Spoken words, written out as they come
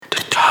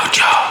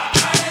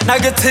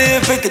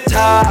Negative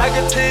guitar,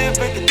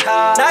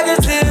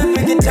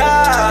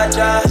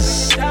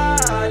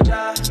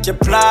 je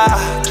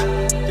plug.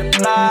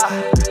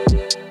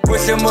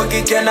 Kuhle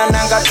mokikena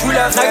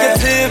nangathula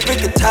negative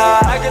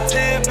guitar,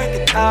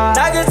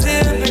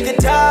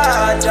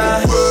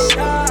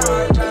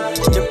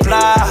 je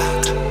plug.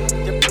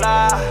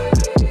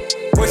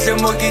 Kuhle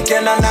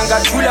mokikena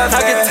nangathula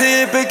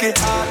negative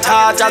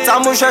guitar. Tsa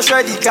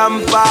moshashwa di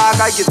kampa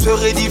ke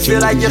tshwere di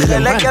fela ke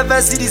khela ke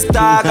ba se di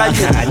star ka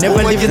ke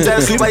never leave it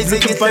so ba itse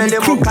ke tlele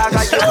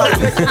mokaka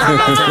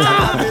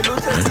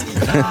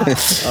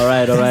All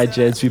right,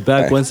 gents. We're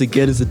back once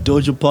again. It's the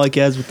Dojo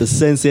podcast with the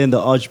Sensei and the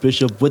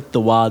Archbishop with the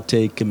wild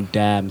take him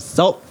damn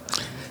self.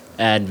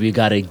 And we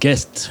got a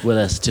guest with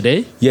us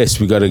today. Yes,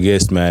 we got a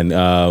guest, man.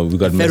 We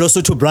got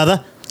Lesotho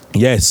brother.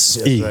 Yes,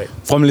 right.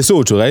 From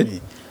Lesotho, right?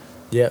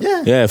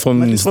 Yeah.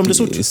 From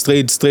Lesotho.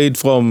 Straight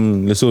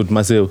from Lesotho,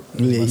 Marcel.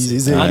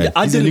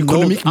 I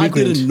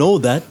didn't know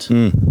that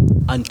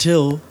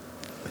until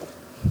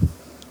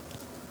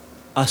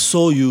I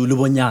saw you,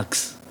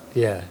 Lubonyaks.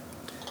 Yeah.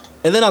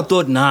 And then I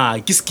thought, nah,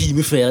 Kiski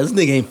me fair. This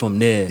nigga ain't from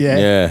there.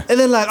 Yeah. And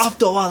then like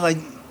after a while, like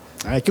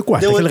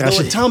there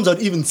were times I'd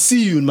even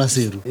see you in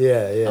Maseru.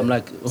 Yeah. I'm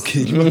like,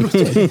 okay.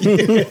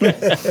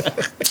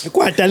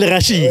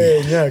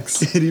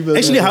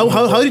 Actually,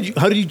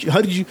 how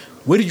did you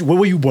where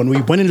were you born? Were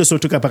you born in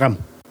Lesotho, Kapakam?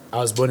 I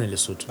was born in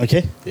Lesotho.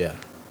 Okay. Yeah.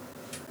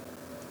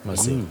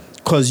 Maseru.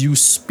 Because you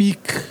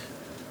speak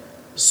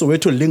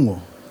Soweto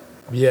lingo.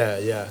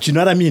 Yeah. Do you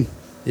know what I mean?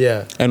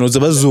 Yeah. And it was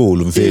about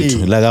Zulu,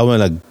 like I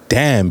went like,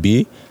 damn,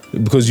 B,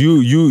 because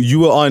you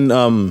were on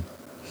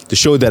the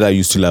show that I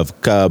used to love,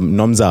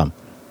 Nomzam.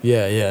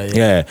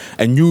 Yeah.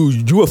 And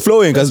you were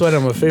flowing. That's one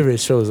of my favorite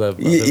shows I've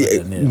ever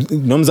done.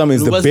 Nomzam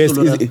is the best.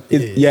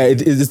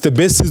 It's the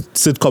best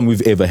sitcom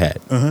we've ever had.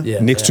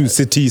 Next to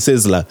City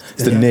Sizzler,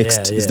 it's the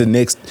next. It's the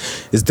next.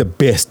 It's the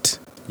best.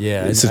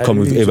 Sitcom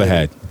we've ever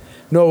had.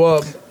 No,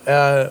 well,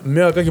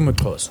 me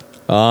close.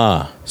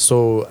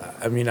 So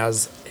I mean,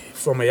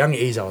 from a young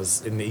age, I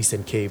was in the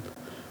Eastern Cape,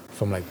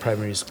 from like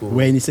primary school.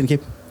 Where in Eastern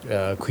Cape?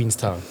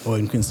 Queenstown. Oh,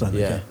 in Queenstown.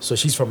 Yeah. Okay. So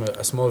she's from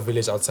a small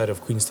village outside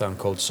of Queenstown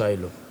called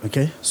Shiloh.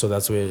 Okay. So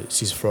that's where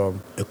she's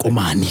from.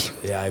 Ekomani.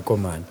 Yeah,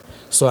 Ekomani.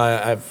 So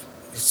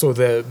so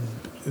the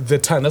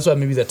tongue. That's why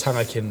maybe the tongue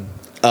I can.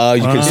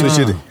 You can switch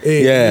it.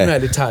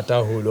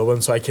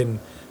 So I can.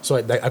 So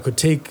I could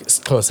take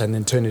Xhosa and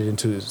then turn it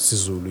into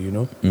Sizulu, you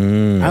know?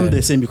 I'm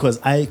the same because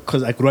I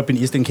grew up in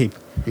Eastern Cape.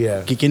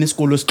 Yeah. Kikeni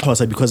school was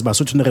Xhosa because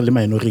Basotho na really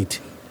minority.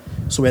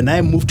 So when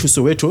I moved to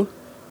Soweto,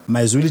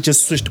 my Zulu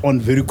just switched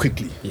on very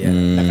quickly. Yeah.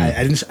 Like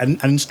I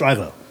didn't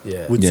struggle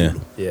with Zulu.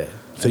 Yeah.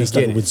 So you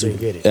get it. You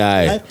get it.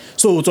 Right?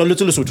 So it's all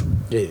little Lesotho.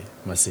 Yeah,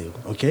 Maseo.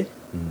 Okay.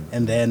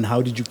 And then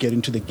how did you get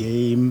into the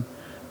game?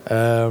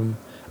 I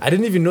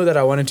didn't even know that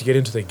I wanted to get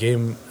into the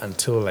game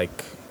until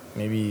like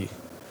maybe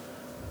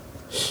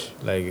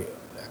like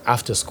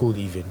after school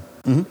even.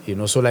 You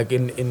know, so like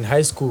in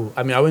high school,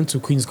 I mean, I went to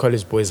Queen's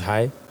College Boys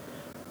High,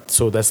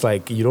 so that's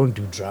like you don't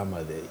do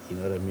drama there, you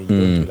know what I mean? You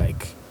don't do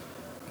like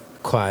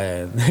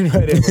choir and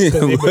whatever, because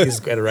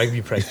everybody's at a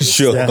rugby practice.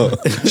 Sure.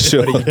 What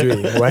are you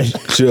doing? Why?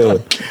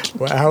 Sure.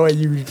 How are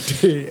you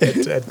doing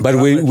at But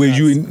were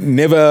you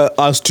never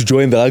asked to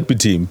join the rugby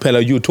team?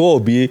 Pella, you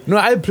told me. No,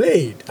 I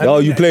played.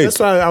 You played. That's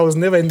why I was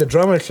never in the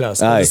drama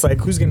class. Aye. It's like,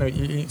 who's gonna?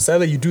 It's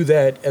either you do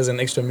that as an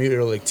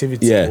extramural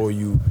activity, or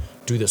you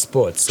do the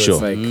sports. So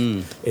it's like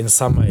in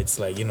summer, it's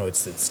like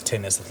it's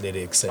tennis,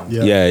 athletics, and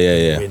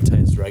winter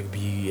it's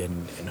rugby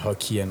and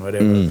hockey and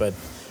whatever. But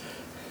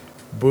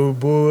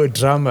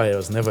drama, it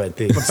was never a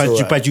thing.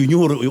 But you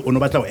knew you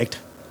know act.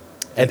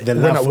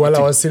 While I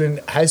was still in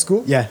high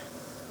school. Yeah.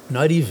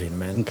 Not even,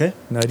 man. Okay.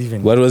 Not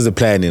even. What was the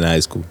plan in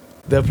high school?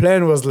 The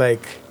plan was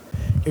like,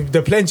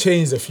 the plan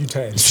changed a few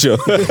times. Sure.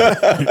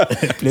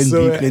 Plan B,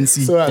 plan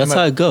C. That's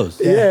how it goes.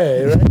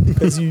 Yeah, right.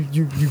 Because you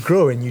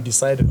grow and you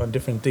decide on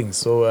different things.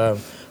 So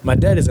my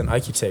dad is an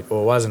architect,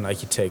 or was an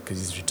architect because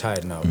he's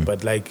retired now.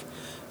 But like,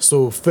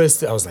 so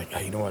first I was like,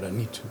 you know what, I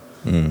need to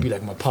be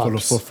like my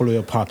pops. Follow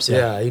your pops.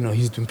 Yeah,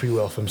 he's doing pretty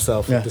well for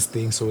himself with this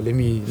thing. So let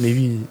me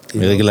maybe.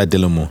 Regular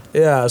Delamo.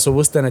 Yeah, so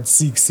we're standard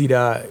 6,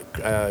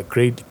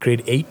 grade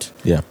 8.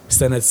 Yeah.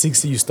 Standard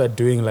 6, you start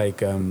doing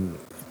like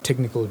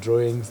technical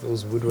drawings,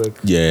 those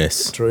woodwork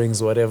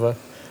drawings, whatever.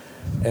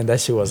 And that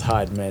shit was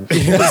hard, man.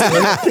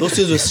 Those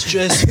things were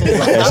stressful.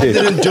 I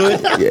didn't do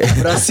it,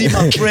 but I see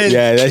my friends.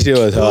 Yeah, that shit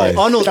was hard.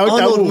 Arnold, but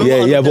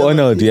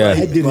Arnold, yeah.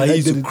 I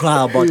used to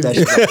cry about that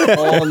shit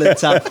all the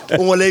time.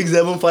 Oh, my legs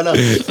haven't found out.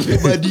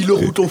 My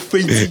dealer who to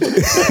faint.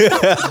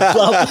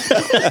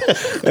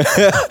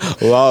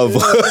 Wow.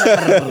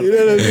 You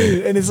know what I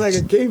mean? And it's like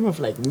a game of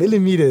like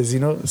millimeters,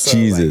 So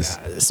Jesus.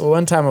 So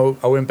one time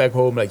I went back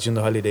home like during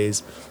the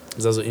holidays.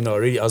 Because I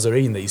was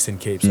already in the Eastern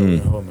Cape, so I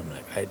went home. I'm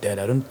like, hey, Dad,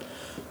 I don't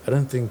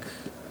think.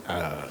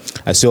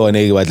 I saw a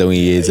nigga about when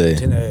he is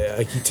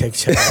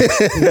architecture.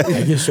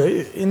 I can show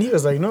you, and he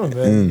was like, "No,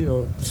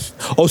 man,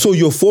 Also,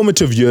 your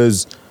formative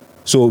years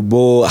So,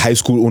 high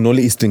school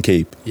only Eastern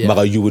Cape. Yeah.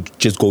 But you would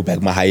just go back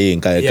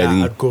Mahayeng.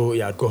 I'd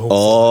go home.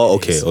 Oh,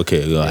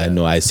 okay. Yeah. I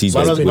know. I see.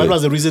 What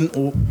was the reason?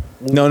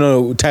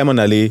 No. Time on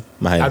Ali,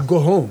 Mahayeng. I'd go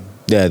home.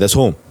 Yeah, that's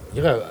home.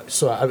 Yeah,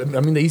 so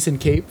I'm in the Eastern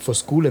Cape for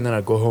school, and then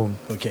I go home.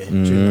 Okay.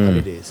 During the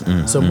holidays.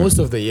 So most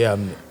of the year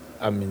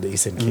I'm in the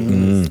Eastern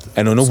Cape.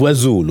 And on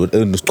Wazul,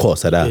 of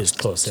course, that. It's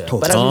close, yeah.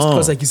 But I mean, it's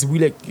close, like it's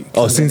really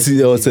like. Since.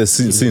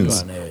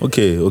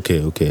 Okay.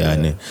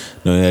 Yeah.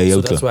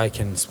 So that's why I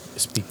can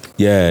speak.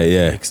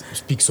 Yeah.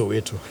 Speak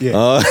Soweto.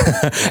 Yeah.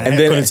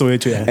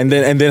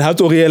 And then how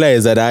to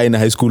realize that I in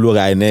high school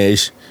I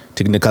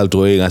technical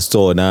drawing as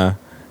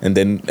and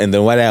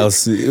then what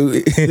else?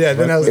 Yeah,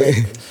 then I was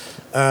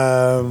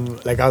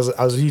like, I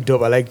was really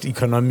dope. I liked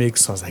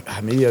economics. So I was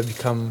like, maybe I'll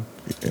become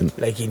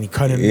like an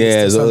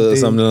economist or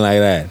something like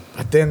that.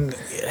 But then,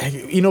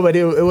 but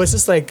it was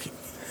just like,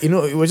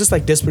 it was just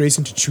like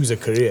desperation to choose a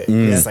career.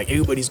 It's like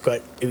everybody's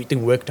got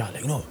everything worked out.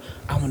 Like, no,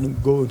 I want to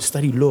go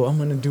study law. I'm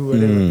going to do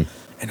whatever.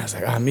 And I was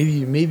like,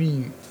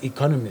 maybe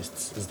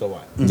economists is the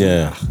one.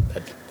 Yeah.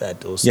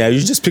 That also. Yeah, you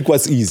just pick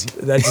what's easy.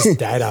 That just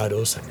died out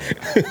also.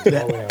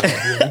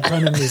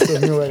 Economist.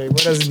 What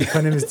does an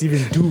economist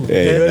even do? You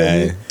know what I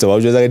mean? So I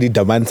was just like the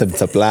demand and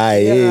supply.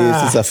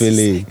 It's a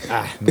feeling.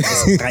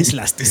 Price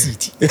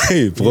elasticity.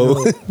 Hey,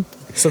 bro.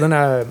 So then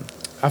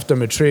after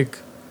matric,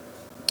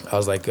 I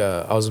was like,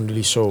 I wasn't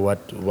really sure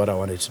what I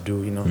wanted to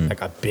do,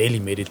 Like I barely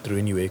made it through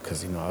anyway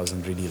because, I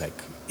wasn't really like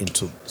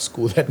into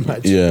school that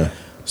much. Yeah.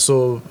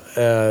 So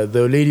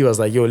the lady was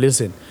like, yo,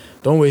 listen,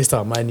 don't waste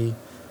our money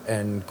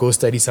and go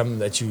study something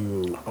that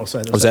you...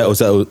 outside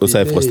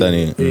for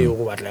studying. You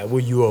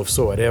off,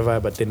 so whatever,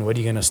 but then what are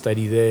you going to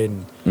study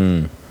then?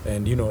 And,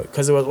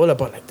 because it was all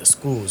about like the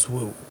schools.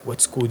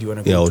 What school do you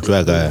want to go to?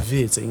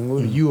 So you can go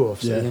to U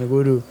off, so you're going to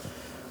go to...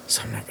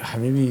 So I'm like,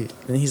 maybe...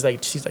 And she's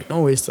like,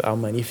 don't waste our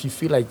money. If you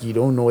feel like you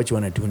don't know what you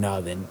want to do now,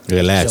 then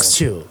relax. Just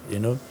chill,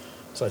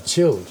 So I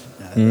chilled.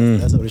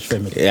 That's a rich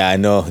family. Yeah, I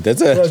know.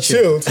 That's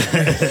chilled.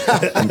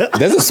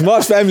 That's a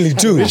smart family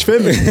too. Rich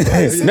family.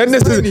 not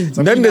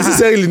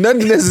necessarily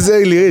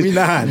rich,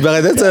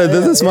 but that's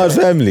a smart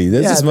family.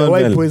 That's a smart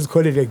family. White boys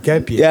call it a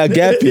gap year. Yeah,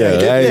 gap year.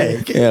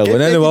 Right? Yeah,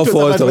 when I never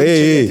fought.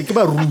 Hey.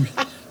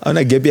 I'm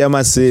not gap year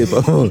myself.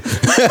 So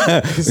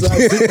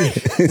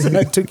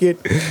I took it.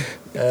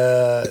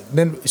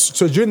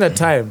 So during that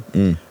time,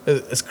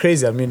 it's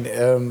crazy. I mean,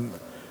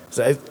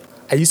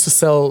 I used to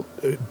sell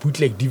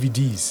bootleg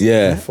DVDs.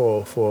 Yeah.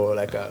 For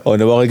like a... Oh,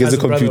 no, I get a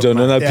computer,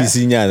 no,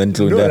 PC. No,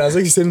 I was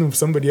actually selling them to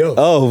somebody else.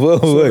 Oh,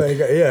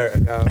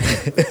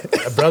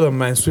 a brother of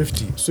mine,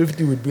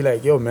 Swifty would be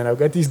like, yo, man, I've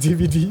got these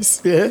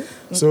DVDs. Yeah.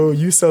 So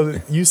you sell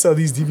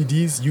these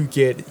DVDs,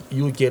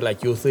 you'll get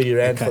like your 30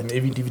 rand from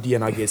every DVD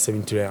and I'll get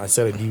 70 rand. I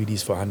sell the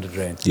DVDs for 100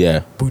 rand.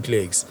 Yeah.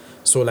 Bootlegs.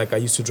 So like I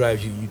used to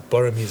drive, you'd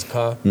borrow him his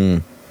car.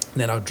 And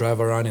then I'd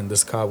drive around in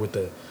this car with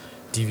the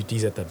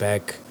DVDs at the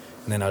back.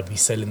 And then I'd be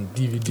selling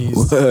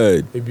DVDs.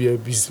 Word.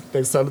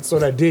 That's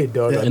what I did,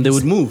 dog. And they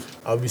would move.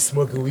 I'll be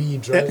smoking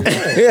weed, driving.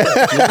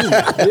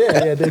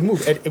 Yeah, they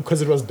move.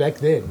 Because it was back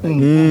then. Like,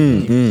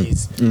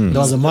 DVDs.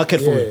 There was a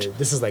market for it.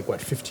 This is like,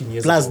 15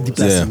 years Plus, ago.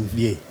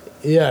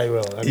 Yeah,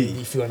 well, I mean,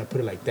 if you want to put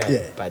it like that.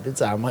 Yeah. But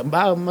it's I'm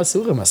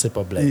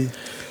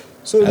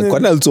So I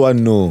quite also want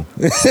to know.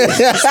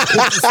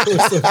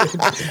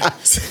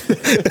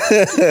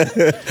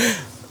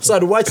 So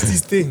I'd watch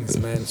these things,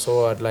 man.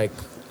 So I'd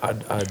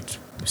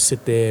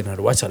sit there and I'd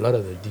watch a lot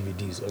of the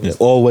DVDs. Yeah.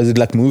 Or was it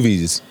like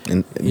movies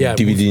and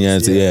DVD?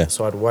 Movies, yeah.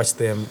 So I'd watch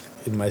them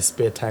in my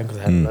spare time because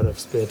I had a lot of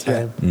spare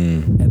time.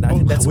 And I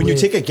think that's when you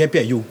take a gap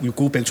year, you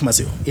go back to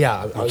Maseo.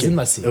 Yeah, I was in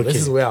Maseo. Okay.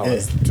 This is where I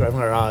was driving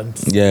around.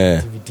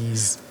 Yeah.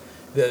 DVDs.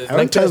 I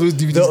want to try those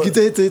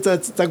DVDs.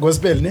 It's a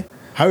gospel, ne?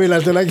 How will I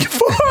like your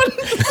phone?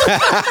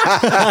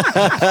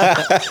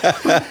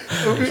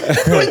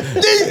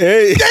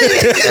 Hey.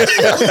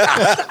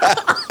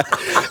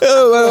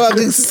 Oh, what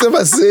did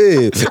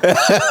say?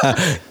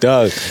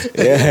 Dog.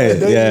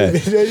 Yeah.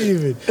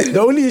 The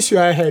only issue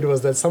I had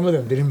was that some of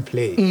them didn't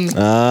play.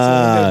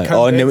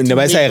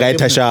 Never say right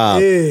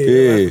sharp.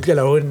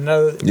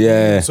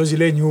 Yeah. So you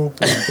learn you.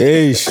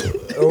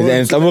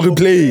 Then some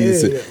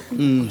replays.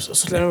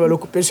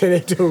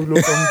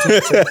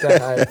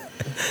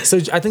 So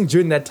I think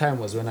during that time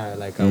was when I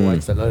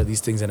watched a lot of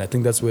these things, and I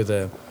think that's where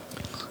the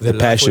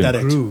passion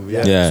grew.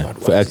 Yeah, so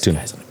for acting.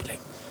 Guys, and I'd be like,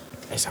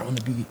 I want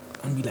to be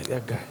like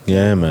that guy.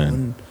 Yeah,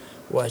 man.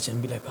 Watch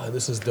and be like, oh,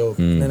 this is dope.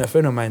 And then a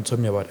friend of mine told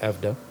me about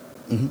AFDA.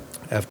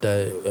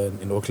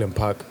 AFDA in Auckland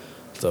Park.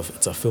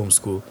 It's a film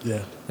school.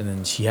 Yeah. And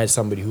then she had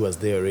somebody who was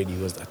there already.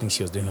 I think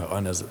she was doing her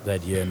honors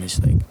that year, and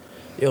she's like,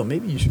 yo,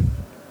 maybe you should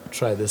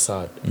try this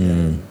out.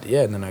 And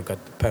then I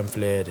got the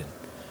pamphlet and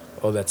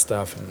all that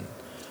stuff, and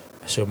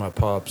I showed my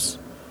pops.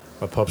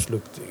 My pops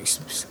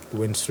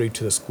went straight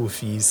to the school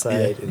fees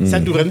side. And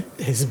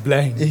he's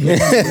blind. He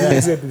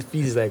said the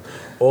fees. He's like,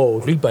 oh,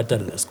 read better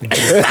than the school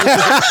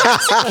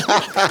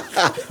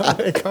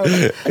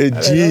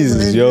fees.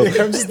 Jesus, yo.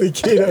 I'm just a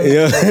kid.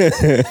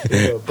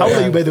 How old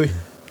are you, by the way?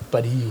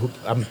 But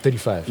I'm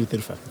 35. You're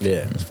 35.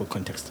 Yeah. Just for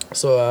context.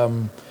 So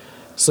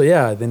So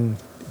yeah, then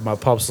my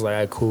pops was like,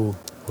 "Alright, cool,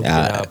 hook it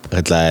up.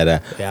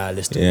 Yeah,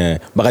 let's do it." Yeah,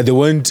 but they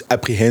weren't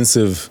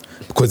apprehensive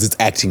because it's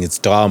acting, it's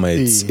drama,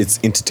 it's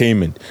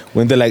entertainment.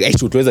 When they're like,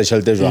 "Actually, where's the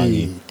shelter?"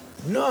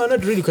 No,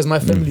 not really, because my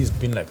family's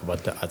been like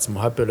about the arts.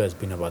 Mohapeloa has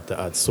been about the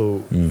arts.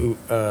 So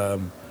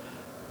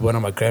one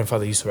of my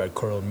grandfather used to write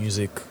choral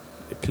music.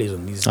 It plays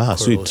on these choral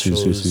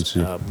shows.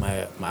 Sweet.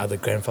 My other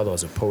grandfather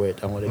was a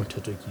poet. I wanted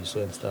to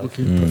and stuff.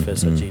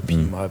 Professor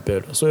JP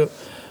Mohapeloa. So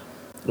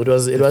it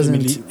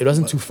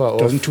wasn't too far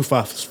off. It wasn't too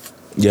far.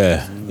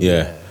 Yeah.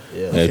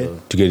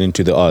 To get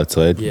into the arts,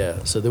 right?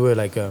 Yeah. So they were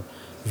like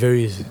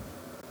very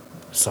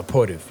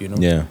supportive, you know.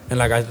 Yeah. And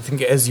like I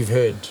think, as you've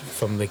heard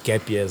from the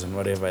gap years and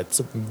whatever, it's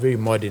a very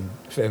modern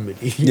family.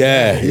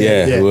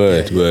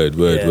 Word.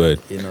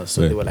 You know,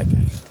 so they were like,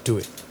 do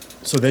it.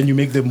 So then you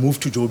make the move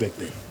to Joburg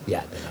then?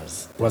 Yeah.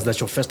 Was that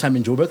your first time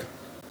in Joburg?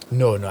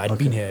 No, I'd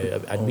been here.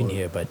 Been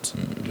here, but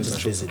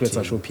just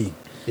visiting.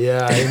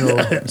 Yeah, I know,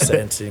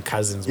 friends,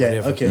 cousins,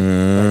 whatever. Okay.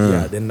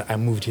 Yeah, then I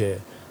moved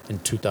here in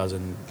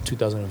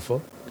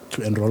 2004.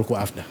 To enroll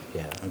after?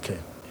 Yeah. Okay.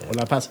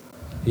 All pass?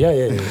 Yeah.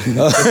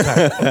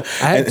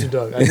 I had to,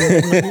 dog.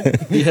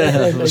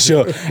 Yeah,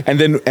 sure. And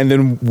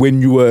then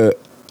when you were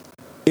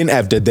in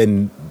AFDA,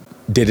 then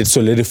did it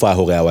solidify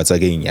who I was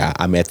again? Yeah,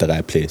 I'm at the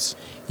right place.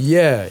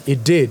 Yeah,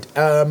 it did.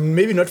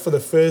 Maybe not for the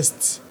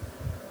first,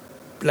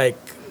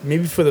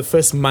 maybe for the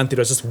first month it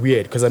was just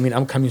weird because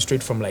I'm coming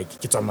straight from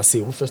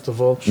Maseru first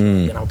of all,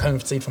 and I'm coming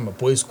straight from a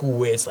boys' school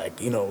where it's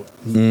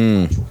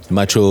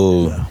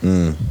macho.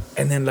 And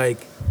then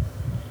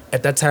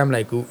at that time,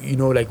 I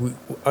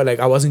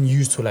wasn't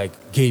used to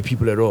gay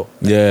people at all.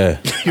 Yeah.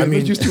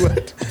 Used to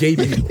what? Gay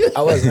people.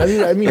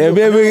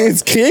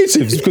 It's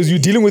creatives because you're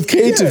dealing with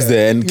creatives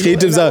there, and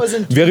creatives are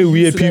very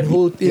weird people. That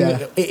whole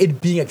thing,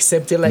 it being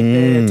accepted like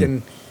that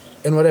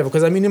and whatever.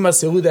 Because in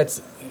Maseru,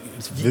 that's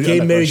gay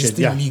marriage is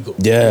still legal.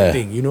 Yeah.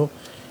 Thing, you know.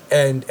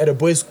 And at a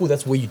boys' school,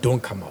 that's where you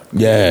don't come out.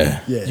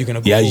 Yeah. You're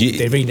gonna go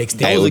the very next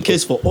day. That was the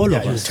case for all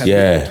of us.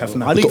 Yeah.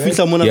 I think feel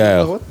someone.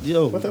 Yo.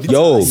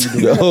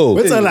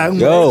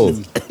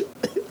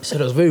 So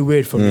it was very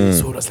weird for me.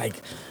 So it was like,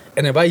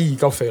 and I buy you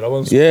coffee. I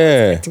was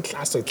in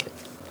class. You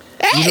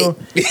know,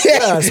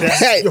 at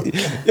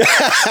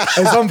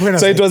some point,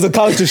 so it was a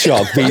culture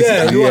shock,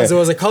 basically. Yeah, it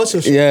was a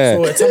culture shock. Yeah.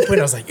 So at some point,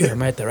 I was like,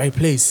 am I at the right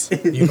place?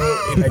 You know,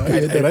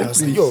 I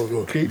was like,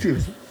 yo,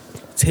 creative.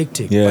 It's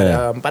hectic.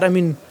 Yeah. But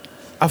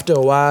after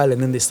a while,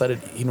 and then they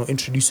started,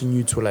 introducing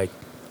you to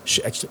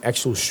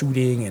actual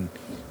shooting and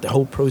the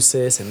whole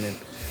process, and then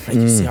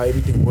you see how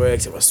everything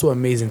works. It was so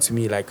amazing to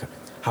me,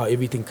 how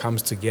everything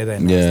comes together.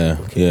 And I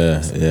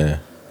was like,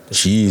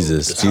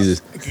 Jesus.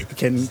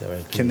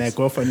 Can I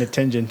go off on a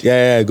tangent?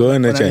 Yeah, go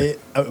on a tangent.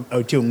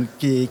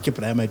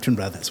 My twin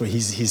brother, so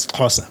he's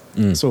closer.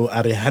 So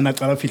Arihana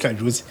Kalafika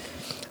Juice.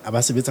 I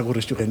was a bit of a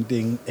restaurant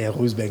in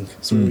Rosebank.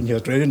 So when he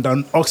was driving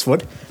down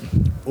Oxford,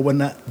 there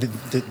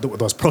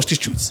was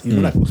prostitutes. You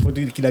know, like Oxford,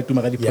 you like to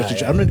marry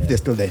prostitutes. I don't know if they're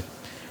still there.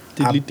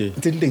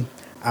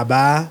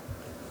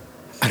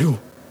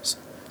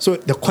 So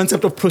the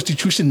concept of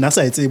prostitution,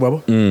 Nasa, I'd say,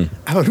 Baba.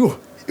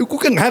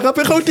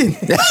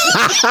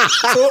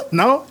 So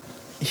now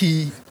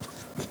he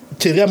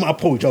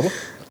approach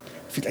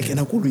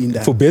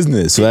for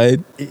business, right?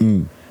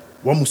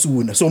 So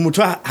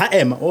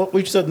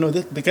which said no,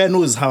 the guy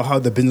knows how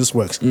the business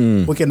works.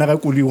 Okay,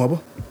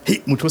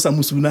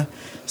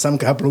 some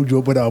guy approach.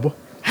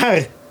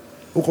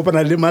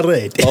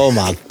 Oh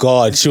my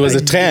God, she was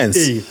a trans.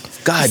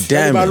 God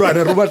damn it.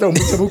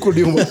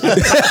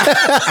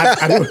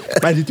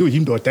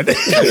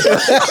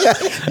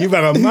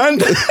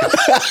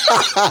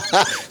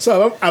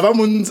 So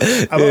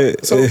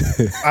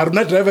I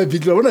don't drive a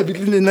bit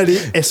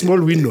a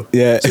small window.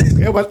 Yeah.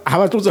 How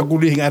about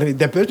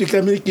the person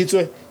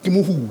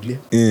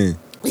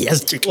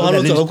yes,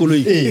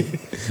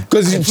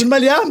 because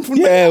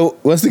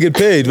wants to get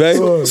paid, right?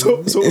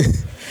 So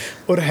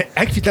or I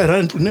actually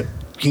ran to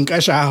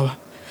Kinkashawa.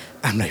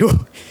 I'm like,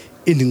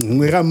 in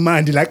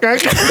Mandi like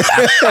she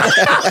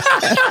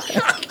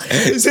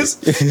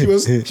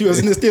was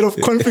in a state of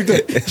conflict.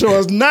 She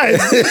was nice.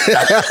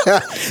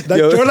 That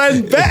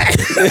Jolan back.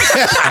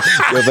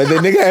 But the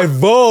nigga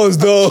had balls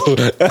though.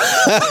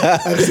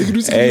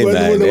 Hey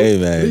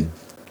man.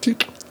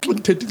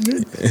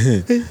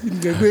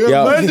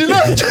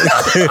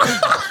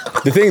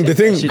 The thing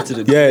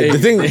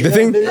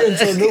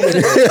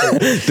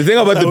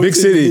about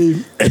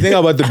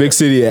the big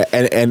city,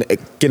 and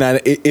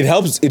it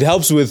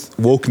helps with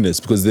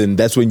wokeness, because then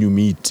that's when you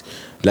meet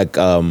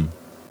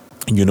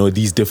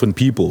these different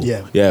people.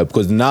 Yeah,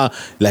 because now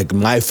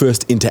my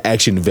first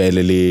interaction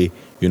Vele,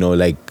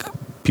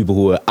 people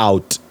who were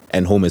out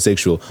and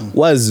homosexual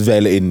was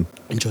Vele in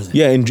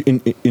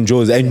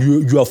Jose, and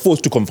you are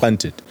forced to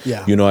confront it.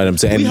 Yeah. You know what I'm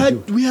saying?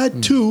 We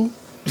had two.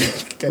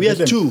 We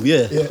had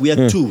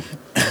two.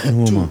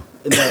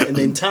 in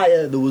the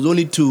entire, there was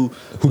only 2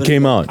 Who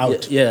came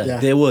out? Yeah,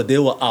 they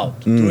were out.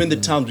 During the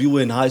times we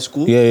were in high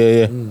school.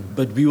 Yeah.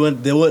 But we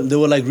weren't. They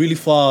were like really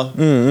far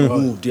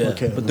removed. Yeah,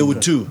 Okay. but there were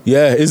 2.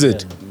 Yeah, is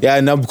it? Yeah,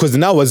 now because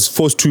now I was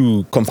forced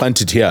to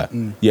confront it here.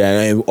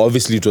 Yeah, and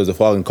obviously it was a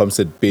foreign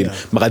concept bill. Yeah.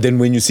 But then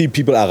when you see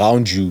people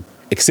around you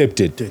accept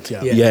it,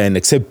 Yeah. and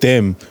accept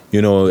them,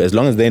 as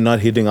long as they're not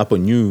hitting up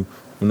on you,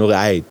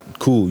 alright,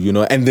 cool,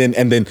 and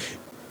then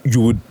you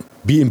would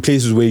be in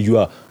places where you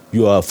are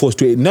forced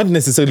to, not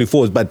necessarily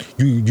forced, but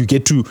you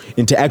get to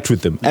interact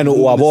with them. And in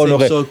the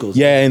same circles.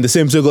 Yeah, in the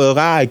same circle.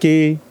 It's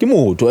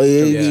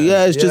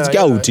just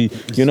gouty.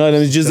 You know what I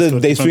mean? It's just That's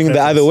what they swing different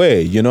the other preference.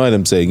 way. You know what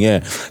I'm saying?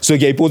 Yeah. So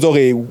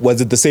was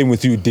it the same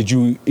with you? Did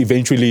you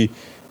eventually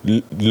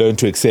learn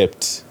to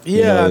accept?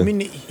 Yeah, I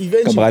mean,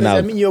 eventually, Come on I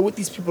now. mean, you're with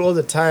these people all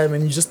the time,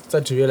 and you just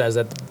start to realize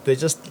that they're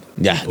just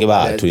Yeah, people, give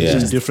out that to, they yeah.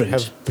 just Different.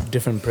 have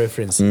different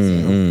preferences,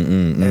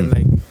 and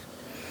like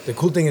the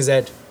cool thing is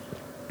that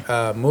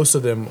most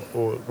of them,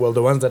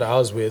 the ones that I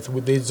was with,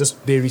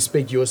 they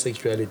respect your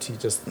sexuality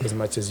just as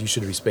much as you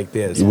should respect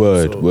theirs.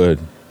 Word.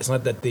 It's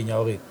not that thing.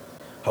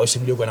 How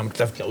should you go? I'm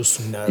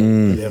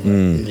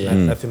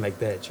nothing like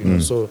that,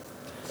 So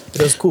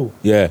it was cool.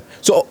 Yeah.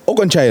 So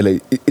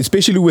Okonchai,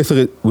 especially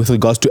with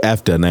regards to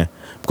after, nah?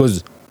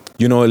 Because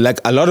like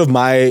a lot of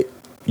my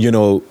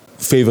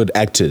favorite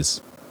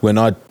actors were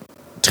not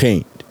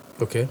trained.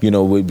 Okay.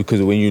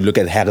 Because when you look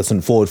at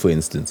Harrison Ford, for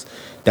instance,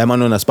 that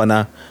man on a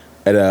spanner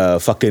at a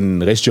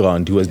fucking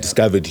restaurant, he was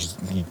discovered.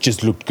 He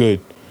just looked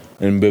good,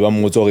 and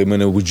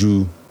would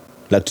you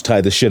like to try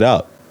this shit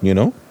out?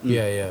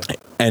 Yeah.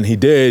 And he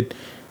did.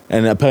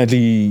 And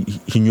apparently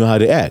he knew how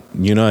to act.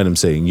 You know what I'm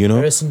saying?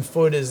 Harrison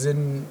Ford is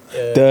in.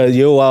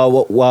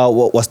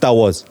 What Star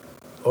Wars?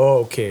 Oh,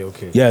 okay.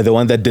 Yeah, the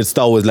one that did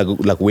Star Wars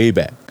like way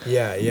back.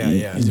 Yeah.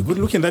 He's a good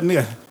looking, that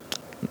nigga.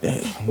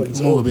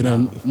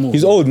 More.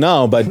 He's old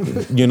now, but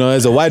as he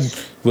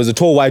was a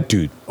tall white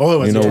dude. Oh,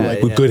 was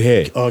it? with good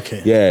hair.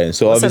 Okay. Yeah.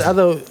 So What's that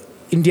obviously other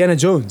Indiana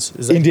Jones?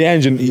 Is that Indiana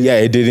Jones, he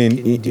did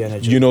Indiana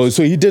Jones.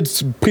 So he did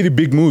pretty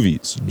big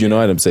movies. You know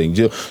what I'm saying?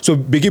 So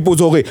Biggie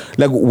Bo's okay.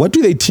 Like, what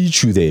do they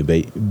teach you there,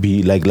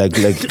 be like?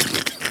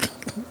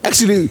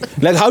 Actually,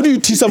 like, how do you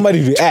teach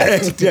somebody to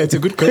act? Yeah, it's a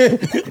good question.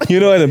 You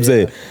know what I'm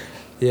saying?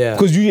 Yeah.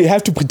 Because you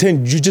have to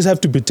pretend. You just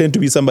have to pretend to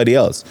be somebody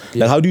else.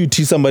 Yeah. Like, how do you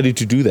teach somebody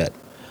to do that?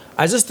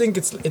 I just think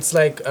it's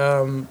like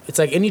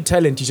any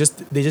talent.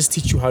 They just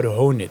teach you how to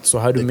hone it. So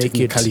how to make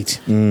it,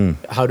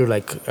 how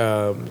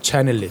to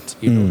channel it.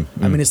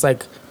 I mean, it's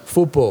like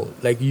football.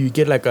 Like you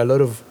get like a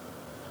lot of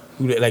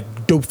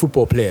like dope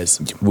football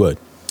players. Word.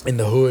 In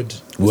the hood,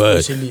 Word.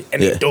 especially,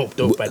 and they're dope,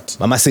 but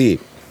Mama say it.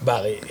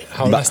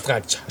 how na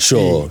structure.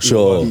 Sure.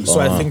 So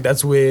I think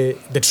that's where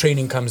the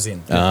training comes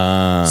in.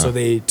 So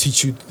they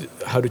teach you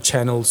how to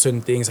channel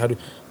certain things,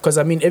 because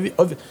I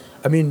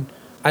mean,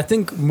 I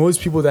think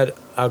most people that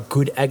are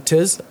good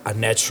actors are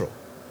natural.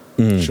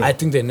 Sure. I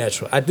think they're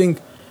natural. I think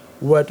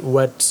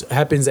what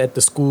happens at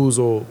the schools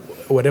or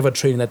whatever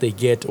training that they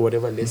get or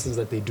whatever lessons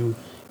that they do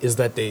is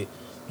that they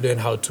learn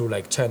how to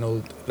like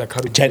channel, like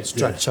how to get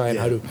structure and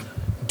how to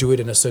do it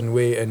in a certain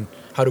way and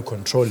how to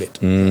control it.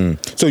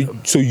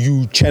 So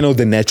you channel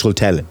the natural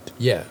talent.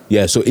 Yeah.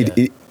 Yeah. So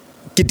it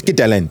get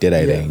talent,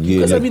 right?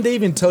 Because I mean, they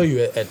even tell you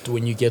at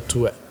when you get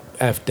to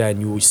after and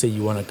you say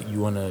you wanna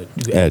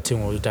do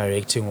acting or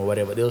directing or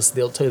whatever, they'll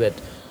tell you that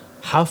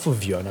half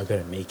of you are not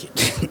gonna make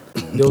it.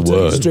 They'll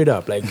tell you straight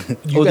up, like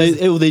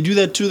they do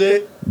that too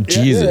there?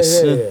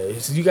 Jesus. Yeah.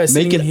 So you guys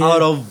Make it here,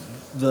 out of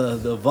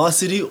the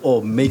varsity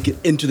or make it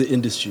into the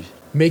industry?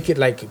 make it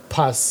like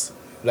pass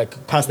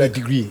the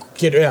degree.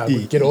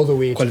 Get all the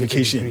way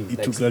Qualification to the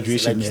degree. to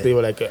graduation, Like, yeah. they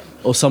were like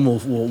Or some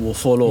will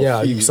fall off.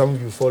 yeah, some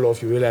of you fall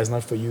off. You realize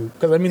not for you,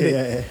 because I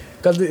mean,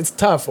 because it's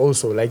tough.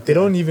 Also, like they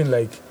don't even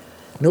like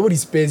nobody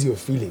spares your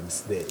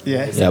feelings there.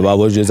 Yeah. It's Yeah, like, but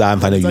what just I'm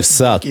finding you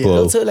suck, Yeah. bro.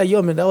 they'll tell you, like,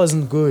 yo, man, that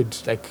wasn't good.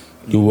 Like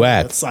You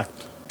whack. That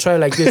sucked. try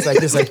like this, like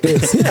this, like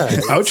this. Yeah.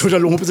 I would choose a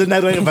long opposite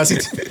night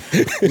university.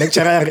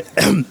 Lecturer.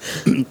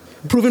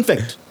 Proven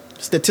fact.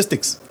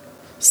 Statistics.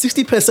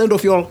 60%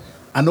 of y'all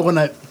are not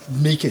gonna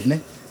make it, ne?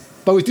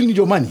 But we still need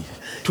your money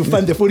to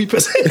fund the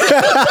 40%.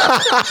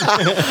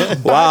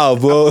 Wow,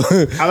 bro.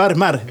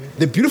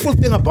 The beautiful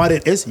thing about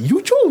it is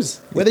you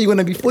choose whether you're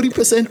gonna be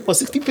 40% or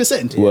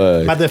 60%.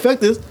 Word. But the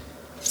fact is,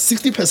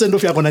 60%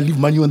 of you are gonna leave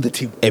money on the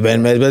table. Hey,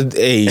 man,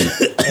 hey.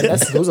 And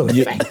those are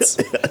the facts.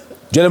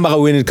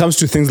 Generally, when it comes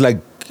to things like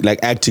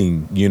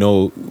acting,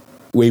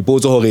 where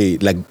both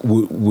like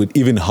would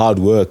even hard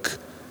work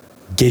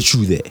get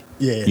you there.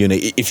 Yeah.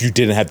 If you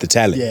didn't have the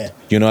talent. Yeah.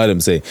 You know what I'm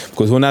saying?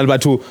 Because when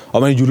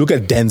you look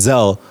at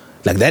Denzel,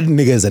 like that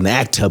nigga is an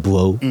actor,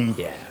 bro.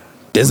 Yeah.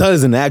 Denzel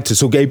is an actor.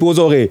 So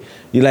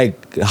you're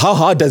like, how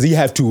hard does he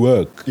have to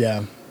work?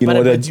 Yeah. In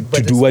order to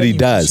do what he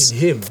does.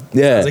 Him.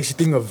 Yeah. I was actually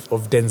thinking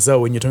of Denzel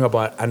when you're talking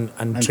about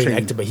untrained Untrained.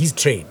 actor, but he's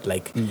trained.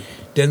 Like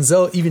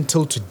Denzel, even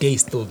till today,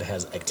 still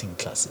has acting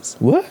classes.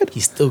 What?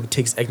 He still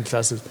takes acting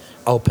classes.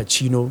 Al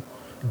Pacino,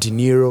 De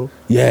Niro,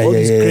 Yeah, all yeah,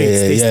 these yeah, greats.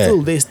 yeah, They yeah.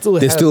 still They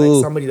have still-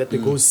 like somebody that they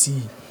go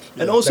see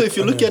And also, if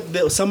you look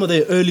at some of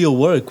their earlier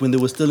work when they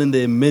were still in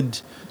their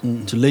mid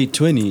to late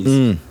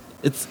 20s,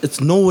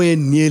 it's nowhere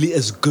nearly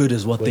as good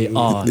as what they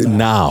are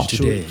now.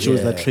 Today.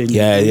 Shows that training.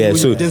 Yeah.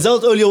 So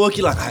Denzel's earlier work,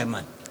 you're like, "Hi,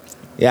 man."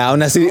 yeah,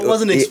 honestly, I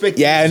wasn't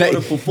expecting sort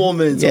of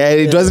performance. Yeah,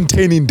 it wasn't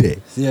training day.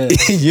 Yeah.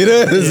 You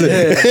know,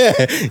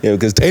 yeah,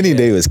 because training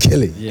day was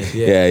killing. So was,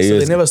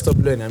 they never stop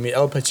learning. I mean,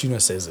 Al Pacino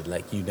says it,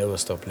 like, you never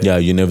stop learning. Yeah,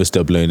 you never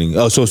stop learning.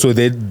 Oh, so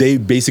they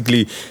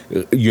basically,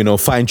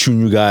 fine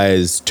tune you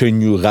guys,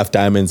 turn you rough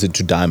diamonds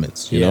into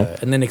diamonds. You know,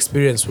 and then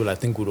experience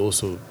would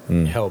also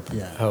help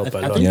help a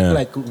I lot. think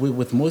like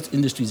with most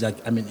industries, like,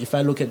 I mean, if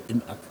I look at,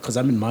 because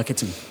I'm in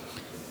marketing,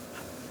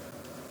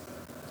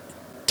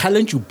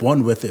 talent, you're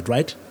born with it,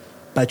 right?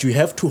 But you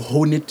have to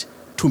hone it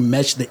to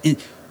match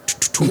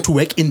to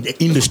work in the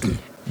industry.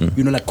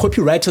 You know, like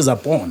copywriters are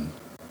born,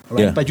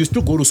 right? Yeah. But you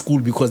still go to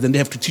school because then they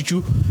have to teach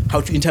you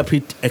how to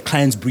interpret a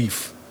client's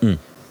brief.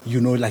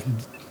 You know,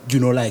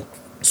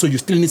 so you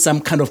still need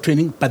some kind of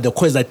training, but the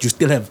core is that you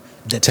still have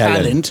the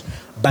talent,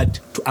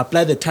 but to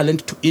apply the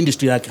talent to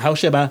industry, like how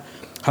Sheba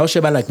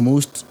like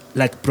most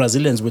like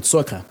Brazilians with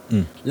soccer,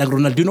 like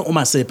Ronaldinho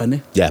Omasepa,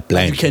 ne? Yeah,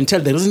 blind. You can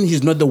tell the reason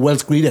he's not the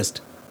world's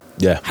greatest.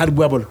 Yeah,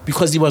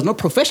 because he was not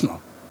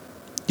professional.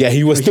 Yeah,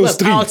 he was still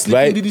out street,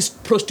 right? He did this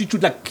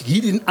prostitute, like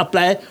he didn't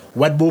apply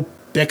what Bo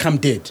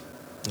Beckham did.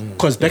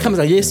 Because Beckham was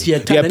like, yes, he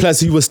had talent. Yeah, plus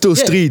he was still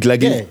street,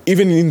 like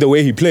even in the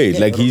way he played,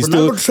 like he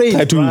still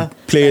had to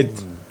play it.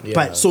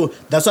 But so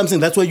that's something.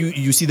 That's why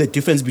you see the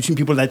difference between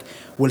people that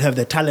will have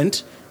the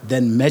talent,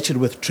 then match it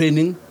with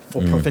training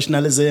for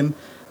professionalism,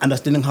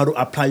 understanding how to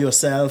apply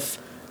yourself,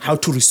 how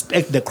to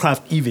respect the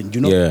craft, even.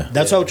 You know,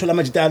 that's why we tell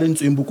much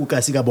talent in Buku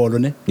Kasiga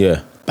Bolone.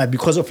 Yeah. But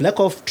because of lack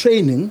of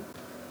training,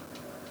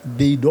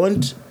 they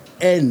don't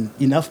earn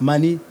enough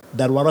money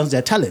that warrants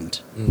their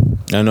talent.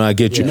 I know, I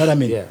get you. You know what I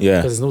mean? Yeah. Yeah.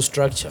 Because there's no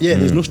structure. Yeah,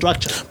 there's no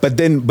structure. But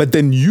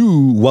then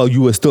you, while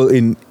you were still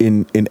in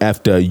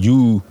after,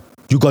 you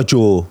got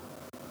your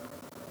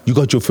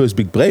first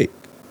big break,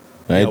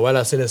 right? Yeah, while I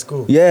was still at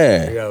school.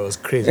 Yeah. Yeah, it was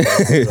crazy.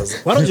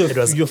 What was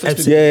your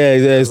first big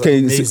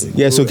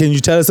break? So can you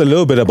tell us a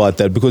little bit about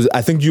that? Because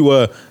I think you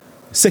were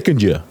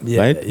second year,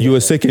 right? You were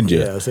second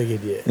year. Yeah,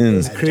 second year. It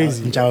was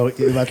crazy.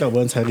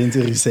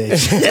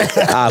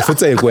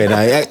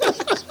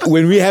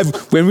 When we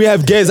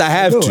have guests, I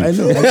have to. I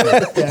know.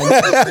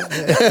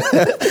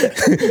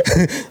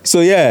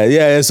 So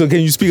So can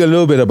you speak a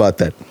little bit about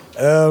that?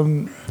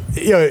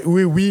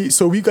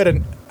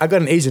 I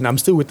got an agent. I'm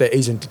still with the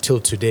agent till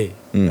today.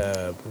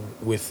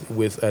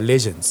 With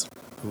Legends,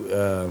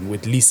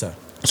 with Lisa.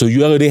 So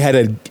you already had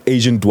an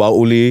agent while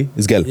Ole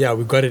is girl? Yeah,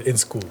 we got it in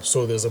school.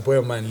 So there's a boy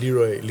of mine,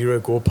 Leroy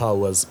Gopal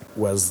was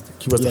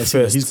the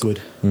first. He's good.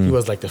 He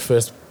was like the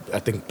first, I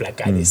think, black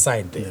guy they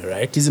signed there,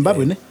 right? He's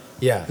Zimbabwean,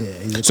 yeah.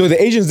 So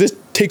the agents just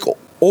take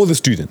all the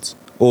students?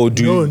 Or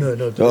do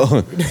No.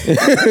 Oh.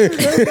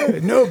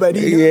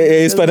 Nobody.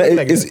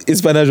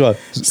 It's financial.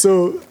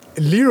 So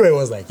Leroy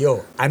was like,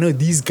 "Yo, I know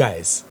these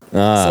guys." So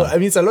I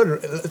mean, it's a lot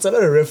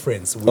of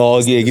reference.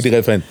 Get the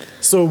reference.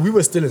 So we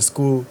were still in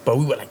school, but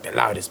we were like the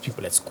loudest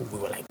people at school. We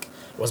were like,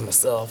 it was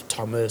myself,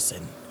 Thomas,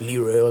 and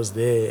Leroy was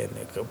there, and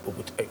like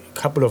a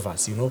couple of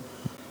us, you know.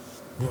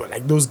 We were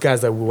like those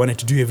guys that we wanted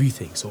to do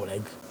everything. So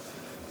like,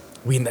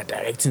 we in that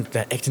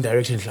acting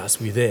direction class,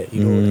 we're there,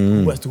 you know.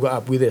 Like, who has to go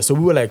up? We're there. So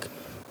we were like,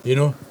 you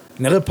know,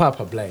 another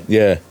papa blind.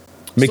 Yeah.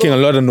 Making a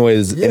lot of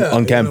noise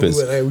on campus.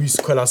 We used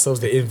to call ourselves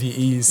the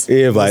MVEs.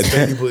 Yeah, right.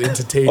 People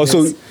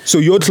entertainers. So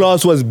your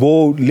class was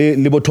Bo,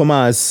 Libo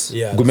Thomas,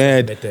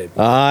 Gumed.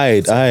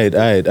 Aight.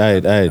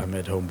 I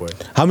met homeboy.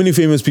 How many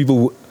famous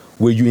people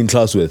were you in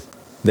class with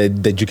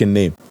that you can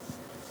name?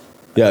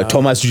 Yeah,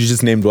 Thomas, you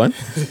just named one.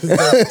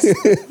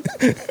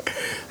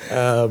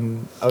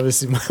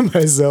 Obviously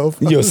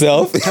myself.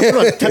 Yourself?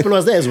 Temple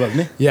was there as well,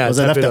 ne? Yeah, was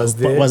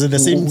it the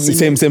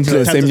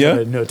same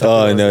year? No,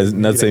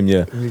 not same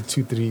year.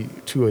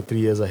 2 or 3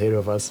 years ahead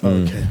of us.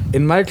 Okay.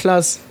 In my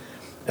class,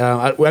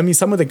 I mean,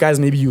 some of the guys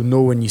maybe you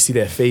know when you see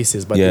their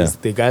faces, but there's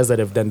the guys that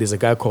have done. There's a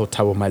guy called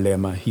Thabo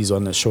Malema. He's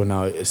on the show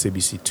now,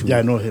 SABC2. Yeah,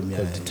 I know him.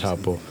 Yeah,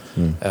 Thabo.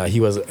 He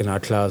was in our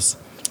class.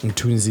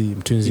 Mtunzi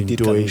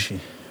Ndoye.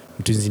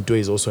 Mtunzi Ndoye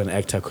is also an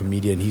actor,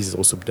 comedian. He's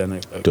also done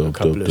a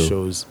couple of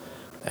shows.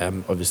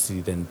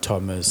 Obviously, then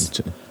Thomas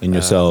and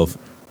yourself.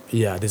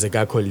 Yeah, there's a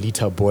guy called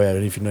Lita Boy. I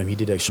don't know if you know him. He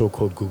did a show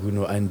called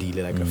Guguno Andi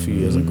like a few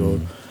years ago.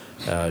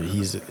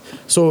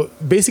 So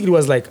basically, it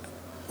was like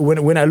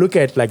when I look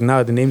at like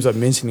now the names I'm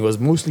mentioning, it was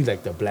mostly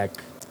like the black,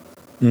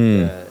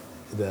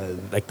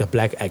 the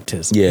black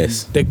actors.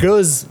 Yes, the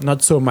girls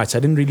not so much. I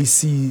didn't really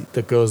see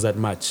the girls that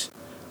much,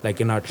 like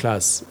in our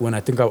class. When I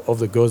think of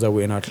the girls that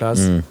were in our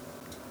class,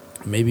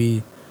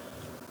 maybe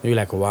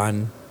like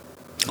one.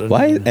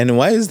 Why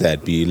is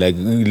that? Be like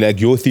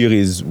your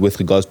theories with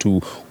regards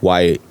to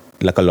why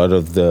like a lot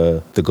of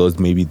the girls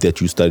maybe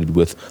that you studied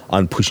with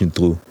aren't pushing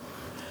through?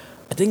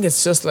 I think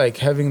it's just like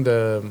having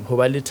the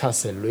hobali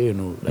tassel, you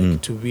know,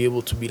 like to be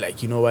able to be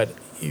like, you know what,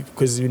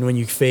 because when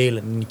you fail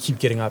and you keep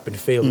getting up and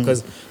fail,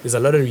 because there's a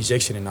lot of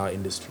rejection in our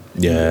industry.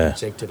 Yeah,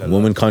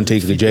 women can't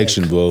take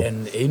rejection, bro.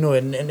 And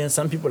and then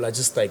some people are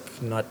just like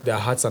not, their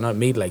hearts are not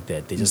made like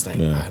that. They're just like,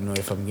 I don't know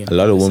if I'm getting. A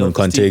lot of women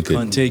can't take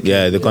it.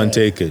 Yeah, they can't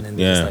take it. And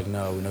then it's like,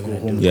 no, we're not gonna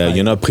do it. Yeah,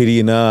 you're not pretty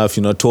enough.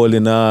 You're not tall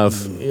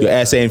enough. Your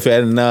ass ain't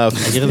fat enough.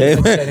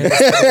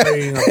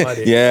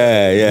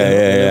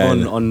 Yeah.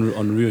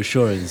 On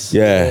reassurance.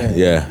 Yeah.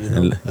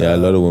 A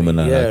lot of women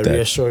are like that.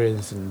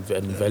 Reassurance and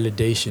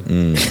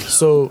validation.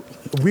 So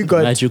we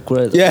got Magic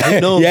words. Yeah, he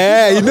knows.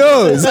 He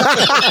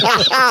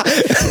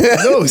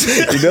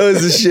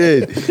knows the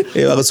shit.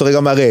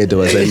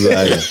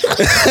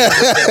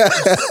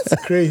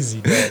 it's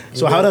crazy.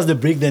 So how does the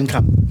break then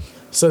come?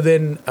 So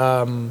then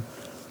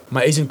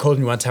my agent called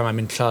me one time. I'm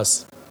in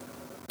class.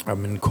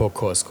 I'm in core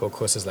course. Core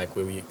course is like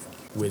where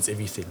it's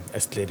everything,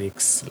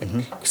 aesthetics,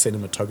 like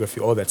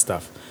cinematography, all that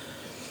stuff.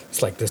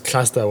 It's like the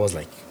class that was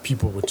like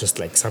people would just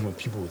like some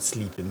people would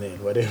sleep in there,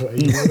 whatever.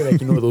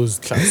 Those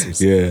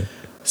classes. Yeah.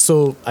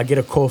 So I get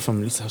a call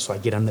from Lisa. So I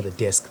get under the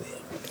desk there.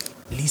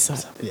 Lisa,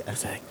 I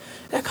was like,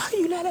 how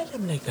you like that?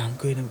 I'm like, I'm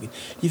good.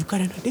 You've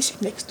got an audition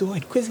next door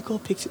at Quizzical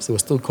Pictures. It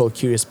was still called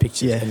Curious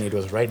Pictures, and it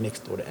was right next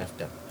door to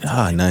AFDA.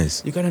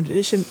 Nice. You got an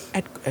audition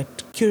at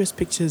Curious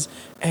Pictures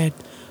at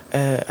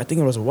I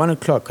think it was 1:00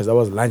 because that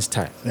was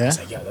lunchtime. Yeah. I was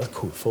like, that's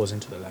cool. It falls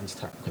into the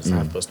lunchtime because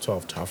half past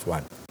 12 to half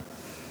 1.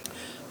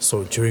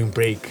 So during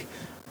break,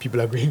 people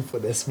are going for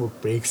their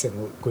smoke breaks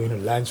and going to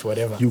lunch,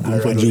 whatever. You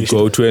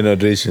go to an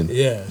audition.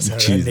 Yeah, so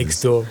right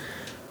next door.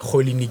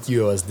 Holy Nikki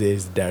was there,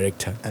 his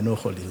director. I know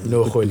Holy.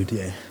 Holy.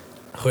 Yeah.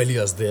 Holy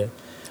was there.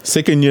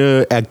 Second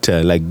year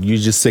actor, like you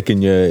just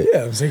second year.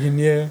 Yeah, I'm second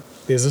year.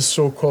 There's a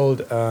show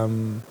called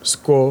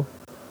Score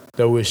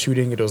that we're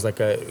shooting. It was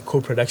like a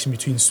co-production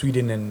between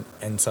Sweden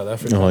and South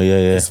Africa. Oh,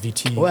 yeah.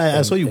 SVT. Oh,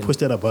 I saw you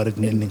posted about it.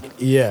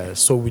 Yeah,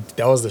 so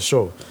that was the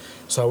show.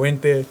 So I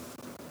went there,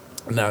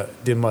 now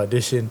did my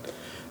audition.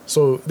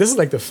 So this is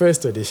like the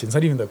first audition, it's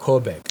not even the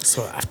callback.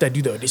 So after I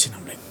do the audition,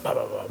 I'm like,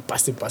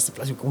 bust it.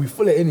 We're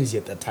full of energy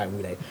at that time.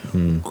 We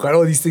got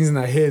all these things in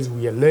our heads.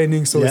 We are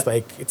learning, so it's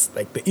like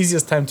the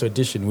easiest time to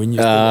audition when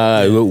you're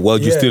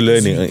you're still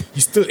learning.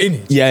 You're still in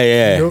it.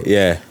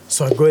 Yeah.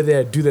 So I go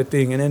there, do the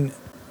thing, and then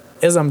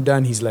as I'm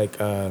done, he's like,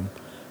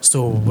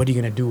 so what are you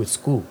gonna do with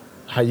school?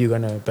 How are you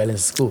gonna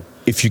balance school?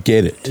 If you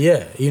get it.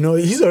 Yeah,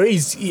 he's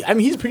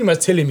pretty much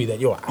telling me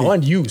that, I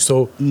want you.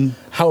 So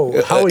how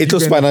are you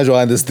was financial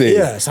understand.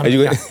 Yeah, so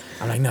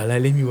I'm like, no,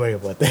 let me worry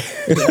about that.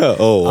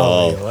 Oh,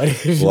 wow.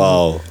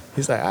 Wow.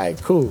 He's like, all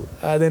right, cool.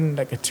 Then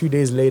like 2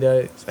 days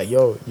later, it's like,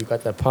 you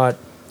got that part.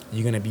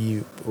 You're gonna be.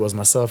 It was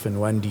myself and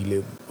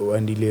Wandile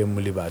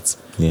Mulibats.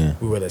 Yeah.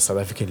 We were the South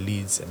African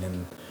leads, and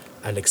then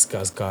Alex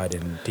Skarsgård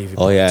and David.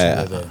 Oh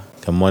yeah,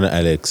 come on,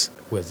 Alex.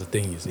 Where's the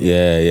thing is?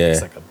 Yeah.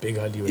 It's like a big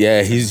Hollywood.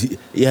 Yeah,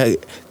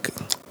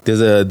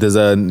 There's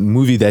a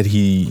movie that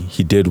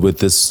he did with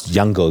this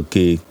young girl,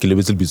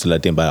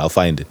 but I'll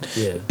find it.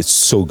 Yeah. It's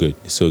so good.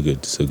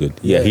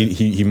 Yeah,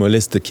 he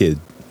molests the kid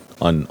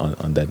on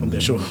that movie.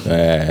 Sure.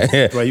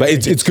 But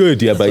it's good,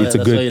 but it's a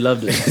good. That's why you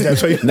loved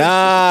it.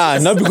 Nah,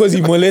 not because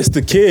he molests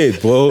the kid,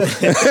 bro.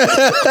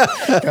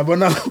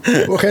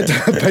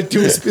 But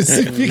you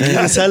specifically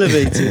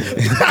Salivating.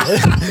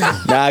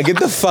 Nah, get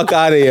the fuck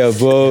out of here,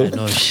 bro.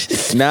 No shit.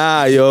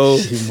 Nah, yo.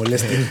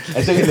 Let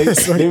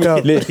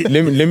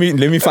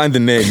me find the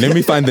name. Let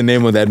me find the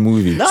name of that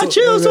movie. Nah,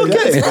 chill, it's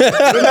okay.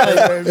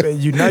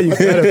 You gotta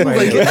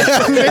find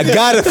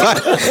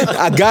it.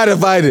 I gotta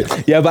find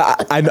it. Yeah,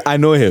 but I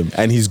know him,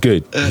 and he's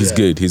good. He's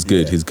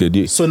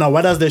good. So now,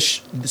 what does the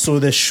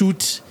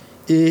shoot?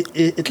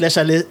 It less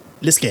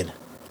scared.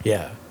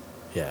 Yeah.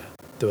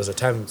 There were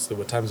times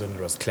when it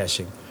was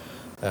clashing.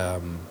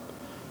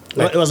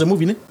 It was a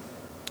movie, no?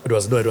 It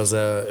was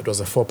a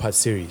 4-part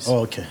series.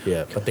 Oh, okay.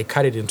 Yeah, but they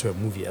cut it into a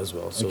movie as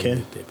well. So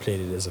Okay. they played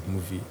it as a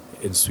movie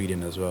in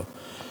Sweden as well.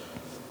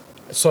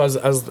 So as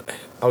I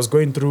was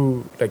going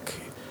through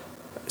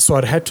so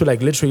I'd had to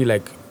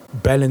literally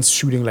balance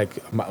shooting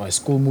my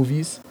school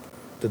movies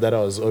that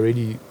I was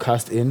already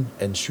cast in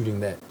and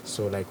shooting that.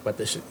 So but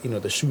the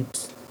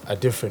shoots are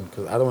different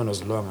because the other one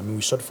was long. I mean,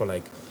 we shot for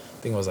I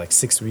think it was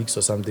 6 weeks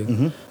or something.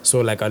 Mm-hmm.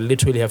 So I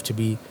literally have to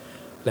be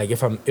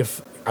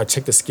if I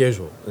check the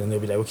schedule, then they'll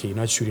be like, okay, you're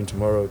not shooting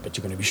tomorrow, but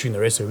you're gonna be shooting the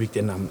rest of the week.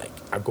 Then I'm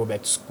I go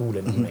back to school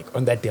and I'm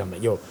on that day I'm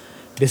like, yo,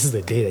 this is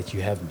the day that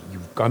you have me.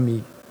 You've got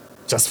me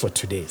just for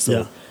today.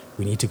 So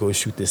we need to go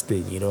shoot this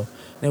thing,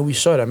 Then we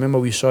shot. I remember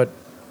we shot.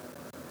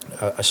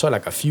 I shot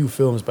a few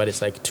films, but it's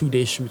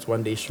 2-day shoots,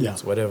 1-day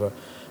shoots, whatever.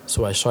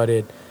 So I shot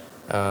it.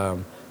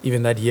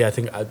 Even that year, I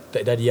think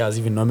that year I was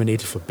even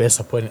nominated for Best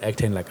Supporting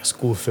Actor in a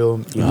school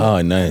film.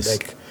 Oh, nice.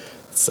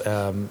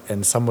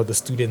 And some of the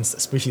students,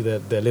 especially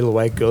the little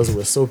white girls,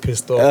 were so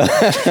pissed off.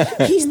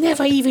 He's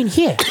never even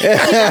here.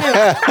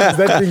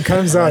 That thing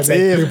comes out.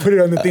 They put it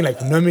on the thing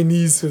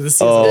nominees for the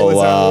season. Oh,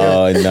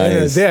 wow,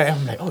 nice. There,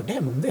 I'm like, oh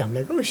damn, I'm there. I'm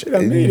like, oh shit, I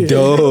made it.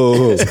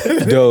 Dope.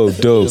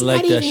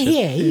 Like not that even shit.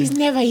 here. He's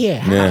never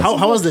here. Yeah.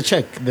 How was the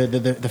check?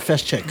 The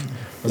first check?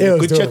 Was it a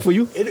good dope. check for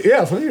you?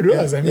 For me it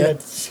was. I mean, it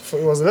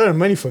was a lot of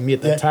money for me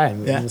at that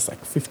time. Yeah. It was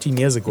like 15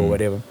 years ago,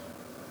 whatever.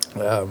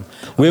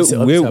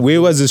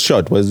 Where was this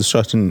shot? Was it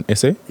shot in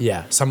SA?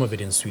 Yeah, some of it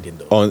in Sweden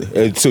though.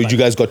 Oh, so you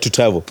guys got to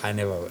travel? I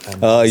never.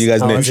 Oh, you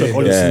guys I'm never. sure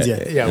all the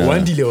scenes, yeah.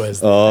 One delay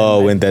was.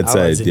 Oh, went that I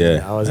side. wasn't-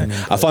 Yeah, I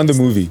wasn't. I found the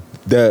movie.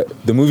 The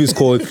movie is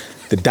called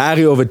The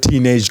Diary of a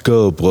Teenage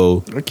Girl,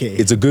 bro. Okay.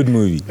 It's a good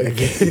movie.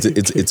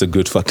 It's a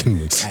good fucking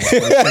movie.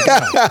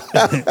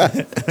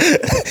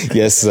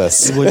 Yes,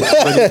 sis.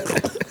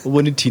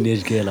 When a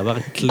teenage girl,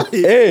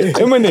 Hey,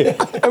 Emane,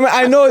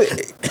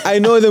 I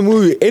know the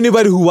movie.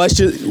 Anybody who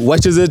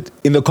watches it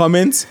in the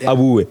comments,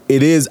 Abu,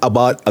 it is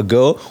about a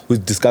girl who's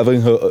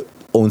discovering her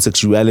own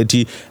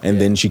sexuality, and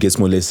then she gets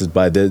molested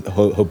by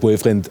her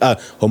boyfriend, her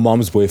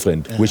mom's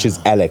boyfriend, which is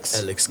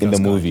Alex in the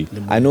movie.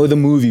 I know the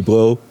movie,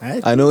 bro.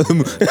 Right. I know the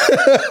movie.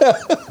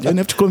 You don't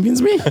have to convince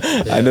me.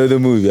 I know the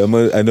movie. I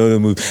know the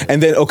movie.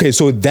 And then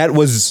so that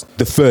was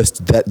the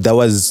first. That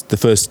was the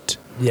first.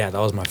 Yeah, that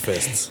was my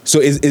first. So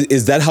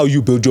is that how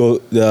you build your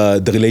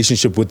the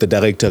relationship with the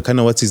director? Kind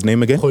of what's his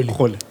name again?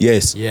 Holy.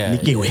 Yes. Yeah.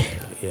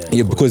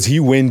 Yeah, because he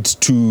went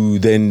to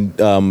then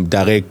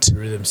direct.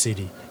 Rhythm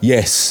City.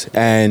 Yes,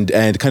 and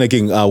kind of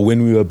getting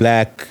When We Were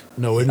Black.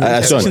 No, when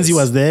Since he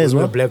was there as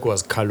well. Black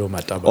was Carlo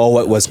Mataba. Or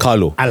what was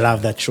Carlo? I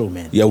love that show,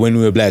 man. Yeah, When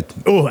We Were Black.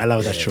 Oh, I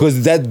love that show.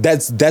 Because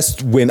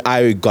that's when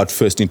I got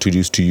first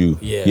introduced to you.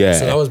 Yeah.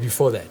 So that was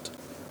before that.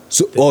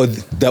 So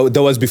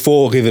that was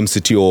before Rhythm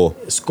City, or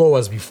Score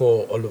was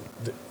before all of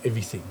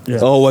everything.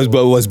 Yeah.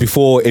 was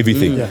before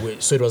everything.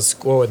 So it was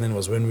Score, and then it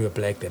was When We Were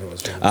Black, then it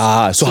was.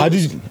 So how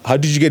did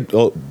you get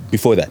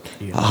before that?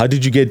 How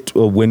did you get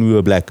When We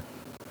Were Black?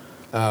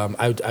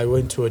 I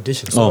went to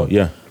audition. So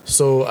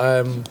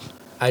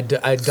I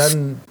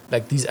done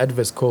like these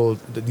adverts called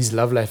these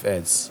Love Life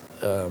ads,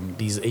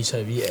 these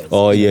HIV ads.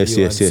 Oh, yes.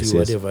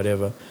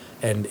 Whatever.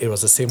 And it was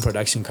the same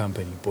production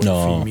company, both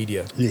Free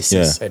Media.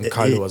 Yes. And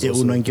Carlo was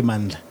also.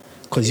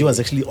 Because he was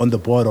actually on the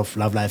board of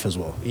Love Life as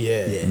well.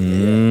 Yeah.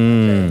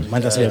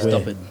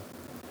 stop it.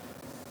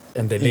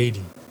 And the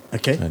lady.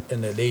 Okay.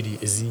 And the lady,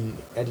 is he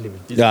ad-libbing?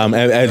 Yeah, I'm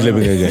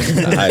ad-libbing again.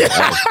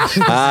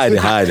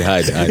 Hide.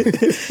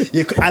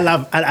 Yeah,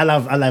 I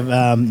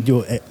love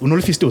your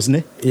Unolfistos,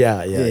 ne?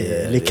 Yeah.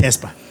 Le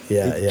Casper.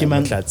 Yeah.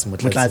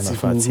 Motlatsi,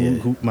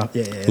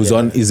 Who's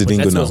on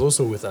Izidingo That now? was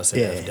also with us.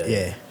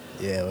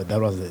 Yeah, that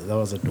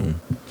was a dope.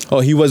 Oh,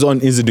 he was on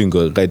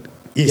Izidingo, right?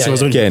 Yes, he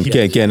was Yeah, on. Ken,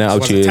 It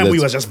out was here. the time he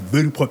that's- was just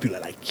very popular.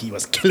 Like he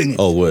was killing it.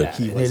 Oh, word.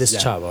 He was, Nelis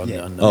Chaba on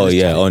yeah. the Oh,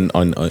 yeah, on Yeah,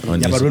 but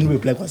Izidingo. When We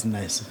Were Black was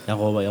nice.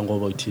 Blind.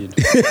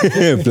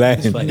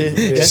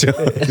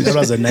 That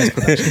was a nice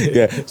production.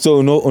 Yeah.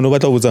 So no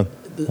battle was on.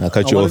 I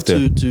cut you off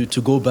there.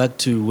 to go back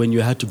to when you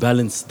had to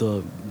balance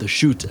the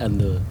shoot and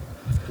the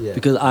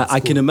because I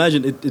can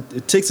imagine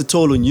it takes a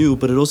toll on you,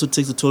 but it also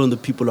takes a toll on the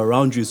people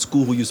around you at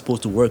school who you're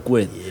supposed to work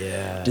with.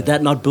 Yeah. Did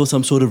that not build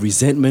some sort of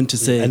resentment to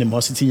say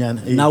Animosity.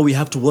 now we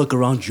have to work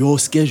around your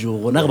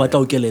schedule?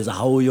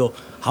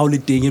 How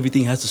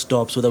everything has to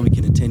stop so that we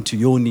can attend to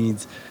your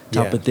needs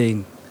type of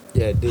thing.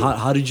 Yeah.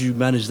 How did you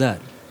manage that?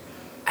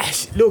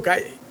 Look,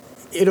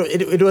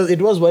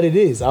 it was what it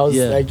is. I was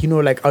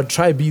like, I'll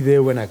try be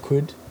there when I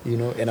could,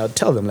 and I'll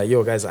tell them like,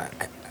 yo guys, I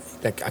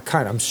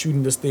can't, I'm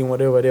shooting this thing,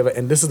 whatever.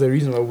 And this is the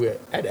reason why we're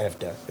at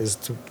AFDA, is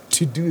to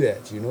do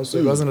that, So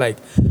it wasn't like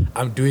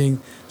I'm doing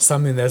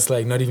something that's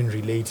like not even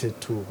related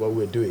to what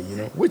we're doing,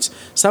 Which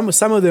some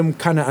of them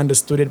kind of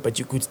understood it, but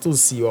you could still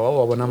see,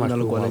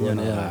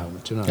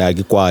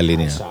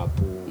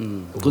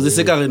 Because they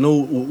say,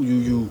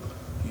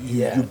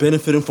 you're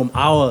benefiting from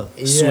our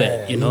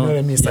sweat, you know what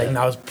I mean? It's like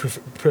now it's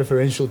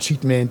preferential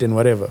treatment and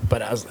whatever.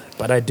 But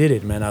I did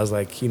it, man. I was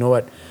like, you know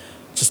what?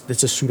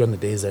 Let's just shoot on the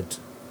days that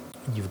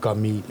you've got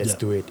me. Let's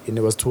do it. And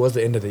it was towards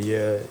the end of the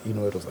year. It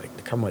was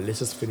like, come on, let's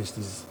just finish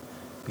these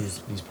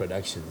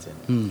productions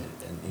and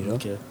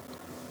Okay.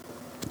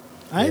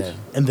 Right? Yeah.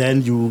 And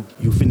then you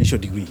finish your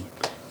degree.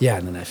 Yeah,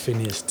 and then I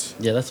finished.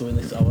 Yeah, that's when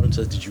I wanted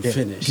to say, did you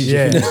finish?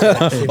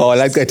 Oh, I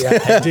like that. Yeah,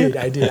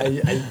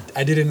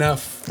 I did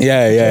enough.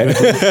 Yeah.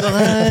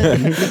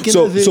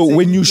 So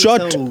when you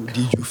shot, did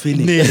you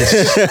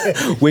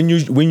finish? when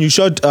you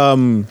shot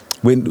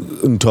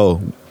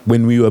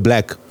when we were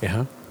black,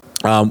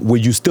 were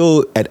you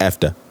still at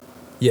AFDA?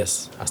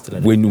 Yes, I still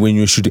at when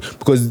you were shooting,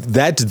 because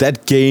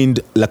that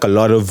gained like a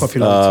lot of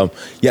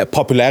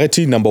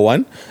popularity, number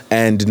one,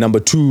 and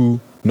number two,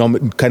 kind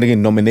of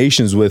getting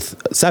nominations with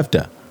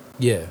SAFTA.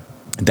 Yeah.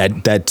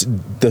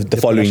 The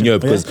following year,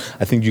 because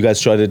I think you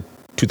guys shot it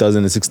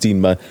 2016,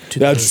 but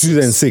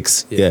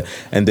 2006. Yeah.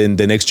 And then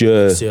the next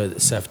year,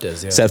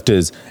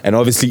 SAFTAs, and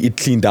obviously it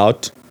cleaned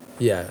out.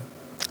 Yeah.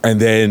 And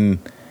then,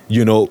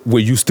 were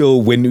you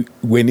still, when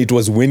it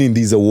was winning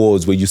these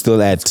awards, were you still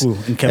at school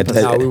in campus?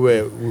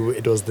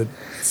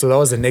 So that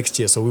was the next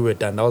year, so we were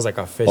done. That was like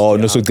our first Oh,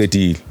 year no, so out. good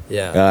deal.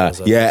 Yeah.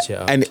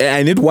 And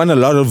it won a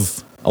lot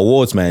of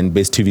awards, man.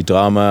 Best TV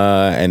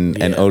drama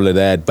and all of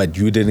that, but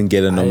you didn't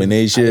get a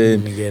nomination. I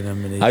didn't get a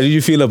nomination. How did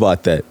you feel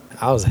about that?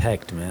 I was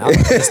hacked, man. I was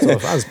pissed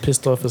off. I was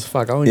pissed off as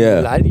fuck. I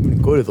didn't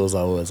even go to those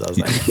awards. I was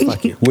like,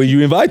 fuck it. Were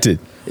you invited?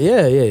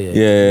 Yeah.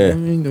 Yeah. I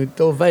mean,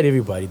 they'll invite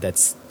everybody.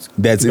 That's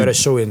got a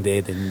show in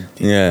there. Then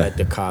invite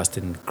the cast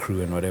and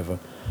crew and whatever.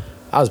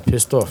 I was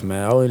pissed off,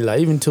 man. I was like,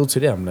 even till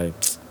today, I'm like,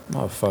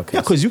 oh fuck.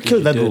 Yeah, because you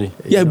killed that role.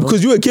 Yeah,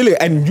 because you were killing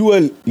and you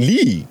were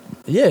Lee.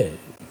 Yeah.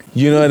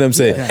 You know what I'm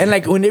saying? Yeah. And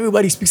like when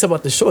everybody speaks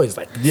about the show, it's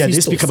like they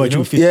speak about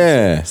you.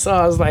 Yeah. So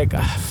I was like,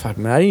 fuck,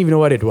 man. I didn't even know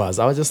what it was.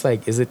 I was just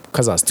like, is it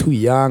because I was too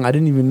young? I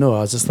didn't even know.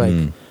 I was just like,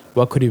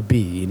 what could it be?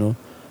 You know.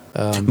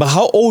 But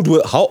how old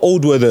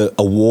were the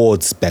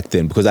awards back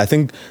then? Because I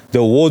think the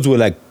awards were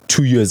like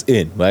 2 years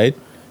in, right?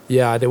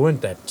 Yeah, they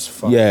weren't that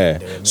far. Yeah.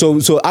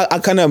 So I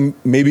kind of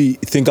maybe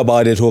think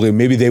about it, Jorge.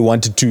 Maybe they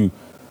wanted to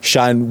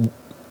shine,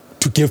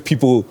 to give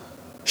people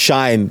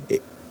shine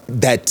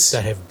that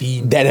have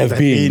been.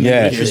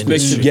 Yeah.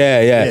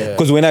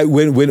 Because when I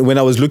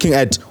was looking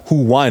at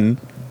who won,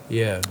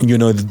 you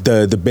know,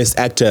 the best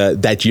actor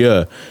that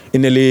year,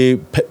 Inele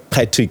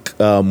Patrick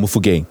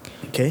Mufugeng.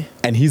 Okay.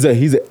 And he's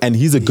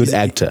a good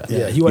actor.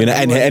 Yeah. You know,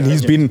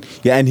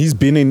 and he's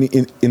been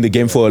in the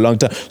game for a long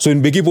time. So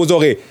in Beki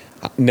Pozore,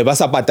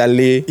 nebasa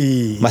patale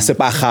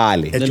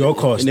masepagale at your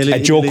cost.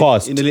 At your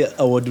cost. In the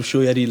award to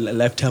show you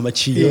lifetime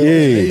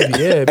achievement.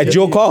 Yeah. At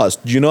your cost.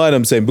 You know what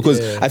I'm saying? Because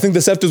I think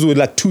the SEPTAs were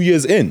like 2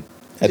 years in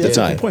at the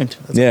time. That's a point.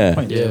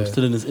 I'm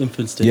still in his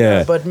infant stage.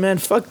 Yeah. But man,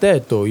 fuck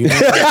that though. You know?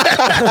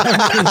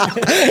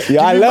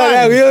 I love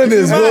that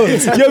realness, bro.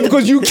 Yeah,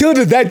 because you killed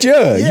it that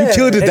year. You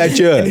killed it that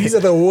year. And these are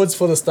the awards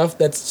for the stuff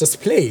that's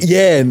just played.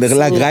 Yeah, and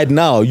like right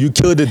now, you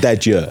killed it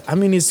that year. I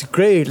mean, it's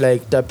great.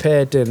 Like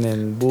Dapet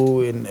and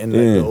Boo and like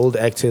the old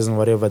actors and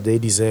whatever, they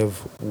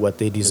deserve what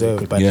they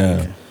deserve. But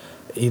like,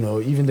 you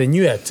know, even the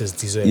new actors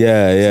deserve.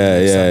 Yeah.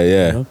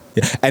 You know?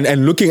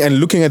 And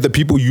looking at the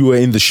people you were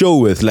in the show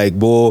with, like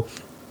Bo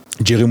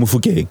Jerry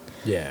Mufugeng.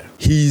 Yeah.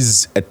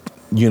 He's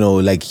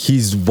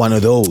he's one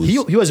of those. He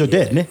was your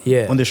dad, ne?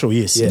 Yeah. On the show,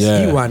 yes.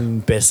 Yeah. He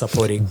won Best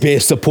Supporting.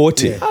 Best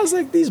Supporting. I was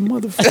like, these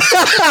motherfuckers.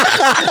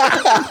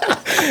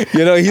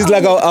 You know, he's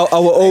like our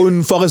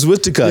own Forrest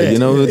Whitaker, you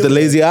know, with the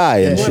lazy eye.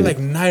 And He won shit. like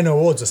 9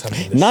 awards or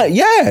something.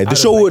 The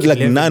show would like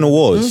 9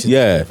 awards.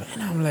 Yeah.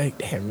 And I'm like,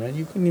 damn, man,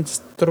 you can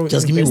just throw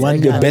Just in give me best one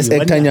actor. guy. Best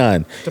actor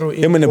nyan. Throw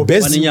in Him and the or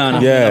best.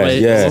 Wanyana.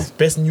 Yeah.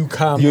 Best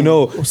newcomer. You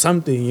know. Or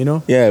something, you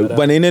know. Yeah. But,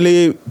 But in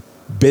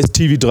best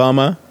TV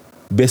drama,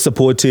 best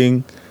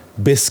supporting,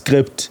 best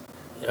script.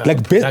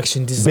 Like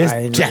production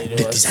design.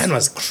 The design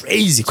was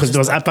crazy because there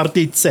was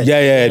apartheid set.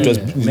 It was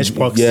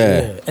Matchbox.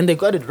 Yeah. And they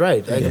got it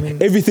right. Like, I mean,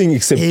 Everything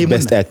except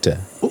best actor.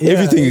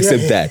 Everything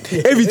except that.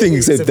 Everything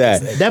except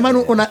that. That man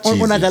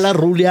ona dala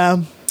role ya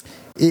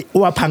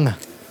Uapanga.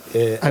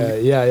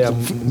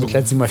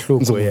 Mutlatsi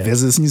Mahloko, yeah.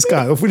 There's this new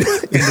scar.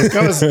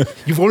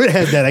 You've already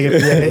had that.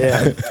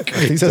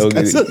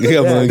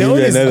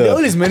 They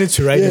always managed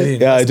to write it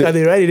in. Yeah,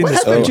 They write it in What the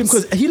happened to him?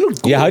 script. Because he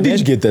looked good. Yeah, how did man.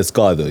 you get that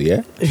scar though?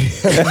 Yeah.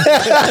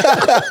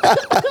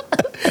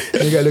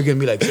 You gotta look at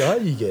me like, so how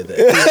do you get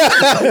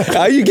that?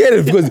 How you get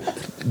it? Because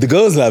the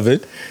girls love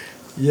it.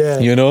 Yeah.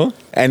 You know?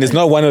 And it's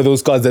not one of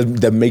those scars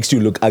that makes you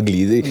look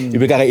ugly.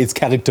 It's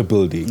character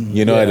building.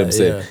 You know what I'm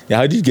saying? Yeah,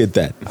 how did you get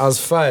that? I was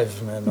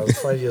 5, man. I was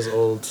 5 years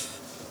old.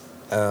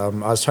 I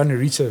was trying to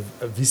reach a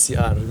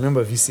VCR.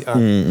 Remember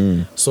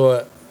VCR?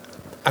 So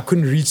I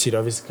couldn't reach it,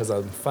 obviously, because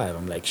I'm 5.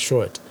 I'm like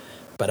short.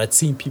 But I'd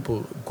seen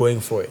people going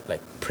for it,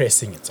 like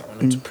pressing it. So I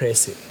wanted to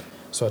press it.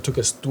 So I took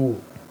a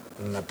stool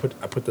and I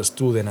put the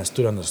stool, then I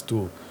stood on the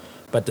stool.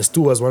 But the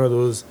stool was one of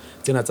those,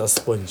 then I just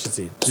sponge.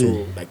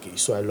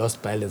 So I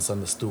lost balance on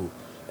the stool.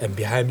 And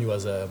behind me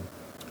was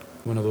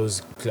one of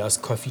those glass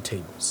coffee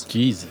tables.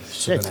 Jesus.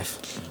 So then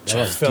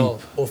I fell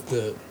off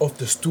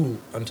the stool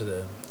onto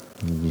the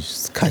You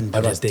just can't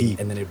other thing,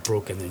 and then it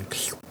broke, and then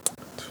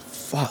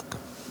fuck.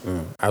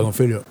 I don't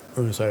feel it.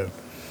 I'm sorry.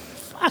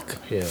 Fuck.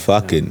 Yeah.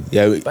 Fucking.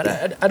 Yeah. But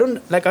I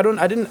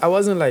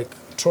wasn't like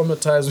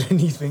traumatized or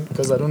anything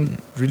because I don't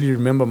really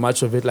remember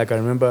much of it. Like I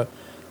remember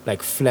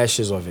like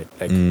flashes of it.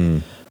 Like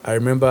I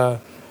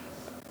remember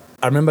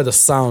the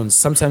sounds.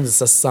 Sometimes it's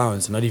just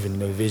sounds, not even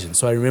no vision.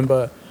 So I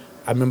remember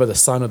the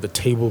sound of the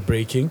table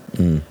breaking.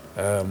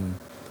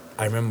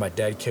 I remember my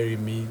dad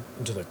carrying me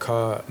into the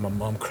car, my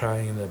mom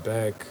crying in the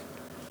back.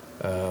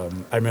 I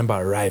remember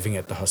arriving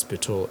at the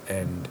hospital,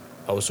 and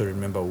I also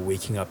remember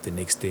waking up the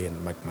next day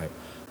and like my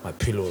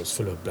pillow was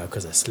full of blood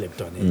because I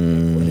slept on it,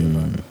 like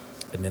whatever.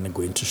 And then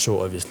going to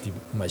show, obviously,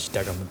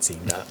 Majitaka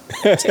Mutsinga.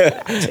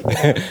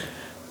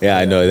 Yeah,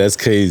 I know, that's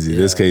crazy.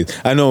 That's crazy.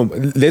 I know.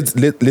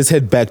 Let's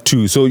head back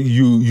to, so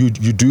you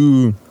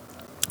do,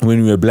 when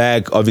you were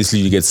black, obviously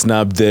you get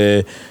snubbed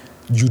there.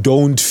 You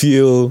don't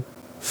feel,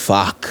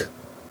 fuck,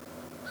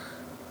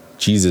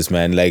 Jesus,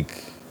 man,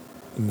 like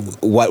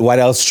what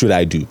else should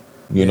I do?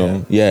 You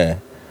know? Yeah.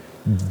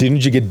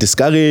 Didn't you get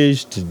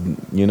discouraged?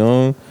 You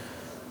know?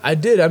 I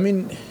did. I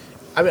mean,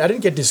 I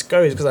didn't get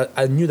discouraged because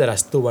I knew that I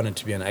still wanted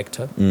to be an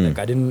actor. Like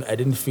I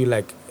didn't feel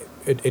like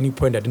at any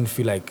point I didn't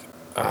feel like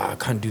I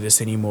can't do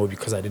this anymore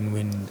because I didn't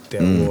win the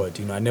award.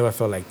 You know, I never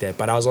felt like that.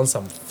 But I was on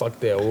some fuck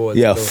the award.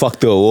 Yeah, fuck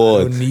the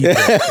award. I don't need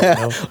that, you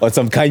know? Or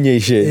some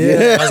Kanye shit.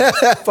 Yeah, I was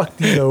like, fuck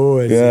these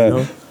awards, Yeah.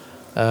 you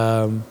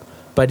know?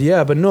 But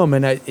no,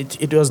 man,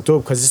 it was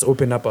dope because it just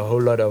opened up a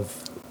whole lot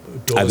of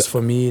doors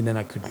for me. And then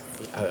I could...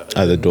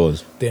 Other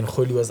doors. Then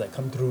Kholi was like,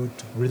 come through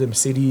to Rhythm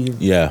City.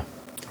 Yeah.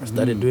 I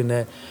started doing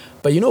that.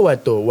 But you know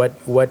what, though? What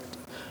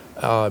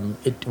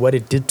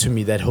it did to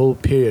me, that whole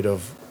period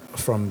of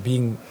from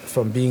being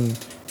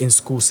in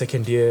school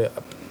second year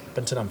up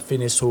until I'm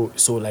finished,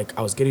 so like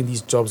I was getting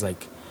these jobs,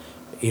 like,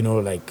 you know,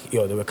 like, they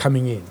were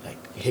coming in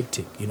like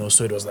hectic, you know.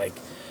 So it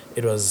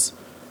was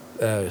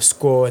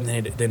Score, and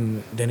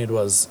then it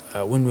was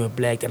When We Were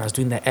Black, and I was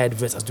doing the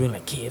adverts, I was doing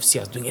like KFC,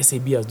 I was doing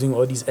SAB, I was doing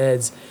all these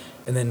ads,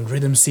 and then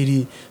Rhythm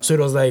City. So it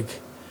was like,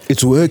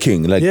 it's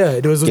working. Like, yeah,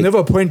 there was never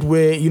a point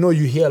where, you know,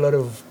 you hear a lot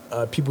of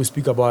people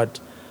speak about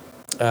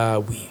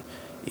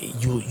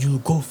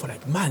you go for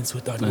like months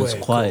without work. It's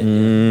quiet.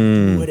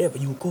 Whatever,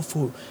 you go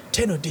for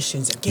 10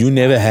 auditions and get You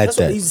never had That's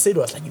that. what they used to say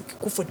to us, like, you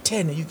go for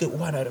 10 and you get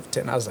 1 out of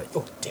 10. I was like,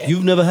 oh damn.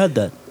 You've never had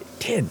that?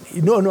 10?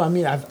 No, I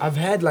mean, I've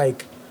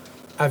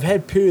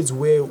had periods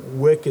where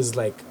work is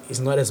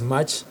not as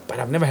much, but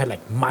I've never had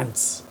like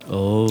months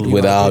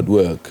without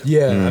work.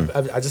 Yeah,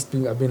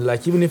 I've been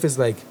like, even if it's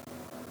like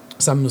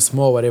something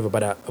small, whatever,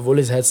 but I've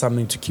always had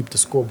something to keep the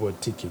scoreboard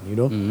ticking, you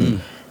know.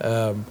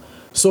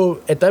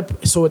 So at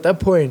that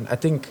point, I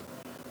think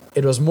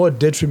it was more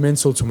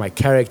detrimental to my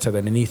character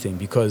than anything,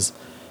 because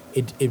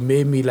it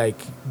made me like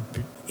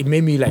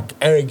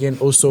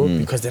arrogant also,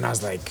 because then I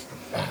was like,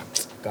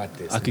 got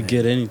this. I could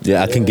get anything.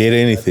 Yeah, I can get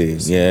anything. I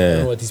don't Yeah.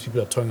 know what these people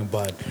are talking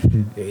about.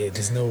 Yeah,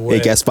 there's no way.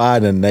 Hey,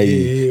 Gaspard, you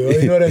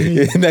know what I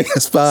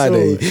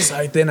mean?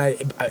 So then I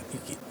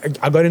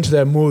got into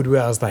that mood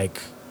where I was like,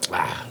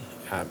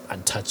 I'm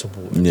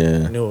untouchable.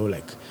 Yeah. You know,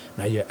 like,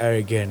 now you're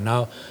arrogant.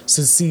 Now,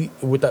 so see,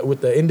 with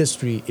the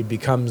industry, it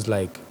becomes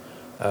like,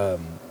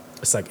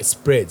 it's like it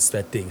spreads,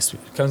 that thing. So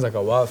it becomes like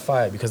a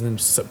wildfire, because then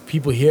some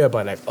people hear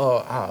about like,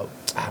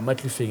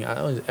 Matli thing,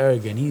 he's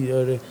arrogant.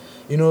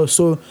 You know,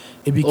 so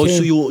it became. Oh,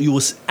 so you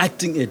was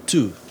acting it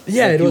too?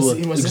 Yeah, like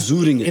it was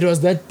exuding it. It was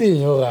that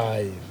thing.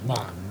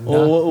 Man.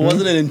 Or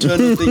wasn't an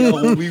internal thing?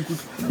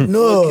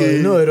 No,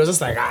 it was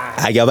just like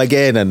I got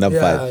again and I'm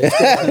fine. You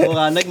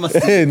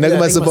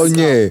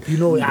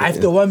know, if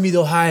they want me,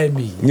 they'll hire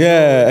me.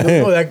 Yeah.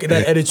 You know, that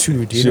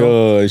attitude. You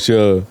know?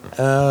 Sure.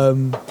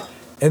 And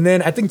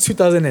then I think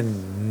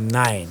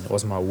 2009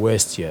 was my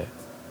worst year,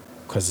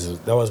 because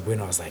that was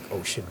when I was like,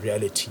 oh shit,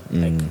 reality.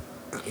 Like,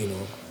 you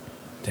know,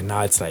 then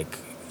now it's like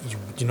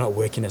you're not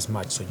working as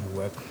much, so you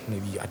work.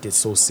 Maybe I did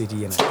Soul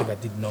City, and I think I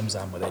did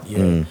Nomzamo that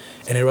year, and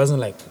it wasn't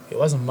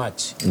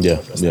much. Yeah,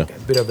 it was like a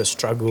bit of a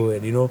struggle,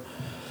 and you know,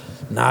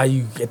 now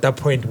you at that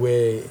point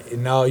where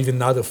even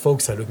now the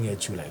folks are looking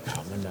at you like,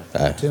 oh man,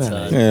 you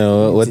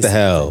know, what the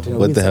hell?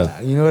 What the hell?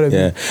 You know what I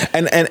mean?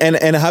 Yeah,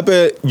 and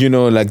Happe, you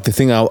know, like the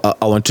thing I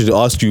wanted to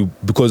ask you,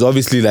 because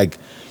obviously, like,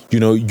 you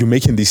know, you're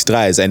making these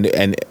strides, and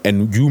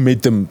you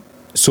made them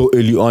so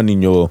early on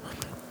in your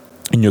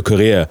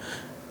career.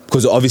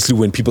 Because obviously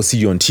when people see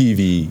you on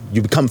TV,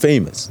 you become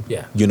famous.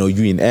 Yeah. You know,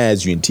 you in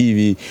ads, you in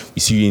TV,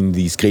 we see you in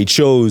these great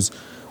shows.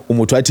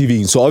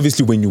 TV. So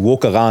obviously when you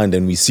walk around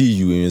and we see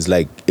you, it's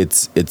like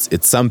it's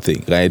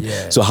something, right?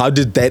 Yeah. So how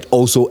did that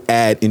also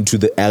add into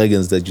the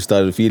arrogance that you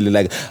started feeling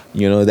like,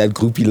 you know, that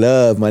groupie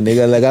love, my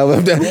nigga? Like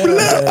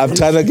I'm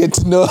trying to get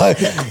to know,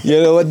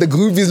 you know, what the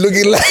group is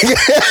looking like.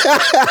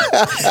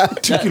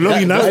 Took you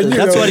long enough.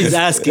 That's what he's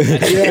asking.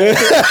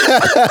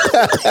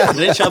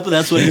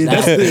 That's what he's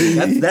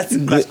asking.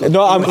 That's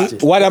No,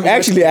 what I'm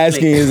actually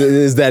asking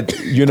is that,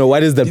 you know,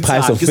 what is the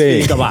price of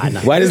fame?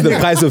 What is the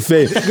price of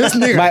fame?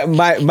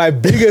 My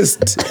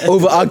biggest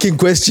overarching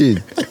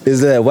question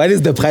is what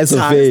is the price of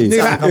fame?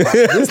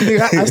 This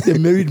nigga asked a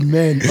married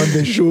man on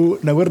the show,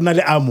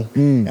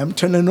 I'm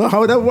trying to know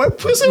how that white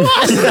pussy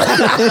was.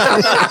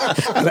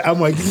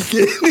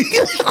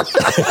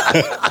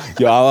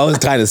 Yo, I was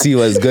trying to see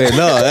what's going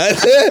on.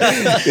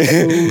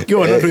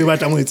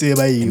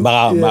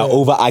 My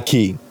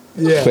overarching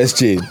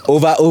question.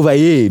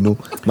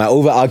 My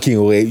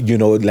overarching, you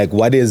know, like,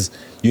 what is,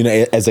 you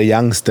know, as a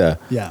youngster,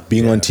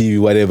 being on TV,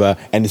 whatever,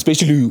 and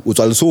especially with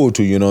also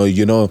to, you know,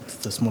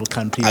 it's a small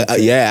country.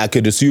 I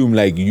could assume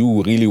like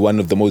you really one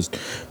of the most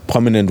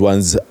prominent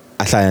ones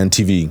on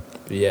TV.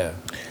 Yeah.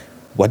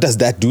 What does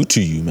that do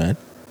to you, man?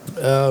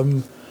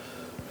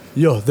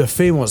 The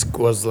fame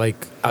was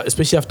like,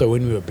 especially after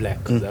When We Were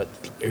Black, that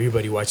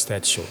everybody watched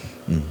that show.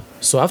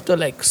 So after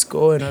like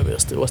Score and it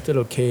was still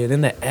okay, and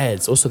then the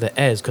ads,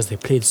 because they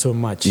played so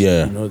much.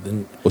 Yeah. You know,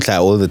 then it's like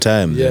all the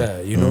time.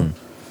 Yeah, you know.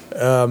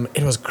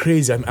 It was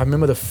crazy. I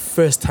remember the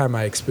first time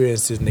I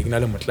experienced it in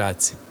Ignale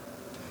Motlatsi.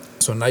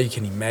 So now you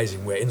can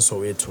imagine we're in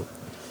Soweto.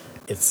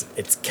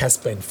 It's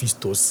Casper and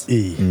Fistos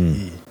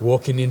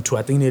walking into,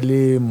 I think,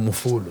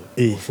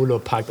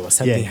 Mufulo Park. There was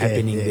something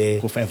happening there.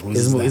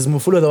 Is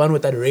Mufulo the one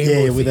with that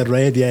rainbow? Yeah, with that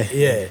red, yeah.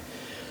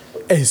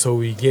 Hey, so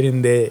we get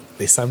in there.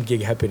 There's some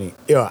gig happening.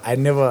 I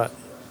never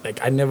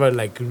I never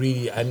like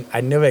really,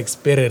 I never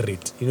experienced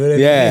it. You know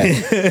what I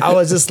mean? I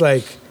was just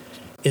like,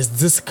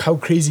 is this how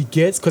crazy it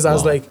gets? Because I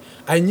was like,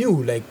 I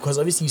knew, like, because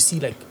obviously you see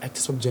like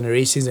actors from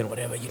Generations and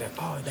whatever. You're like,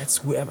 oh, that's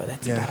whoever,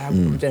 that's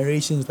from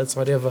Generations, that's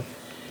whatever.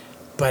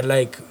 But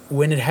like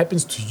when it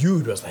happens to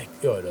you, it was like,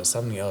 yo, it was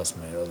something else,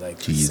 man. It was like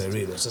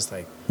surreal. It was just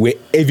like where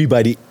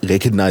everybody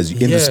recognizes you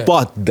in the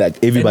spot that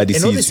everybody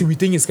sees. And obviously you. we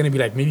think it's gonna be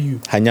like maybe you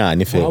Hanya,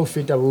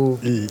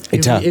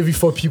 every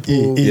 4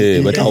 people.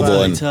 But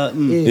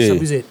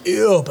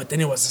but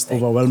then it was just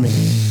like overwhelming.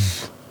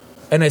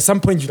 And at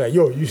some point you're like,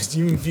 yo, you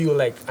even feel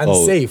like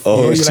unsafe.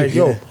 You're like,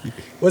 yo,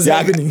 what's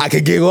happening? I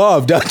could get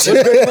off, don't you?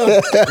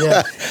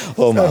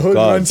 Oh my hold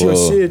God, on to your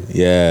bro. shit.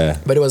 Yeah.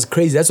 But it was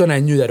crazy. That's when I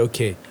knew that,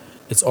 okay,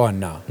 it's on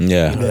now.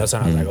 Yeah. You know, that's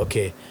when I was like,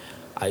 okay,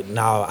 I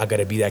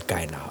gotta be that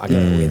guy now. I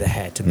gotta wear the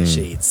hat and the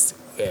shades.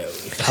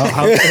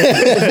 How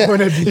I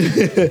wanna be,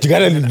 You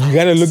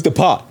gotta look the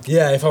part.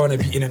 if I wanna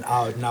be in and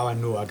out, now I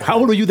know. How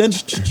old were you then?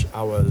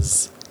 I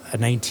was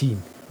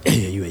 19. Yeah,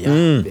 you were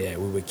young. Yeah,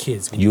 we were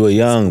kids. You were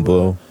young,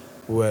 bro.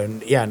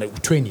 20. I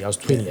was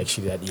 20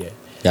 actually that year.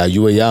 Yeah,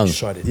 you were young.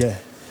 Shot it. Yeah.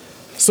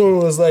 So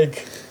it was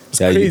like, it's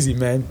crazy,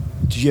 man.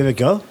 Did you have a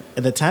girl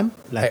at the time?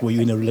 Like, were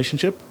you in a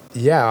relationship?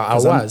 Yeah, I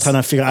 'Cause was. I'm trying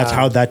to figure out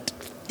how that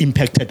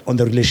impacted on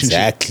the relationship.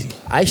 Exactly.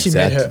 I actually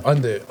met her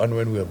on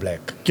When We Were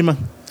Black. Kima.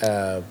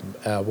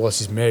 Well,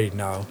 she's married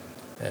now.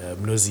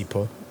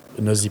 Nozipo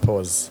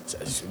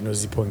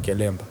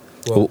Nkelemba.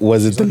 Well,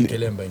 Was it she's not the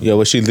Nkelemba anymore. Yeah,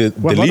 was she the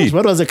lead?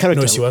 What was the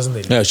character? No, she wasn't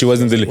the lead. Yeah, she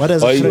wasn't the lead. What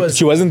is it?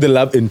 She wasn't the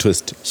love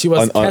interest. She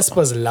was on-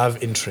 Casper's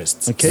love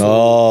interest. Okay.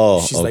 Oh,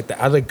 She's like the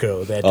other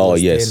girl that Oh,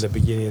 was yes. there in the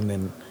beginning,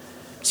 and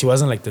she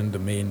wasn't like the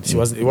main. She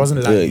wasn't. It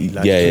wasn't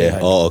like yeah.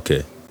 Oh,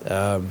 okay.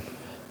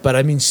 But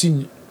I mean,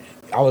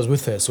 I was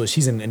with her, so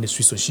she's in the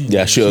industry, so she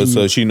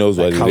So she knows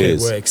what how it it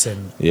is. works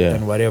and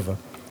whatever.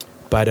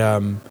 But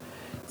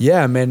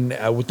yeah, man,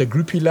 with the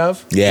groupie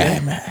love. Yeah,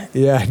 man.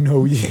 Yeah, no,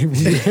 we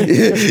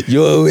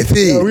You were with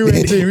it. we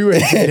went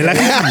in.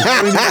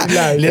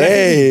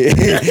 Hey,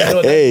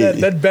 hey,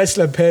 That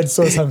bachelor pad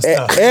saw some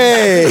stuff.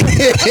 hey,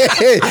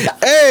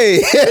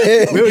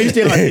 hey. Where were you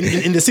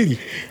staying in the city?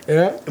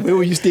 Yeah, Where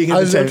were you staying? I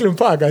was in Auckland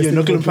Park. Yeah,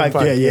 Auckland Park.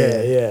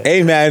 Yeah.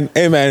 Hey man,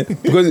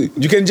 because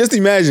you can just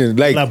imagine,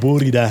 like, La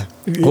Borida.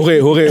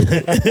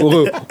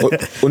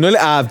 only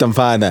after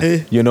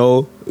mfana, you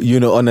know,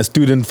 on a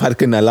student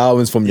fucking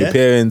allowance from your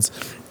parents.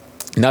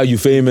 Now you're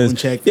famous.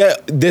 Check. Yeah,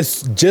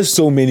 there's just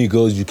so many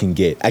girls you can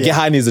get.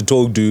 Akehani is a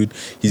tall dude.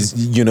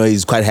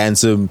 He's quite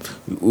handsome,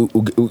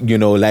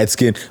 light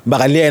skin. But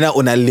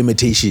on a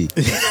limitation.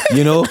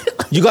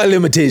 You got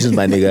limitations,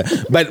 my nigga.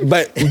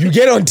 But you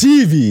get on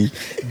TV,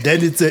 Then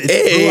it's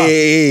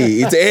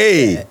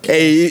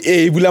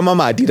bula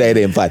mama did I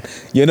in fact.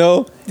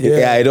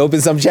 Yeah, it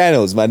opens some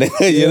channels, man.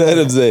 You know what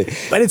I'm saying?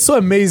 But it's so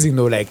amazing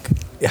though, like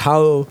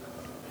how,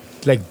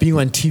 like being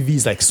on TV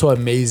is like so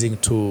amazing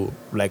to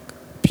like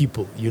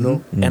people,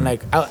 and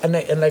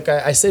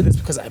I say this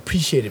because I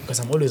appreciate it, because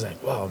I'm always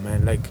like, wow,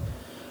 man,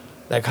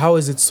 like how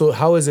is it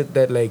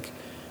that like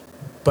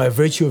by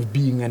virtue of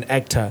being an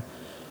actor,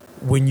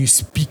 when you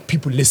speak,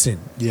 people listen.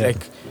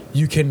 Like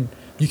you can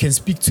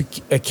speak to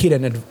a kid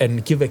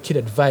and give a kid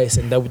advice,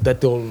 and that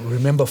they'll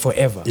remember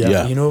forever.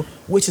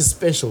 Which is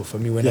special for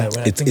me when I think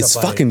about it. It's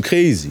fucking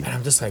crazy. And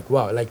I'm just like,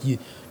 wow, like it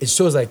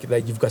shows like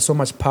you've got so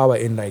much power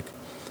in like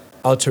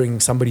altering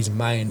somebody's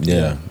mind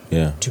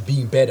to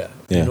being better.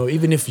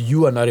 Even if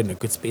you are not in a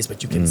good space,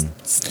 but you can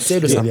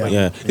say to somebody.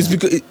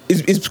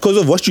 It's because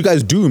of what you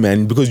guys do,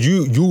 man. Because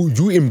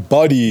you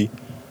embody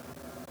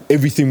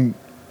everything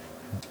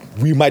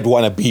we might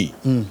want to be,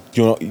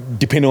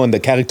 depending on the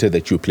character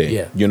that you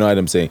play. You know what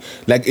I'm saying?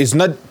 Like, it's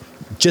not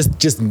just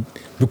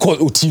because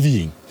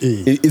TVing.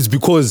 It's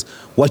because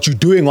what you're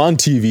doing on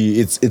TV,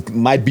 it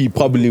might be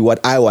probably what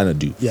I want to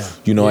do.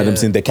 You know what I'm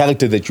saying? The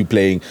character that you're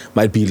playing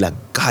might be like,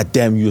 God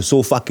damn, you're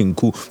so fucking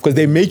cool. Because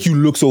they make you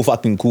look so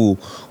fucking cool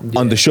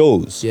on the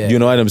shows. You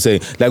know what I'm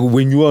saying? Like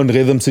when you were on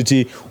Rhythm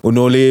City,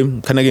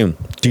 Unole,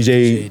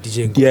 DJ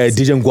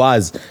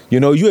Ngwaz.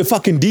 You're a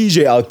fucking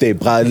DJ out there,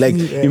 bruh. Like,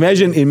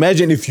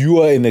 imagine if you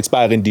were an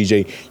aspiring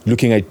DJ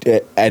looking at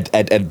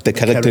the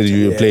character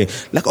you were playing.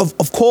 Like,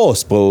 of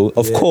course, bro.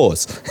 Of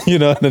course. You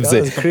know what I'm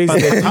saying? That was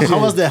crazy.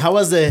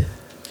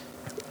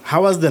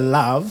 How was the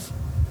love?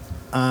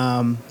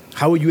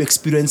 How were you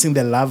experiencing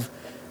the love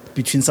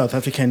between South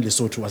Africa and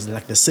Lesotho? Was it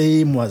like the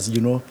same? Or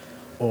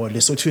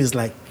Lesotho is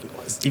like,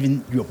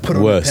 even you're put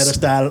on a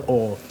pedestal,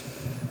 or?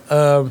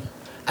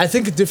 I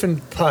think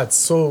different parts.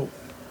 So,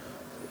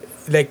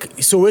 like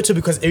Soweto,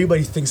 because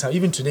everybody thinks,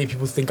 even today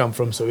people think I'm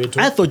from Soweto.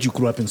 I thought you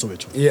grew up in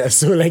Soweto. Yeah,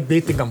 so like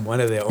they think I'm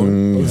one of their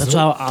own. That's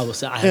why I was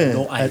saying I have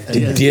no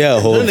idea. Yeah,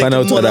 find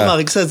out what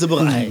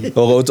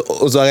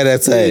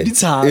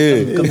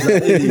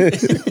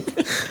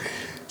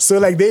So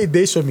like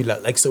they show me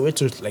love, like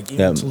Soweto, like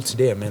even till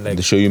today, man. Like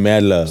they show you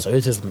mad love.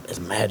 Soweto is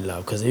mad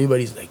love, because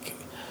everybody's like,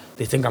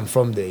 they think I'm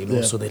from there, you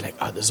know. So they're like,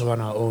 oh, this is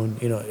on our own,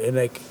 you know. And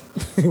like,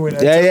 when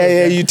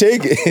you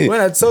take it.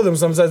 When I tell them,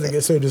 sometimes they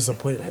get so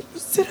disappointed. Like,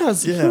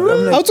 serious? Yeah.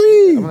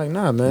 I'm like,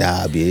 nah, man.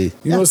 Nah, be.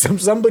 You know, some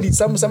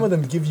of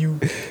them give you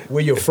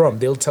where you're from.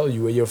 They'll tell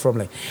you where you're from.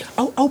 Like,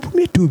 I'll put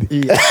me a tube.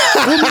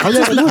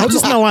 I'll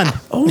just know one.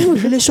 Oh,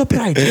 village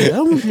pride.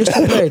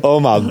 Oh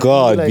my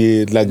God, like,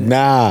 be like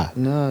nah.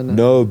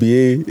 No,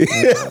 be. And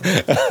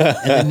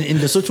then in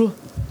Lesotho?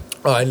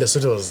 Oh, in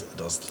Lesotho it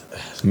was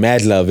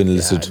Mad love in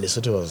Lesotho.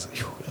 Lesotho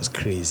was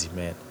crazy,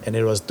 man. And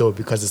it was dope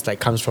because it's like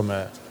comes from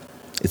a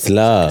It's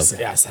love. it's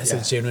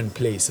a genuine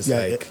place. It's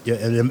like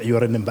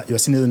you're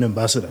seen as an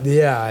ambassador.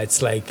 yeah,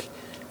 it's like,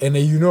 and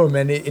you know,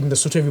 man, in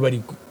Lesotho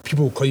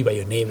people will call you by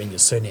your name and your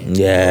surname.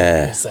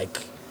 Yeah. It's like,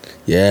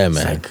 Yeah, it's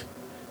man. like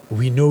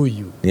we know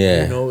you.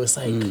 Yeah. You know, it's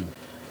like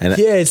And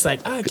yeah, it's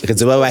like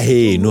It's about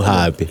hey, no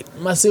happy.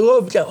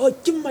 Masero, like, oh,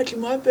 Kim Matli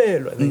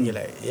Mohapeloa. And then you're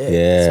like,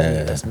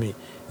 Yeah. that's me.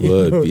 You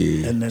Would know?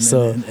 be.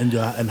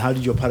 And how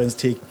did your parents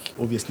take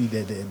obviously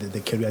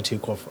the career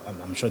take off?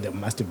 I'm sure they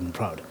must have been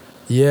proud.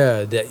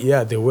 Yeah,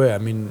 they were. I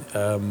mean,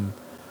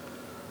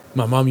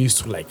 my mom used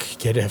to like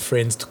get her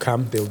friends to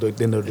come.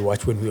 Then they'll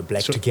watch when we were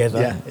black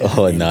together. Yeah.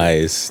 Oh,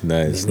 nice.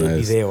 They'll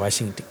be there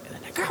watching it.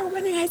 And like, oh,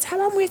 when I tell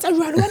them,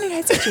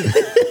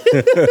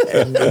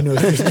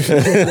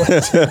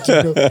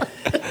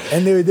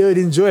 and they would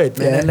enjoy it,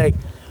 man. Yeah. And like,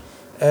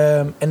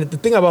 and the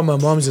thing about my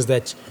mom is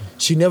that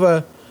she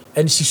never.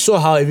 And she saw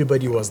how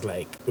everybody was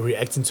like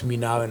reacting to me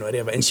now and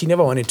whatever, and she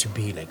never wanted to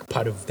be like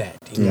part of that.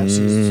 You know?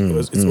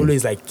 It's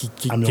always like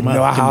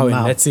how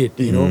and that's it,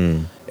 you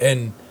know.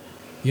 And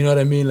you know what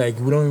I mean? Like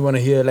we don't even want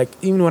to hear like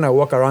even when I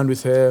walk around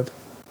with her.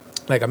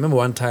 Like I remember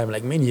one time,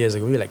 like many years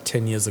ago, maybe like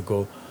 10 years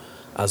ago,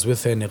 I was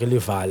with her in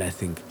Val, I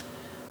think,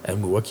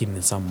 and we're working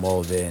in some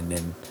mall there, and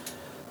then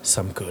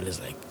some girl is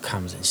like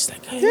comes and she's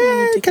like, hey,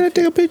 Yeah, can I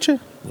take a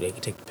picture? we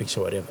take a picture,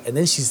 whatever. And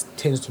then she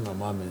turns to my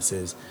mom and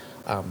says,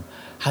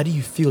 how do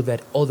you feel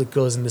that all the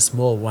girls in this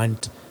mall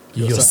want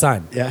your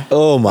son? Yeah.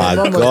 Oh my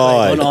mom was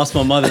God. Don't ask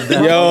my mother that.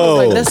 I was Yo.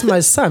 like, that's my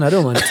son. I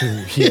don't want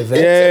to hear that.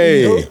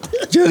 Yay. You know?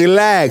 Just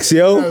relax, I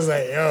yo. was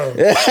like, yo.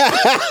 you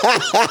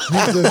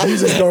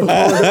just don't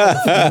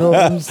know.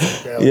 I'm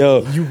just like,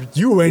 Yo.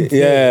 You went Yeah,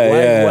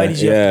 there. Why did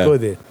you have yeah. to go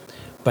there?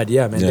 But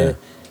yeah, man, Yeah.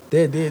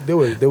 they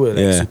were like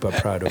Yeah. super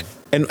proud of.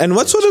 And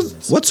what sort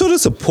of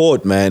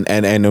support, man,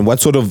 and what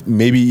sort of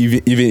maybe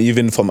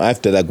even from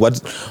after, like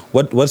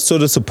what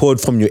sort of support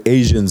from your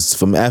Asians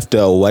from after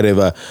or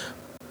whatever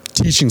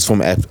teachings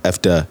from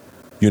after,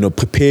 you know,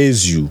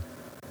 prepares you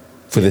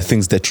for the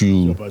things that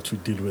you About to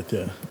deal with,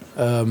 you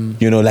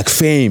know, like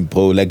fame,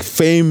 bro. Like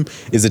fame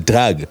is a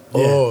drug.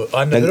 Oh,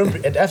 and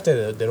Like-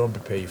 after they don't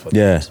prepare you for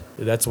Yeah. that.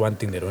 That's one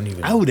thing they don't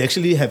even. I would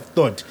actually have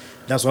thought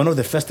that's one of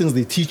the first things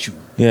they teach you.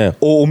 Yeah,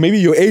 or maybe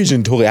you're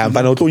Asian, Tori. I'm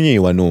fine. No.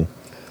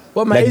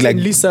 Well, my Like- agent,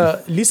 like-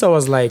 Lisa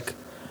was like,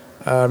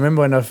 I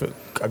remember when I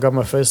got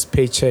my first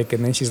paycheck,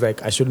 and then she's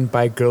like, I shouldn't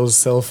buy girls'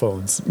 cell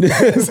phones. And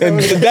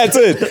that's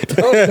it.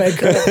 I was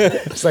like,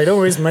 it's like, don't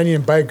waste money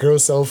and buy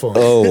girls' cell phones.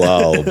 Oh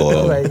wow, I was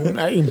bro. like,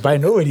 I didn't buy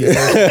nobody.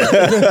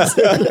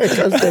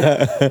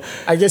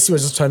 I guess he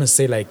was just trying to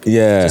say like,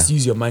 Yeah. just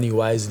use your money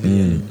wisely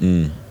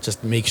and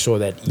just make sure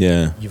that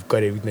Yeah. you've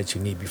got everything that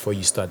you need before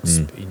you start,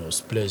 splurging.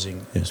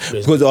 splurging.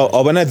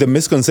 Because the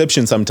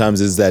misconception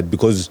sometimes is that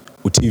because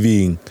with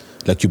TVing,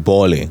 like you're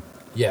balling.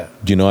 Yeah.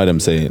 Do you know what I'm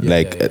saying? Yeah,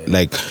 like, yeah, yeah.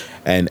 like,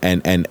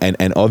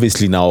 and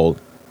obviously now,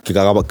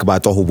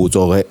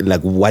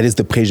 like, what is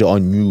the pressure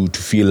on you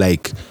to feel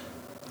like,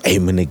 hey,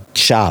 man,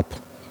 sharp?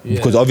 Yeah.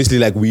 Because obviously,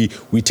 like, we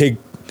take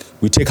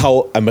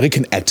how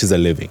American actors are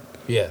living.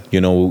 Yeah.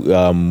 You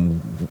know,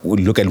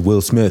 look at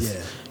Will Smith.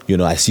 Yeah. You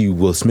know, I see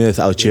Will Smith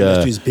out The here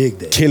industry is big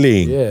there.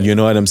 killing. Yeah. You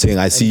know what I'm saying?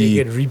 I And see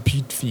they get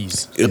repeat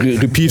fees.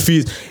 repeat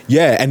fees.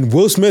 Yeah, and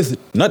Will Smith,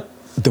 not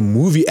the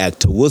movie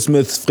actor, Will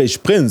Smith's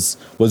Fresh Prince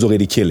was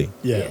already killing.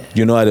 Yeah.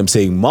 You know what I'm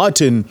saying?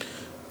 Martin,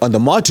 on the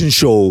Martin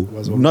show,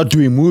 not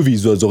doing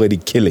movies, was already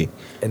killing.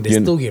 And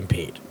they're still getting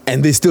paid.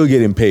 And they're still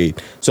getting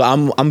paid. So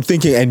I'm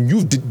thinking, and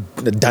you've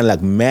done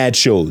like mad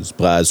shows,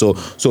 bruh. So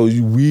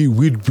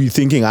we'd be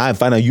thinking,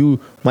 find out you,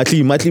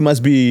 Matli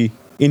must be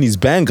in his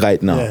bank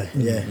right now. Yeah,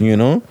 yeah. You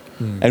know?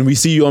 And we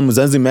see you on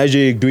Mzansi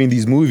Magic doing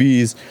these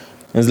movies,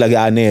 and it's like,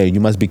 nah, you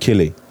must be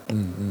killing.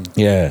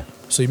 Yeah.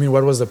 So you mean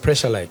what was the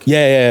pressure like?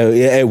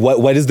 Yeah.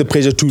 What is the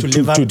pressure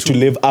to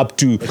live up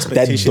to that?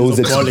 Expectations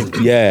of balling.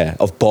 Yeah,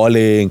 of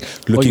balling, Or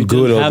looking you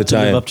good didn't all have the to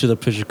live time. up to the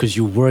pressure because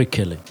you were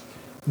killing.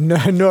 No.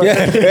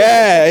 Yeah.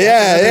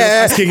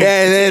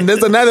 And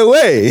that's another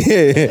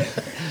way.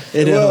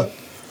 Well,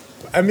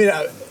 I mean,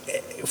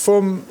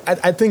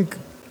 I think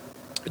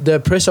the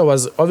pressure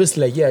was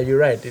obviously like, yeah, you're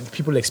right.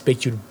 People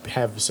expect you to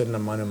have a certain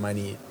amount of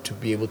money to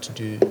be able to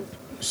do,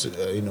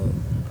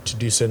 to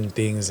do certain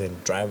things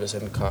and drive a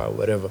certain car,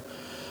 whatever.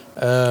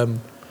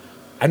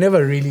 I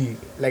never really,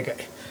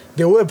 like,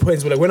 there were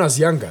points where, like, when I was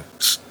younger,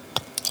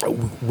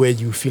 where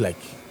you feel like,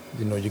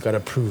 you gotta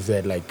prove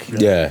that, like, you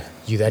that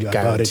You're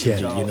guy about on it,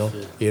 TV,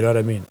 yeah. you know what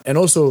I mean? And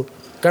also,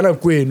 kind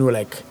of,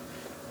 like,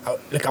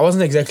 I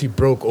wasn't exactly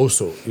broke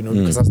also,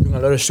 because I was doing a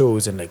lot of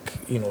shows and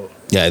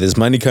Yeah, there's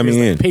money coming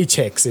in.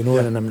 Paychecks,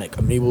 and I'm like,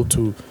 I'm able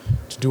to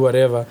do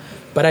whatever.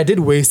 But I did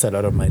waste a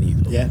lot of money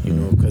though,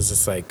 because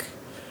it's like,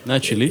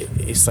 naturally,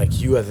 it's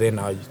like you are there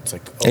now, it's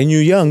like, And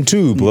you're young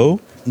too, bro.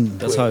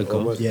 that's how it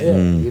goes.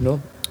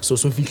 So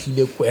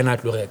fihlile ko ena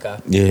tlo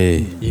reka,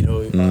 Yeah.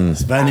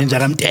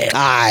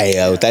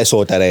 Aye, that's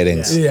what that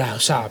is. yeah,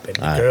 sharp and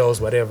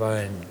girls, whatever,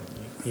 and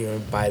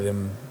buy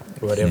them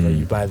whatever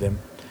you buy them.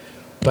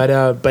 But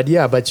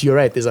you're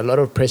right. There's a lot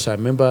of pressure. I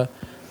remember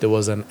there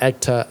was an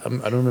actor. I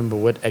don't remember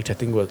what actor. I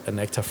think it was an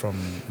actor from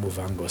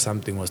Muvango or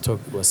something. Was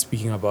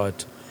speaking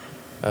about.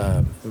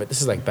 But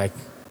this is like back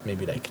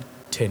maybe like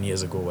 10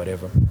 years ago,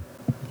 whatever.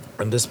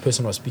 And this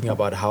person was speaking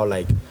about how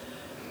like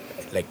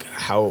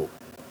how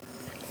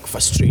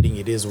frustrating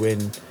it is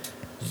when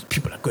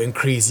people are going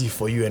crazy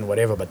for you and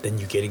whatever, but then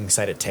you're getting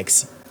inside a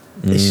taxi.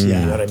 You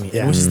know what I mean?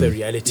 Which is the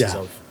realities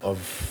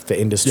of the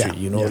industry,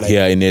 like,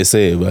 in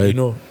SA, right?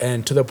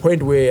 And to the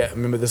point where I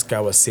remember this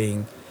guy was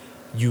saying,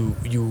 you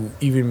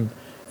even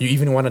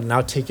want to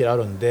now take it out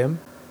on them,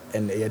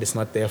 and yet it's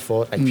not their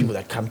fault. Like people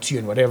that come to you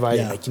and whatever,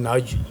 and like now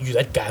you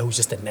that guy who's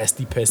just a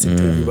nasty person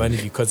to everybody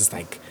because it's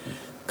like,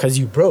 because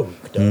you broke,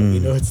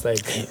 it's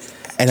like.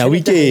 And are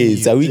we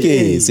kids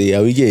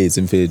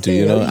in fact,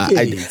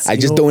 I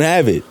just don't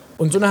have it.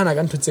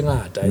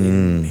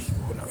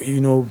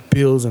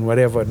 Bills and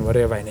whatever, and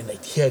then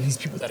like here are these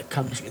people that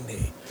come to you and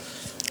they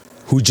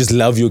who just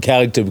love your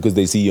character because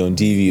they see you on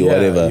TV or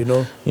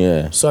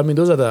whatever. So I mean,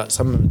 those are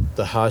some of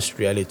the harsh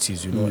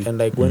realities, and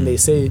like when they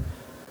say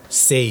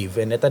save,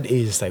 and at that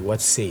age it's like, what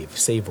save?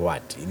 Save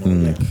what?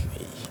 Like,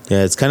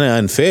 it's kind of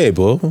unfair,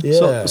 bro.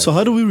 So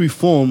how do we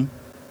reform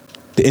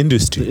the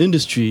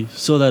industry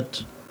so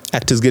that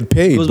actors get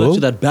paid, it goes bro? back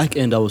to that back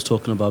end I was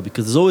talking about,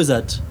 because there's always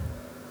that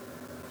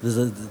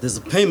there's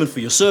a payment for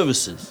your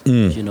services,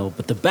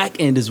 but the back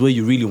end is where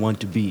you really want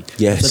to be.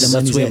 Yes. So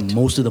that's where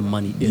most of the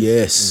money is.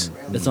 Yes.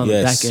 That's on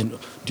the back end.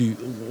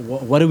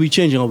 What are we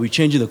changing? Are we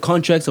changing the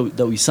contracts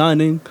that we're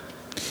signing?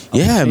 Are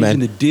we changing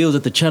the deals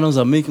that the channels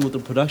are making with the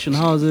production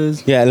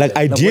houses? Yeah, like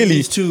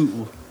ideally.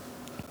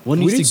 What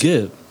needs to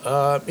give?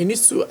 It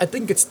needs to. I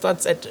think it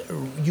starts at.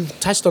 You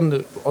touched on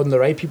the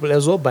right people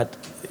as well, but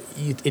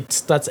it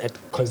starts at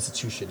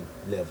constitution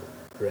level,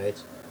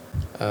 right?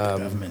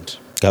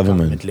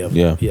 Government level.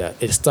 Yeah.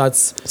 It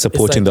starts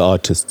supporting the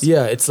artists.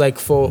 Yeah, it's like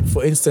for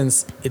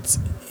instance, it's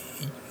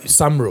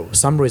Samro.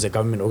 Samro is a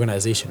government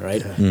organization,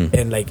 right?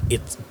 And like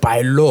it's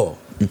by law,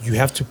 you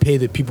have to pay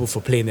the people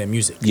for playing their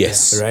music.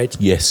 Yes. Right?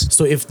 Yes.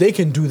 So if they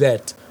can do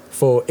that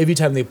for every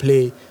time they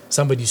play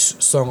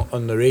somebody's song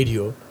on the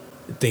radio,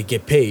 they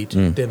get paid,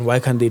 then why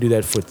can't they do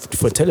that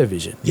for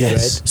television?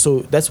 Yes. Right? So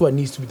that's what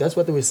needs to be. That's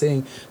what they were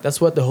saying.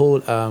 That's what the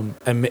whole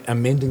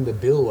amending the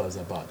bill was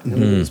about.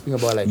 Remember they were speaking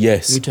about like, you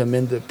need to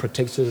amend the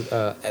protection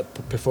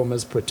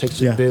performance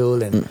protection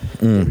bill and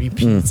the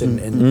repeats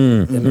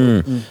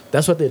and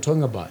that's what they're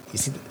talking about. You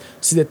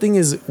see the thing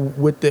is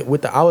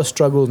with our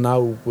struggle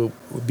now with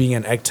being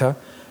an actor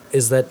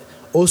is that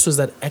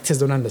actors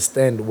don't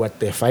understand what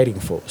they're fighting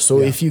for.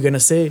 So if you're gonna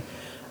say,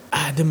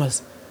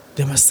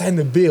 they must sign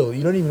the bill.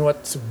 You don't even know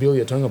what bill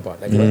you're talking about.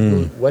 Like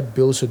what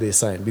bill should they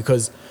sign?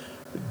 Because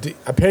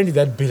apparently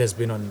that bill has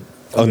been on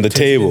the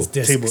table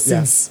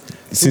since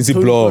it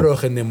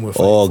blew.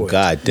 Oh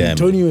god damn!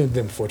 Antonio and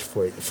them fought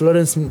for it.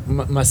 Florence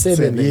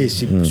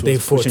Masebe, they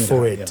fought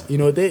for it.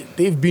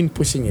 They've been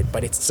pushing it,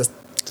 but it's just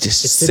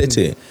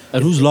sitting.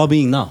 And who's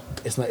lobbying now?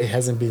 It's not. It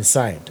hasn't been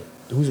signed.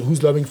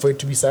 Who's lobbying for it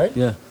to be signed?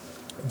 Yeah,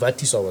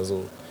 Vatiswa was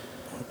all.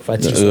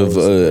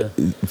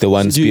 The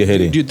one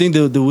spearheading. Do you think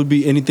there would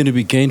be anything to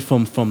be gained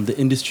from the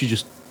industry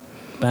just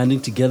banding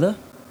together?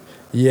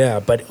 Yeah,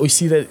 but we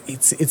see that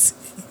it's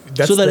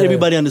that's so that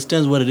everybody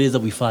understands what it is that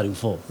we're fighting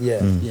for. Yeah.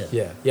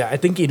 I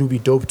think it would be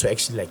dope to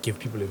actually like give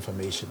people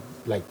information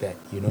like that,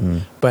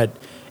 But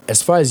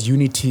as far as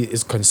unity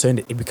is concerned,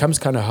 it becomes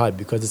kind of hard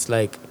because it's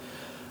like,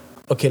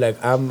 okay, like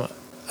I'm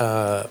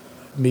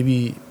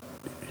maybe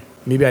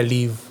I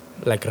leave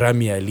like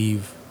Rami, I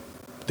leave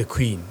the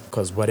Queen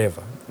because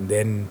whatever. And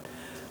then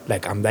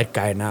like I'm that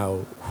guy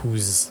now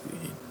who's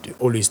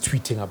always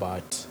tweeting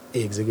about,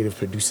 hey, executive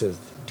producers,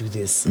 do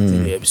this,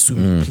 sue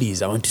me,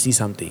 please, I want to see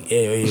something.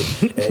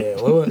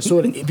 So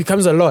it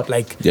becomes a lot,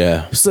 like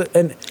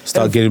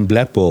start getting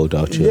blackballed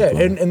out here.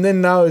 Yeah, and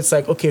then now it's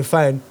like, okay,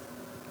 fine,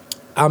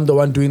 I'm the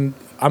one doing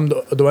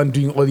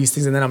all these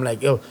things, and then I'm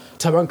like, yo,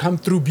 Taban, come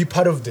through, be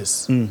part of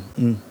this,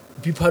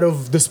 be part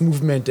of this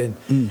movement,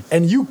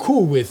 and you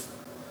cool with.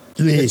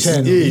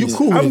 You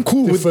cool? I'm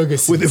cool with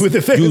Ferguson. With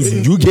the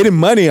Ferguson. You getting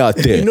money out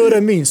there. You know what I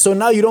mean? So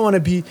now you don't want to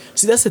be.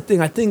 See, that's the thing.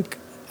 I think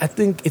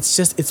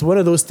it's one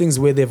of those things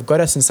where they've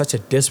got us in such a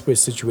desperate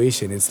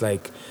situation. It's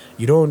like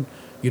you don't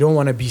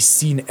want to be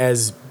seen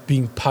as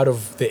being part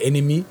of the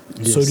enemy,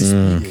 so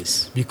to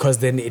speak, because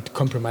then it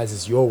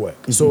compromises your work.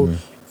 So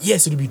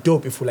yes, it would be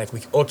dope if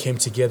we all came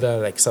together,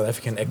 like South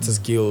African Actors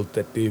Guild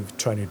that they're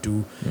trying to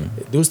do.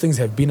 Those things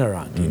have been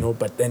around,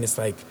 but then it's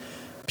like.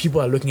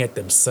 People are looking at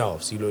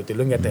themselves, they're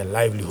looking at their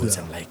lives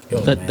and like, yo,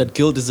 that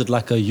guild, is it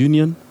like a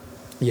union?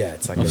 Yeah,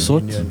 it's like Of a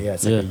sorts? union. Yeah,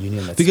 it's like a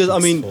union. That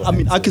Because speaks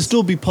for I can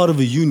still be part of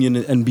a union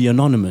and be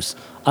anonymous.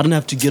 I don't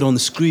have to get on the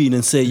screen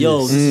and say,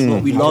 "Yo, this is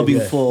what we're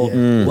lobbying for,"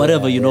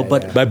 whatever, you know.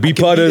 But But be I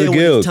can part of the there when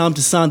it's guild. time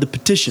to sign the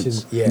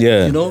petitions.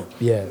 Yeah. You know.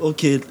 Yeah.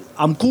 Okay,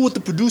 I'm cool with the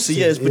producer,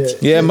 yes,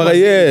 but Yeah, mara,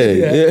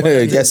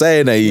 yeah. Yes,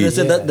 I know. you know,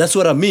 so that's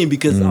what I mean,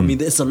 because I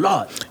mean it's a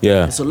lot.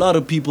 Yeah. It's a lot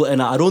of people,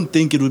 and I don't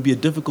think it would be a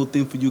difficult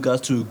thing for you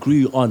guys to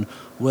agree on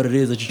what it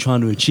is that you're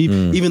trying to achieve,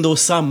 even though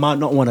some might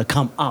not want to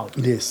come out.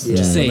 Yes.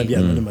 Just saying. Be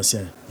anonymous,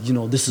 yeah. You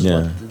know, this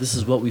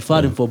is what we're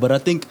fighting for. But I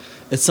think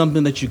it's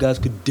something that you guys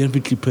could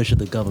definitely pressure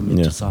the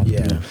government to sign.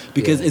 Yeah.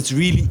 Because it's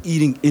really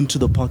eating into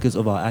the pockets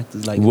of our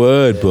actors. Like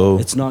Word, bro.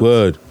 It's not.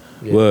 Word.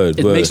 Word.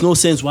 It makes no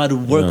sense why to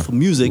work for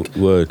music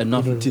Word. and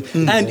not for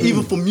and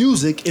even for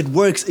music, it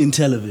works in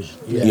television.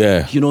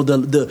 Yeah. You know,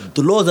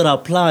 the laws that are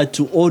applied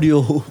to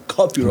audio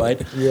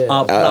copyright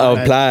are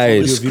applied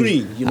on the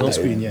screen. You know,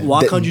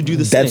 why can't you do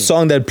the same? That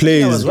song that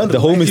plays, the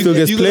homie still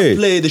gets If you're gonna played.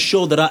 play the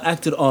show that I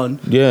acted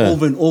on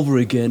over and over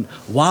again,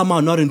 why am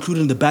I not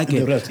including the back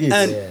end?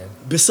 And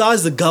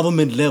besides the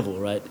government level,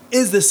 right?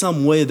 Is there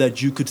some way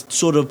that you could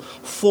sort of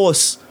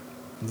force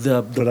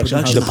the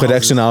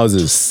production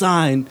houses to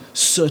sign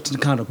certain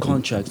kind of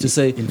contracts to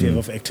say in favor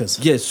of actors?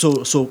 Yes,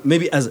 so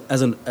maybe as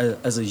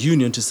a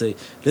union to say,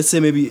 let's say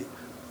maybe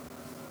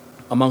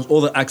amongst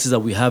all the actors that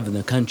we have in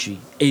the country,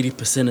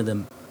 80% of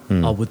them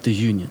are with the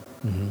union.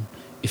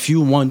 If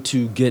you want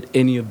to get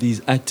any of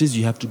these actors,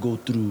 you have to go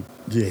through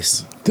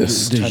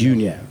the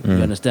union. You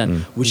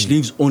understand? Which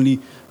leaves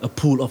only a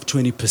pool of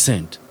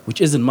 20%,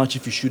 which isn't much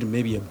if you're shooting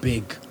maybe a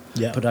big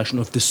production.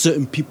 Or if there's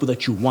certain people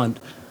that you want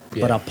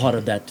but are part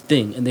of that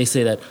thing, and they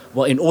say that,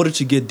 well, in order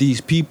to get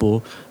these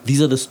people,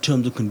 these are the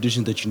terms and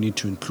conditions that you need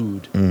to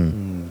include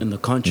in the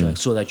contract,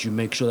 so that you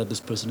make sure that this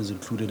person is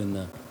included in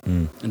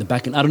the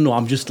back end. I don't know.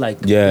 I'm just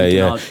like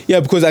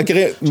because I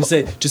get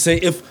to say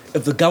if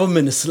the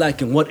government is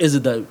slacking, what is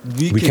it that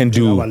we can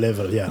do our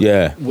level,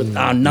 with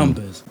our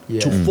numbers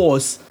to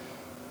force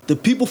the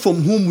people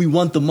from whom we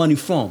want the money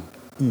from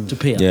to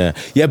pay us?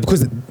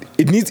 Because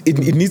it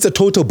needs a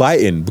total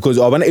buy-in, because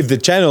if the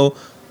channel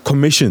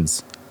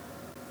commissions,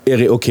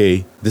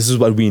 okay, this is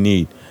what we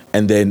need,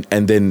 and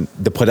then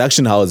the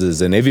production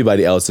houses and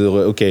everybody else is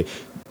okay,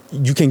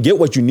 you can get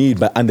what you need,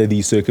 but under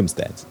these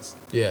circumstances.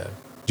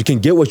 You can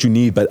get what you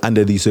need, but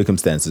under these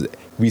circumstances.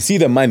 We see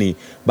the money,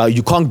 but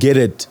you can't get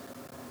it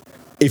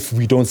if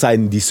we don't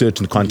sign these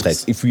certain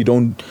contracts. If we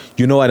don't,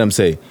 you know what I'm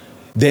saying?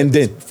 Then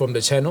from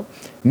the channel?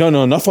 No,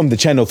 not from the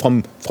channel,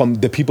 from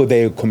the people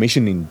they're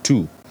commissioning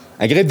to.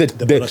 I get that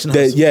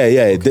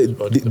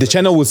the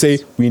channel will say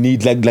we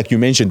need, like you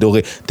mentioned,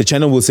 Dore, the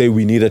channel will say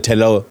we need a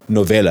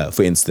telenovela,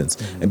 for instance.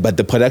 But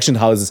the production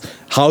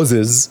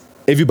houses,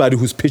 everybody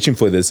who's pitching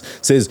for this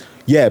says,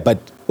 but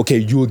okay,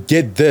 you will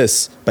get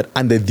this, but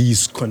under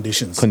these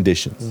conditions.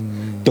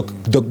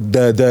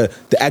 The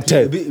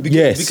actor,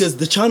 because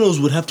the channels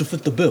would have to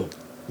fit the bill.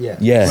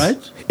 Right?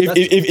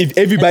 If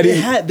everybody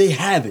they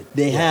have it,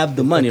 they have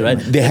the money, right?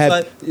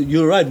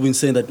 You're right when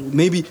saying that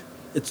maybe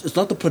it's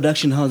not the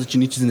production house that you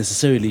need to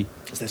necessarily.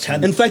 It's the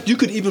channel. In fact, you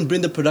could even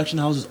bring the production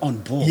houses on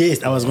board.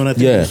 Yes, I was gonna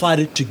think. Fight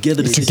it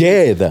together.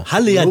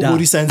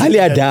 Nobody signs it.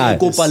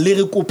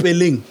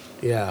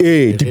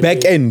 The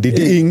back end,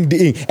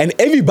 the and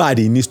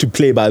everybody needs to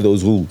play by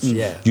those rules.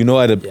 You know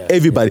what?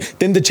 Everybody.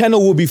 Then the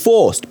channel will be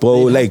forced,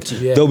 bro.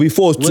 They'll be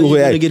forced to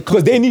react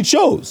because they need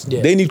shows.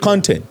 They need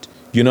content.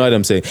 You know what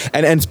I'm saying?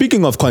 And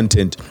speaking of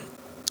content,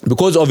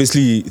 because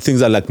obviously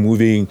things are like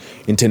moving,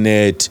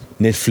 internet,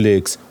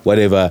 Netflix,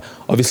 whatever.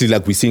 Obviously,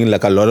 like we're seeing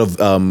like a lot of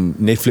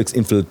Netflix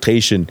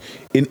infiltration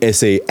in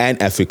SA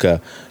and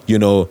Africa. You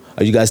know,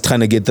 are you guys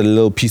trying to get the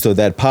little piece of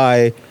that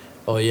pie?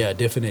 Oh yeah,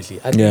 definitely.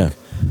 I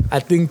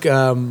think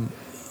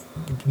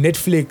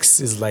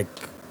Netflix is like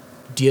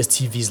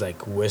DSTV's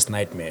like worst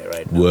nightmare,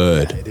 right now.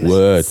 Word.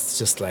 It's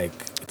just like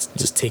it's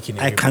just taking.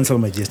 I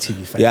cancelled my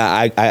DSTV. File.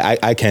 Yeah,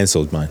 I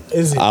cancelled mine.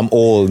 Is it? I'm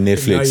all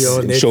Netflix,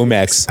 Netflix.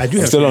 Showmax. I'm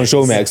still on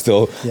Showmax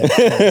though.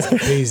 It's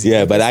crazy.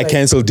 But I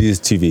cancelled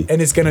DSTV.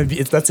 And it's gonna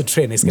be that's a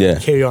trend. It's gonna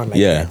carry on like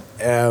that.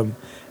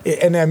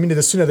 And I mean,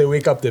 the sooner they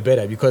wake up, the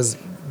better, because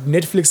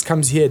Netflix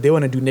comes here, they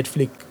want to do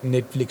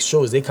Netflix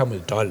shows. They come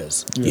with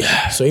dollars.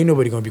 So ain't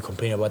nobody gonna be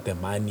complaining about their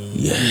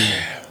money.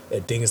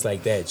 And things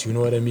like that. You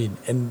know what I mean?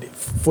 And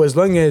for as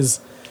long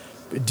as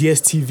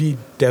DSTV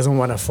doesn't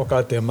want to fuck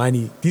out their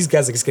money, these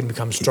guys are just gonna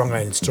become stronger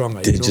and stronger.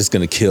 They're just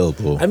gonna kill,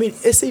 bro. I mean,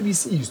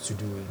 SABC used to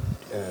do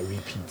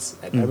repeats.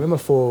 Like, I remember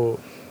for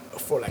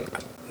like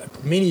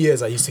many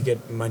years, I used to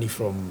get money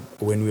from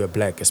When We Were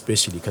Black,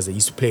 especially because they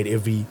used to play it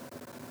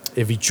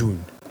every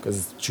June, because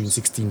it's June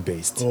 16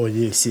 based. Oh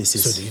yes. So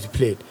they used to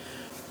play it.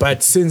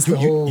 But since the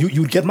whole...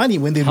 You get money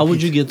when they... How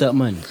would you get that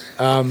money?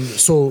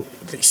 So,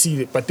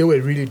 see, but they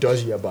were really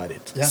dodgy about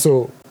it.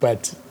 So,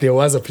 but there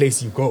was a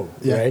place you go,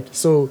 right?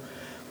 So,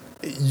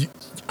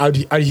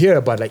 I'd hear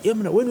about like,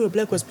 When We Were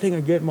Black was playing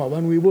again,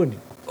 One We Won.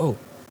 Oh,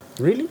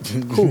 really?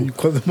 Cool. You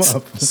call them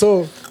up.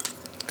 So,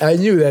 I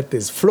knew that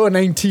there's Floor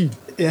 19,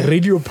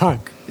 Radio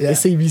Park,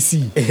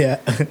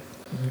 SABC.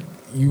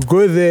 You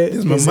go there,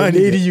 there's a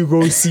lady you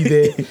go see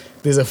there.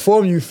 there's a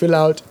form you fill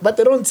out, but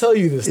they don't tell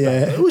you this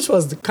stuff, which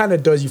was kind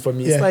of dodgy for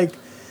me. It's like,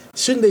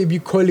 shouldn't they be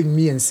calling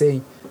me and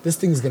saying, this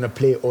thing's going to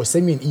play, or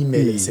send me an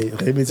email and say,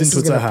 this is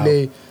going to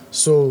play,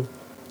 so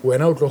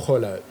when out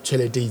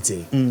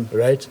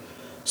right?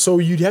 So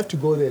you'd have to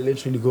go there,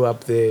 literally go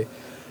up there,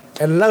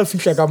 and a lot of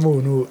people like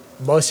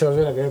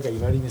you're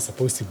not even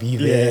supposed to be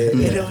there.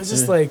 You know, it's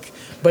just like,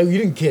 but you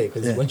didn't care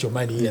because you want your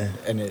money,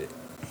 and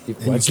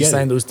once you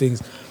sign those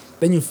things,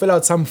 then you fill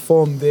out some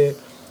form there.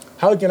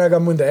 How can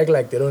Agamunda act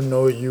like they don't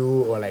know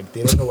you, or like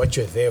they don't know what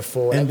you're there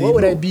for? And like, what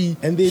would I be?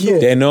 And they here? know.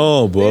 They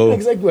know, bro. They know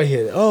exactly what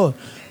here. Oh,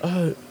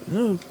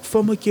 no,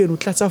 form again. You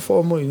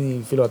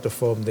fill out the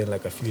form. Then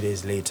like a few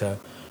days later,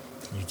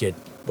 you get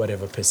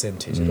whatever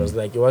percentage. It was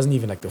like, it wasn't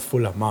even like the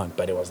full amount,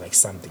 but it was like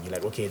something. You're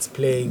like, okay, it's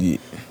playing.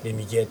 Let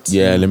me get.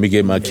 Yeah, let me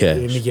get my cash.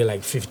 Let me get like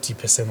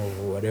 50% of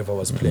whatever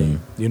was playing.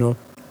 You know.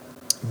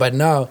 But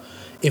now,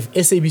 if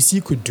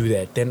SABC could do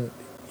that, then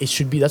it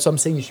should be. That's what I'm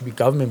saying. It should be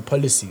government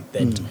policy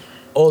that.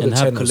 All and the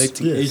have channels.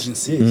 collecting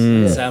agencies,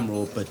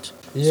 SAMRO, but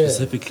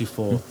specifically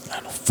for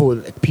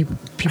like, people.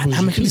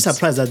 I'm actually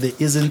surprised that there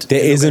isn't. There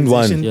isn't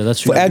one. Yeah,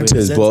 that's for really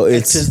actors, weird. bro.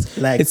 Actors,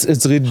 like, It's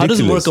ridiculous. How does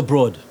it work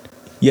abroad?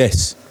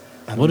 Yes.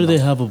 What do they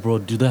have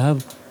abroad? Do they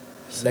have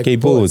like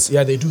Skateboards. boards?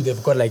 Yeah, they do.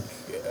 They've got like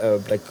they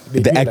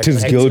The do,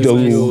 Actors like, Guild or-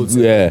 guilds,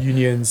 yeah.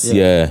 unions.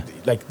 Yeah.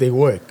 Like they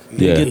work.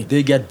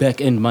 they get back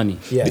end money?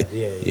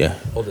 Yeah.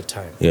 All the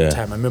time. Yeah. All the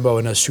time. I remember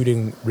when I was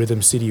shooting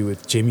Rhythm City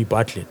with Jamie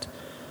Bartlett,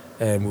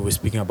 and we were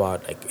speaking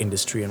about like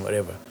industry and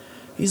whatever.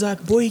 He's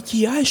like,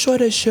 Boyki, I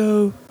shot a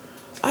show.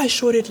 I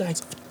shot it like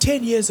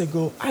 10 years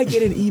ago. I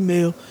get an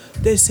email.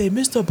 They say,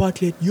 Mr.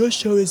 Bartlett, your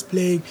show is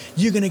playing.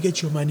 You're going to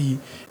get your money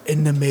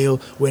in the mail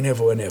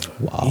whenever.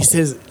 Wow. He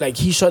says, like,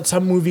 he shot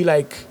some movie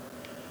like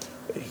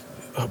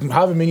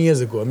however many years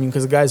ago. I mean,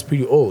 because the guy's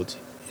pretty old.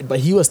 But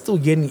he was still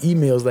getting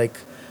emails like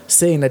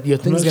saying that your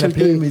thing's going to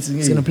play. It's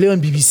going to play on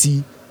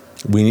BBC.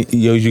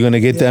 You're going to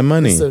get that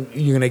money. So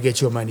you're going to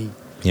get your money.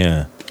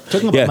 Yeah.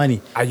 Talking about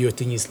money. And your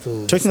thing is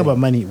still... Talking about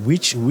money,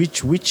 which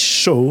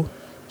show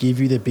gave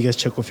you the biggest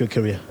check of your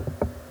career?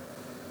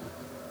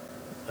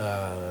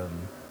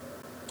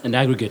 An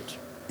aggregate.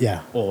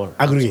 Yeah. Or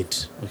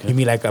aggregate. Okay. You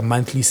mean like a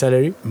monthly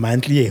salary?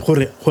 Monthly, yeah. Hore,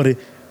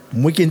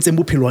 mo ke ntse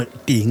bophelo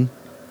teng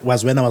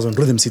was when I was on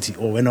Rhythm City,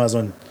 or when I was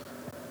on,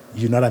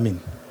 you know what I mean?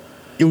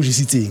 It was just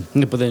sitting.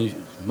 Yeah, but then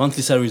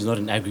monthly salary is not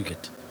an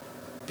aggregate,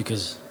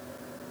 because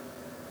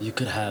you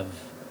could have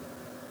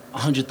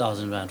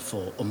 100,000 rand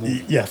for a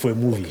movie. Yeah, for a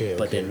movie. Okay,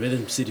 But then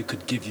Rhythm City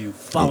could give you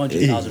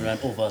 500,000 rand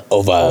over.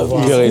 Over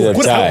a period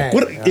of time.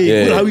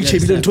 How you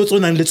change it to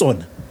and let's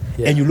on.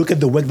 And you look at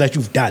the work that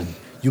you've done,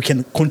 you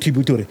can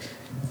contribute to it.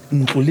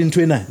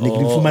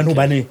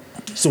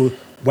 So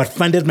what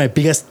funded my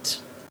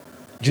biggest,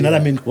 do you know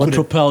what I mean? What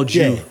propelled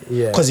you?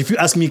 Yeah. Because if you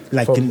ask me,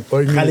 like, From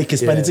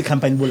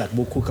company like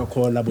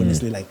Coca-Cola,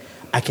 honestly, like,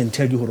 I can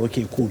tell you,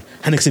 okay, cool.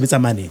 I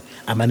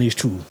managed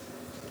to.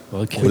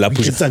 Okay.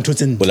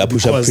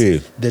 Because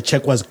the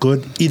check was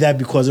good, either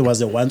because it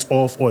was a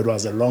once-off, or it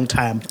was a long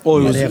time, Or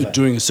it was whatever.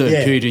 during a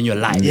certain period in your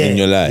life. In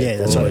your life. Yeah,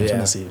 that's what I'm yeah.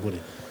 trying to say.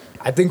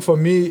 I think for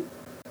me,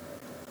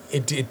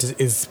 it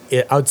is.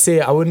 I would say,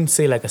 I wouldn't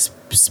say like a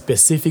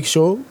specific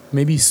show.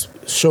 Maybe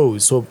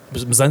shows. So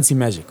Mzansi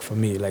Magic for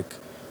me, like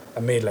I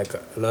made like a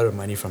lot of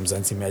money from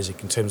Mzansi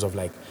Magic in terms of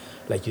like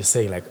you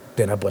say, like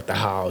then I bought the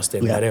house,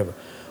 then whatever.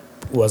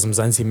 It was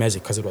Mzansi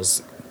Magic because it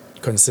was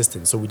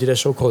consistent. So we did a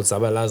show called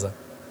Zabalaza.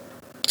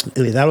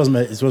 That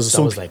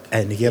was like,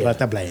 and he gave out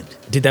a blind.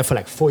 Did that for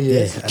like 4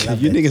 years. Yeah, I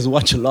love You that. niggas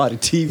watch a lot of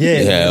TV.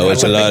 Yeah, I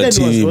watch a lot of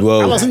TV,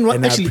 bro. I wasn't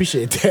And I actually.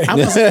 appreciate that.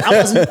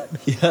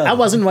 I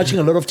wasn't watching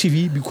a lot of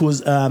TV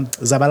because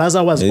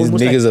Zabalaza was These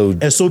almost niggas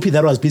like a soapy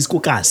that was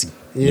basically kasi.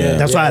 Yeah.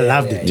 That's why I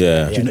loved it.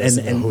 Yeah. You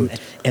know,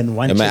 and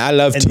one. I mean, chick- I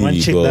love and one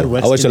TV, chick bro. that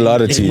works I watch a in-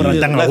 lot of in TV.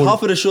 Murantanga Like Hall.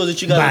 half of the shows that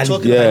you guys are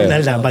talking Yeah.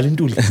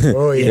 about.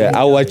 Oh yeah. Yeah,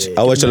 I watch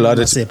a lot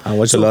of TV.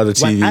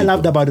 What I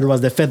loved about it was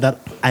the fact that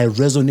I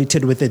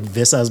resonated with it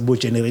versus both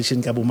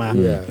generation kabuma,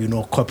 Yeah. you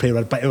know,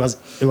 corporate, but it was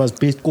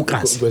based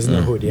kukas. It was in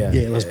the hood, yeah.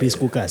 Yeah, it was based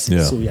kukas.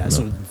 Yeah.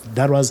 So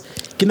that was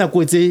kina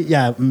kwetse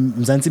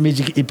Mzansi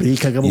Magic e break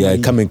kabuma. Yeah,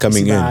 coming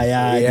in.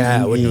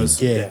 Yeah, when it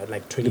was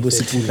like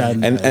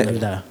 2013.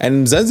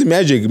 And Zanzi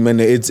Magic, man,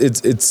 it's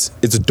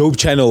a dope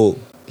channel.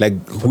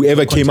 Like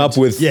whoever came up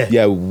with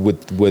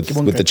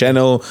with the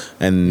channel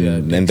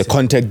and the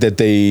content that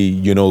they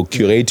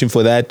curating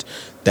for that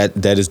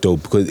is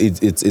dope, because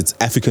it's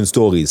African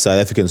stories, South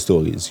African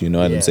stories. You know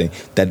what I'm saying?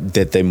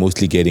 That they're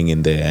mostly getting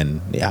in there, and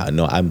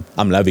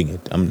I'm loving it.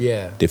 I'm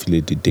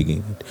definitely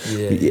digging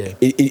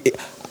it.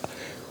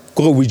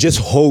 We just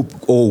hope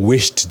or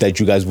wished that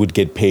you guys would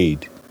get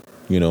paid,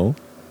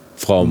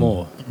 from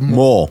more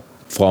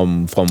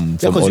from all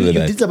of you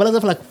that. did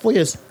Zabalaza for like 4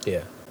 years.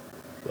 Yeah.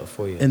 About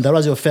 4 years. And that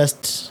was your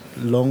first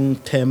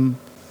long-term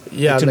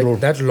Yeah, acting like role.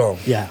 that long.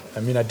 Yeah. I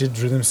mean, I did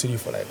Rhythm City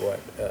for like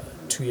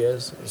 2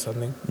 years or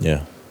something.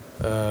 Yeah.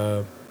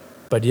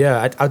 But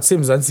yeah, I'd say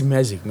Mzansi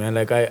Magic, man.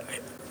 Like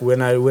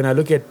when I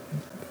look at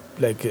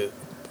like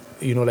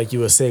like you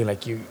were saying,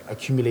 like you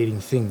accumulating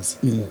things.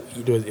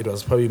 It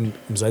was probably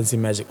Mzansi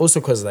Magic.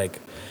 Also, because like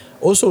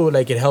also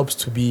like it helps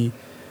to be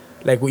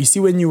like you see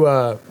when you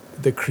are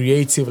the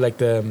creative, like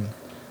the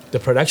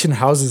production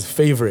house's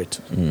favorite,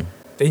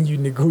 then you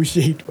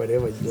negotiate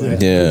whatever you want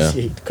to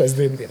negotiate, because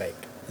then they're like,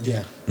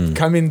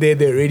 come in there,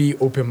 they're already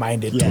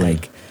open-minded to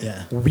like,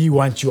 we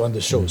want you on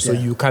the show. So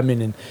you come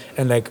in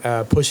and like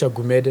Posha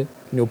Gumede,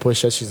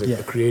 Posha, she's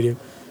a creative.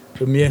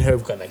 So me and her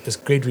have got like this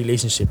great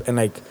relationship, and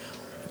like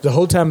the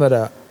whole time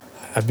that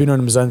I've been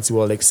on Mzansi,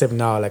 well, except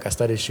now, like I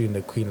started shooting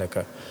the Queen like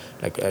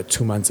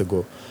 2 months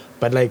ago,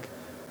 but like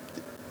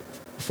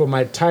for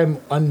my time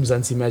on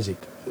Mzansi Magic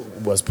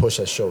was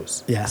Posha's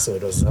shows. Yeah. So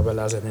it was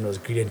Abalas, and then it was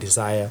Greed and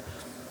Desire.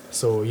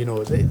 So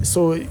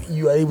so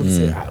you are able to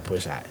say,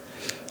 Posha,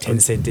 10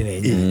 cent in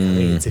it,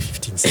 it's a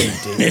 15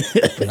 cent.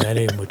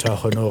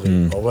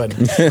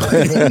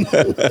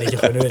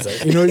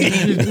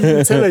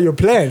 You tell her your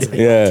plans.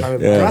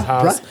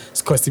 House,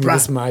 it's costing me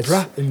this much.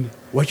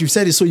 What you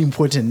said is so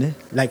important. Eh?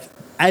 Like,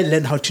 I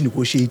learned how to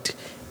negotiate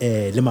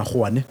maybe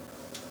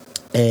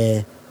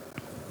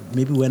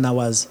when I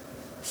was,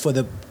 for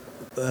the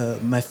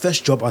my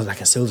first job, I was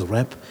like a sales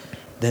rep.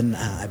 Then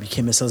I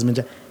became a sales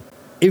manager.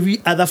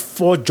 Every other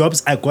 4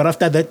 jobs I got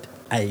after that,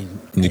 I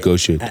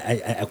negotiate.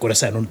 I got a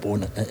sign-on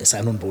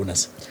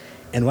bonus.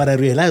 And what I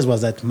realized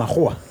was that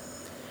Mahoa,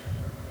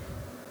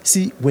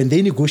 see, when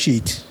they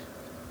negotiate,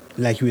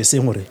 like you were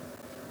saying,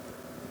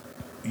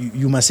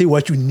 you must say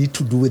what you need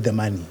to do with the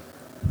money.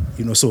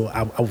 So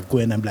I would go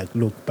and I'm like,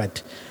 look,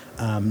 but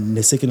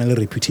the secondary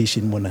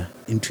reputation, Mona,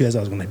 in 2 years I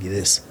was going to be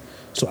this.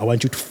 So I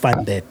want you to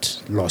fund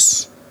that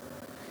loss.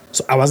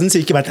 So I wasn't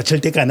saying because,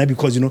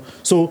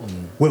 so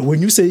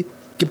when you say,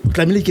 that's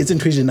why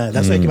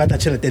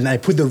then I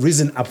put the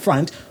reason up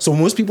front. So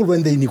most people,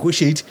 when they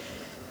negotiate,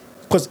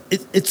 because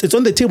it's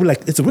on the table,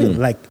 like it's real.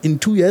 Like in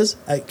 2 years,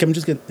 I can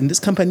just get in this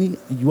company.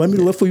 You want me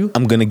to work for you?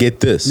 I'm gonna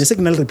get this. The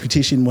second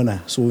reputation,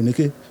 Mona. So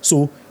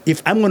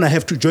if I'm gonna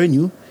have to join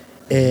you,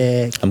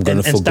 I'm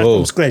gonna start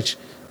from scratch,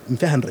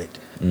 500,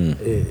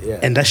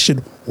 and that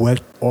should work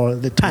all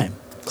the time.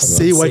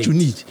 Say what you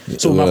need.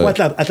 So no,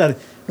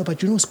 but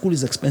school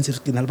is expensive.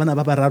 And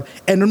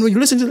when you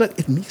listen to it,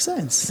 it makes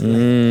sense.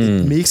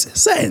 It makes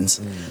sense.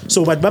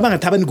 So, but Baba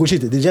and Taba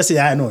negotiated. They just say,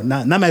 I know,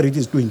 now my rate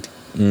is 20.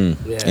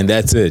 And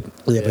that's it.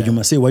 Yeah, but you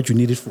must say what you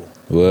need it for.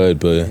 Word,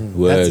 boy.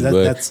 Word.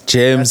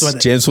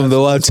 James from the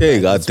Wild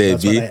Take out there,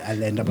 B.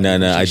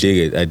 No, I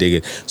dig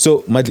it.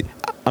 So, Matli,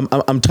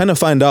 I'm trying to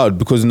find out,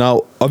 because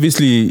now,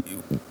 obviously,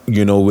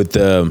 with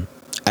the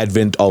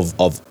advent of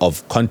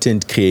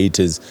content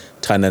creators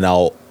trying to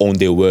now own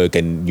their work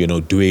and,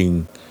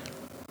 doing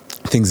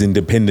things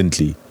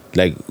independently,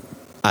 like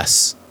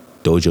us,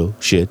 Dojo,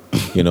 shit,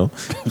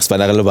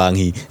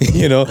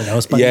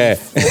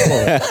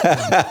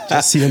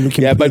 Just see them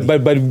looking. Yeah, but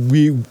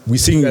we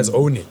sing. You guys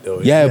own it,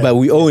 though. Yeah, but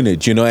we own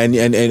it,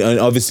 and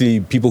obviously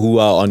people who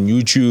are on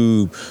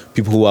YouTube,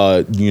 people who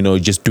are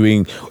just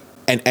doing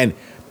and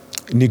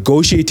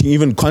negotiating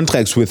even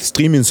contracts with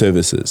streaming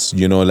services,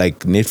 like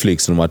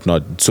Netflix and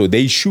whatnot. So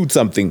they shoot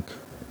something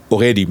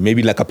already,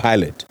 maybe like a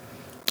pilot,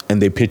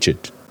 and they pitch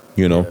it,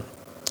 Yeah.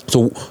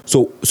 So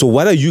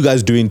what are you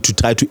guys doing to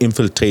try to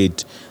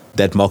infiltrate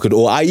that market?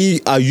 Or are you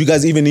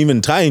guys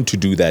even trying to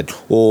do that?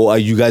 Or are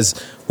you guys,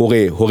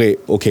 okay,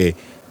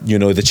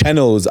 the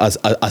channels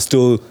are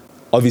still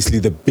obviously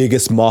the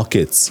biggest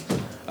markets,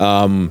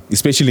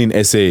 especially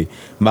in SA.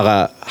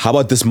 Mara, how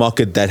about this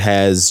market that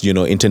has,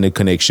 internet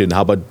connection?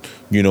 How about,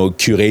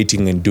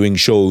 curating and doing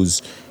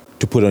shows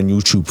to put on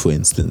YouTube, for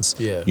instance?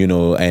 Yeah.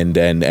 And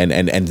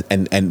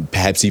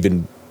perhaps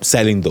even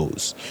selling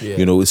those,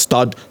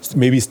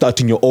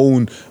 starting your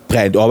own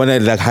brand, or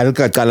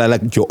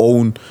like your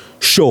own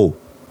show,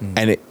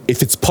 and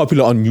if it's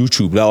popular on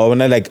YouTube,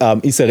 like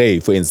Isare,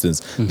 for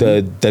instance,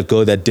 that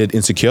girl that did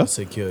Insecure,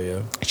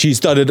 she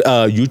started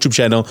a YouTube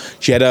channel.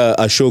 She had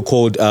a show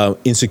called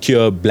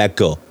Insecure Black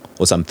Girl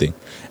or something,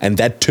 and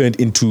that turned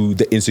into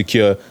the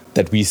Insecure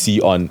that we see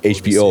on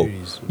HBO.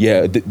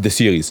 The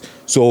series.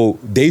 So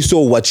they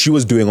saw what she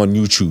was doing on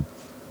YouTube,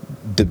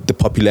 the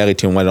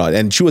popularity and whatnot,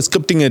 and she was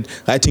scripting it,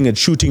 writing it,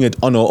 shooting it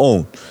on her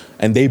own,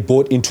 and they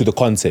bought into the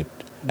concept.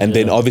 And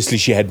then obviously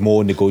she had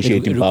more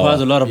negotiating power. It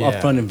requires a lot of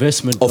upfront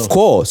investment. Of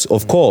course.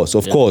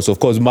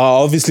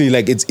 Obviously,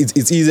 like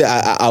it's easy.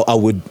 I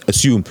would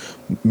assume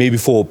maybe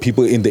for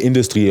people in the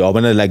industry, or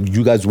when like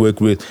you guys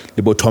work with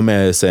Libo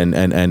Thomas and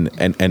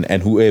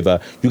whoever,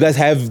 you guys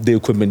have the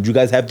equipment, you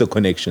guys have the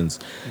connections.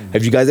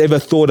 Have you guys ever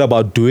thought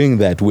about doing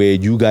that, where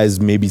you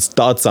guys maybe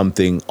start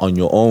something on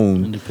your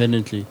own,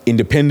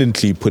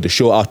 independently, put a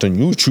show out on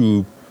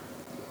YouTube,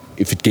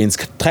 if it gains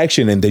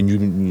traction, and then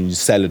you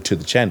sell it to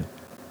the channel?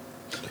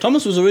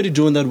 Thomas was already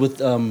doing that with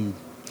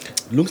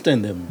Lungster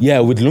and them. Yeah,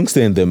 with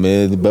Lungster and them.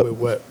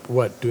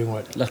 What? Doing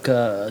what? Like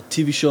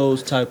TV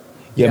shows type.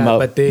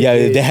 But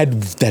they had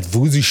that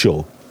Vuzi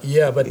show.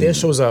 Yeah, but their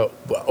shows are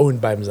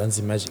owned by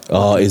Mzansi Magic.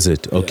 Oh, is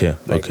it? Okay,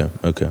 okay.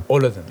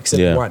 All of them,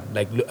 except one.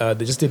 Like,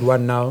 they just did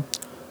one now,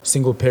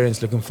 Single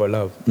Parents Looking for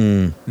Love.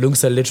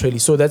 Lungster literally.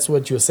 So that's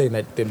what you're saying,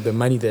 that the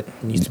money that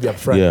needs to be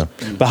upfront. Yeah.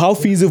 But how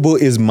feasible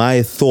is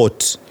my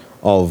thought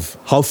of,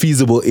 how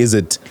feasible is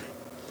it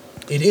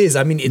It is.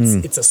 I mean,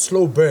 it's a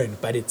slow burn,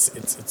 but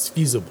it's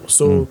feasible.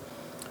 So,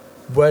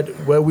 what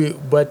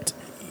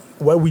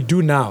we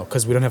do now,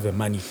 because we don't have the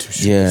money to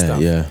shoot this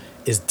stuff,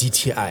 is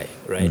DTI,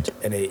 right?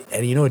 And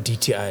you know,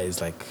 DTI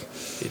is like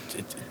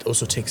it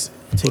also takes a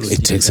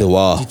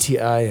while.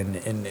 DTI and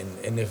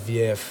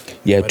NFVF.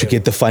 Yeah, whatever. to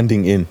get the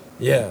funding in.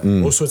 Yeah.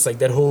 Also, it's like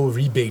that whole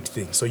rebate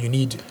thing. So you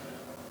need,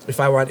 if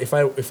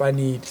I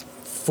need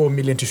 4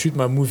 million to shoot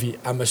my movie,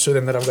 I'm gonna show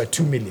them that I've got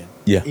 2 million.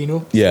 Yeah. You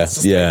know. Yeah.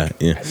 Yeah. Like,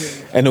 Yeah.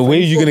 And the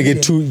way you're gonna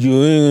get 2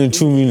 million.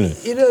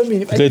 You know what I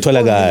mean? If I Get to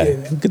a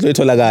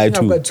guy.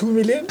 I've got 2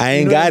 million. I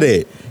ain't got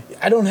it.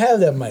 I don't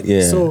have that money.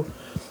 Yeah. So,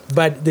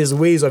 but there's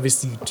ways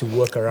obviously to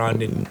work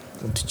around it and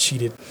to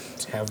cheat it,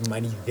 to have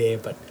money there,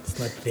 but it's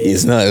not there.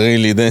 It's not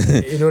really there.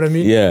 You know what I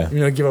mean? Yeah. You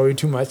know, give away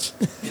too much.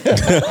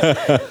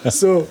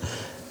 So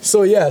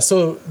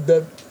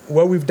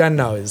what we've done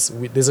now is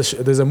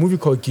there's a movie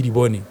called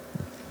Gidiboni.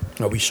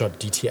 We shot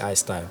DTI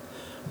style.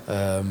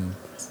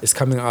 It's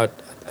coming out,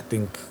 I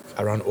think,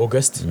 around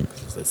August.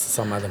 There's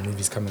some other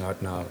movies coming out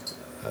now.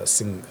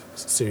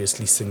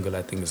 Seriously Single,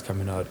 I think, is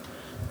coming out.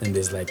 And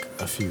there's like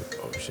a few.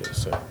 Oh shit!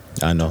 Sorry.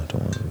 I know.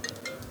 Don't worry.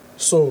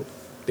 So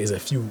there's a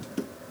few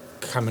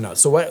coming out.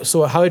 So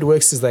how it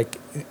works is like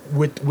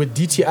with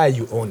DTI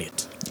you own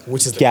it,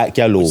 which is like,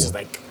 which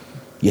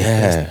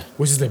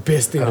is the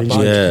best thing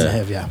about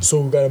it. Yeah.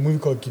 So we got a movie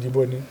called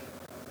Kidiboni,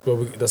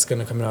 that's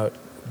gonna come out.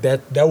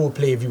 That will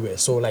play everywhere.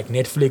 So like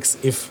Netflix,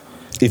 if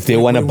they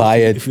want to buy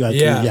it,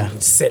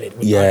 sell it.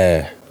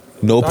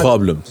 No without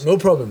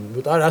problem.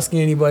 Without asking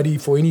anybody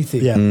for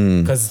anything. Yeah.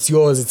 Because it's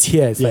yours. It's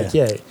here. It's like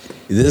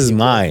this is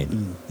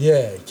mine.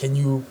 Yeah. Can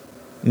you?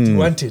 Do you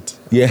want it?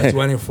 Yeah. What you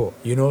want it for?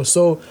 You know.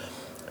 So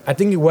I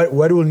think what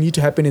will need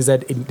to happen is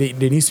that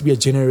there needs to be a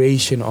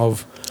generation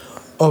of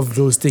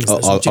those things.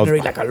 So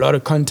generate like a lot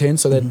of content,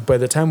 so that by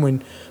the time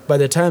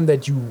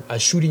that you are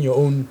shooting your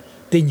own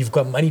thing, you've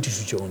got money to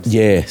shoot your own thing.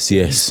 Yes.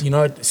 You're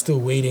not still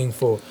waiting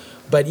for.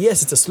 But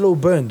yes, it's a slow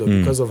burn though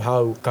because of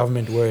how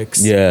government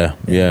works. Yeah.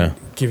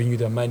 Giving you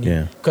the money.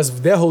 Yeah.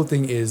 Because their whole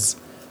thing is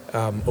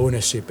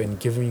ownership and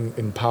giving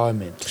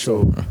empowerment.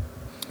 So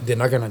they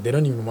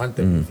don't even want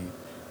the movie.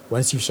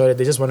 Once you've shot it,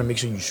 they just want to make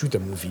sure you shoot the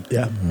movie.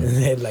 Yeah. And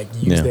then like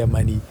use their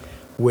money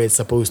where it's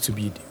supposed to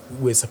be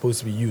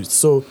used.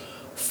 So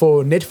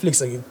for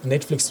Netflix, I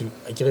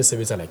guess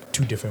it's like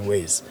two different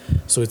ways.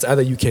 So it's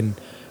either you can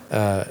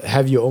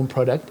have your own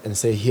product and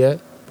say, here,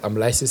 I'm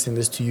licensing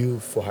this to you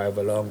for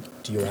however long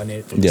do you run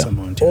it.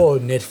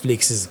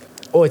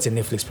 Or it's a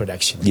Netflix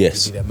production.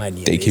 Yes. They give you the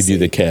money. They give you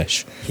the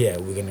cash. Yeah,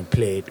 we're going to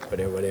play it,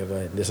 whatever.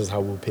 And this is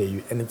how we'll pay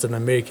you. And it's an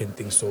American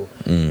thing, so,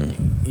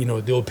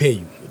 they'll pay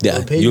you.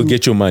 You'll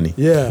get your money.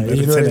 Yeah.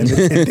 You know what I mean?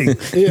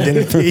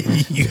 They'll pay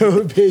you.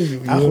 They'll pay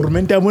you.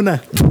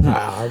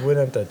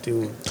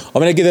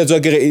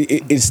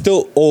 It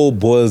still all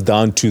boils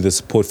down to the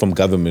support from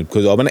government.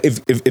 Because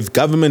if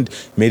government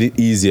made it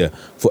easier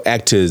for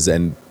actors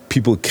and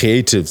people,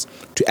 creatives,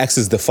 to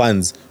access the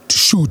funds to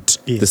shoot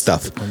the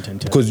stuff, the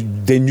content, because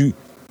then you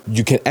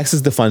can access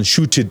the funds,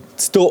 shoot it,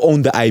 still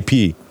own the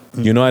IP.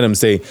 You know what I'm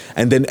saying?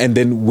 And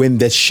then when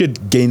that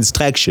shit gains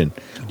traction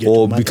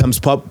or becomes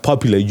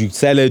popular, you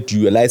sell it,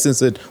 you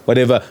license it,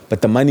 whatever.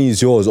 But the money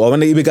is yours. Or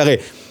when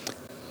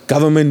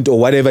government or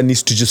whatever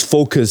needs to just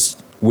focus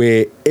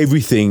where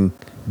everything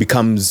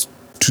becomes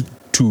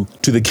to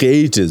the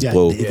creators,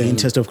 bro. The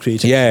interest of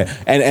creators. Yeah,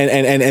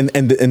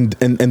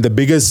 and the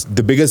biggest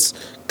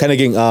kind of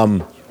thing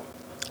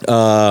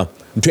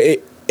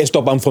to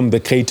stop them from the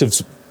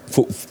creatives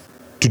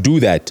to do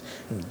that.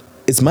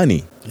 It's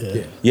money.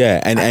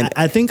 Yeah, and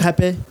I think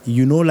Happy,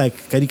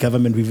 like Kadi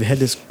government, we've had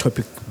this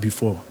topic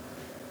before,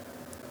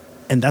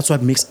 and that's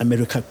what makes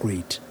America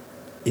great,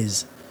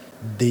 is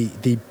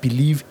they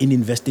believe in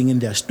investing in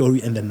their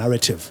story and the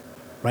narrative,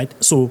 right?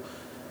 So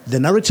the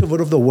narrative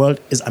of the world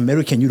is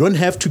American. You don't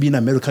have to be in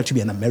America to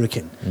be an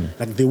American.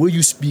 Like the way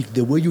you speak,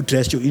 the way you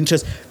dress, your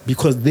interest,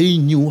 because they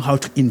knew how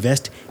to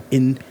invest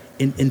in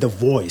the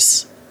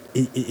voice,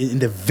 in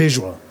the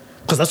visual,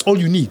 because that's all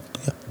you need.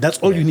 That's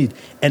all you need.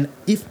 And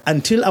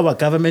until our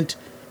government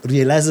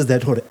realizes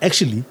that,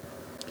 actually,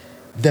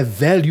 the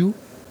value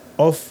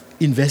of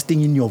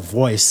investing in your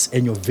voice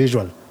and your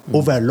visual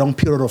over a long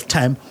period of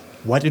time,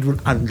 what it will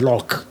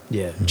unlock.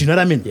 Yeah. Do you know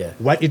what I mean? Yeah.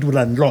 What it will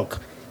unlock.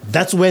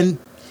 That's when.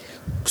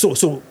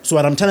 So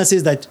what I'm trying to say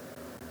is that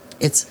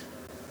it's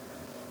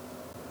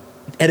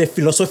at a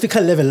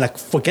philosophical level, like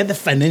forget the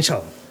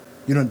financial.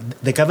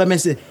 The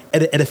government is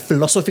at a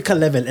philosophical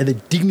level, at a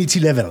dignity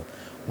level.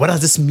 What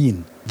does this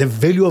mean? The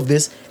value of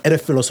this at a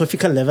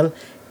philosophical level,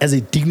 as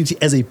a dignity,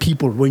 as a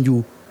people, when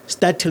you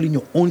start telling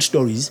your own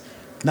stories.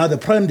 Now the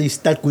problem, they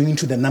start going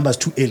into the numbers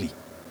too early.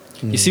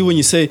 You see, when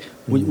you say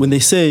when they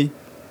say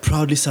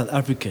proudly South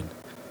African,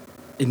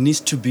 it needs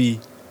to be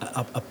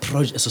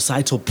a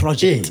societal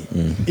project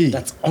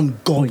that's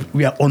ongoing.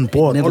 We are on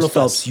board. It never all of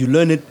stops. us. You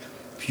learn it.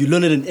 You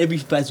learn it in every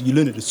facet. You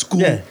learn it at school.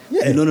 Yeah.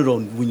 You learn it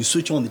when you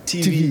switch on the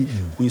TV.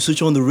 When you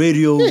switch on the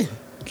radio.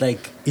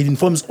 Like it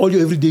informs all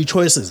your everyday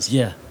choices.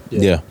 Yeah.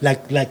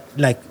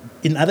 Like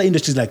in other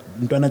industries, like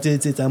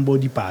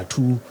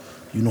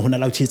you know,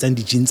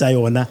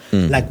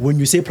 like when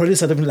you say project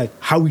certificate, like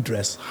how we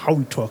dress, how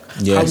we talk,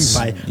 Yes.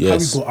 how we buy, Yes.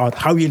 how we go out,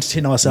 how we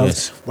entertain ourselves,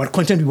 Yes. what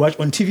content we watch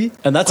on TV.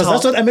 And that's 'Cause how-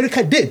 that's what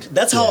America did.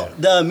 That's how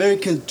the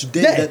Americans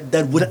today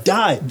that would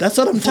die. That's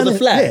what I'm for telling the you.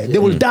 flag. Yeah, they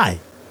will die.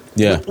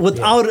 Yeah.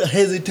 Without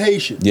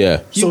hesitation. Yeah.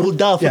 He will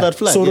die for that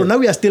flag. So yeah. now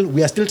we are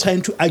still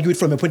trying to argue it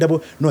from a point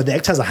of no, the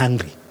actors are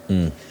hungry.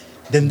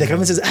 Then the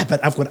government says,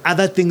 but I've got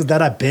other things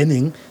that are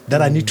burning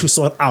that I need to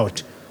sort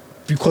out.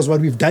 Because what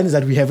we've done is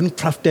that we haven't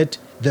crafted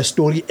the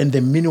story and the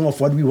meaning of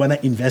what we want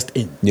to invest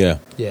in. Yeah.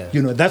 Yeah.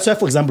 You know, that's why,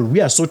 for example, we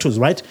are Sotos,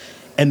 right?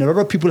 And a lot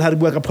of people had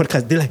work a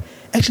podcast. They're like,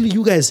 actually,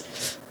 you guys,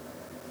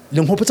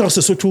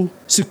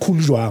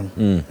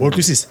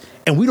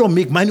 and we don't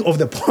make money off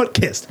the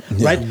podcast,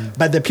 right?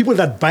 But the people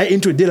that buy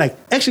into it, they're like,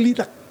 actually,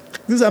 like,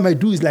 this is what I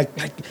do is like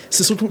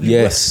Sesotho.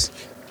 Yes.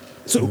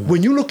 So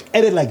when you look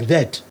at it like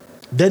that,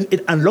 then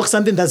it unlocks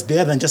something that's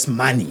bigger than just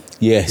money.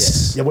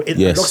 Yes. Yeah, but it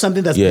Yes. unlocks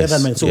something that's Yes. bigger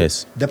than money. So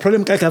Yes. the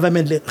problem ka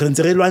government,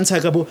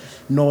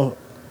 no,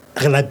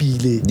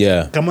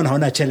 Yeah. come on, how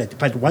na chelete.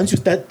 But once you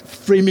start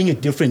framing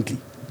it differently,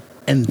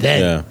 and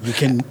then you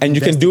can and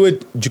you can invest do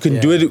it. You can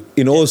do it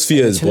in all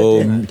spheres, bro.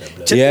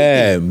 Yeah.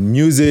 Yeah,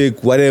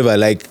 music, whatever.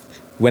 Like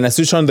when I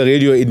switch on the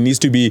radio, it needs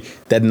to be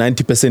that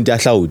 90%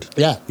 cloud.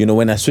 Yeah. You know,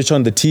 when I switch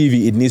on the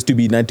TV, it needs to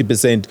be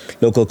 90%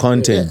 local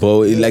content,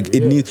 bro.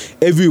 It needs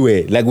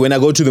everywhere. Like when I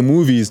go to the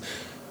movies,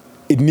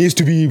 it needs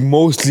to be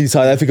mostly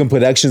South African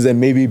productions and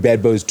maybe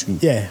Bad Boys too.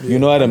 Yeah. You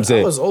know what I'm I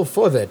saying? was all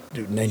for that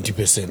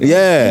 90%.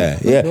 Yeah,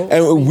 yeah. know?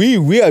 And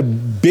we are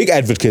big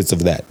advocates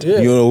of that.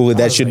 Yeah. You know, I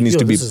that was shit like, needs yo,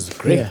 to be. this is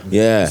great.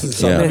 Yeah,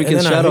 South yeah. Africans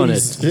And then I shout on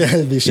realized- it.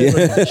 Yeah, they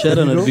should. Shout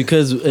on it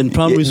because in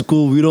primary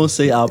school we don't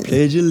say I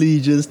pledge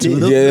allegiance to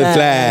the Yeah,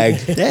 flag.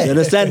 flag. You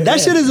understand?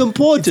 That shit is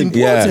important.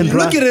 Yeah. You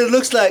look at it, it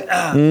looks like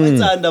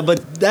it's under,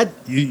 but that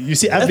You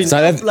see, I've been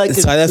South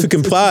African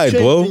it's pride, entrenched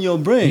bro. in your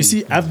brain. You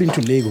see, I've been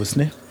to Lagos,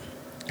 ne?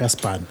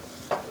 Gaspan.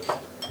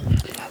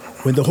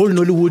 When the whole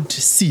Nollywood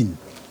scene,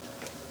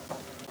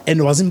 and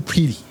it wasn't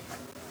pretty.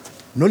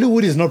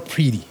 Nollywood is not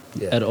pretty.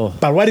 at all.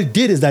 But what it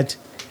did is that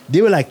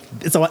they were like,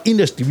 it's our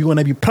industry. We want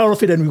to be proud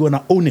of it and we want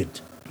to own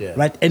it. Yeah.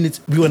 Right? And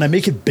we want to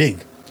make it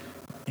big.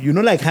 You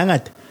know, like, hang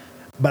out.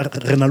 But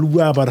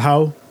Renalugua about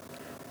how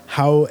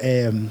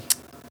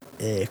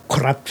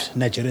corrupt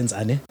Nigerians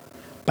are. Ne?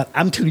 But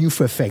I'm telling you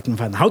for a fact,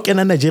 man, how can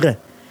a Nigeria,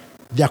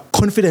 their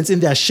confidence in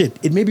their shit,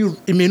 it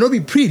may not be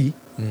pretty,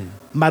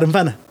 but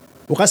mfana,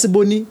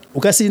 ukasiboni,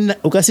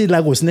 ukasi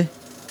Lagos ne,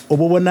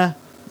 obobona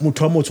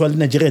mutho wa motho wa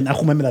Nigerian a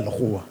khumamela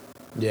lekgowa.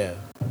 Yeah.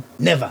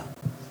 Never.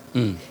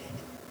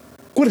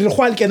 Kore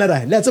lekgowa le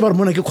Canada, let's about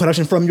mona ke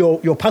corruption from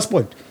your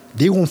passport.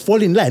 They won't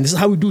fall in line. This is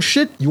how we do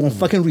shit. You won't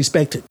fucking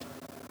respect it.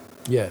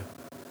 Yeah.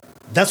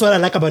 That's what I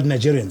like about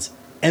Nigerians.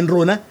 And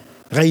Rona,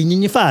 I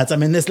mean,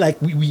 it's like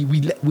we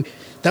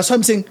that's what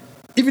I'm saying.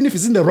 Even if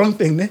it's in the wrong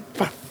thing, ne,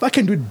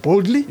 fucking do it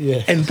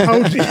boldly and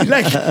proudly.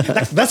 like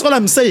that's all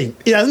I'm saying.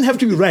 It doesn't have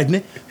to be right,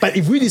 ne? But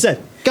if we decide,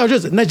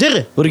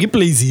 Nigeria,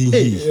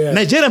 Hey,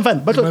 Nigerian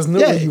fan, but You must know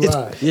where you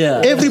are.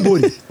 Yeah.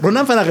 everybody.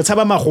 Rona fan a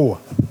tshaba magoa.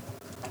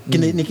 Ke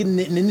ne ke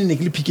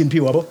le Pick n Pay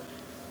wabo.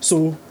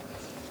 So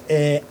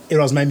it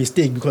was my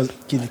mistake because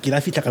ke la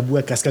fitla ka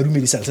bua ka ska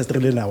dumedisa sa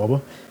strelela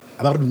wabo.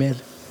 Aba re dumela.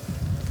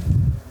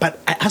 But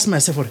I asked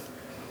myself,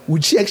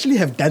 would she actually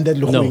have done that?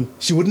 No.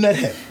 She would not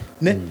have.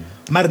 Ne?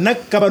 Marna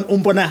kaban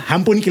umpona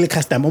hamponi kile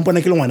custom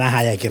umpona kile ngwana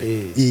haya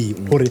kere.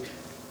 Hore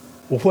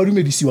o fwa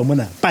dumedisiwa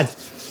mona. But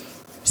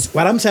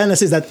what I'm saying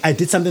is that I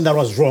did something that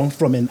was wrong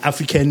from an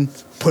African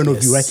point of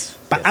view, right?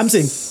 But I'm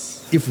saying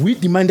if we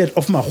demanded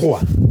of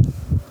Mahoa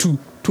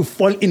to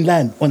fall in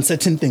line on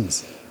certain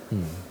things,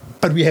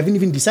 but we haven't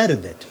even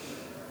decided that.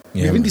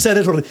 We haven't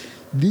decided for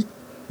the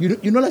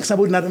you know like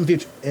somebody not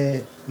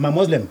my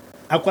Muslim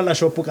akwala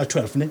shop at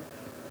 12 ne?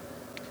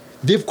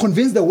 They've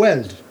convinced the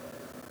world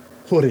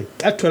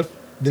at 12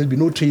 there'll be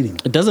no trading.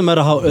 It doesn't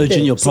matter how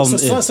urgent your problem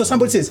is. So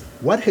somebody says,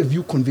 what have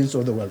you convinced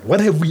all the world? What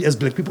have we as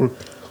black people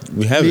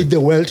We have made it. the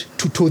world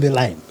to toe the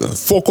line?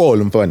 Fuck all,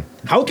 mfan.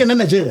 How can a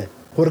Nigeria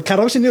or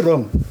corruption is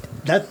wrong?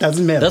 That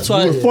doesn't matter. That's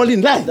why we will fall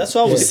in line. That's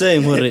what I was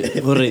saying,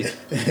 Hore.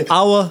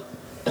 Our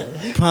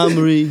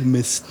primary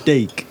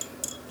mistake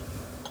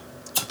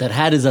that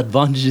had its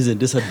advantages and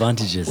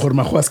disadvantages. Or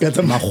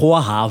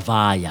Mahua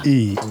Havaya.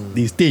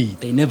 they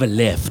stayed. They never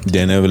left.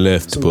 They never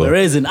left, bro.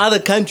 Whereas in other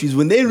countries,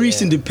 when they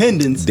reached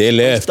independence, They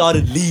left.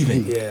 started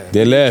leaving. Yeah.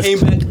 They left. Came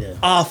back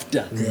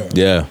after.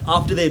 Yeah.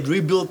 After they'd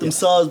rebuilt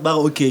themselves, but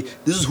okay,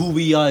 this is who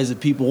we are as a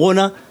people.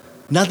 Ona,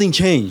 nothing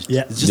changed.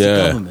 Yeah. It's just Yeah.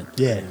 the government.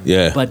 Yeah.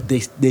 Yeah. But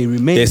they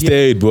remained. They here,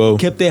 stayed, bro.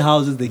 Kept their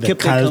houses. They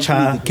kept their culture.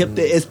 companies, they kept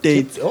their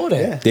estates. All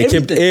that. They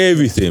kept everything.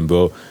 everything,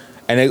 bro.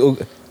 And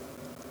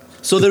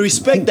So the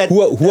respect that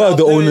who are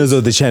the owners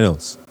of the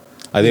channels?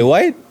 Are they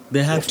white?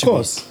 They have Of to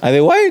course. be. Are they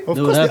white? Of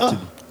They course would they have are. to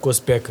be.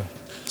 Gospeka.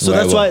 So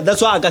Right,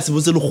 that's why I got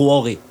to say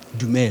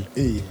dumel.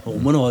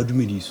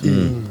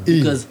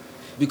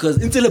 Because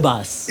in the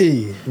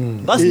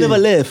bus never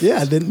left.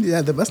 Yeah,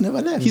 the bus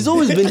never left. He's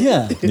always been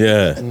here.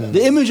 Yeah.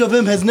 The image of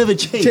him has never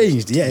changed.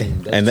 changed. Yeah.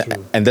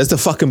 And that's the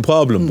fucking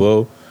problem,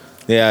 bro.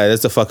 Yeah,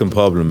 that's the fucking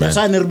problem, man. That's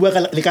why I never work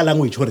like a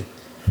language.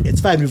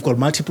 It's fine. We've got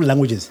multiple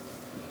languages.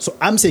 So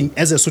I'm saying,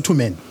 as a Sotho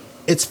man,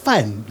 it's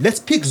fine. Let's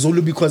pick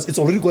Zulu because it's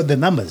already got the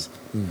numbers.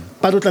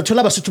 But you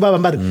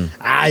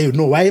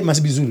know why it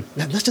must be Zulu?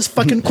 Let's just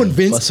fucking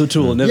convince.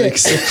 Basotho will never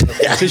accept.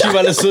 Especially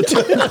by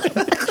Lesotho.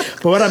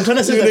 But what I'm trying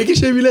to say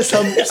is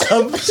some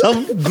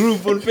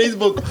group on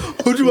Facebook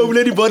who do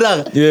already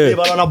bother. Yeah.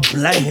 But on a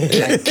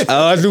blind.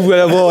 I want to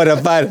go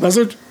about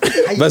Basotho.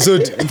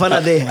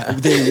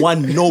 They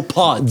want no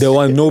part. They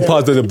want no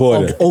part of the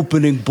border. Of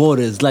opening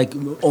borders, like,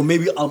 or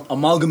maybe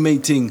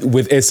amalgamating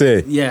with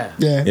SA. Yeah.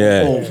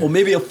 Or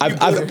maybe a free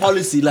border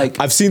policy. Like,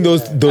 I've seen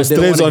those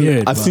threads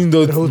on. I've seen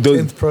those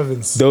 10th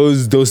province.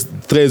 Those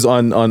threads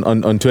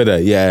on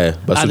Twitter. Yeah,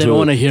 but they don't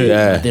want to hear it.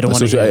 Yeah, They don't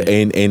want to hear it.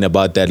 Ain't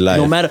about that life.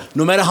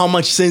 No matter how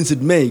much sense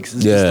it makes,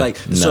 it's just like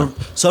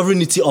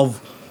sovereignty of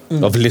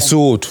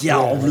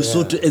Lesotho. Of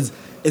Lesotho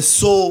is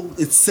so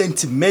it's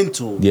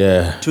sentimental.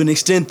 Yeah. To an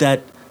extent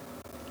that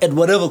at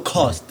whatever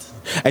cost.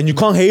 And you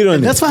can't hate on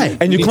it. That's fine.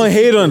 And you can't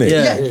hate on it.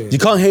 Yeah. You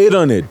can't hate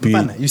on it. B.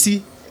 You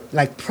see,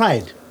 like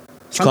pride.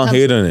 You can't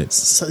hate on it.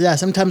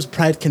 Sometimes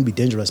pride can be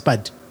dangerous,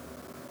 but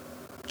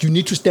you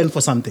need to stand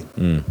for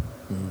something.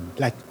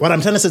 Like what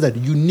I'm trying to say is that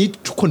you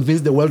need to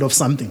convince the world of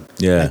something.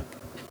 Yeah.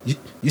 Like,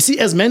 you see,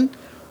 as men,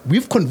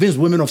 we've convinced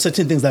women of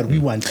certain things that we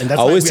want, and that's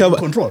why we have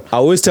control. I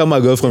always tell my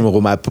girlfriend,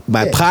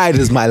 my pride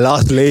is my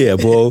last layer,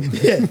 bro.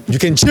 You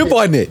can chip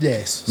on it.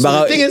 Yes. But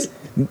So the thing is,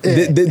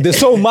 there's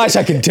so much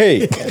I can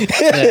take.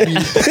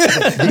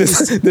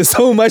 There's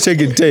so much I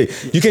can take.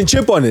 You can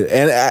chip on it,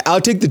 and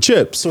I'll take the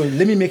chips. so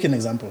let me make an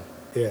example.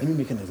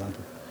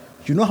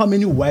 You know how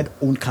many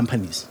white-owned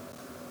companies?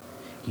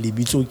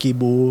 Libito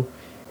Kebo,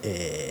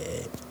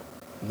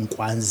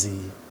 Nkwanzi,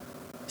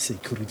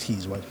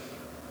 Securities, what?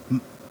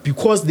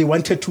 Because they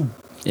wanted to.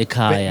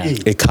 Ekaya.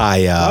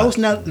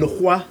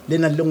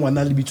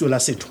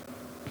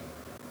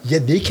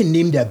 Yet they can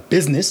name their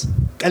business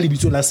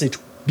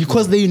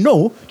because they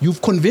know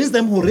you've convinced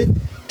them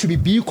to be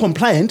BE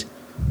compliant,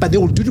 but they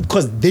will do it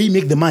because they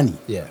make the money.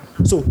 Yeah.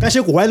 So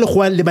Africa.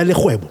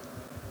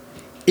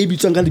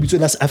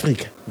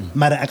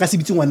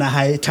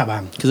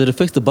 Because it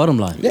affects the bottom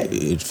line. Yeah.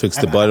 It affects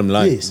the bottom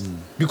line. Yes.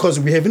 Because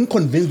we haven't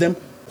convinced them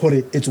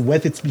it's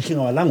worth it speaking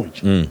our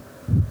language.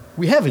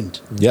 We haven't.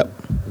 Yep.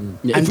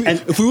 Yeah,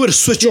 if we were to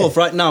switch off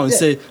right now and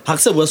say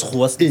Haksa was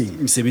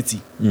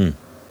Msebiti,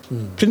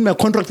 Print my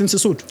contract in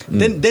Sesotho.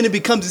 then it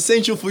becomes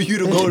essential for you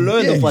to go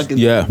learn the fucking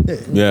Yeah.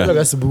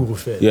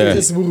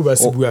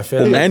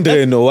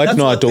 Mandarin or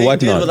whatnot or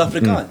whatnot. with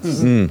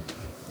Afrikaans.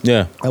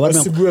 Yeah. I want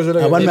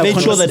They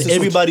made sure that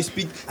everybody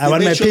speaks. I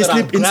want my sure that our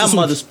payslip in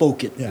grandmother Sesotho.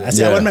 spoke it. I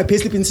say I want my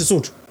payslip in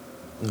Sesotho.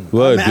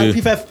 Word, My dude.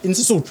 RP5 in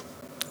Sesotho.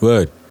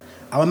 Word.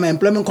 I want my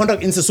employment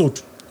contract in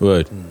Sesotho.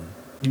 Word.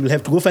 You will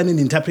have to go find an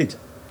interpreter.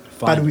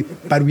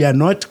 But we are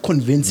not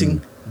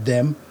convincing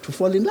them to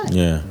fall in line.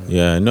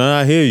 Yeah. No,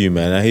 I hear you,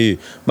 man. I hear you.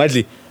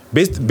 Matli,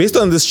 based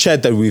on this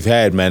chat that we've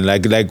had, man,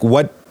 like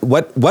what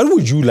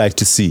would you like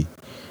to see?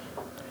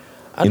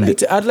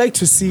 I'd like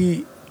to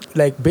see,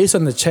 like, based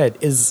on the chat,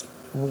 is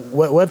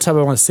what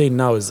Taba was saying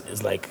now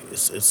is like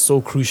it's so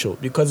crucial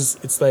because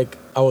it's like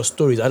our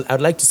stories.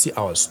 I'd like to see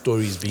our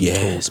stories being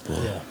told,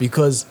 bro. Yeah.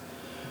 Because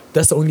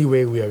that's the only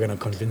way we are gonna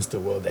convince the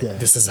world that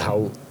this is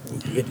how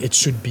it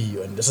should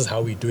be and this is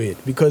how we do it.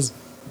 Because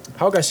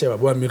how can I say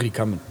about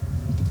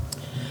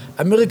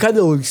America?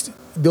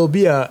 There'll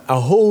be a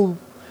whole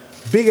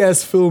big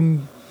ass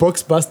film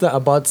blockbuster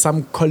about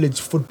some college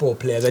football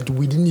player that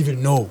we didn't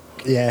even know.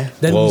 Yeah.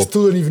 Then we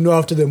still don't even know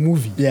after the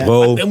movie. Yeah.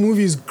 But the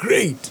movie is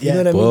great. You know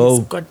what I mean?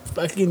 It's got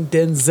fucking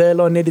Denzel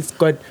on it. It's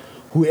got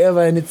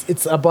whoever, and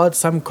it's about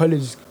some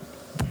college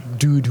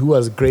dude who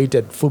was great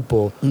at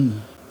football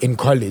in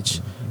college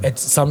at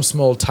some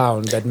small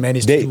town that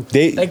managed to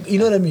like, you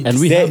know what I mean? And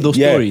we have those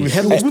stories.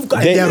 We've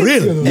got they're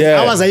real.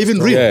 Yeah. Ours are even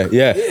real.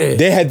 Yeah.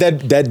 They had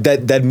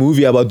that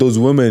movie about those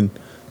women,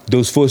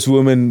 those first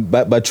women,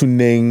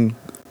 Bachuneng.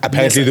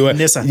 Apparently they were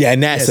Nessa.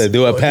 NASA. Yes. They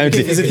were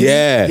apparently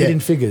Hidden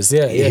Figures.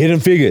 Yeah. Hidden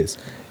Figures.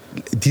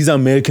 These are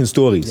American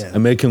stories,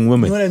 American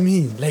women. You know what I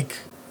mean? Like,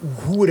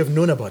 who would have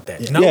known about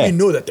that? Now we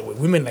know that there were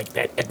women like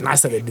that at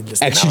NASA that did this.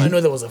 Actually, now I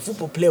know there was a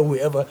football player,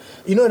 whoever.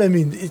 You know what I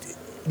mean?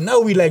 Now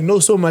we like know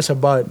so much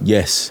about.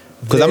 Yes.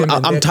 Because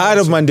I'm tired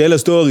of Mandela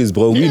stories,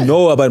 bro. We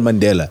know about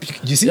Mandela.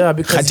 You see? Yeah,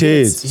 because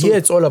here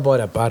it's all about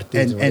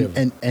apartheid.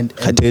 And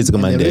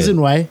the reason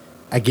why,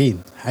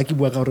 again, ha ke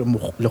bua ka hore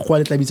lekgowa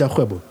le tla bitsa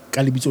kgwebo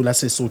ka lebitso la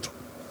Sesotho.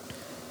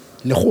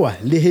 Lekgowa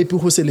le happy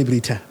ho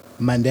celebrate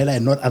Mandela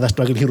and not other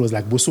struggle heroes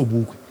like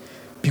Bosobukwe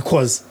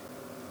because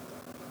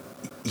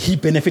he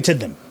benefited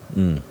them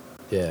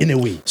in a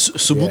way.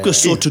 Subuka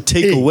sought to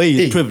take away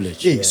his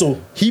privilege. So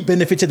he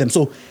benefited them.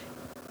 So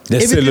They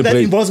everything celebrate.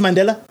 that involves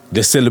Mandela,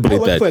 They celebrate I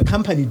work that. for a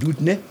company,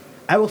 dude.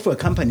 I work for a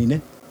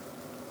company.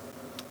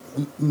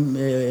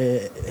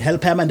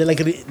 Help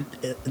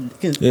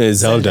Mandela.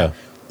 Zelda.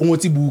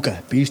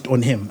 Buka based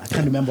on him. I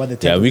can't remember what the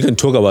title. Yeah, we can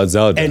talk about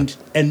Zelda.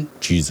 And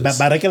Jesus.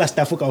 Barakela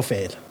staff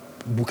Buka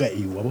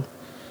Buka.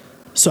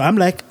 So I'm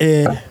like,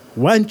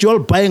 why aren't you all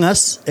buying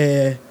us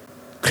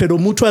Credo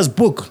Mutua's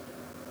book.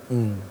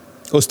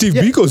 Oh, Steve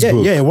Biko's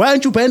book. Yeah, why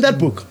aren't you buying that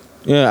book?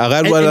 Yeah, I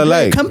got what I you're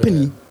like. a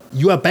company,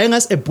 you are buying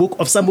us a book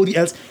of somebody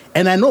else,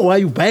 and I know why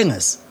you're buying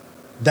us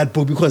that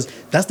book, because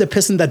that's the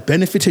person that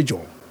benefited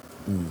you.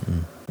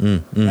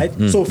 Right?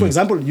 So, for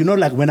example,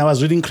 like when I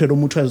was reading Credo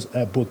Mutua's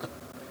book,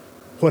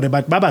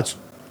 about Babatsu,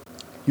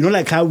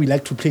 like how we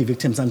like to play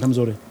victims sometimes,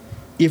 or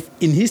if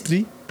in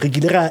history,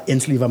 Regilera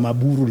enslave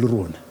Maburu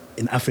Lurona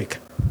in Africa.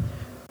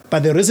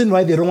 But the reason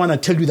why they don't want to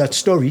tell you that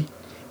story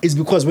is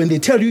because when they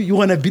tell you, you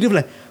want to believe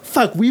like,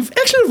 fuck, we've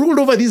actually ruled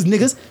over these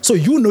niggas, so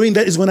you knowing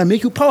that is going to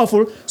make you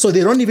powerful, so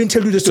they don't even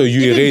tell you the story. So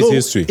you erase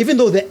history. Even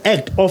though the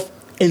act of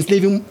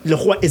enslaving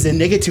Lehua is a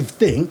negative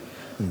thing,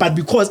 but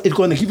because it's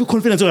going to give you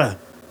confidence,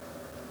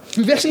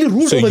 we've actually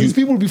ruled over these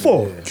people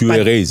before. You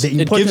erase.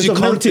 It gives you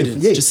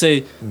confidence to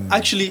say,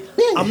 actually,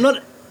 I'm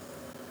not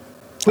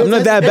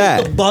that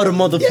bad. The bottom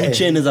of the food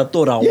chain as I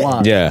thought I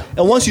was. Yeah.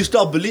 And once you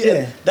start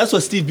believing, that's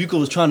what Steve Biko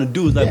was trying to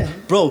do. Is like,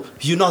 bro,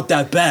 you're not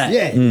that bad.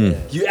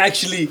 You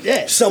actually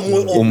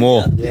somewhere over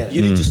more.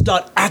 You need to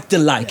start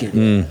acting like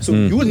it. So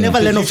you will never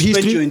learn of You spent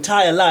history. your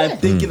entire life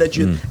thinking that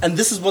you, and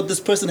this is what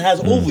this person has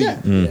over you,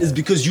 is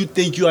because you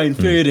think you are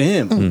inferior to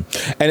him.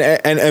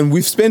 And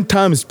we've spent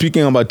time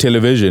speaking about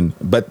television,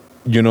 but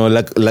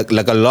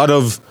like a lot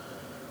of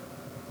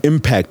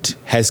impact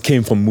has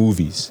came from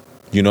movies.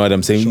 You know what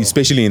I'm saying? Sure.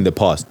 Especially in the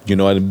past,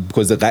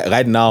 because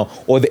right now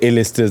all the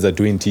A-listers are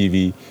doing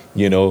TV,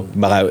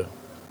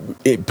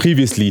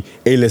 previously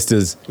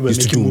A-listers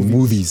used to do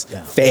movies.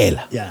 Fail.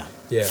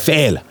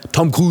 Fail.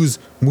 Tom Cruise,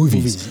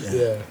 movies.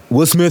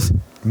 Will Smith,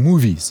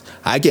 movies.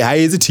 High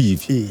is a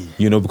TV,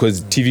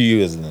 because TV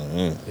is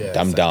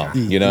dumbed down.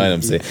 You know what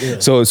I'm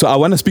saying? So I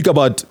want to speak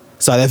about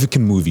South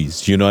African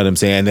movies. You know what I'm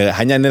saying?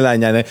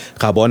 And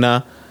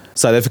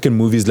South African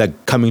movies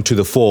like coming to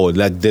the fore.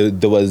 Like there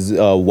was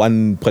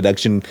one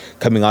production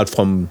coming out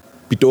from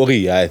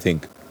Pitori, I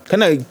think.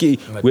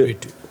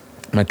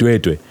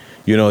 Matwetwe.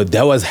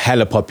 That was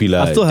hella popular.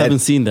 I still haven't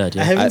seen that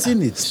yet. I haven't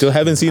seen it. Still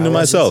haven't seen it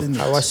myself.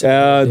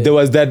 There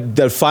was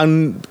that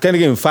fun kind of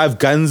game, 5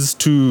 guns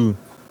to...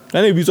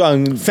 Five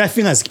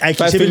Fingers. 5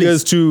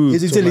 Fingers to...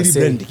 It's a lady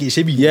brand.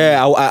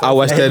 Yeah, I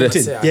watched that.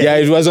 Yeah,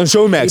 it was on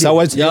Showmax. I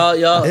watched...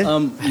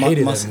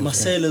 My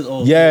sailors.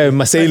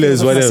 My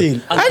sailors, whatever. I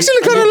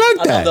actually kind of like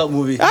that. I love that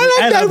movie. I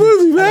like that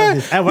movie,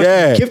 man. I watched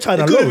it. It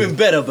could have been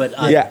better, but...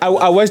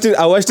 I watched it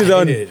on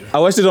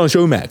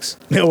Showmax.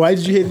 Why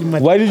did you hate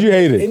it? Why did you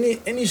hate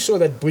it? Any show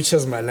that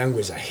butchers my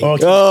language, I hate.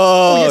 Okay.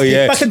 Oh, yes,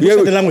 yeah. they fucking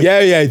butchered the language.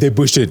 Yeah, they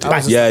pushed it.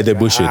 Yeah, they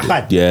pushed it.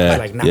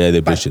 Yeah,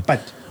 they pushed it.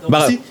 But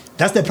see,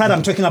 that's the pride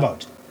I'm talking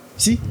about.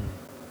 See?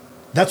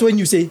 That's when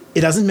you say,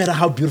 it doesn't matter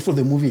how beautiful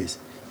the movie is.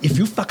 If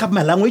you fuck up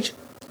my language,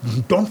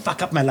 don't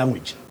fuck up my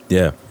language.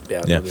 Yeah.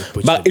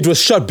 But it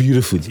was shot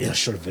beautifully. Yeah,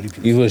 shot very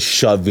beautifully. It was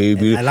shot very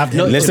beautifully. I love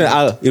that. Listen,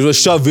 it was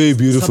shot very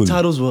beautifully.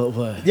 Subtitles were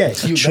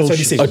that's what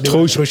he said.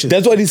 Atrocious.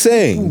 That's what he's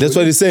saying.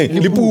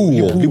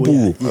 Lipu.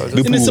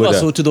 in the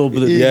Sibasoto though.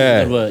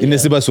 In the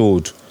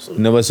Sibasoto.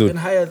 Never so.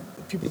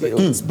 People that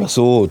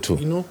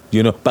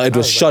but it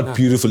was shot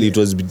beautifully. It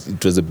was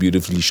a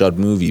beautifully shot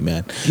movie,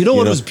 man. You know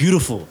what was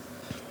beautiful?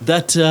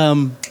 That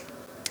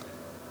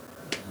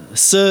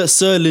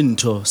Sir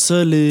Linto,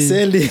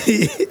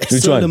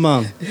 Which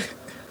one?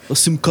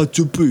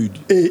 Simkatupud.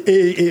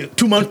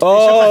 2 months.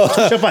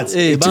 Shepherds.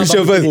 Two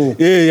shepherds.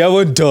 Yeah,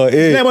 one door.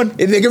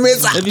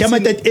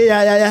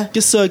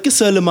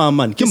 Kisa le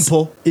man.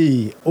 Kimpo.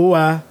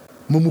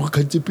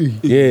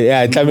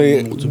 Yeah, tell me.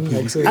 I'm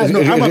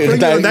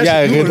playing on that.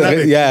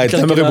 Yeah,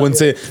 tell me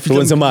bonse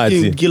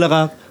mati.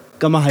 Gila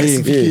kama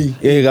haye.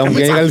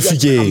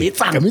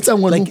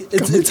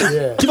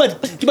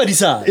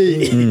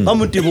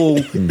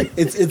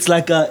 It's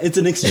like it's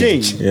an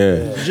exchange.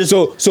 Yeah.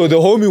 So the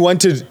homie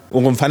wanted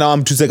ungomfana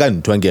wam 2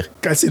 seconds twangere.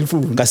 Ka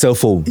cell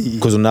phone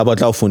because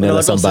unabotla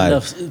ufonela somebody.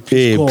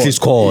 Please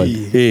call.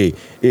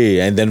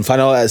 And then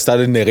Fana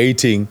started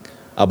narrating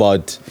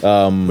about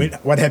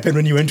what happened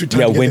when you went to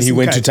town. Yeah, when he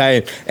went to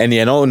town, and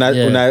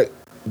una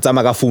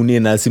tsamaka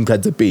phone na sim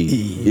card to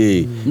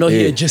pay. No,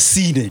 he had just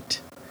seen it.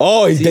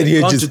 Oh, he had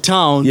gone just to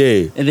town,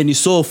 and then he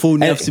saw a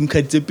phone have SIM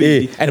card to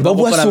pay. And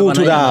babu waso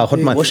to da hot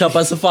man. Washa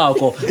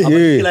pasafako.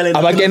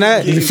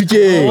 Abakena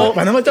lifike.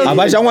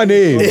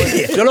 Abashangwane.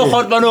 Jolo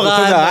hot man o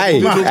ga.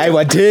 Ai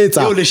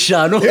wathetsa. Yo le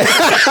shano.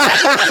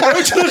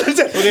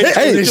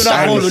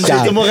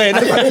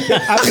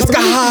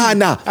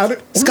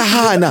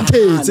 Skahana.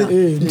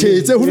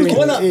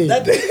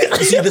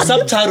 See the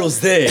subtitles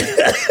there.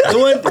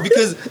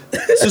 Because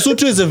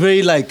Sesotho is a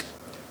very like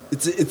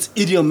it's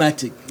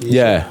idiomatic.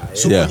 Yeah.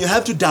 So when you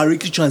have to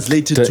directly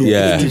translate it to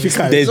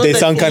they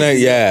sound kind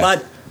of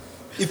But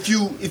if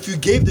you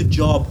gave the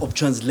job of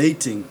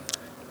translating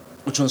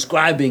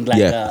transcribing like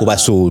Ho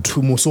Basotho.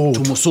 To Mosotho.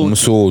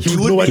 Mosotho. He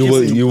would You be will-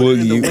 able to you put will- it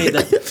in you- the way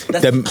that's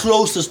them-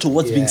 closest to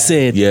what's being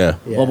said. Yeah.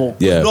 Wabo.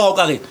 Yeah. No,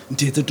 okay.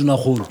 Nthethe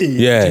tunakgolo.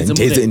 Yeah,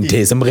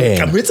 Nthethe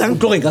Mrena. O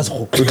tlo reng ka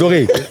sekgopo?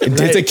 Utlore,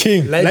 Nthethe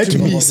King. Lie to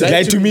me.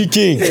 Lie to me,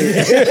 King.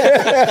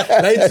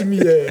 Lie to me.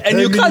 And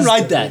you can't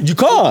write that. You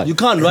can't. You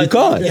can't write You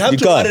can't. that. You have You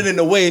to can't. write it in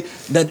a way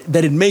that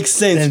it makes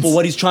sense for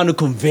what he's trying to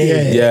convey.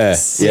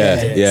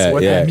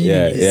 What I mean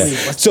is-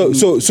 So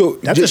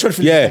That's a short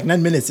film. yeah, Like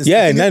 9 minutes.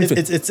 Yeah, I think 9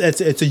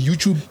 it's a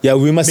YouTube. Yeah,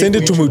 we must send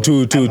it to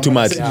Maybe.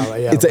 Matt.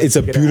 Yeah, It's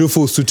a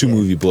beautiful Sutu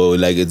movie, bro.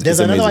 Like it's There's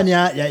another amazing.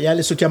 one, ya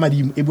Lesotho ya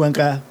Madim,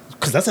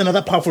 because that's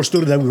another powerful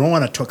story that we don't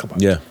want to talk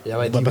about. Yeah.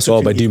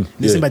 Basotho, Badim.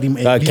 listen, Yeah.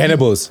 Badim,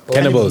 Cannibals.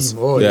 Cannibals.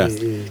 Oh, Yeah.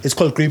 It's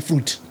called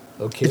Grapefruit.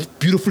 Okay. It's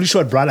beautifully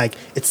shot, bro. Like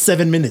it's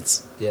 7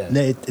 minutes. Yeah.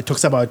 It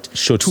talks about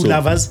Short two story.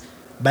 lovers,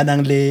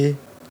 banangle,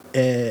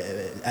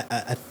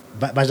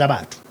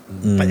 bajabatu.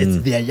 But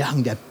they're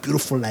young, they're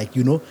beautiful, like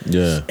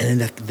Yeah. And then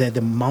like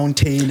the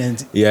mountain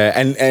and Yeah,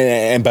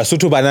 and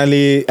Basotho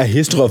Banale, a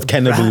history of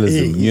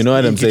cannibalism. You know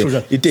what I'm saying?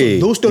 So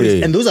those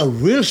stories, and those are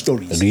real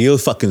stories. real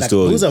fucking Like,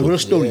 stories. those are real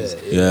stories.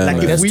 Yeah, Like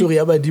man. if That we, story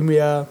about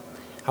Dimia,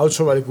 how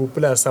to like go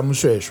play some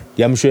shweshwe.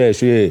 Yeah, I'm sure.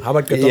 How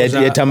about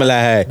Yeah, Tamala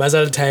hai.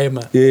 Basal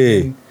timer.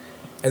 Yeah.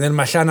 And then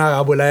Mashana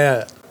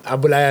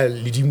abulaya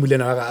lidimbu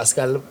lena ga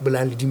askal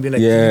bulan lidimbu lena.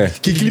 Yeah.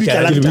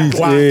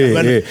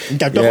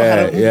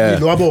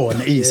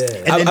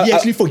 And then he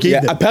actually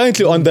forgave them.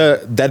 Apparently on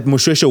that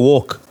Moshesha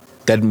walk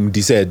that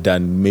Mdi said,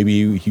 and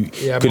maybe he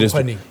Yeah, could have.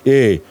 Makhwane.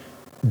 Yeah.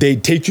 They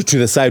take you to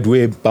the side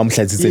where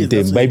Bamhlatsing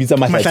that's Baby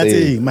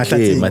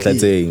Mahlatseng.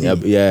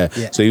 Mahlatseng. Yeah.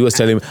 So he was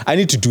telling me, I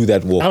need to do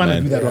that walk, I wanna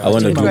man. do that walk. I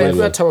want to do that If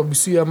you walk. tell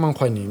Bisuya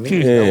Mankhwane, maybe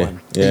Yeah. that one.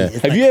 Yeah. It's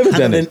Have like you ever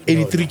done it?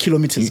 183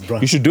 kilometers, bro.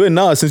 You should do it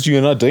now since you're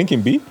not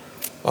drinking, B.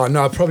 Oh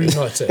no, probably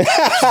not. You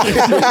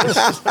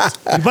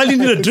probably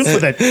need a drink for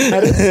that.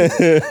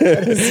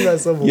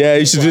 Yeah,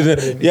 you should do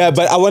that. Yeah,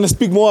 but I want to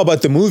speak more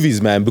about the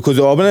movies, man, because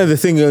one of the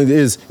things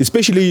is,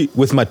 especially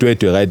with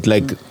Matwete, right?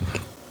 Like,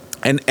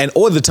 and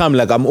all the time,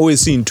 like, I'm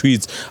always seeing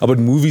tweets about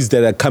movies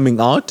that are coming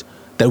out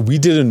that we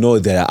didn't know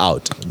that are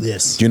out.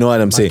 Yes. You know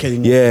what I'm saying?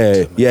 Marketing.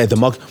 Yeah. The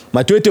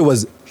Matwete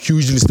was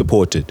hugely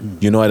supported.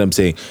 You know what I'm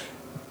saying?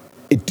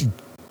 It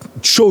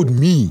showed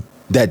me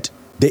that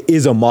there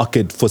is a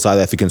market for South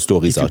African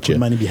stories If you out put here.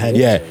 money behind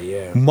yeah. it.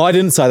 Yeah.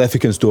 Modern South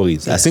African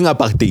stories. I sing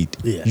apartheid.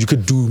 Yeah. You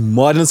could do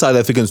modern South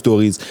African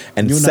stories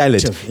and New sell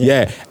it. narrative,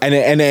 Yeah.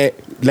 And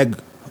like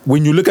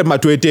when you look at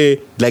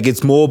Matwete, like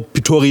it's more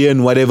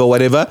Pretorian,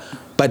 whatever.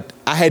 But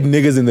I had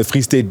niggas in the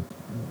Free State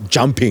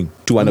jumping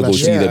to want to go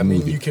see Yeah, that I mean,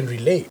 movie. you can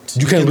relate.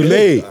 You can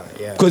relate.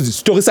 Yeah. Because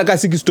story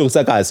sakasi ki story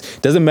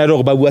sakasi. Doesn't matter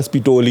about who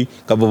Pitoli,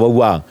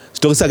 Kababa.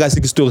 Story sakasi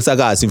ki story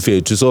sakasi in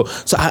fact. So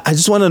I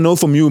just want to know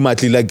from you,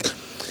 Matli, like,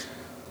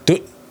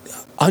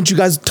 aren't you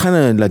guys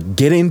trying to like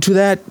get into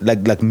that?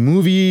 Like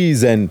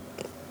movies and,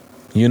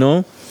 you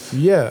know?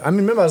 Yeah, I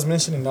mean, remember I was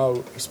mentioning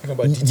now, speaking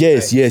about DTI.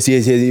 Yes.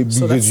 So Because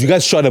that's- you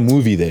guys shot a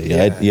movie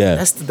there, right? Yeah.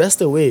 That's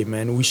the way,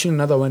 man. We shoot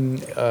another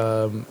one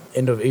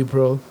end of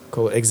April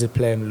called Exit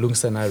Plan.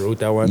 Lungsa and I wrote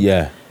that one.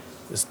 Yeah.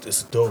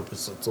 It's dope.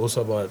 It's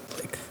also about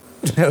like.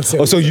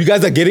 Oh, so you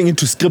guys are getting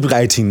into script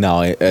writing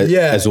now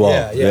as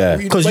well. Yeah.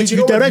 Because But you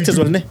know what direct we as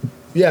do? well, ne?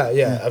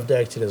 Yeah, I've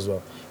directed as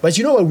well. But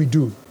you know what we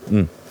do?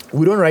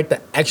 We don't write the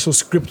actual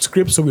script,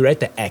 so we write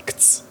the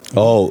acts.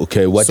 Oh,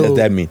 okay. What does So-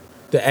 that mean?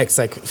 The acts,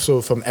 like, so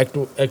from act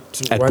one,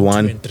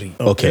 one. 2, and 3.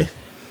 Okay.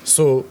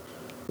 So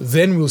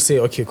then we'll say,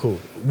 okay, cool.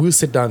 We'll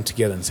sit down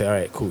together and say, all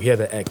right, cool, here are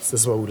the acts.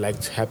 This is what would like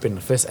to happen.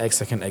 First act,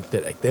 second act,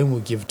 third act. Then we'll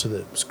give it to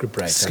the script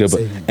writer. Script,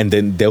 and say, and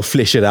then they'll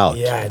flesh it out.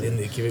 yeah, then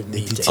they give it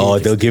meat. Oh,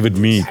 they'll give it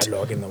meat.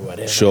 Dialogue and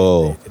whatever.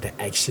 Sure. The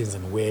actions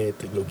and where,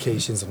 the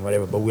locations and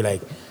whatever. But we're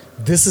like,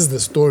 this is the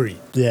story.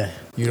 Yeah.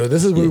 You know,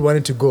 this is where we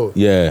wanted to go.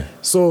 Yeah.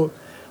 So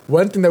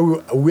one thing that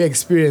we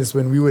experienced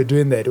when we were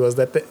doing that was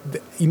that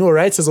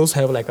writers also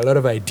have like a lot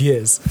of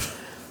ideas.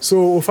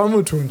 So if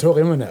I'm to talk,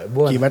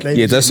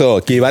 Yeah, that's all.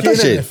 Okay, what that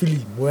shit?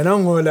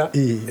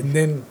 and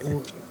then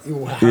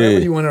however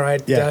you want to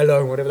write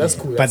dialogue, whatever, that's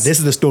cool. But this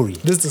is the story.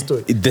 This is the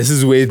story. This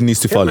is where it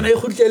needs to follow.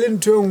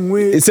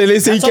 It's It's a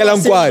That's what I'm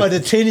saying about the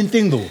training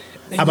thing, though.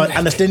 About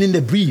understanding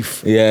the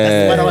brief.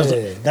 Yeah.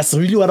 That's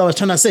really what I was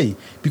trying to say.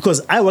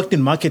 Because I worked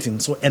in marketing,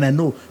 and I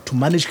know to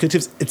manage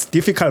creatives, it's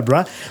difficult,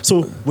 bruh.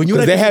 So when you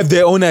They have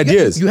their own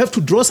ideas. you have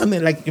to draw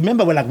something. Like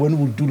remember, when we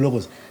would do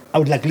logos, I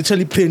would like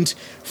literally print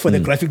for the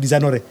graphic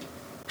designer.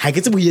 So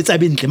like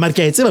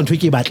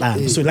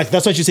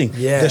that's what you're saying.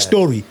 Yeah. The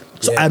story.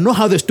 So Yeah. I know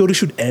how the story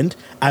should end.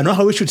 I know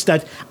how it should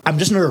start. I'm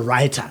just not a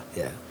writer.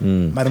 Yeah.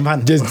 Madam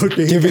Van, Just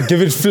give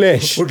it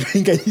flesh.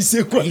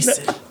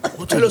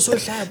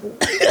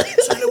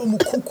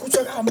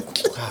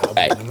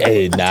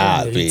 Hey,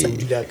 nah,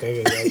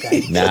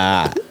 babe.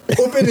 Nah.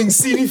 Opening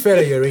scene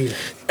fella, you're ready.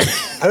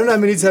 I don't know how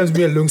many times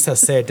me and Lungs have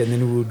said, and then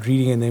we would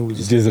reading, and then we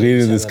just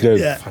Reading the script.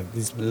 Yeah. Fuck,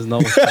 this There's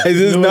no. This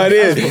is not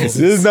it. This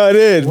is not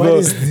it, What bro.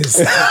 is this?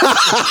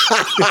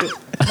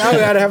 Now we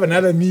gotta have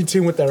another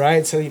meeting with the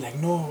rights. So you're like,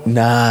 no.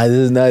 Nah, this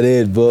is not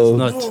it, bro.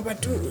 No,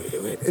 but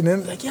dude, wait. And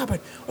then like, yeah, but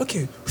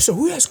okay. So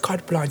who has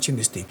carte blanche in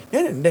this thing?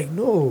 And like,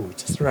 no,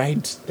 just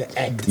write the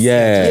act.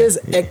 Yeah. Here's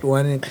Act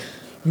 1 and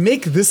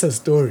make this a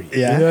story.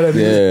 Yeah. You know what I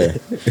mean?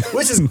 Yeah.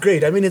 Which is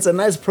great. I mean, it's a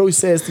nice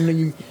process. You know,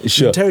 you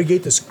Sure.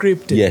 interrogate the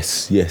script. And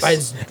Yes.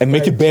 And by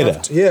make it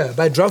better.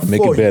 By draft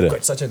Make 4, it better. you've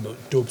got such a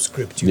dope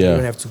script. You Yeah.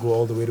 don't have to go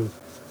all the way to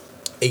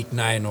 8,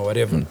 9 or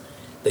whatever.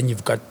 Then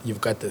you've got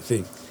the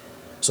thing.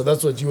 So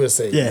that's what you were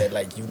saying. Yeah. That,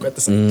 like, you've got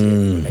this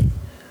idea. Like,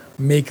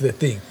 make the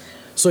thing.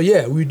 So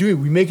yeah, we do it.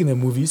 We're making the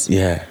movies.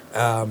 Yeah.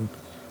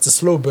 It's a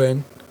slow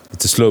burn.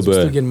 It's a slow We're still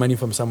burn. getting money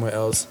from somewhere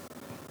else.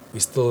 We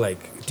still like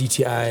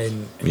DTI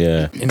and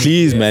Yeah. and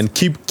Please, yeah. man,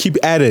 keep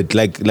at it.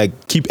 Like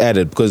keep at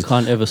it because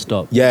Can't ever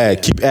stop. yeah,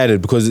 keep at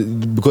it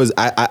because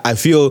I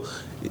feel,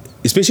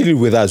 especially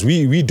with us,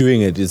 we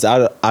doing it. It's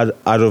out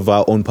of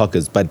our own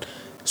pockets, but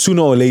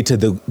sooner or later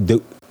the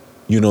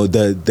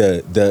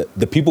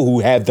people who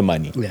have the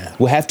money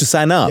will have to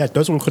sign up. Yeah,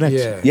 those will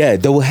connect. Yeah.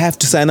 They will have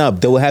to sign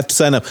up.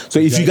 So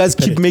if you guys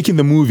keep making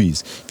the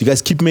movies, if you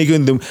guys keep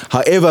making them,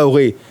 however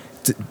way,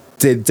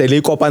 but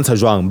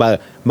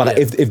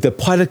if the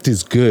product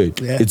is good,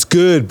 it's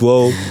good,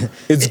 bro.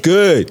 It's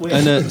good.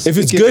 And, if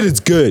it's good, it's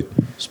good.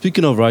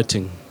 Speaking of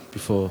writing,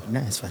 before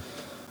Nah, it's fine.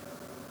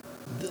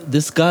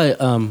 this guy,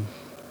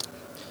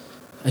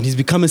 and he's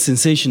become a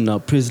sensation now.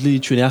 Presley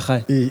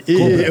Chuniachai.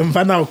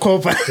 Mfana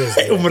ukopa.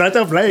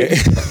 Umrata fly.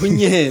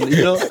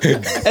 You know,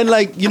 and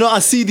like, you know, I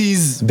see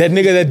these. That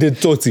nigga that did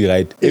Toti,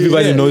 right?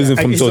 Everybody knows him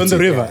from He's Toti. on the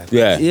river.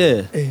 Yeah.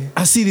 Yeah,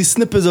 I see these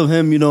snippets of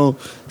him, you know,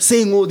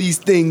 saying all these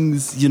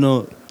things, you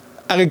know.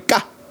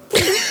 Arika.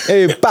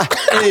 Hey, pa.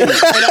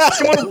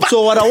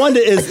 So what I wonder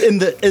is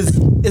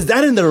is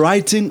that in the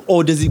writing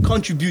or does he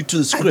contribute to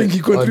the I script? think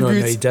he Oh, no,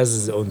 contributes. he does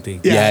his own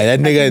thing. Yeah, that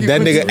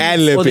nigga ad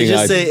Or they lipping.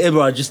 just say, hey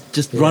bro,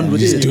 just run with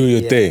Just it. do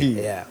your thing.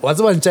 Yeah. What's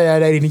the one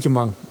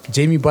Nikimang?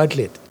 Jamie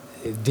Bartlett,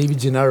 David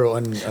Gennaro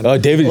on Oh,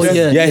 David. Oh,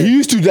 yeah. Yeah, he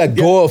used to like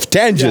go off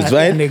tangents,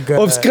 right? Nigga,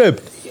 Off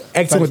script.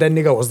 acting with that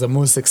nigga was the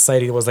most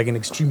exciting. It was like an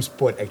extreme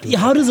sport acting. Yeah,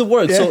 how does it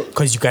work? So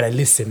Because you gotta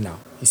listen now.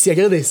 You see, I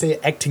guess they say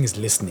acting is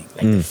listening.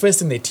 Like the first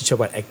thing they teach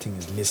about acting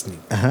is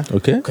listening.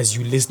 Okay. Because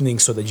you're listening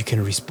so that you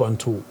can respond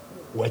to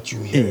what you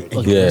hear. Yeah.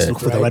 Let's look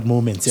for the right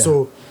moments. Yeah.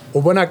 So,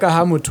 Obonaka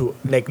Hamutu,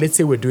 like let's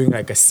say we're doing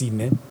like a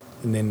scene, and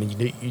then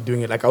you're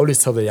doing it. Like I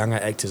always tell the younger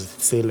actors,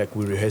 say like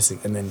we're rehearsing,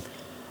 and then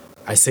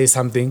I say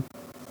something,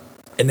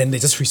 and then they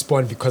just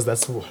respond because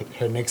that's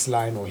her next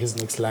line or his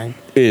next line.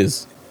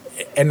 Is.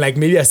 And like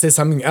maybe I say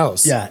something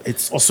else. Yeah,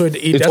 it's So it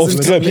It's doesn't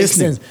off script. make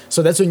sense.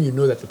 So that's when you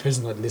know that the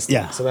person's not listening.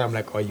 Yeah. So then I'm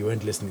like, oh, you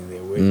weren't listening. They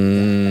were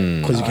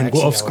waiting. because you can go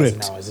Actually, off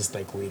script. I was just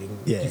like waiting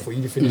Yeah. for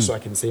you to finish so I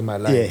can say my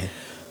line. Yeah.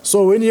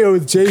 So when you're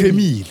with Jamie,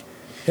 Camille.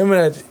 him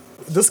and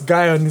this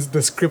guy on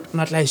the script,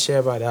 not like share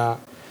about that,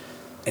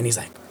 and he's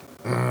like,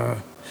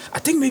 I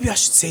think maybe I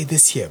should say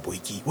this here,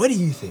 Boyki. What do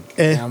you think?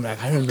 And I'm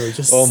like, I don't know.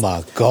 Just Oh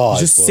my God.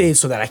 just bro. say it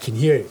so that I can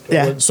hear it.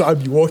 Yeah. So I'll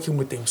be walking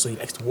with him. So he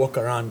likes to walk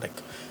around like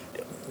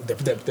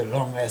the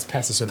long ass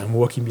passage, and I'm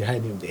walking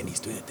behind him. Then he's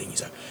doing the thing.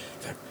 He's like,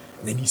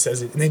 and then he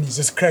says it, and then he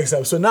just cracks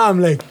up. So now I'm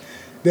like,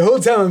 the whole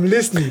time I'm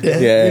listening.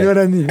 Yeah. You know what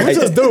I mean? Which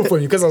was dope for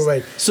me because I was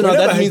like, so now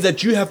whenever that I- means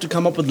that you have to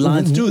come up with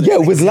lines too. Yeah,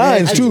 with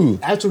lines I too.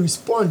 have to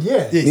respond,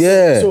 yeah. Yes.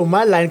 Yeah. So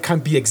my line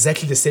can't be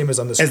exactly the same as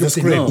on the script. the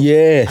script. No.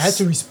 Yes. I have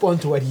to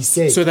respond to what he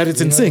says. So that it's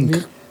You in know what I sync.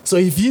 mean? So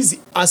if he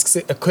asks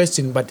a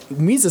question, but it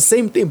means the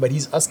same thing, but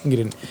he's asking it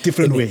in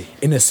Different way.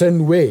 in a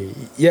certain way.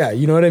 Yeah,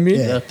 you know what I mean?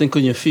 Yeah. Think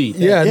on your feet.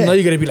 Yeah, Yeah. now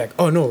you're gonna be like,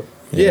 oh no,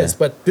 yes,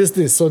 but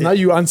this. So now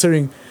you're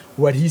answering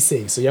what he's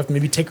saying. So you have to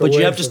maybe take a But you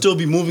word have to from- still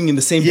be moving in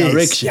the same Yes.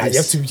 direction. Yeah, you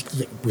have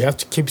to. We have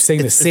to keep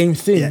saying the same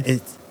thing. Yeah,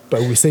 it's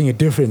but we're saying it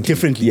differently.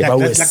 differently. Yeah. But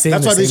we're That's saying why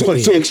the they same call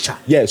it thing. texture.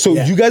 Yeah, so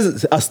Yeah. you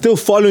guys are still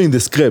following the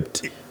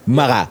script.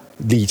 Mara,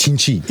 the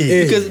chinchi.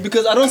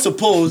 Because I don't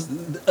suppose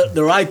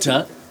the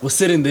writer was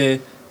sitting there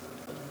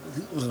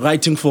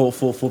writing for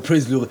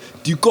Presley.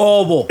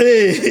 Dikobo.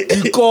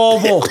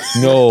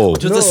 No.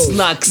 Just the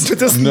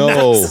snacks. No.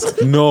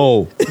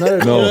 No. You know,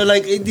 No.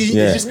 like it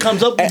Yeah. just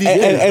comes up with these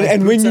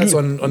And when That's you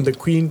on the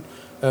Queen,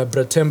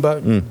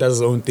 Bratemba does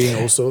his own thing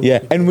also. yeah,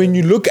 and when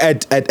you look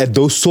at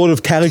those sort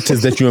of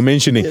characters that you were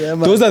mentioning,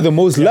 those are the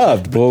most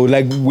loved, bro.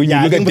 Like when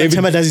Yeah, you I look think at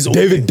Bratemba does his own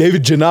David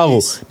thing. Gennaro.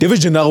 Yes.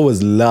 David Gennaro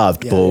was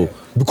loved, bro,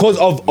 because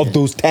of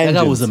those That tangents.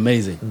 guy was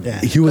amazing.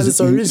 Yeah. He was Because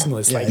it's original.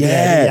 It's like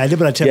Yeah,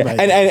 Liberal Chamber.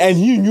 And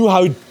he knew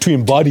how to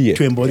embody it.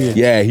 To embody it.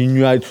 Yeah, he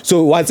knew how.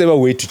 So whatever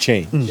way to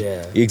change.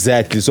 Yeah.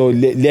 Exactly. So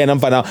very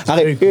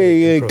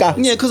good that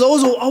Yeah, because I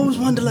always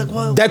wonder like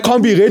why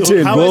can't be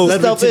written, How bro. is that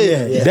stuff.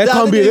 written? Yeah. That The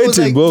can't other be day he was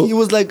written, like, bro. He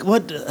was like,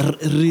 what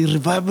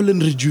revival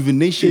and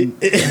rejuvenation,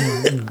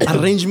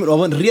 arrangement, or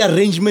what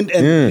rearrangement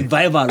and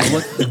revival.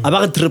 What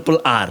about triple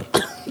R?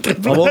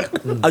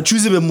 I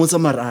choose him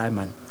Mozamara,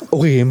 man.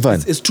 Okay,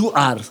 man. It's 2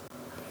 R's.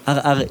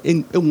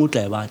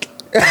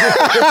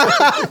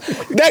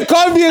 That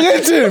can't be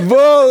written,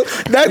 bro.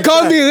 That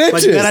can't be written.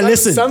 But you gotta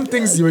listen. Some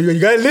things you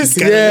gotta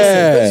listen.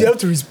 Yeah. Because you have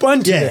to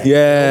respond to that.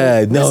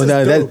 Yeah, no, This is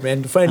that, dope,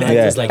 man. To find yeah,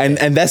 actors like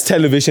that. and that's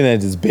television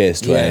at its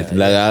best, Yeah, right?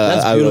 Like,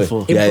 That's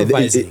beautiful. Yeah,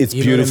 Improvising. it's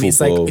You know what I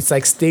beautiful, mean? bro. It's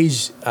like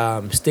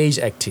stage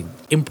acting.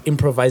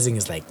 Improvising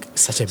is like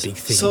such a big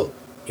thing. So,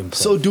 Improv.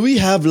 so do we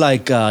have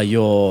like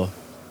your?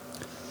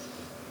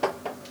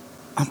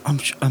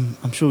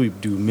 I'm sure we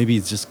do. Maybe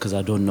it's just because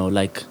I don't know.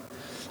 Like,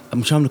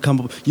 I'm trying to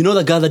come up. You know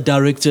the guy that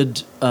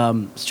directed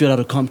Straight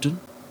Outta Compton,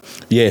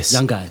 Yes.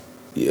 young guy.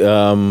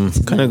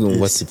 Kind of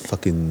what's the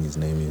fucking his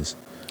name is?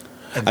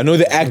 I know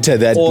the actor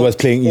that was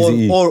playing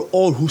Eazy-E.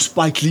 or who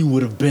Spike Lee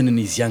would have been in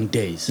his young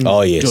days.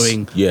 Oh, yes.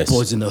 Doing Yes.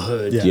 Boys in the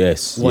Hood. Yeah.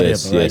 Yes, Whatever.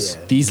 yes, Right? yes.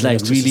 These like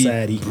Menace to really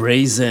Society.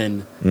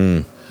 brazen,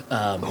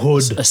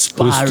 Hood.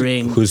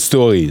 aspiring Whose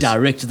stories?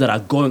 directors that are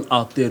going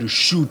out there to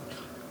shoot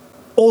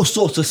all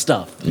sorts of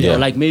stuff. You Yeah. know,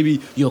 like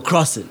maybe your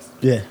crosses.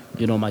 Yeah.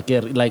 You know,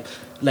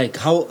 like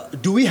how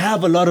do we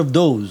have a lot of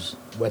those?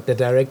 But the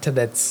director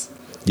that's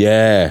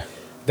Yeah.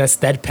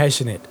 that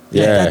passionate.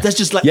 Yeah. That's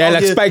just like Yeah, out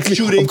like here Spike Lee.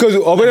 shooting, Because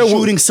over there-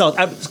 shooting south.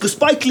 Because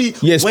Spike Lee,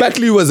 Yeah, Spike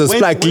Lee was a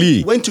Spike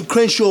Lee. Went to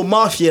Crenshaw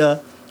Mafia,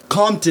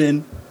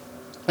 Compton,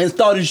 and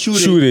started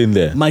shooting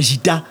there.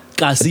 Majida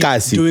Kasi,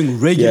 Kasi. doing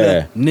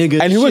regular nigga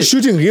And he was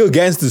shit. shooting real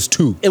gangsters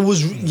too. It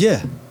was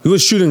yeah. He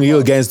was shooting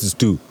real gangsters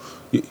too.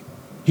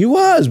 He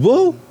was,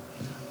 bro.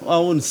 I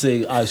wouldn't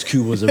say Ice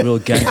Cube was a real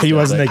gangster. He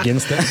wasn't but-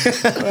 against that.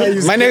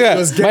 My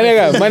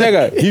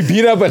nigga, he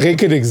beat up a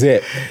record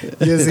exec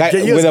like,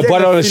 he was with a gang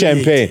bottle of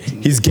affiliated.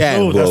 champagne. He's gang,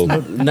 No, bro.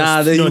 that's not.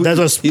 Nah, No, that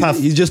was Puff.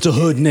 He's just a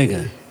hood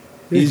nigga.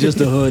 He's just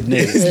a hood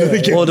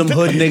nigga. All them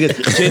hood niggas.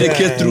 Jada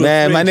Kid through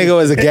Man, a my fridge. nigga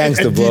was a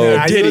gangster, bro.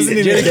 Nah, Did wasn't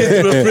he? even- Jada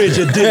Kid through a fridge.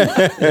 It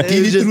didn't.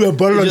 He threw a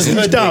bottle on just his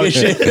hood down.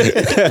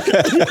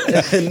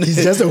 nigga shit.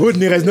 He's just a hood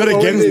nigga. He's not a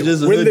When gangster.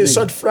 just a when hood they nigga.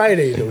 shot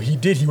Friday though, he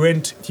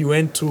went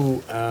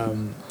to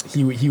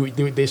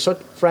they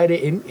shot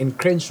Friday in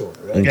Crenshaw,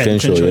 right? In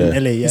Crenshaw, yeah.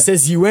 in LA, He yeah.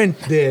 says he went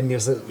there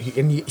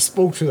and he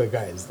spoke to the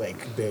guys,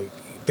 like the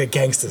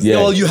gangsters. Yeah.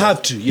 Well, you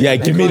have to. Yeah,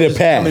 give me the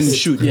Come and pass.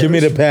 shoot. Give me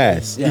the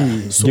pass. Yeah.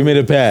 Give me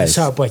the pass.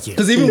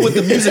 Because even with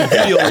the music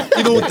video,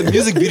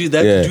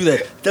 they have to do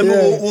that.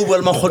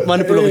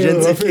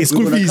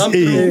 School fees.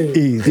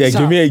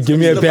 Yeah, give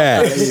me a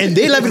pass. And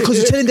they love it because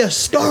you're telling their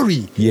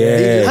story.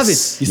 Yes. They love it. You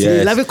see, they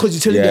Yes. love it because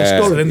you're telling Yeah. their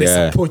So story. then they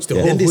Yeah. support the Yeah.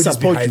 whole Then they hood is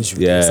support behind you.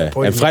 you. They Yeah,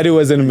 support and you. Friday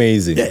was an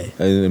amazing, Yeah.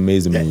 an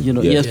amazing movie. You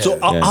know, yeah. yeah. So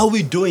are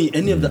we doing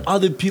any of the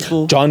other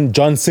people?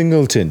 John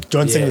Singleton.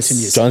 John Yes. Singleton,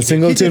 yes. John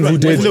Singleton, who Boys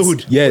did in the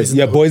Hood. Yes,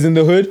 yeah, Boys in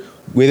the Hood,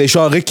 where they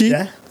shot Ricky.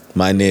 Yeah.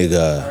 My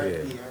nigga,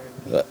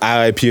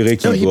 R.I.P.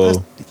 Ricky, No, he bro. passed-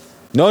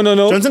 No.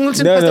 John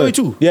Singleton passed away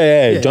too.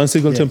 Yeah. Yeah. John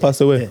Singleton Yeah.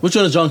 passed away. Yeah. Which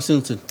one is John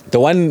Singleton? The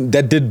one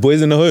that did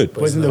Boys in the Hood.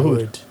 Boys in the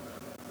Hood.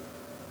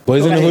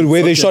 Boys in the Okay, Hood,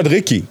 where they okay. shot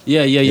Ricky.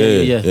 Yeah.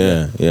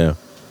 Yeah.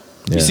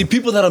 You see,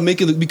 people that are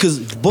making because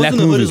Boys Black in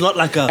the Hood movie. is not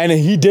like a And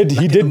he did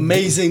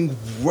amazing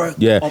work.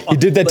 Yeah, he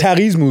did the but-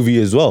 Tyrese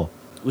movie as well.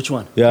 Which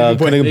one? Yeah,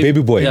 kind of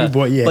Baby Boy. Yeah.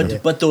 Boy, yeah, but yeah.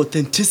 but the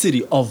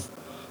authenticity of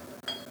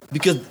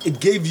because it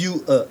gave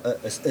you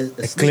a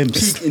sneak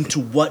glimpse. peek into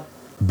what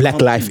Black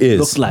comedy life is.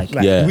 looks like.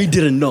 Yeah. We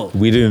didn't know.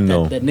 We didn't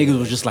know. that niggas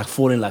was just like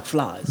falling like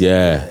flies.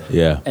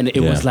 Yeah. And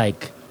it was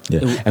like Yeah.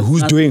 it was And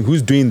who's not-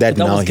 doing that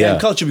that now was gang here?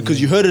 culture because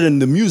you heard it in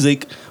the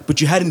music, but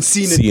you hadn't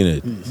seen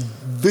it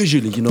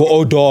visually. You know. But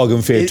old dog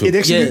and fair too. It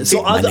actually- Yeah,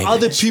 so My nigga,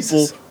 other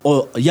people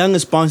or young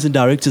aspiring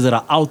directors that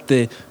are out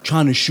there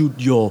trying to shoot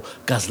your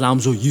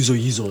Gaslams or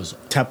Yizos.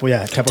 Type of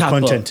Type of-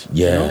 content.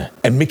 Yeah. you know?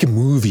 And making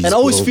movies. And I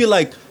always bro. feel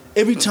like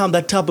every time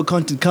that type of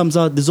content comes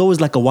out, there's always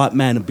like a white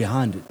man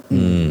behind it.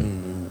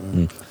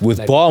 with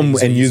Like Bomb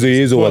and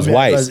Yuzo was Yeah,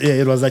 white.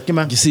 it was like,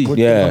 You see?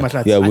 Yeah.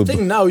 I with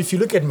think now if you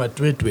look at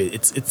Matwetwe,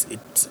 it's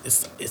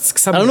I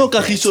something. don't know, like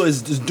that. Kagiso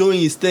is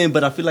doing his thing,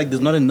 but I feel like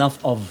there's not enough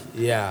of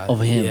of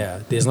him. Yeah,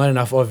 there's not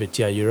enough of it.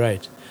 Yeah, you're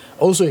right.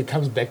 Also, it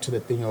comes back to the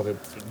thing of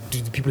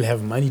do the people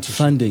have money to shoot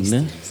Funding, these ne?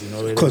 things, you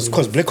know,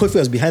 Because Black Coffee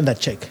was behind that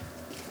check.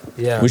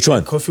 yeah, Which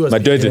one? Coffee was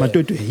Matwetwe? behind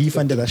Matutu, he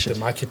funded that the shit.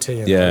 marketing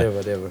and Yeah.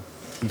 whatever.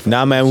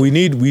 Nah, man, we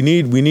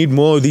need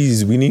more of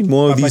these. We need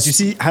more of But these. you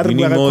see, how we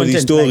need more of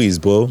these stories,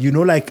 bro. You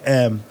know, like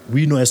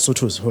we know as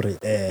Sotos,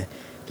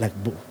 like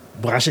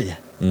Borashia.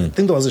 I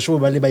think there was a show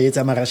about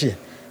Libayeta Marashia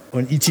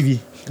on ETV.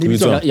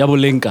 Which one?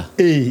 Yabolenka.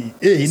 Hey,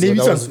 So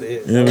that was,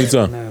 Yeah, which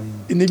one?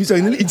 in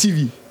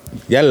ETV.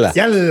 Yalla.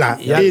 Yalla.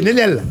 Hey,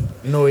 Yalla.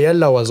 no,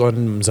 Yella was on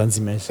Mzansi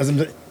Mesh.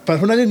 But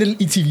when I did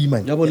ETV,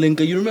 man.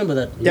 Yabolenka, you remember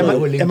that? Yeah,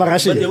 Yabolenka. But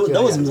Marashia.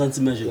 that was Mzansi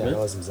Magic, Yeah, right? that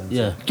was Mzansi.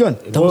 Yeah. Go on.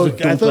 That was a I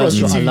dope thought it was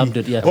show. I ETV. loved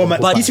it, yeah. Oh, my,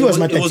 But ETV was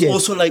my it was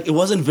also like, it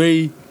wasn't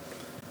very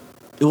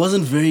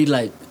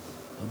like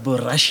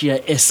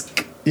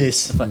Borashia-esque.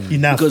 Yes,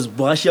 enough. Because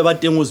Borashia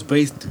Bateng was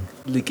based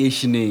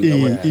locationing.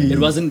 Yeah.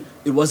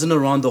 It wasn't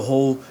around the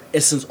whole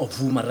essence of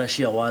who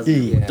Marashia was,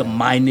 Yeah. the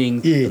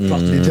mining, Yeah, the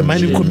prostitution. the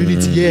mining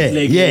community.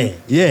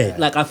 Yeah.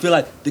 Like I feel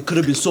like there could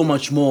have been so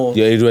much more.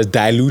 Yeah, it was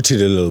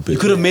diluted a little bit. You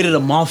could have made it a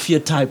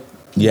mafia type.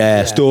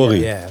 Yeah,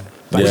 story. Yeah.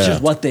 which Yeah.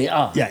 is what they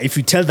are. Yeah, if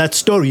you tell that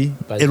story,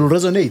 it will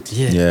resonate.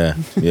 Yeah.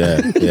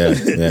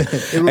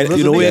 And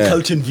You know, we're Yeah.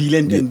 culture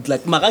villain and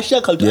like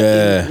Magasha culture.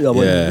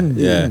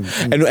 Yeah.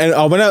 And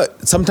I wanna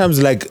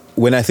sometimes, like,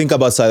 when I think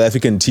about South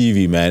African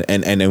TV, man,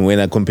 and when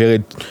I compare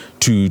it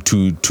to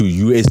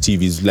US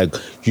TVs, like,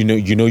 you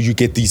know, you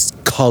get these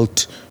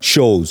cult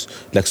shows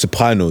like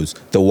Sopranos,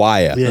 The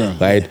Wire, Yeah.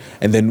 right?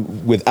 And then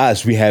with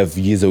us, we have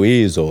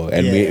Yezo,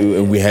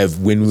 and we have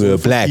When We Were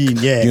Black. 14,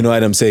 yeah. You know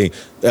what I'm saying?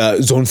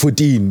 Zone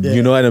 14. Yeah.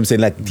 You know what I'm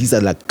saying? Like, these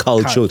are like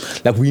cult shows.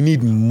 Like, we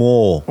need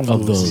more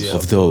Of those.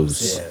 Of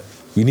those. Yeah.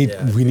 We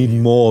need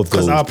more of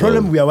those. Because our bro.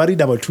 problem, we are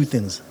worried about two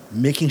things: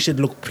 making shit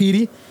look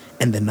pretty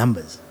and the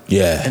numbers.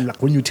 Yeah. And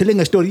like when you're telling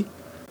a story,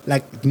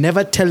 like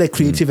never tell a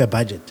creative a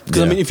budget.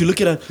 Because I mean, if you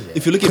look at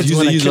Because you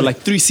wanna user kill it. like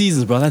 3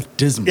 seasons, bro, that's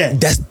dismal. Yeah.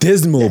 That's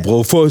dismal,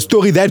 bro. For a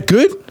story that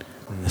good,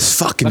 it's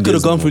fucking. I could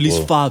have gone for at dismal,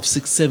 least bro. 5,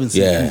 6, 7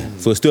 Yeah,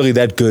 seasons. for a story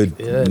that good,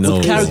 Yeah, no.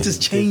 it's Characters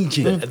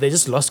changing. They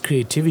just lost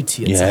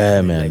creativity. At Yeah,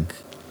 some point. man.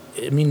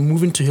 Like, I mean,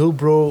 moving to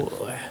Hillbro,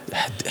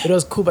 it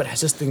was cool, but I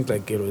just think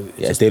like it was.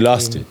 Yeah, just they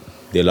lost became-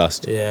 it. They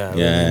lost it. Yeah, when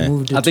yeah. we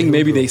moved I it think to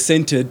maybe Hillbro. they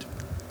centered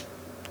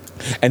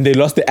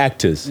the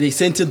actors.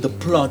 the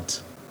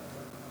plot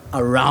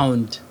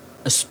around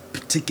a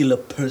particular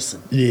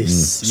person. Yes.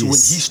 So when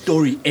his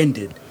story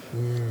ended,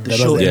 the That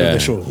show was the end ended. of the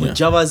show. When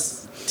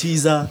Java's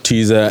teaser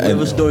and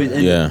whatever story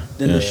ended, yeah,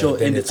 then yeah. the show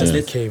Then ended. it And just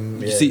let-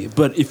 became, you yeah. see,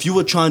 but if you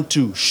were trying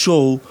to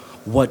show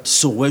what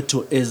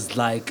Soweto is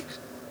like,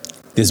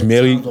 There's in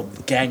Mary. terms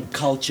of gang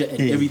culture and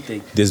Yeah.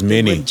 everything, There's then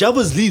many. When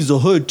Jabba's leaves the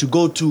hood to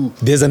go to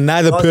There's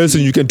another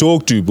person you can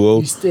talk to, bro.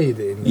 You stay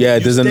there. Yeah,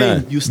 there's stay- another.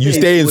 you You stay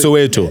stay in in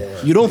Soweto.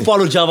 you don't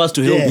follow Java's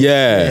to Hill.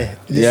 Yeah,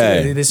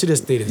 yeah. They should have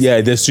stayed.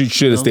 Yeah, they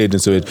should have stayed in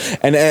Soweto.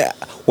 And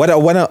what I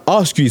want to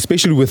ask you,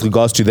 especially with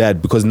regards to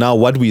that, because now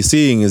what we're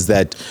seeing is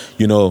that,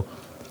 you know,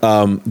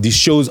 these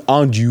shows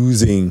aren't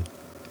using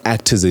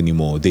actors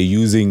anymore. They're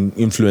using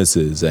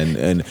influencers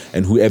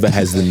and whoever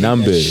has the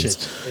numbers.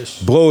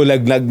 Bro,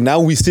 like now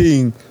we're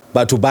seeing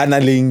Batubana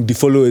Ling, the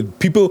follow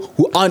people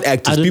who aren't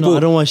actors. I don't people know. I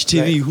don't watch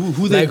TV.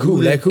 who they Like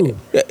who? Like who?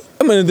 Yeah,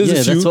 I mean, there's Yeah,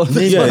 a few. that's all.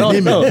 That's Yeah, all.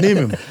 Name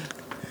him.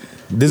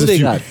 There's Who a they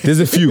few. got? There's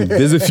a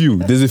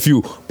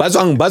few.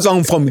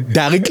 Bazwang from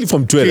directly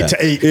from Twitter.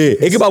 Twitter,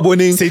 Ekeba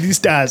Boning Sadie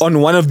Stars. on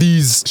one of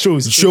these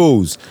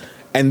shows.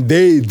 And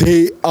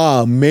they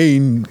are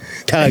main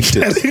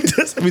characters.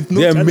 With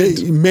no They're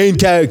talent. main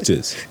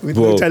characters. With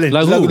bro. no talent.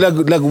 Like who?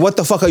 Like what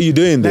the fuck are you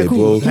doing there, Like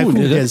bro? who? Like who?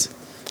 nigga? Guys?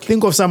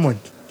 Think of someone.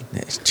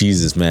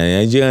 Jesus,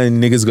 man. You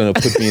niggas gonna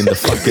put me in the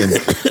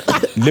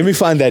fucking. Let me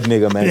find that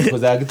nigga, man.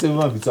 Because I can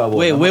tell you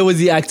Wait, where was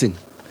he acting?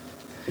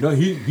 You know,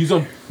 he's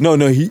on. No,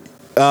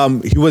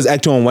 he was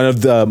acting on one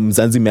of the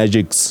Mzansi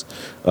Magic's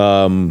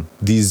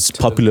these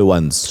popular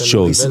ones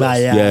shows.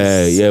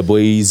 Television. Yeah, boy,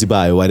 easy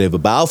buy, whatever.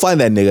 But I'll find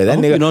that nigga. I That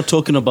hope nigga. you're not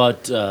talking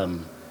about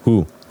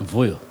Who?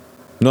 Voyo.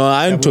 No,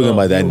 I ain't talking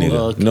about that nigga.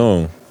 Oh, okay.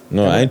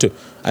 No, I ain't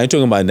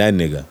talking about that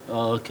nigga.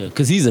 Oh, okay.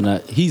 Because he's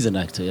an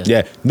actor. Yeah.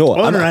 Yeah, no.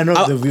 Oh, no, I know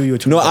the view you're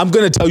talking No, about. I'm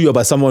gonna tell you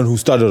about someone who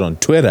started on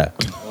Twitter.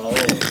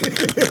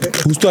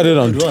 Who started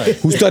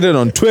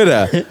on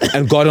Twitter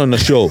and got on the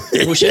show.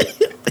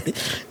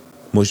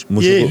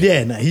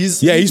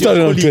 He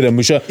started on Twitter.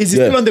 Musha. Is he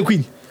still on the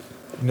Queen?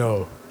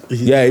 No.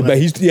 Yeah, but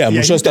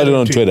Musha started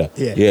on Twitter.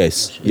 Yeah.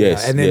 Yes.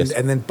 And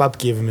then Pap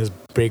gave him his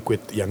break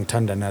with Young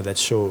Tanda. Now that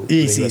show. Yes,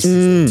 where yes. he was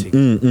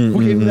presenting. Who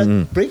gave you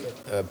that break?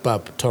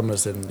 Pap,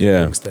 Thomas, and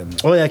Yeah. Kingston.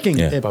 Oh, yeah, King.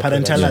 Yeah.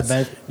 Parental Yes.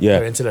 advice. Yeah.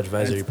 Parental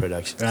Advisory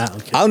Production. Ah,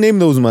 okay. I'll name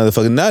those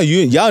motherfuckers. Now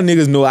y'all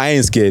niggas know I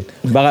ain't scared.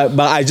 But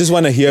I just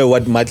want to hear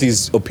what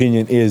Matli's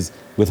opinion is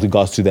with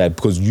regards to that,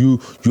 because you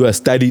are a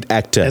studied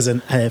actor. As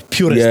an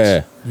purist.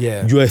 Yeah.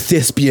 Yeah. You're a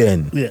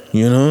thespian. Yeah.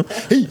 You know?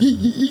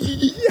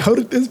 How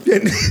did this be?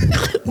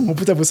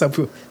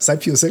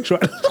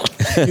 Sapiosexual.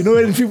 You know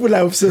when people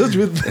are obsessed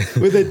with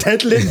the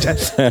title and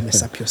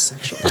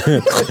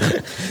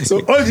sapiosexual. So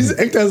all these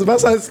actors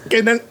must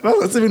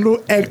even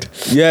know act.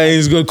 Yeah,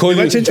 he's gonna call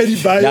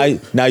you.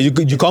 Now you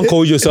can't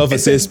call yourself a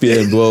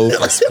thespian, bro.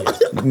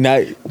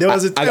 Now There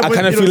was a time I when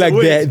kind of it feel was like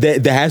a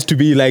there has to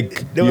be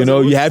like, There you was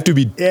know, a you have to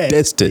be Yeah.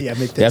 tested. Yeah,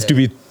 You have to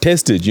be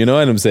tested. You know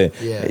what I'm saying?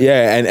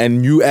 Yeah.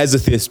 And you as a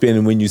thespian,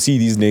 and when you see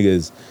these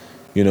niggas,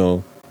 you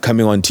know,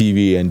 coming on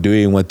TV and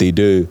doing what they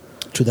do,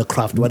 To the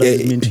craft. What does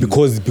it mean to you?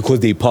 because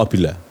they're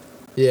popular.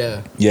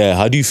 Yeah. Yeah,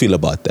 how do you feel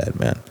about that,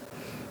 man?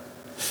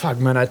 Fuck,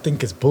 man, I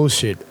think it's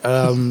bullshit.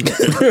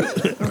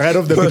 Right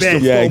off the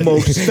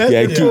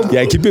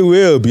bat. Keep it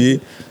real,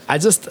 B. I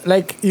just,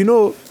 like, you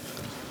know,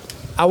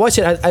 I watch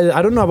it.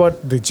 I don't know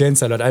about the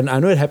gents a lot. I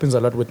know it happens a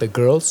lot with the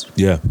girls.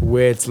 Yeah.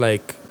 Where it's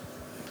like,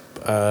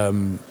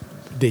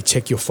 they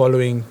check your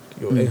following,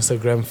 your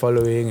Instagram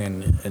following,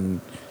 and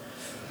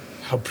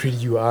how pretty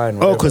you are.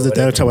 And Oh, because the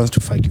whatever. director wants to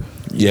fuck you.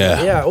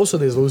 Yeah. Yeah, also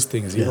there's those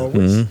things, you Yeah.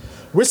 know,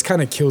 which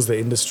kind of kills the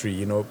industry,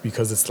 you know,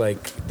 because it's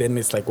like, then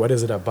it's like, what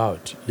is it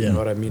about? You Yeah. know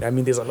what I mean? I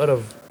mean, there's a lot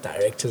of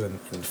directors and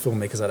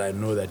filmmakers that I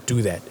know that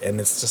do that, and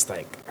it's just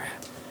like,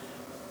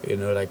 You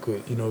know, like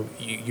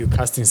you're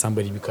casting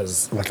somebody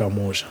because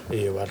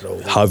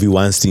Harvey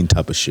Weinstein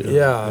type of shit.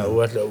 yeah,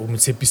 what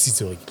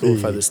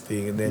for this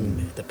thing, and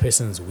then the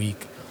person's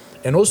weak.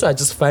 And also, I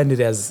just find it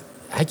as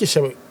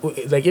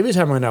like every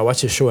time when I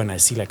watch a show and I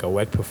see like a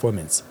whack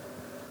performance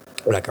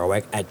or like a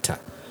whack actor,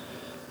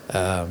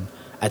 I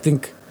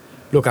think,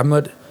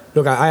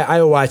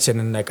 I watch and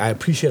then, like I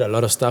appreciate a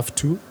lot of stuff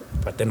too,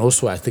 but then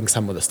also I think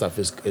some of the stuff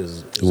is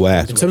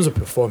whack in terms of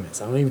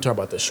performance. I don't even talk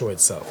about the show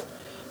itself.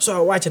 So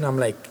I watch and I'm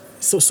like,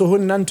 so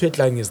none to it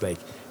line is like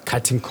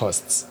cutting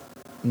costs.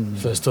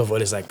 First of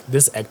all, it's like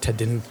this actor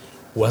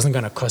wasn't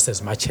gonna cost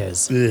as much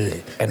as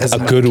and as a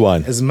good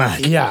one. As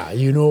much. Yeah,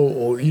 you know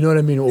what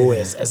I mean. Or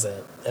as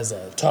a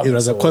top. It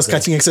was a cost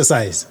cutting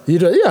exercise. You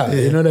know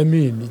what I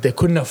mean. They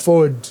couldn't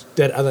afford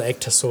that other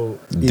actor, so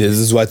this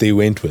is what they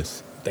went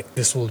with. Like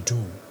this will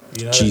do.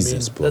 You know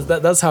Jesus, what I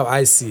mean? That's how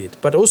I see it.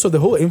 But also the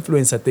whole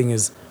influencer thing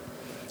is,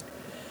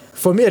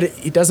 for me,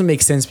 it doesn't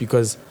make sense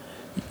because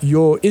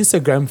your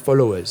Instagram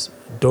followers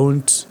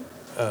don't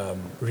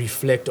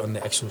reflect on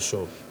the actual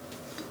show.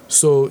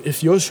 So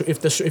if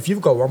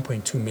you've got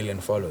 1.2 million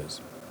followers,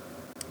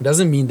 it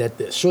doesn't mean that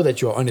the show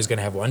that you're on is going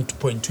to have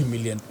 1.2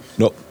 million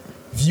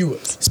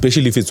viewers.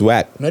 Especially if it's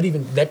whack. Not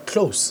even that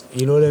close.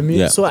 You know what I mean?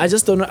 Yeah. So I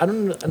just don't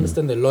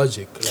understand the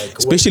logic. Like,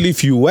 especially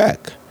if you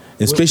whack.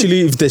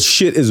 Especially if the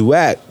shit is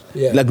whack.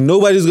 Yeah. Like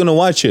nobody's gonna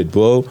watch it,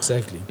 bro.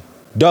 Exactly.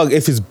 Dog,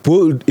 if it's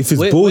bullshit,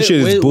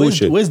 it's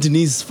bullshit. Where's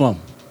Denise from?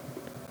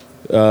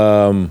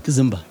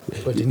 Kizimba.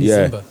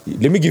 Yeah.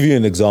 Let me give you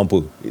an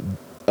example.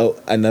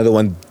 Another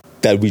one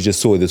that we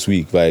just saw this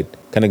week, right?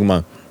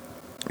 Kanagama.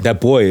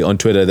 That boy on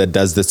Twitter that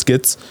does the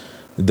skits,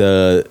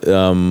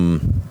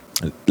 Lassis.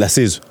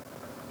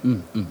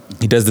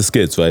 He does the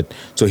skits, right?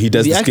 So he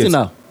does Is he the skits. acting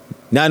now?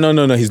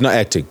 No, he's not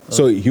acting. Oh.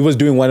 So he was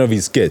doing one of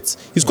his skits.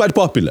 He's quite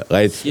popular,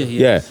 right?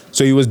 Yeah.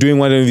 So he was doing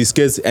one of his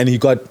skits and he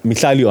got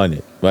Mihlali on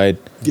it, right?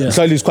 Yeah.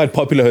 Mihlali is quite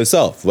popular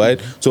herself,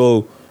 right?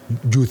 So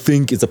you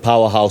think it's a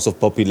powerhouse of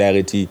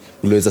popularity,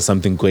 Ulweza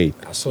something great.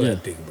 I saw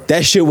that thing, bro.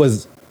 That shit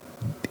was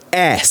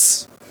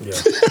ass. Yeah.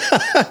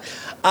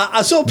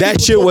 I saw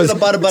that shit was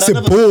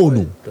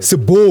Sibono.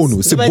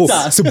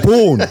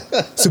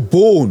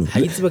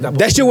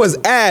 That shit was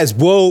ass,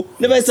 bro.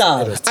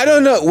 I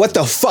don't know what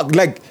the fuck.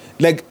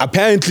 Like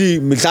apparently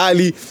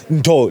Mihlali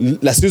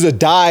Lasizo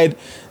died,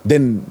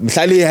 then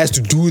Mihlali has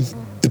to do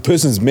the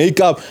person's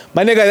makeup.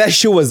 My nigga, that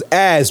shit was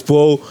ass,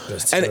 bro.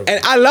 And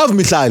I love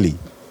Mihlali.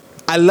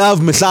 I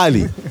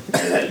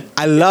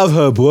love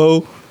her,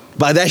 bro.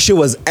 But that shit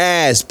was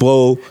ass,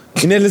 bro.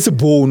 And then it's a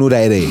bone,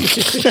 right there.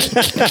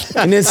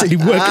 And then it's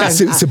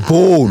a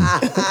bone.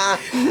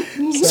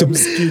 Some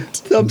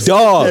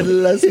dog.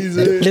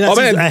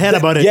 I heard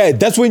about it. Yeah,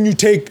 that's when you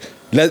take.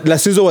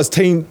 Lasizo was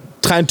trying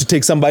to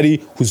take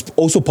somebody who's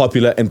also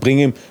popular and bring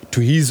him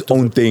to his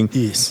own thing.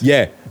 Yes.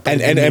 Yeah.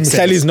 And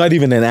Mihlali is not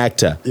even an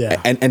actor. Yeah.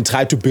 And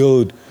try to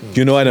build.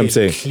 You know what I'm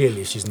saying?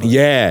 Clearly, she's not.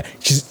 Yeah.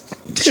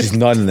 She's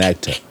not an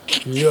actor.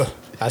 Yeah.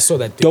 I saw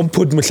that thing. Don't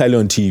put Mihlali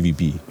on TV,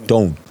 B.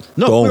 Don't.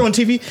 No, put her on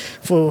TV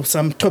for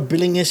some top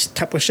billing-ish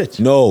type of shit.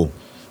 No,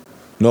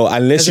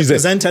 unless she's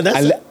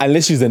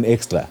unless she's an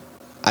extra.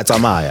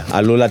 Atamaya,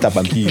 alola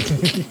tapampi.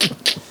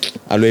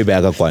 Aloe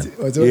baga kwan.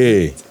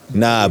 Yeah,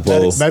 nah,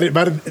 bro. But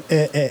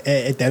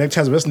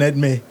directors was not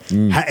me.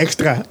 Her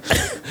extra.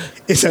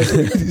 It's a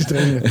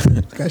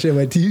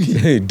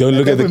TV. Don't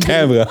look at the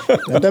camera.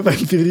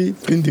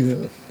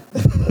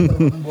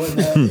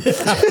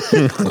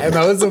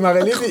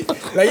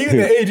 Like even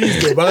the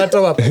 80s,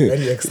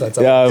 they extra.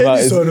 Yeah,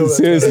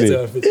 seriously.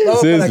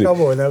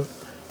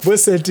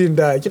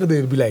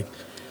 They'll be like,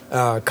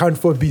 count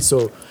 4 beats.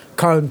 So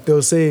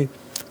they'll say,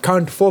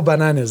 count 4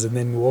 bananas and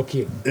then walk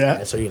in.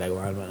 Yeah. So you're like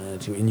 1 banana,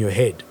 2 in your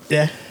head.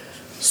 Yeah.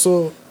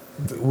 So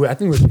I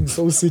think we're in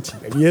Seoul City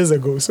like years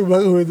ago. So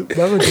back with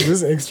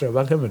this extra,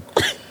 back heaven.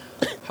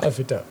 Half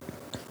it up.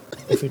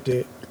 If it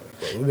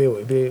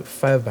they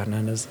 5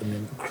 bananas and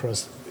then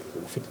cross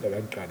fit like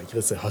a gun.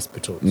 It's a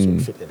hospital. So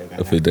fit like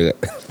a gun.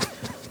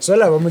 So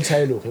like I'm a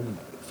child.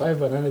 5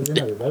 bananas in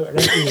a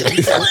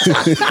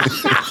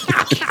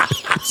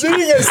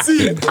shooting a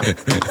scene.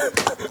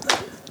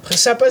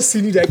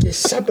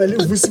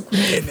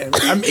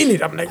 I'm in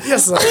it. I'm like,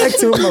 yes, I'm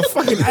acting with my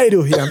fucking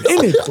idol here. I'm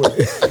in it,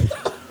 boy.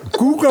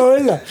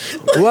 Google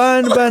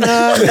 1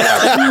 banana, 2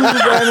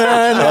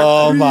 banana.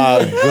 Oh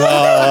my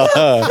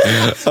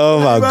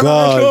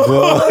god,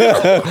 bro.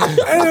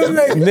 And I'm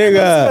like,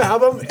 nigga.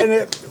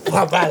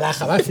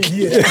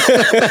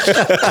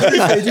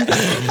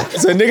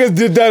 So niggas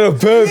did that on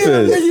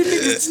purpose.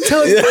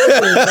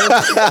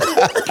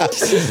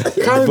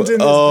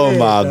 Oh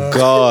my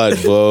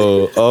god,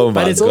 bro. Oh my god.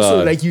 But it's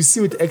also like you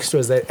see with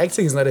extras that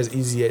acting is not as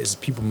easy as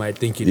people might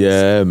think it is.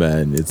 Yeah,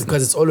 man. It's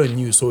because it's all on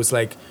you. So it's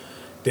like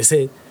they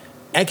say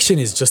action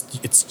is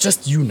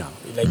just you now.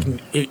 Like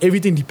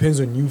everything depends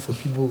on you for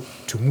people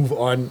to move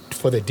on,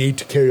 for the day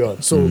to carry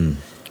on. So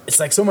it's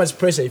like so much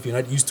pressure if you're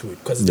not used to it,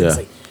 because it's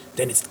like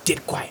then it's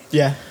dead quiet.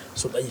 Yeah.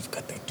 So then you've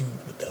got that dude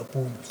with the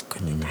boom, you've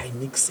got the guy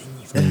mixing,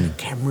 you've got the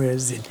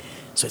cameras, and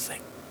so it's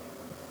like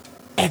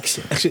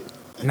action.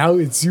 now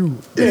it's you.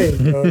 Hey,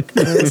 dog.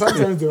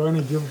 Sometimes they want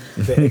to give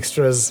the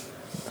extras.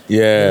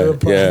 Yeah.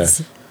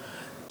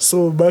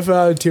 So by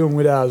far, I was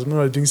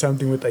doing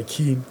something with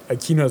Akin.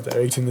 Akin was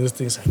directing this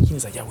thing. So Akin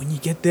was like, yeah, when you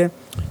get there,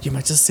 you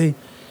might just say,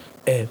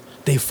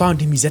 they found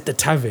him, he's at the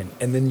tavern,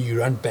 and then you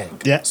run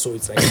back. Yeah. So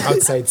it's like an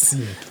outside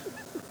scene.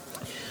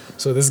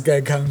 So this guy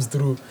comes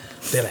through,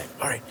 they're like,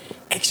 all right,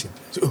 action.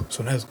 So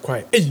now it's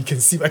quiet. Hey,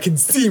 I can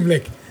see him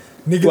like,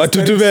 niggas. What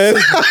to do, man?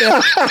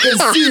 I can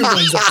see him,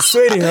 he's like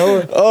sweating.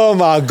 Oh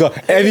my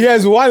God. And he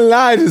has one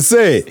line to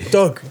say.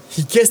 Dog,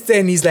 he gets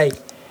there and he's like,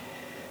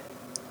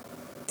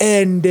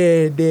 and He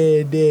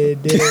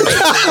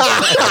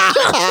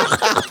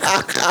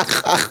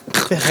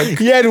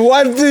had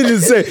one thing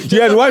to say. He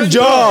had one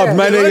job,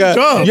 my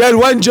nigga. You had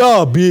one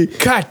job, B.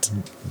 Cut.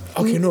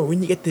 Okay, no,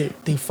 when you get there,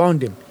 they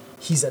found him.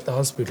 He's at the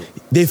hospital.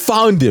 They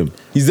found him.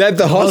 He's at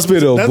the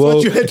hospital, That's bro.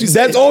 what you had to say.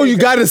 That's all you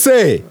gotta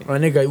say. My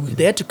nigga,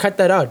 they had to cut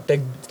that out.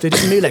 Like, they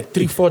did maybe like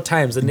 3-4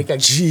 times. And nigga,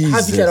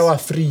 Jesus.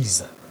 have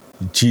freeze.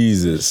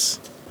 Jesus.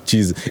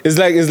 It's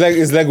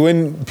like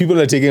when people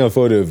are taking a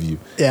photo of you.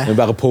 Yeah. And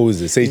about a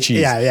pose, say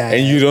cheese. Yeah.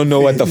 And you don't know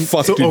what the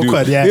fuck So to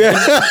awkward, do. yeah.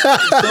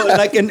 So,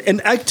 like in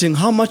acting,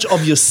 how much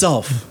of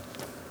yourself?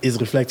 Is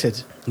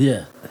reflected.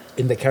 Yeah.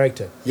 In the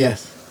character.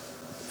 Yes.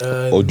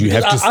 Or do you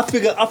have to I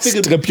figure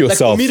strip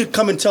yourself? Like for me to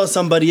come and tell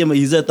somebody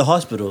he's at the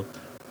hospital,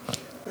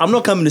 I'm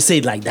not coming to say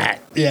it like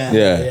that. Yeah.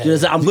 Yeah. You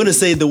know, I'm gonna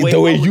say the way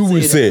you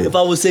would say it. If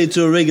I would say it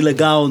to a regular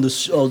guy on the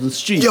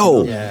street.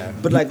 Yo. You know? Yeah.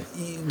 But like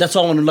that's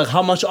why I want to like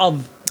how much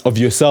of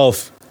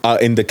yourself are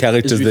in the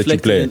characters is that you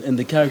reflected play. in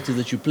the characters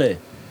that you play.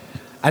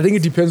 I think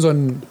it depends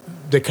on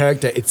the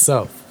character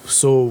itself.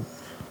 So,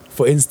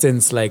 for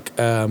instance, like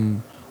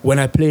when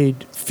I played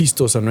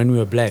Fistos and When We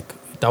Were Black,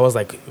 that was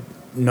like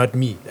not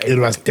me. Like, It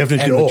was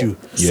definitely at not all. you.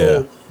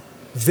 So,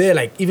 there,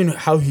 like even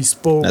how he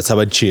spoke, That's how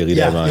I cheer it,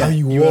 Yeah. man. how he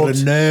You are a walked,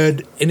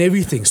 nerd. and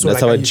everything. So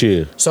That's like, how I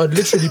chill. So I'd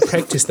literally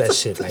practice that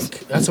shit.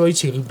 Like that's how I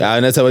chill. Yeah,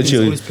 and that's how I He's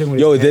chill. always playing with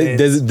Yo, his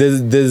hands.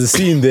 there's a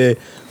scene there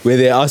where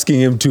they're asking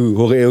him to,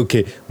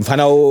 okay,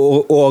 mfana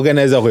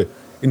organizer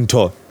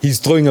into. He's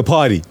throwing a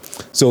party.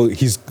 So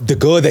the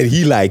girl that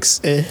he likes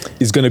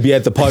is gonna be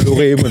at the party. At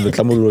the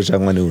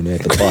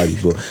party,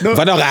 bro.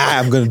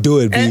 I'm gonna do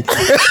it, B.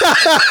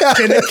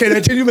 Can I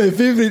tell you my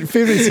favorite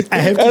scene?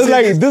 I was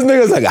like, this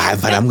nigga's like,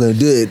 but I'm gonna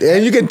do it.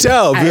 And you can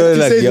tell, I have bro. to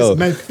Like, say yo. this,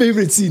 my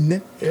favorite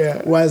scene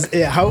was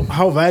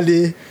how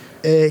Vale,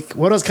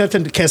 what was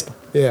Captain Casper?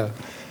 Yeah.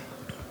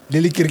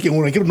 Lele kereke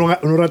ngwana ke no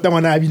rata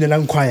ngwana a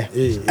binelang choir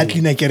a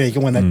tlina kereke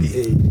ngwana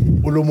te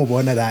o lo mo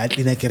bona la a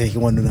tlina kereke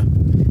ngwana na.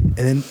 And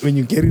then when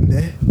you get in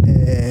there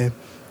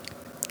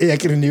ya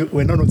ke rene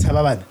wena no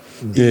tshaba bana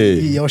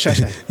ya o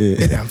shasha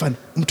I'm fine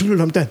umthulo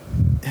lo mntana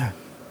yeah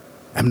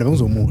I'm never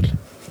ngizomula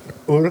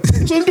or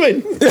so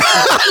ntweni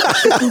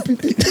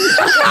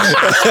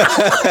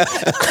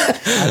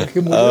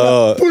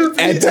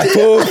At the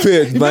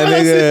pulpit, my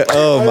nigga.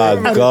 Oh my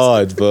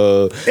God,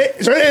 bro.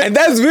 And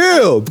that's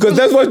real because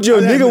that's what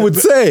your nigga would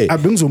say. I'm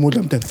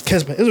ngizomula mntana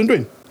Casper ezo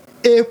ntweni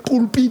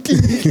pulpit.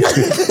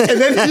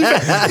 And then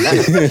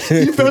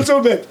he felt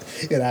so bad.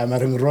 Yeah,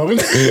 I'm wrong.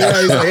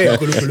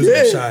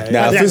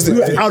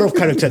 Out of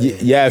character.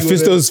 Yeah,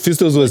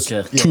 Fistos was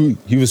too.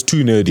 He was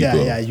too nerdy,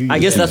 bro. I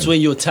guess that's when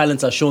your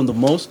talents are shown the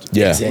most.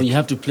 Yeah. When you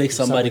have to play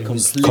somebody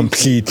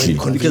Completely.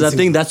 Because I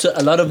think that's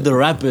a lot of the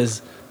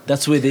rappers.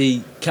 That's where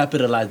they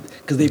capitalize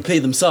because they play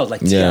themselves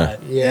like Yeah.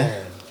 T.I.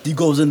 Yeah. He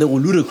goes in there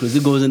with Ludacris. He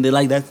goes in there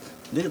like that.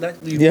 Yeah,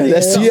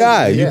 that's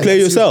T.I. You play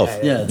yourself.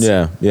 Yeah.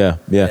 Yeah.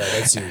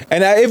 That's you.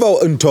 And I ever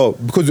on top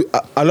because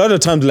a lot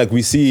of times like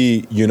we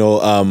see,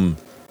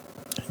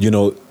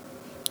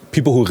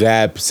 people who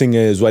rap,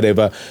 singers,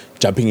 whatever,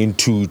 jumping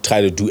into try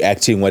to do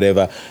acting,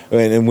 whatever.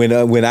 And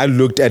when I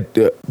looked at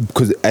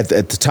because at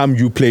the time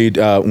you played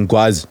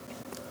Ngwazi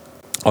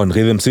on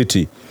Rhythm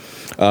City,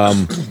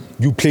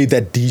 you played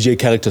that DJ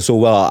character so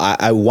well.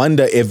 I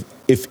wonder if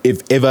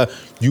ever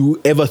you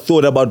ever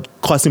thought about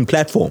crossing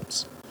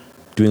platforms,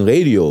 doing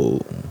radio,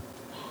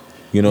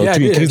 to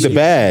increase the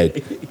bag,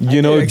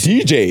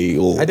 DJ.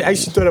 Or, I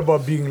actually thought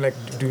about doing like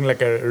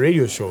a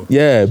radio show.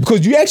 Yeah,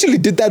 because you actually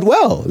did that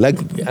well. Like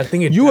I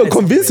think you were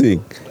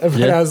convincing. I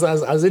was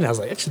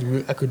like,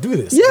 actually, I could do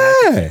this.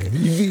 Yeah,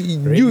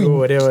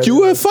 whatever. You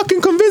were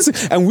fucking convincing,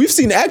 and we've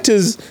seen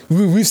actors,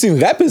 we've seen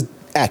rappers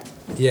act.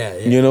 Yeah.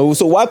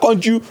 So why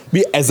can't you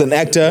be as an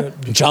actor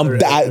jump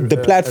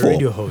the platform? A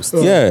radio host.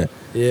 Yeah.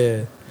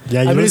 Yeah,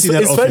 I mean,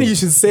 it's funny you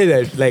should say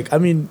that. Like, I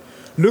mean,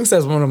 Lunks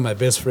is one of my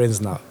best friends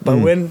now. But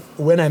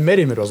when I met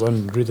him, it was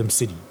on Rhythm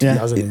City,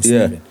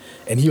 2007. Yeah.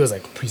 And he was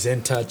like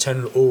presenter,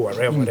 Channel O, or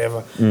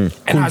whatever. And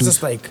I was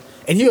just like,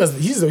 and he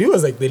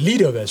was like the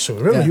leader of that show.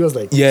 Remember, he was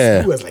like, he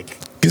was like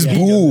his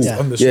boo.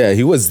 on the show. Yeah,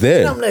 he was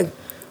there. And I'm like,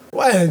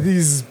 why are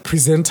these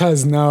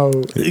presenters now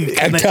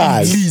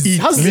actors?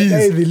 How's the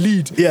guy the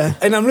lead? Yeah.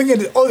 And I'm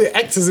looking at all the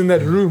actors in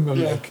that room.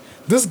 I'm like,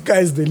 this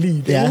guy's the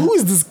lead. Yeah. Who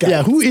is this guy?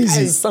 Yeah, who is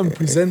he? Some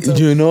presenter.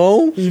 You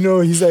know?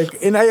 He's like,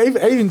 and I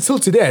even till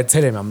today I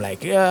tell him, I'm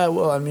like, yeah,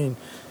 well, I mean,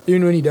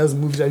 Even when he does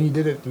movies, and he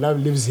did it, Love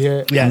Lives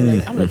Here. Yeah.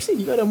 I'm like, see,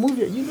 you got a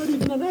movie, you're not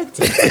even an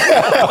actor.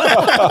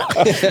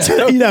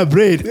 Eat a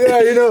braid.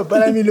 Yeah,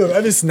 but I mean, look,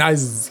 obviously now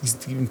he's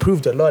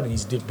improved a lot, and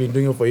he's been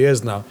doing it for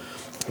years now.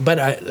 But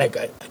I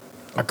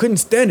couldn't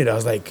stand it. I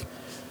was like,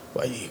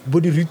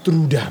 what did you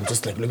through there? I'm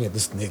just like looking at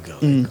this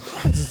nigga.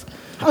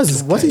 How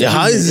is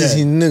this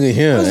nigga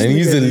here? And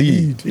he's the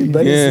lead.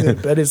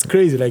 But it's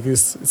crazy. Like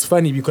it's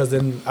funny because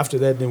then after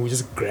that, then we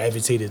just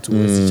gravitated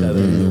towards each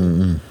other.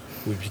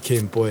 We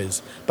became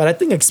boys. But I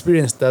think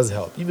experience does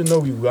help. Even though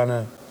we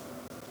wanna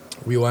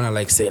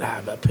like say,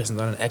 that person's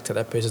not an actor,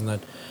 that person's not.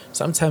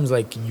 Sometimes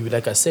like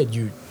I said,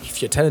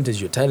 if you're talented,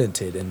 you're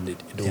talented, and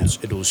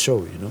it will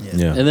show. You know.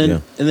 Yeah. And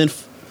then,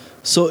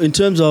 so in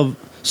terms of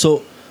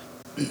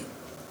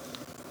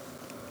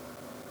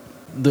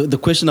The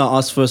question I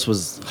asked first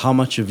was how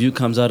much of you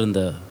comes out in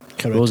the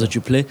roles that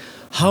you play.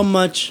 How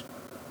much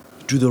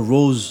do the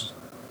roles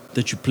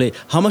that you play?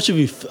 How much of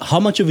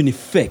an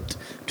effect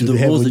do the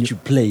roles that you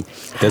play?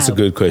 That's a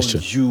good question.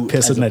 On you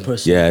as a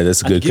person? Yeah,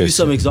 that's a good question. I'll give you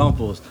some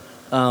examples.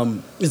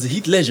 Is it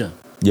Heath Ledger?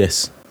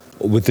 Yes,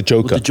 with the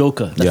Joker.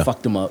 That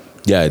fucked him up.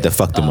 Yeah, that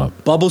fucked him up.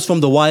 Bubbles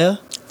from The Wire.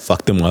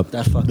 Fucked him up.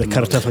 That fucked him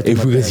up.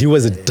 Because he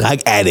was a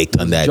drug addict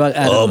on that.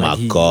 Oh my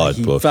God,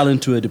 bro. He fell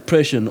into a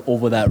depression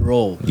over that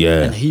role.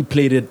 Yeah. And he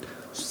played it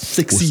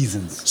 6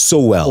 seasons. So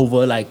well.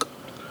 Over a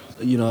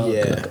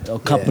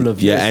couple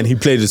of years. Yeah, and he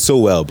played it so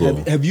well, bro.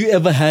 Have you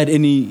ever had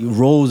any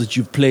roles that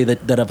you've played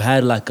that have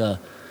had like whether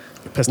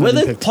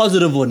it's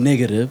positive or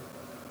negative,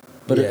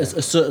 but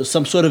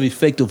some sort of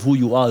effect of who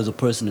you are as a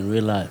person in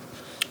real life?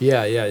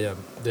 Yeah.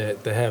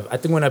 They have. I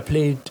think when I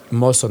played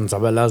Moss on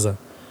Zabalaza,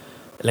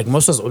 like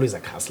Moss was always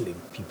like hustling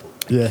people.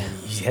 Like,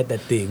 he had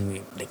that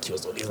thing. Like he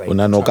was always like. So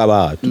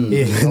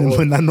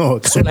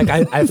like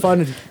I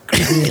found it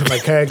creeping into my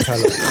character.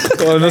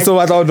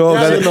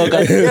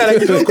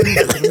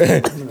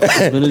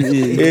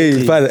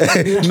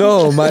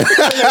 No, man.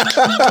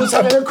 Because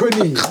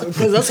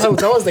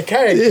that was the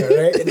character,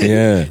 right?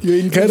 Yeah. You're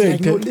in character.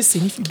 Like, no,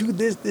 listen, if you do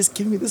this,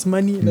 give me this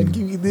money, and then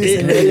give me this,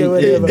 and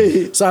whatever.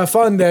 So I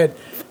found that.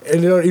 A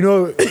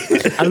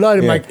lot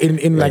in my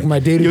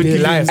day-to-day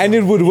life, and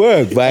it would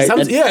work, right?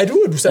 It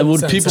would. And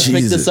would people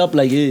pick this up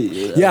like?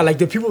 Yeah, like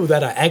the people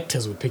that are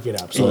actors would pick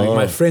it up. So like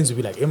my friends would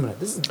be like, "Hey man,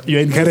 this is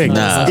you're incorrect.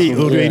 You're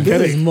incorrect.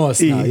 This is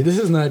Moss now. This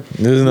is not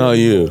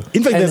you."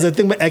 In fact, there's a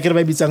thing I can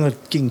maybe saying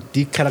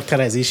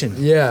decharacterization.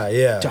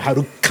 Yeah. To how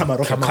to come out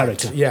of a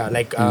character. Yeah,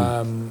 like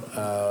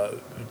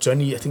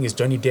Johnny, I think it's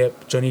Johnny Depp.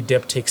 Johnny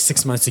Depp takes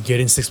 6 months to get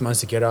in, 6 months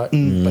to get out.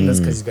 But that's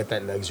because he's got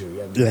that luxury.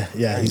 Yeah.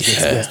 He's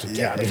to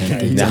get out. You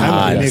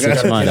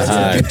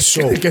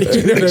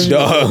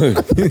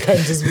can't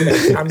just be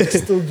like, I'm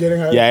still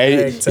getting out.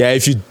 Yeah.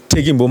 If you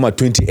take him Boma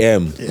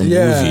 20M,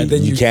 movie,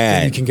 then you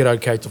can. You can get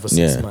out character for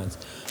 6 months.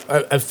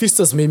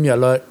 Fistus made me a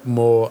lot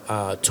more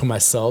to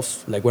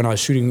myself. Like when I was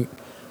shooting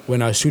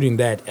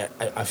that,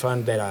 I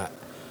found that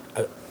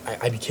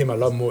I became a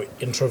lot more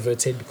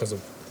introverted because of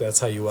that's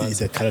how you was.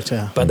 He's a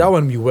character. But that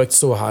one we worked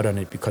so hard on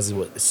it because it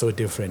was so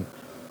different.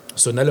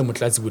 So Nale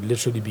Mutlatsi would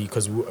literally be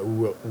because we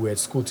were at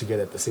school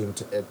together at the same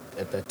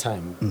at that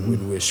time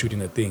when we were shooting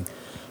the thing,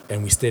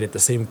 and we stayed at the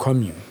same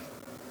commune.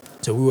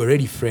 So we were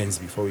already friends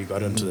before we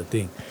got onto the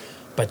thing.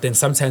 But then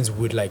sometimes we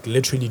would like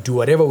literally do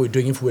whatever we're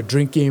doing. If we were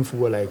drinking, if we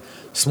were like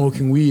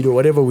smoking weed or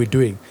whatever we're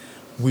doing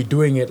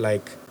it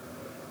like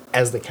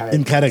as the character.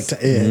 In character,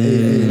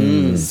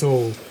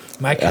 So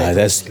my character.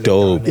 That's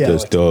dope.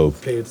 That's dope.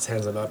 Play with his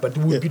hands a lot, but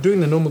we'd be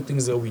doing the normal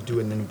things that we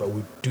do, but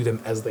we do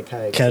them as the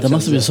character. That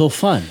must have been so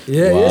fun.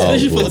 Yeah,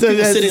 especially for the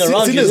people sitting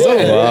around you.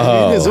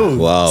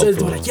 Wow. So it's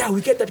like,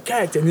 we get that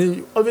character, and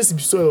then obviously,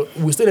 so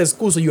we still at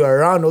school, so you're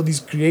around all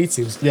these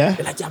creatives. Yeah.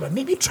 They're like, but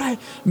maybe try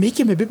make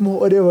him a bit more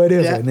whatever,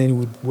 and then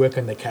we'd work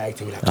on the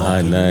character. We're like,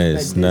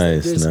 nice.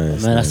 Man,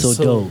 that's so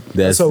dope.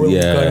 That's so when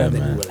we got on,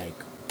 then we were like.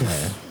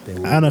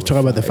 I want to talk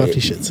about the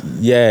fluffy shit.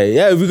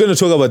 Yeah, we're gonna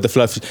talk about the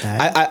fluffy.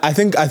 I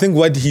think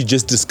what he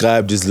just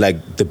described is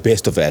like the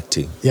best of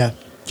acting. Yeah,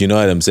 you know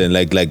what I'm saying?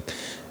 Like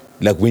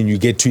when you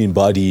get to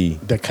embody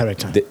the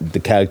character, the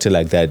character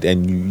like that,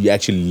 and you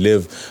actually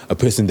live a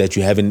person that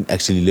you haven't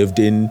actually lived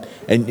in,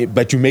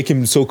 but you make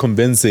him so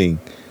convincing,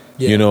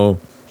 you know,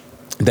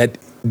 that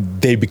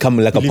they become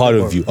like a part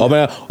of you. Or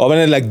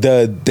like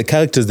the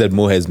characters that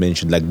Mo has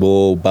mentioned, like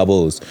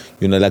Bubbles,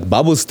 you know, like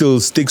Bubbles still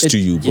sticks to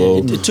you,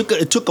 bro.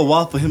 It took a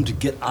while for him to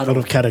get out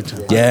of character.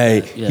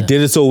 He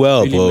did it so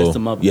well, really bro. Messed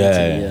him up he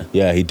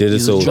did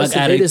it so well.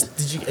 Have you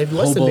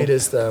watched the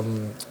latest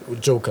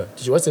Joker?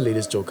 Did you watch the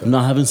latest Joker? No,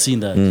 I haven't seen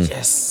that.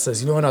 Yes, so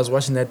you know when I was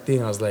watching that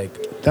thing, I was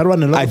like, that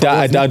one. I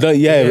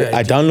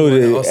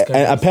downloaded it,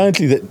 and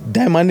apparently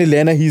Diamond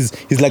Lena, he's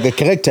like a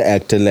character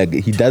actor. Like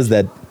he does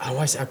that.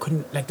 I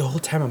couldn't, like the whole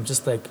time I'm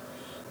just like,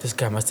 this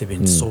guy must have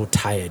been so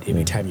tired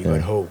every time he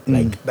got home.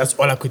 Like that's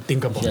all I could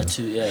think about.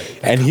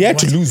 And he had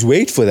to lose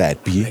weight for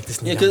that, B.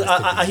 Because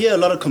I hear a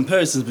lot of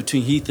comparisons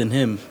between Heath and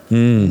him.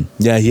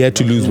 Yeah, he had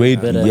to lose weight.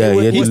 He had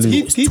to lose.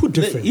 He's too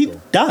different. He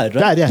died,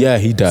 right? Yeah,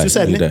 he died.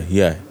 Suicide, he died.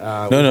 Yeah.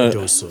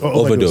 Overdose.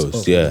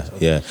 Overdose.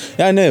 Yeah.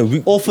 Yeah,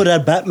 no. All for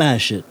that Batman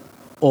shit.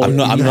 Or I'm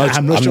not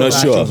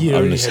sure. He I'm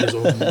already not had his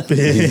own.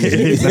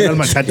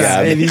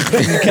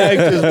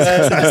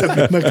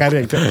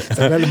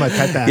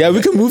 Yeah,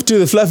 we can move to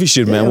the fluffy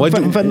shit, man. What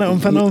you trying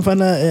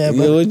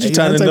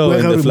to know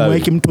in the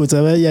fluffy?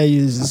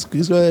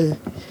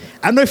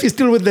 I don't know if he's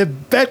still with the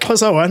bad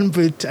closer one,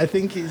 but I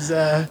think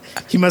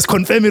he must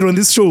confirm it on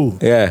this show.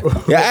 Yeah.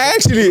 I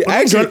actually. the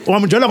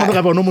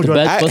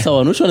bad closer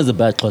one. Which one is the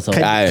bad closer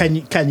one?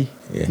 Kanye.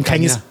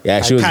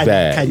 Yeah, she was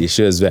bad.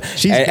 She was bad.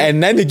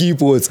 And then the key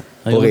posts.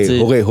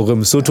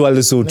 Msotho wa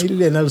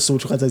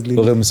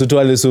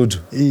Lesotho.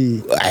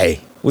 Aye.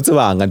 What's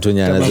about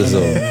Antoniana?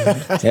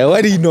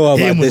 What do you know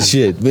about this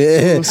shit?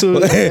 Ask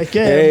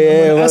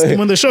him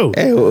on the show.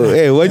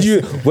 Hey, what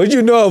do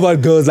you know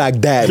about girls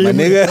like that, my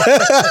nigga?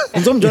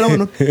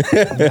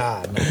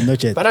 Nah.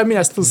 Not yet. But I mean,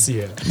 I still see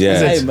her. Yeah.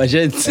 Hey, my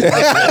gent.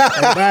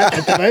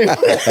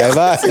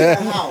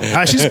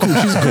 She's cool.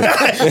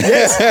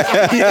 Yes.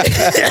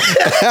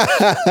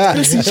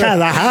 See each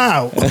other.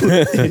 How?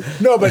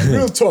 No, but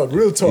real talk.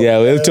 Yeah,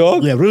 real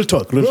talk? Yeah, real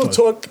talk. Real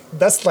talk.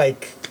 That's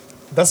like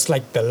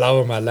the love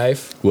of my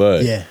life.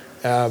 Word. Yeah.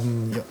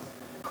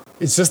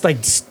 It's just like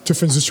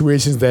different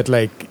situations that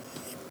like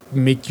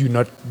make you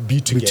not be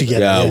together.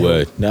 Yeah,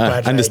 word. Nah, But,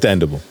 like,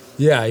 understandable.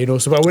 Yeah, you know.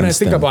 So, but when I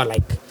think about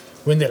like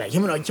when they're like,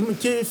 that's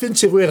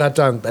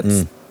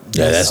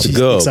Yeah, that's the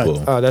girl, Exactly.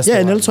 bro. that's Yeah, the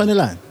and one. also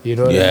line. You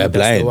know, Yeah, that's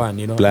blind. the one,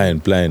 you know.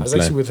 Blind. I was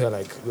actually with her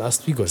like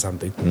last week or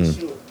something.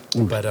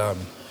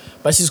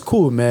 But she's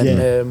cool, man.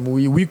 Yeah.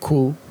 We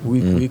cool.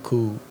 We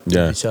cool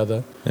Yeah. with each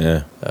other.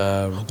 Yeah.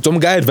 Some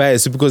guy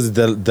advice because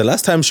the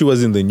last time she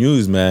was in the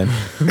news, man.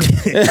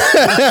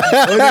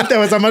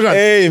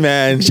 Hey,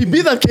 man. She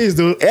beat that case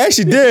though. Yeah,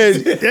 she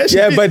did.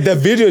 Yeah, but the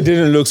video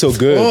didn't look so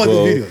good, Oh, the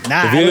bro. video. Nah, the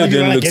I video don't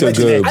didn't wanna look get so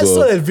into good, I saw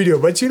bro. that video,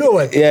 but you know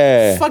what?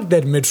 Yeah. Fuck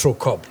that Metro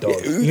cop,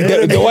 dog.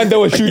 The one that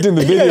was shooting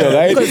the video,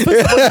 right? Because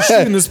first of all, you're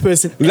shooting this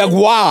person. Like,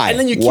 why? And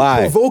then you keep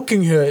Why?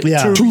 provoking her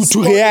Yeah. to To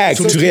respond react,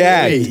 in to such a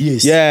react. way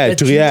Yes. Yeah, that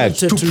to you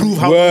react. wanted To prove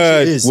how much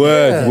Word, it is.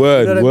 word, Yeah.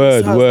 word, You know what I mean?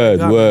 word, So I was word,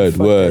 like, word, fuck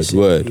that word, shit,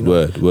 word, you know?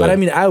 word, But I word.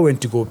 mean, I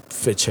went to go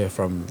fetch her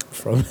from.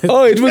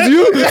 Oh, it was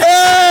you?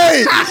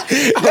 Hey!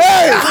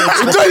 Hey!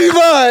 Tony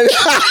man!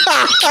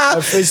 I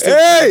fetched her.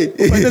 Hey!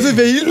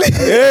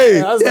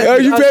 Hey! I was like- Are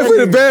you I was paying for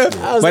the like- bear?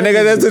 I was My like-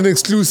 nigga, that's an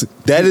exclusive.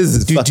 That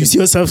is Do you see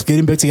yourself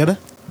getting back together?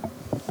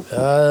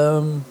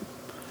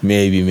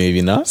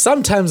 maybe not.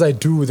 Sometimes I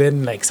do.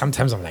 Then like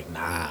sometimes I'm like,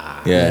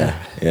 nah. Yeah.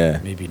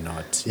 Maybe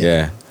not.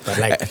 Yeah. But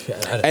like,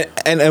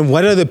 And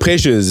what are the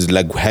pressures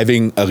like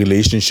having a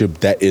relationship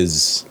that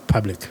is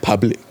Public.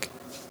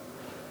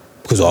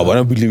 Because I want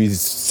to believe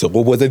it's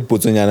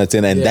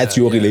and that's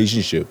your yeah.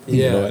 relationship.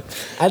 You Yeah. know what?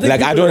 I think Like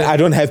people I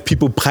don't have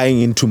people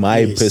prying into my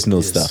Yes, personal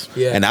yes. stuff.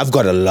 Yeah. And I've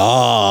got a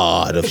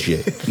lot of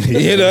shit.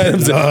 You know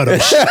what I'm saying?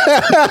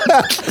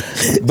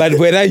 But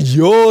whether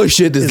your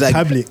shit is It's like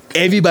public.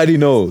 everybody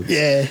knows.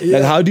 Yeah.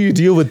 Like how do you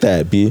deal with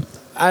that, B?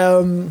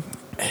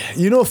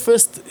 you know,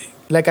 first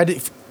I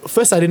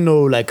didn't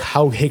know like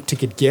how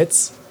hectic it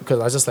gets because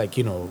I was just like,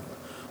 you know,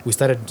 we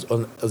started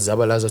on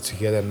Zabalaza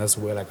together and that's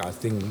where like our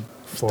thing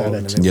formed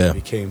and then Yeah.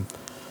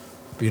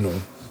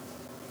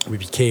 we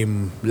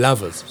became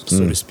lovers, so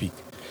to speak.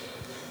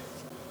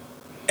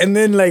 And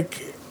then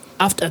like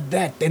after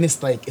that, then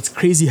it's like it's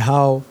crazy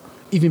how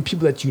even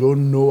people that you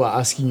don't know are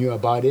asking you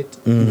about it,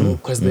 you know,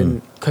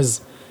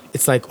 because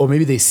it's like, or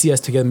maybe they see us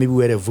together, maybe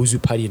we're at a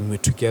Vuzu party and we're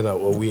together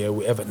or we're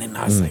wherever, and then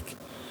now it's like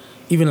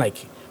even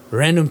like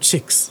random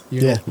chicks,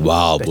 you know, Yeah.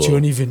 Wow, that bro. you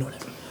don't even know.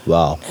 Like,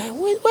 Wow.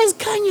 where's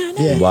Kanye?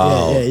 Yeah.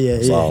 Wow. Yeah.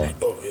 Wow. Like,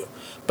 oh, yeah.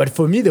 But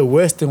for me, the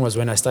worst thing was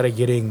when I started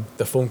getting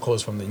the phone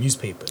calls from the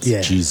newspapers. Yeah.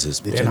 Jesus,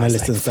 The bro. Then I was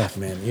journalists and like, stuff.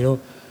 fuck, man, you know.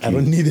 I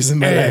don't need this in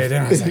my Yeah, life.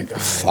 then I was like,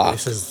 Fuck.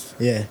 this is.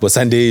 Yeah. But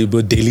Sunday,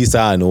 but Daily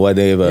Sun or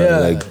whatever. Yeah,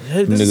 Like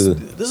hey, this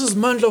niggas. is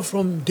Mandla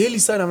from Daily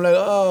Sun. I'm like,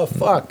 oh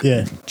fuck. Yeah.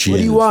 What do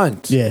Jesus. you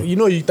want? Yeah. You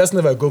know, that's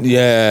never a go.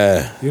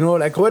 Yeah. You know,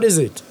 like what is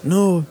it?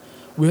 No,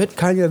 we had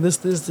Kanye. This.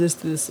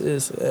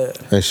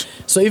 Ish.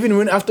 So even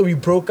when after we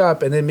broke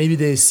up, and then maybe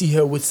they see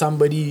her with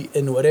somebody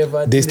and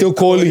whatever, They're still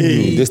calling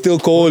you. They're still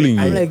calling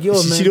I'm you. like, yo,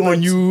 man. She don't want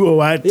what? you or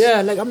what?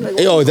 Yeah, like I'm like,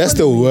 Yo, what that's you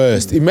the calling me?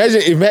 worst.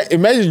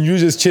 Imagine you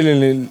just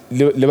chilling in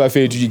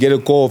Liverpool. You get a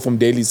call from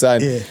Daily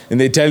Sun, Yeah. and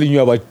they're telling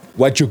you about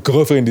what your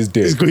girlfriend is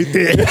doing. It's going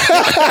there.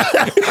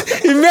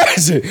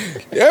 Imagine,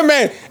 hey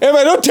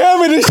man, don't tell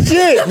me this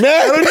shit,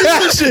 man. I don't need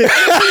this shit.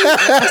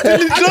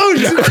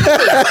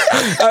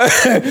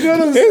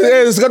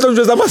 It's got to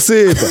just have a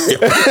sip.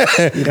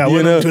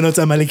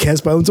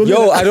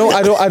 Yo, I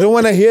don't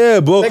want to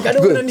hear, bro. Like I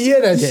don't want to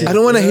hear that shit. I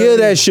don't want to hear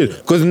that shit.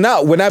 Because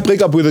now, when I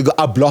break up with a girl,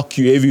 I block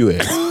you everywhere.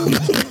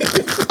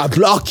 I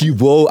block you,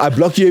 bro. I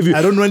block you everywhere.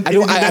 I don't want I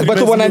don't anything that want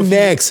to reminds me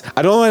of next.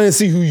 I don't want to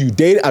see who you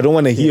date. I don't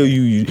want to hear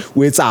you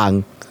where it's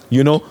on,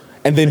 you know?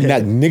 And then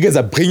like, niggas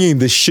are bringing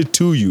this shit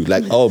to you.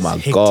 Like, oh my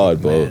hectic,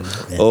 God, bro. man.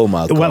 Oh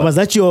my God.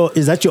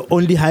 Is that your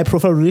only high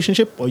profile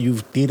relationship or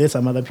you've dated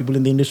some other people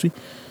in the industry?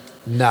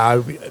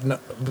 Nah,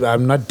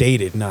 I'm not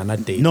dated. Nah,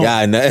 not dated. No.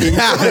 Yeah, no.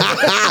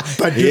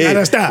 But you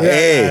understand.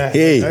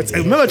 Hey.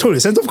 Remember I told you,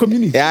 sense of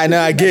community. Yeah, no,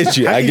 I get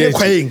you. I get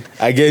you.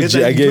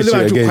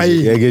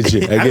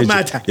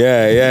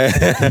 Yeah.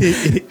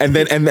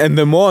 And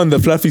the more on the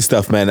fluffy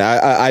stuff, man.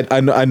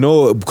 I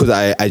know because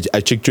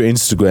I checked your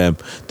Instagram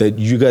that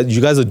you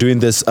guys are doing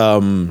this.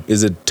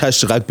 Is it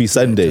Touch Rugby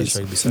Sundays?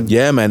 Touch Rugby Sundays.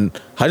 Yeah, man.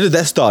 How did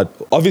that start?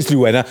 Obviously,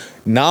 when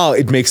now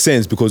it makes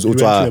sense because We went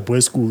to a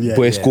boys' school.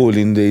 boys' school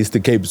in the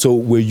Eastern Cape. So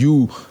were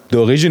you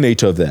the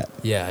originator of that?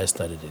 Yeah, I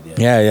started it.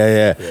 Yeah.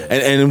 Yeah.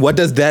 And what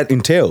does that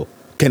entail?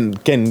 Can a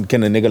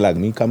nigga like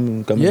me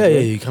come? Yeah,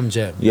 you come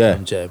jam. Yeah.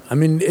 Come jam. I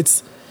mean,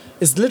 it's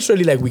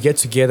literally like we get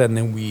together and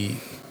then we,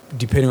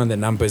 depending on the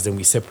numbers, then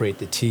we separate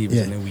the teams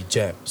and then we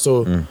jam.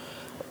 So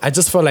I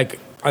just felt like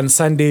on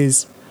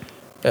Sundays,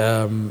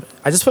 I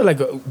just felt like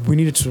we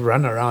needed to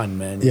run around,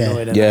 man. You know,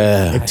 and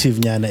active,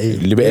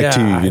 little bit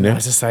active, you know. I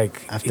was just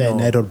like after a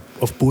night of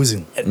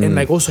boozing, and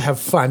like also have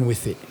fun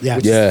with it.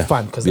 Which is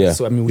fun because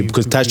so, I mean,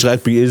 because touch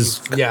rugby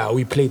is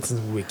we played since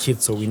we were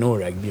kids, so we know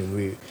rugby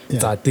and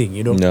it's our thing,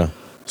 you know. Yeah.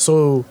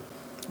 So,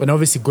 when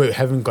obviously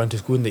having gone to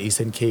school in the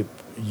Eastern Cape,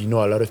 you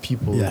know a lot of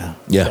people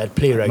that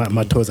play rugby.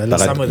 My toes, I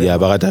love some of them.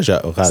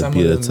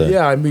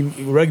 I mean,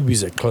 rugby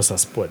is a closer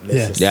sport. You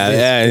know. So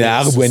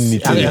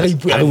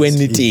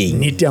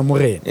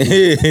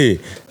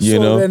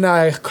then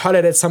I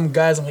hollered at some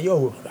guys. I'm like,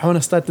 yo, I want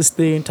to start this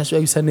thing, Touch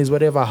Rugby Sundays,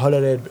 whatever. I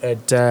hollered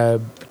at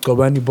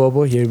Kobani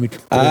Bobo. Here we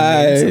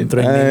Kobani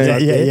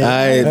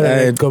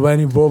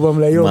Bobo. I'm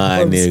like, yo,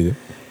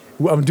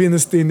 I'm doing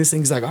this thing. This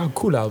thing's like, oh,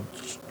 cool. I'll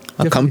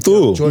come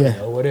through. Join it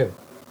or whatever.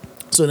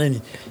 So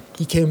then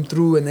he came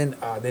through, and then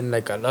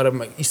like a lot of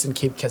my Eastern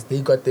Cape cats,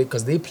 they got there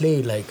because they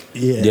play like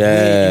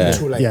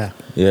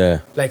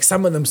like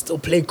some of them still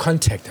play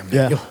contact. I'm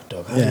like, yo,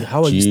 dog,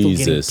 how are you still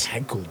getting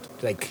tackled?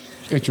 Like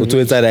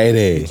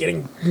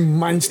getting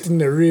munched in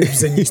the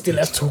ribs, and you still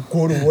have to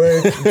go to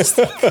work.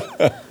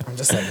 I'm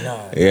just like,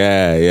 nah.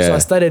 Yeah. So I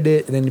started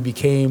it, and then it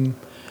became.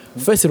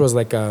 First, it was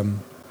like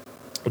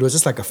it was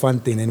just like a fun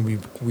thing. Then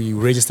we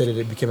registered it.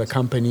 It became a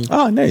company.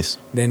 Oh, nice.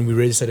 Then we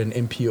registered an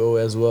MPO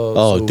as well.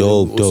 Oh, so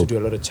dope, we also dope. do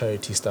a lot of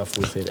charity stuff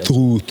with it.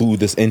 Through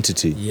this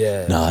entity.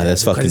 Yeah. Nah,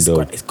 that's fucking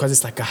dope. Because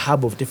it's like a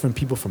hub of different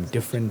people from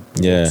different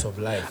walks of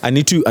life. I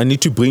need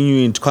to bring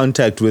you into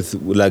contact with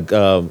like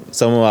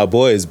some of our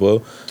boys,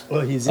 bro. Oh,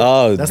 he's they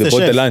bought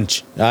the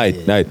lunch. Right.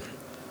 At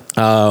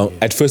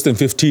 1st and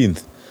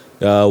 15th.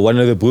 One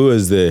of the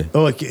brewers there.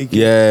 Oh, okay.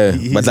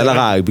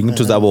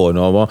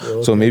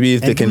 So maybe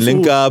if they can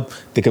link up,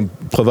 they can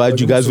provide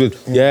you guys with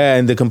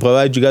and they can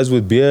provide you guys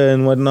with beer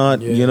and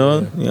whatnot. You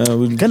know,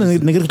 make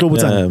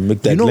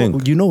that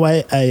link. You know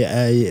why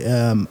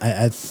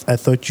I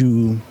thought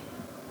you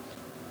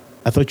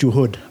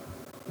hood.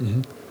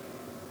 Mm-hmm.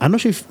 I'm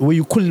not sure if were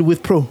you cool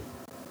with Pro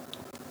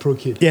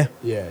Kid. Yeah.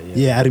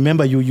 I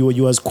remember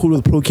you was cool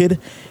with Pro Kid,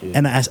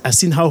 and I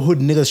seen how hood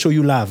niggas show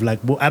you love, like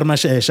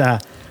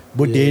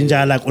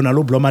danger, like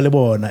onalo bloma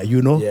lebona,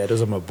 you know. Yeah,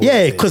 those are my boys.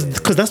 Yeah, because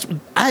that's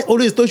I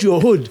always thought you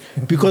were hood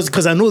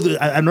because I know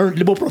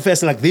liberal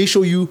professor, like they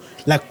show you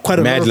like quite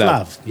a lot of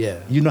love. Yeah,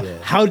 you know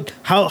how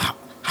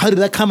did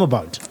that come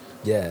about?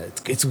 Yeah,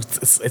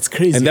 it's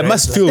crazy, and that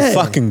must feel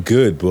fucking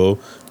good, bro.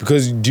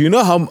 Because do you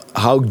know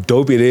how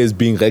dope it is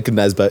being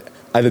recognized by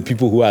other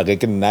people who are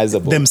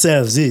recognizable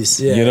themselves,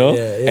 you know,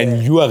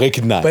 and you are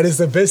recognized. But it's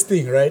the best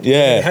thing, right?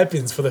 Yeah, it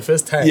happens for the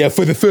first time. Yeah,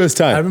 for the first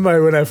time. I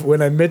remember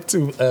when I met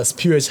to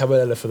Spirit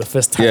Chabalala for the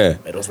first time. Yeah,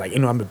 it was like, you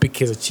know, I'm a big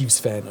Kaizer Chiefs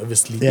fan,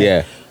 obviously.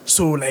 Yeah.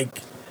 So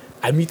like,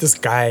 I meet this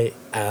guy.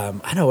 I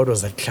don't know what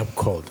was that club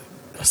called.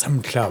 It was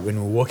some club when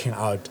we were walking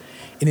out,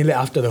 and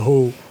after the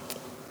whole.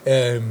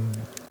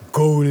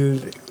 Goal,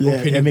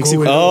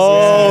 Mexico.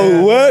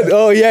 Oh, what?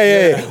 Oh,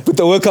 yeah. With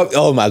the World Cup.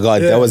 Oh my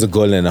God, that was a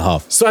goal and a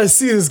half. So I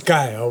see this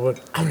guy. I'm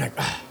like,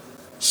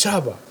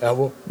 Shaba.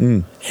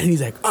 And he's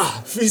like,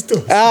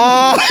 Fisto.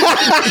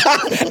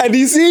 And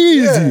he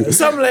sees you.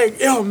 So I'm like,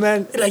 yo,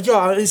 man. Like,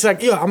 yo, it's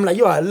like, yo, I'm like,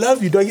 yo, I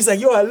love you, dog. He's like,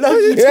 yo, I love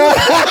you too.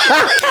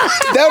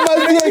 That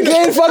must be a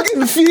great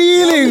fucking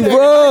feeling,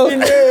 bro.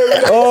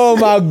 Oh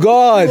my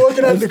God.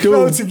 Walking out the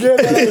crowd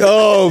together.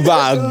 Oh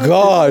my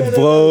God,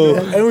 bro.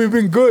 And we've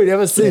been good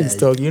ever since,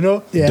 dog, you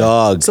know? Yeah.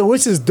 Dog. So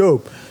which is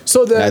dope.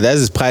 So that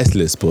is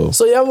priceless, bro.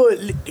 So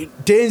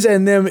Danger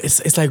and them,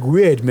 it's like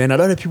weird, man. A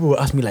lot of people will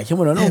ask me like, that's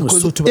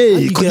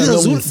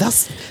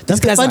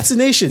the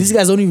fascination. These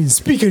guys don't even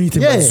speak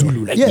anything but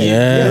Zulu. Like, you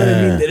know what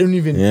I mean? They don't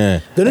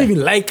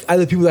even like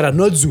other people that are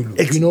not Zulu.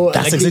 You know,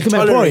 that's like, exactly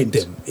my point.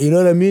 Them, you know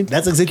what I mean?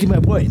 That's exactly my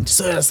point.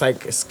 So it's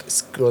like it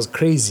was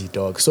crazy,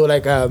 dog. So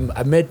like I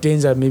met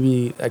Danger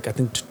maybe like I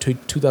think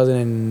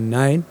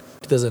 2009,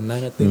 I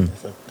think.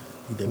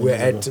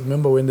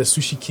 Remember when the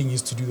Sushi King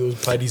used to do those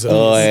parties? It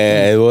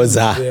was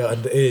So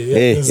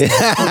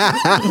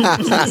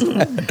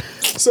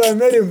I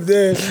met him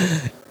there,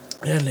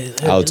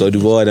 Outside the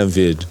board and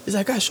fit. He's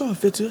like, sure,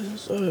 fit to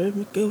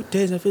go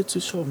days, I fit to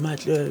show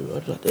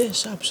Matli.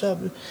 Sharp.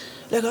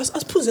 Like, I was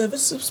Spuzan,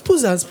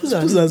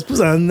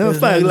 no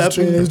fire,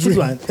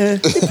 Spuzan.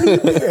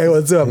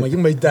 What's up?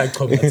 I'm my dad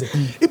comment.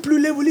 It blew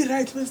level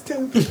right, let's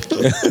tell me.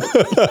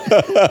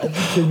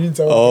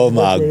 Oh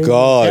my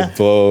God,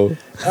 bro.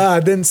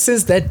 Then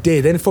since that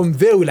day, then from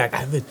there, we're like,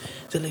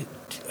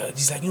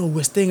 he's like,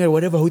 we're staying at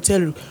whatever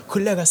hotel.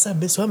 Collega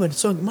Samben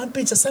song, man,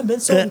 page Samben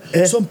song,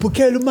 some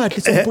Pukelu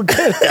Matli, some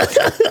Pukelu.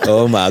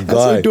 Oh my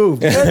God. So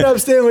end up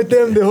staying with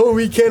them the whole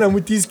weekend. I'm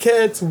with these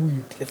cats.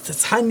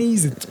 It's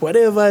honeys, it's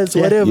whatever.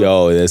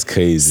 Yo, that's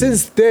crazy.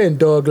 Since then,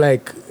 dog,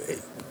 like,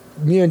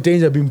 me and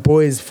Danger have been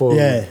boys for.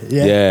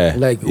 Yeah.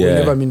 Like,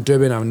 whenever I'm in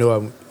Durban, I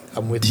know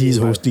I'm with him. He's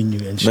hosting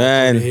you and shit.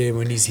 Man. Him.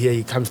 When he's here,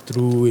 he comes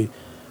through.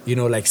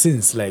 Like,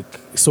 since, like,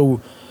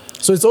 so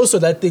it's also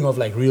that thing of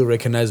like real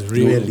recognize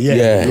real.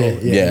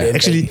 Yeah.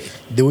 Actually,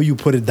 the way you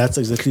put it, that's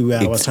exactly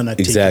where I was trying to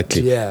take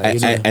exactly.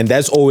 it. Yeah, and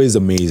that's always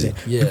amazing.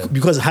 Yeah.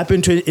 Because it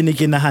happened to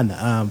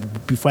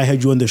Inekinahan, before I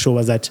had you on the show,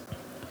 was that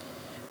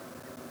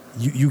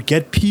you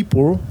get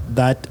people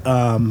that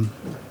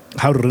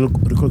how to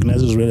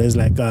recognize is real is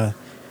like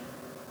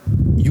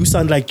you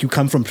sound like you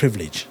come from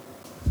privilege,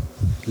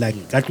 like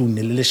that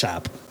will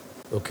sharp.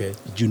 Okay.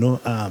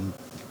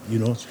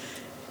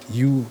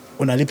 You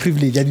only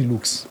privilege that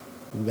looks,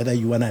 whether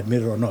you want to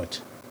admit it or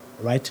not,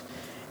 right?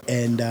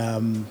 And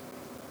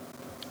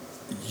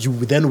you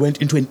then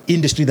went into an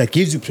industry that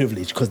gives you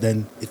privilege because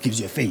then it gives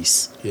you a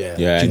face.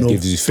 Yeah. It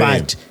gives you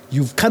fame. But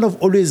you've kind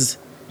of always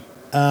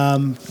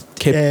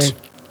Kept.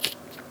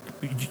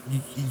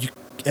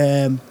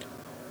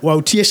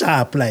 tear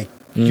sharp, like,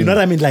 you know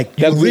what I mean? Like,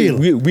 you're real.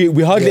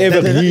 We hardly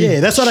ever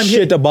hear that's what I'm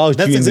shit about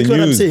that's you in the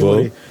exactly news, what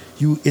I'm saying,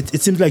 bro.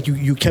 It seems like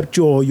you kept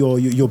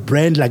your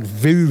brand like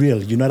very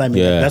real. You know what I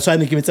mean? Yeah. That's why I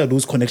give it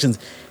those connections,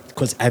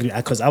 because I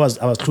was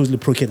closely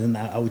pro-kid and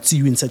I would see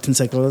you in certain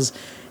circles,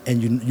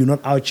 and you're not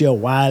out here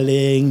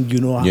wilding.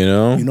 You're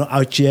not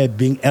out here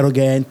being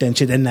arrogant and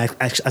shit. And I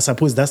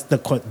suppose that's the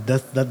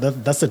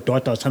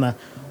dot I was trying to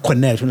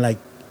connect. And like,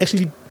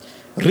 actually,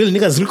 real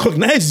niggas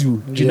recognize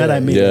you. Do you know what I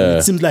mean? Yeah.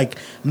 It seems like,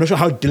 I'm not sure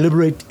how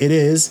deliberate it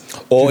is.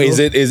 Or is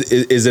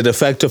it a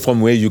factor from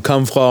where you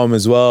come from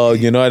as well?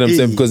 You know what I'm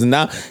saying? Because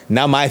now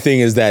my thing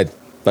is that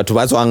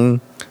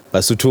Batuwang,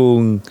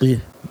 Basutung,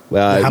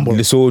 Humble.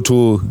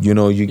 Lesotho,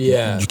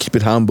 you keep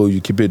it humble,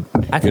 you keep it,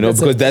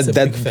 because that's a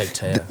big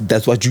factor,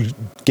 that's what you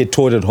get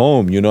taught at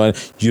home, and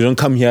you don't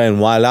come here and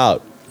wild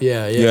out.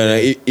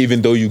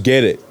 Even though you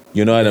get it.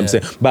 You know what I'm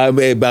saying?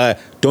 But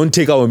don't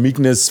take our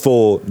meekness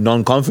for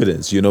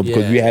non-confidence,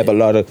 because we have a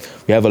lot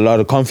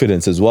of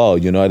confidence as well,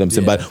 you know what I'm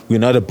saying? But we're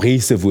not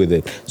abrasive with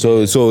it.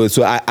 So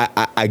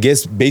I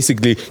guess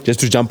basically, just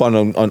to jump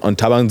on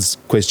Tabang's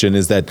question,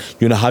 is that,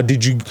 how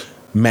did you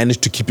manage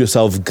to keep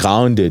yourself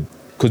grounded?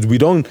 Because we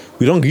don't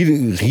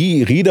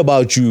read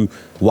about you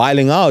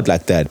wilding out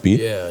like that, B.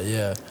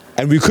 Yeah.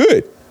 And we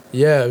could.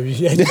 Yeah,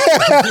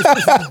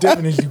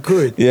 definitely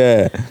could.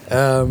 Yeah.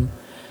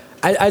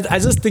 I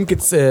just think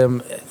it's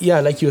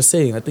like you're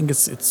saying. I think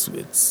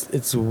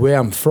it's where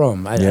I'm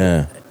from. Like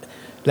there's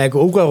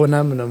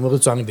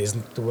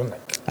the one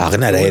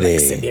like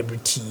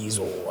celebrities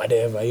or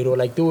whatever.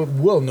 Like they were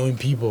well-known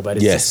people, but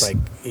it's just like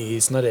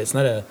it's not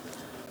a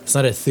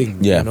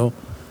thing.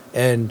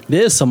 And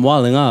there's some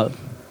wilding out.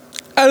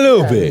 A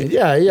little bit.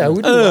 Yeah,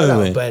 we do wild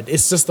out, but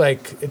it's just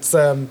like it's.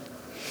 I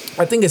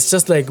think it's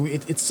just like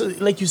it's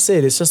like you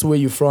said. It's just where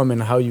you're from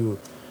and how you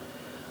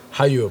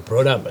were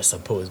brought up, I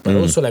suppose. But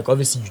also, like,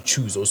 obviously you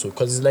choose also,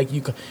 because it's like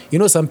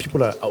some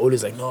people are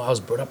always like, no, I was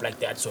brought up like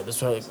that, so that's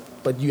why.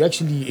 But you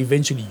actually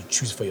eventually you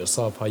choose for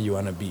yourself how you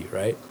wanna be,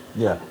 right?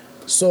 Yeah.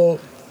 So,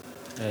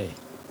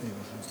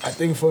 I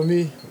think for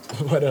me,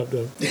 what up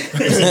though?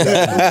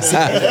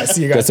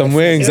 See you guys. Got some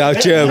wings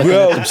out here,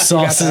 bro.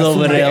 Sauces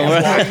over there,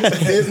 bro.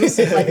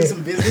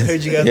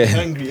 Heard you guys are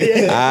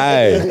hungry.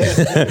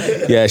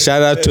 Aye.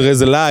 Shout out to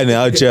Rezaline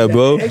out here,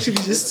 bro. Actually,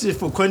 just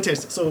for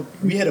context, so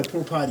we had a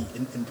pool party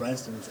in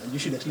Bryanston, and you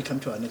should actually come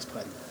to our next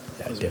party.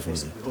 Yeah,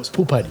 definitely. We host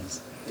Pool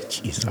parties. Yeah.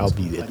 Jeez, I'll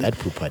be at that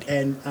pool party.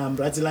 And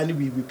Razilani,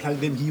 we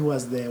plugged him. He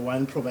was the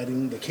one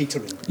providing the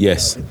catering.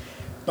 Yes.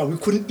 But we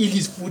couldn't eat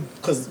his food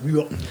because we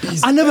were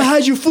busy. I never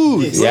had your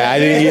food. Yes. Yeah, I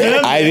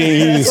didn't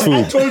eat his food.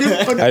 I told him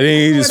I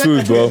didn't eat his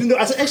food, bro.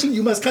 I said, actually,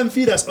 you must come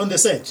feed us on the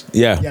set.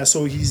 Yeah.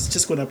 So he's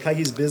just going to plug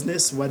his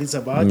business, what it's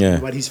about,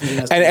 what he's feeding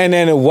us. And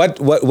then what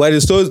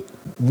is so...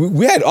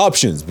 We had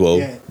options, bro.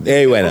 Yeah.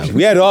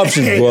 We had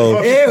options,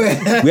 bro. We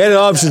had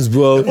options,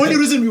 bro. The only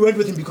reason we went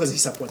with him because he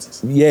supports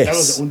us. That was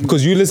Yes, the only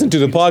because you listen to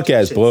the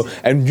podcast, bro,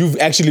 and you've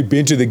actually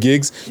been to the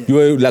gigs. Yeah. You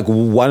were like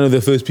one of the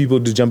first people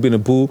to jump in a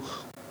pool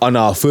on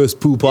our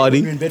first pool party.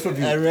 We were in Bedford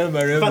View. I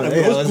remember. Fun,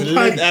 I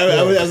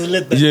was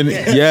lit.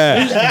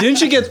 Yeah. Didn't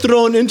you get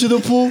thrown into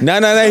the pool? No,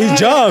 he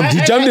jumped.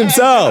 He jumped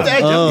himself.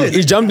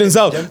 He jumped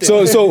himself.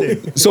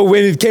 So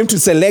when it came to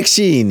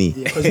selection,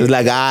 it was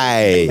like,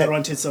 I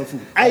wanted some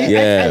food.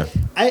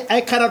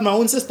 I cut out my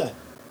own sister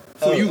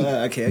For you.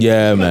 Okay.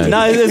 Yeah, man.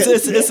 Nah,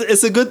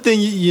 it's a good thing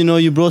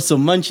you brought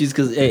some munchies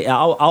because hey,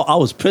 I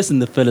was pressing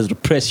the fellas to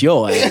press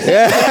your ass.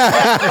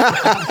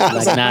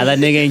 Like nah, that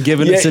nigga ain't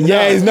giving us enough.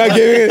 Yeah, he's not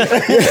giving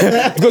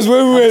it. Because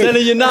when we were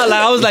telling you now,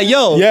 like I was like,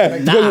 yo, yeah,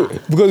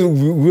 because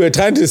we were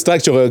trying to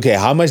structure. Okay,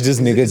 how much this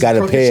nigga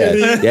gotta pay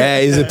us? Yeah,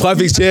 is it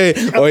profit share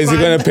or is he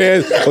gonna pay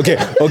us?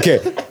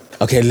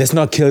 Okay, let's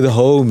not kill the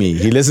homie.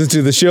 He listens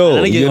to the show.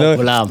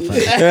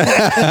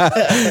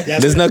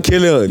 Let's not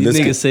kill him. This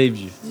nigga saved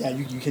you. Yeah,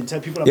 you can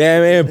tell people. Yeah,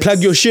 man, plug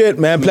your shit,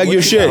 man. Plug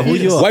your shit.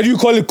 Why do you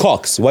call it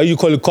Cox? Why do you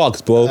call it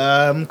Cox, bro?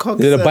 Cox.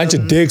 Is it a bunch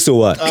of dicks or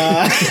what?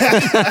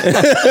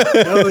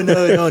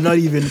 No, not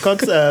even.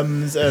 Cox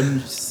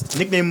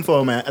nickname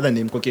for my other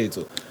name,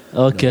 Koketo.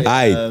 Okay.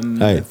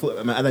 Aye.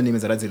 My other name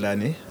is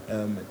Radzilane.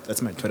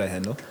 That's my Twitter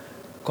handle.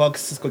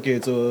 Cox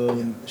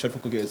Koketo, short for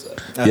Koketo.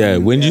 Yeah,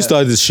 when did you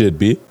start this shit,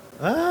 B?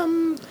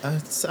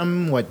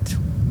 Somewhat.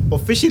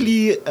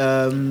 Officially,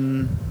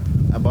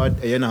 about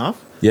a year and a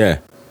half. Yeah.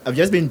 I've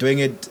just been doing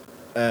it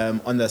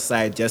on the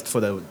side just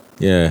for the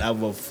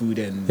love of food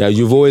and. Yeah,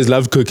 you've always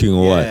loved cooking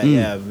or what?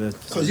 Yeah.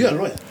 Because you're a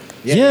lawyer.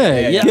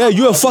 Yeah,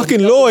 you're a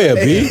fucking lawyer,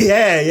 B.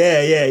 Yeah.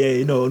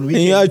 You know, on weekends.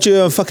 And you're out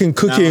here fucking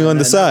cooking on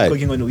the side. I'm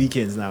cooking on the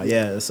weekends now.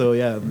 Yeah. So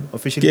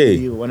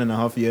officially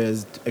 1.5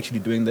 years actually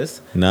doing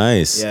this.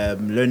 Nice. Yeah,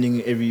 I'm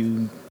learning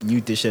every new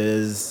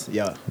dishes.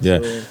 Yeah.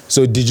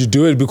 So did you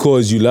do it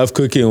because you love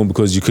cooking or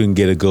because you couldn't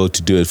get a girl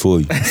to do it for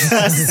you?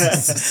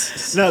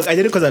 No, I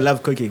did it because I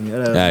love cooking.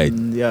 Right.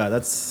 Yeah,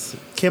 that's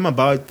came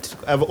about.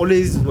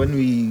 When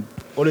we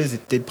always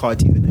did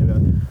parties whenever.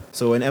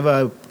 So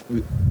whenever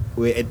we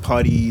were at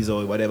parties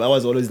or whatever, I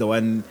was always the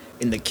one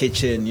in the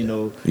kitchen,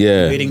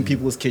 raiding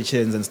people's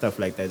kitchens and stuff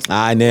like that.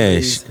 So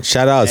nice.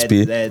 Shout out,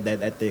 Speed.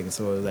 That thing.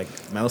 So like,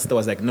 my sister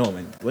was like, no,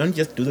 man, why don't you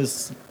just do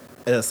this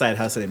as a side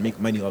hustle and make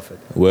money off it?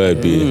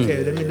 Word, B.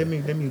 Okay, let me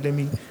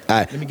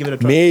give it a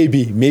try.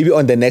 Maybe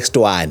on the next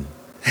one.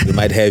 We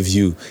might have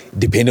you,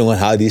 depending on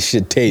how this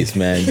shit tastes,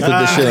 man. You put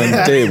this shit on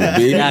the table,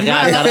 B. Yeah,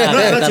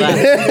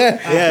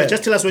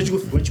 just tell us what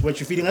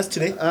you're feeding us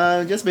today.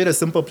 Just made a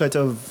simple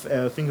platter of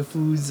finger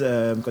foods.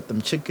 Got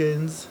them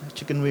chicken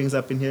wings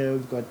up in here.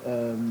 We've got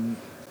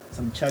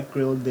some chuck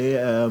grilled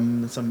there.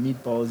 Some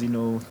meatballs,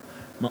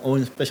 my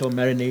own special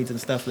marinades and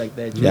stuff like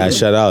that. Yeah,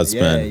 shout outs,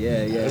 man.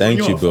 Yeah.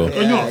 Thank you, bro.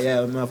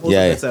 Yeah. I've also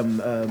got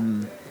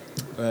some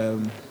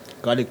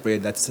garlic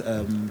bread that's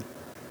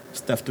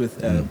stuffed with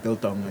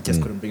biltong. I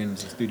just couldn't bring it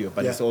into the studio,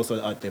 but it's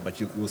also out there. But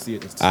you will see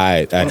it.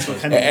 Alright.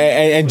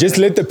 And just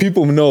let the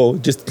people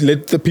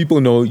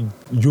know.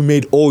 You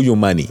made all your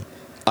money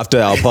after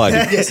our party.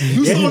 Yes,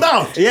 you sold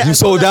out. Yeah, you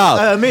sold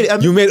out.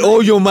 You made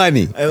all your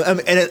money. And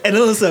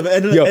this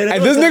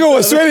nigga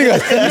was sweating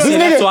us.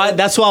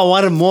 That's why I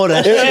wanted more.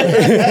 Let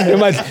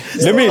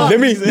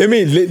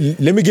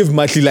me give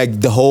Matli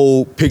like the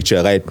whole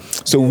picture, right?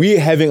 So we're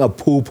having a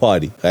pool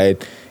party, right?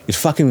 It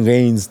fucking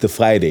rains the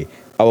Friday.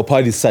 Our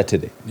party's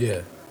Saturday.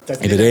 Yeah.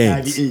 It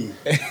rains.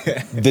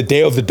 The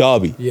day of the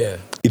derby. Yeah.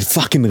 It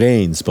fucking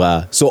rains,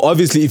 bruh. So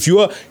obviously, if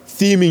you're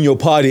theming your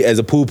party as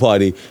a pool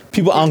party,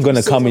 people aren't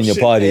gonna come in your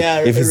party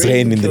if it's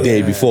raining the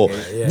day before.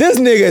 This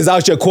nigga is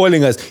out here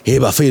calling us, hey,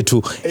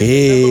 Bafetu,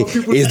 hey,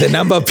 is the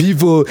number of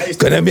people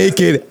gonna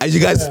make it? Are you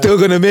guys still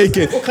gonna make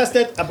it?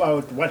 Forecasted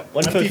about what?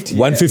 150.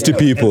 150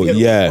 people,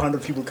 yeah.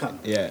 100 people come.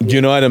 Yeah.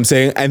 You know what I'm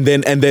saying? And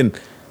then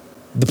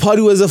the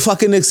party was a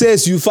fucking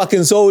excess. You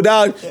fucking sold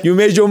out. You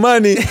made your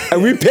money.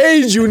 And we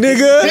paid you,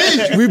 nigga.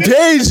 We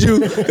paid you.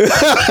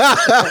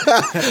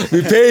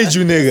 We paid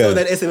you, nigga. So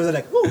that essay was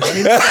like, ooh,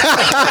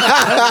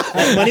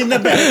 money in the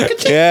bank.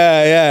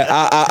 Yeah.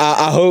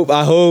 I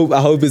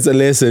hope it's a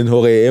lesson.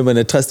 I'm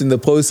gonna trust in the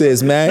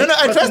process, man. No,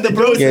 I trust the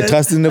process. Yeah,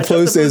 trust in the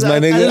process, my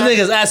nigga. And this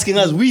nigga's asking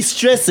us, we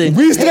stressing.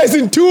 We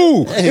stressing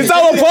too. It's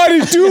our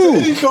party too.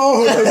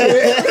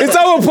 It's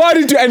our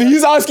party too. And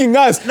he's asking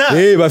us,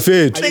 hey, my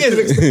fate.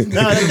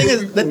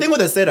 The thing with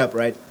the setup,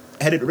 right?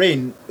 Had it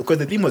rained, because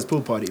the theme was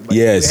pool party, but we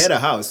had a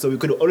house, so we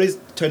could always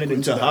turn it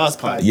into a house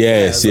party.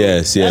 Yes.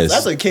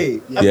 That's okay.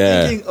 I'm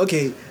thinking,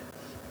 okay,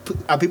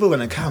 are people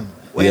gonna come?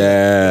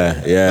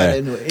 Yeah.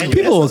 And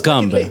people will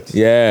come, but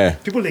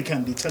people they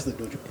come, they trust the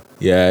dojo.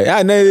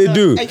 Yeah, no, they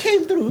do. I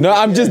came through. No,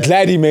 I'm just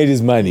glad he made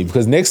his money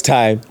because next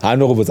time I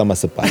know what's on my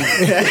supply.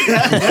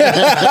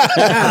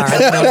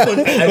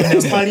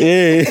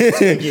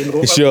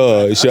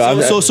 Sure.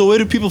 So where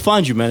do people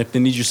find you, man, if they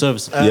need your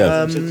services?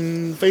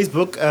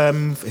 Facebook,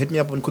 hit me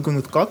up on Cooking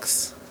with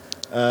Cox.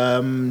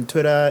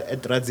 Twitter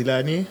at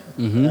Radzilane.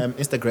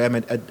 Instagram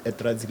at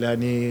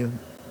Radzilane.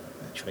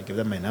 Should I give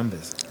them my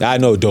numbers?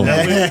 No, don't.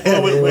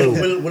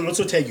 We'll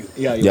also tag you.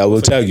 Yeah,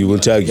 we'll tag you. We'll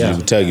tag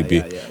you,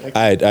 B.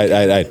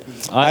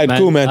 Alright,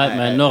 cool, man.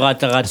 Man. No,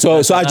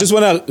 so I just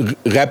want to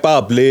wrap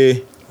up,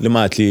 Le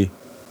Matli.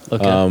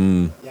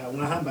 Okay.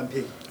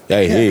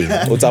 Hey,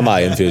 what's up,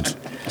 my infant?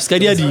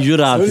 Skadia di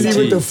jura.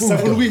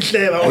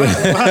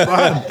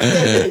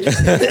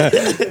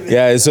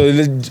 Yeah, so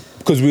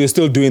because we are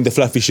still doing the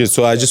fluffy shit,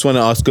 so I just want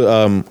to ask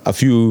a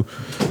few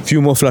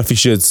more fluffy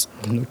shits.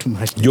 Not too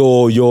much.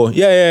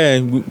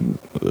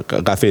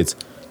 Gafet.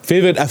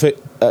 Favorite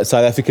South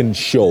African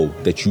show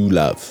that you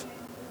love?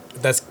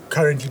 That's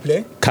currently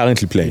playing?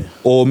 Currently playing.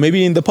 Or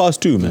maybe in the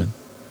past too, man.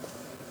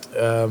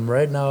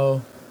 Right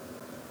now,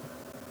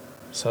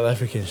 South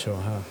African show,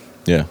 huh?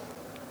 Yeah.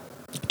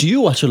 Do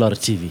you watch a lot of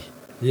TV?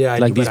 Yeah, I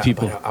Like do, these but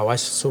people. But I watch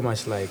so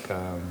much like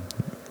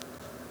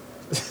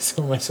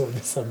so much of the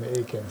some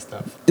American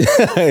stuff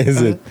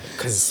Is it?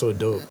 because it's so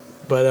dope.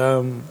 But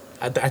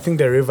I think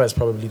The River is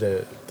probably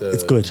the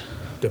It's good.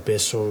 the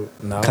best show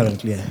now.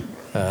 Currently,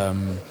 yeah.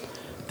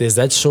 There's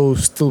that show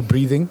Still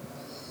Breathing,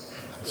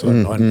 so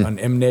on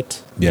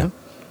Mnet. Yeah.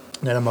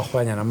 But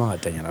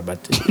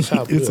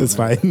It's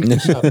fine.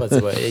 Sharp, it's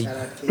about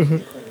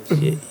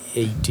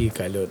 80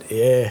 kalot.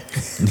 Yeah.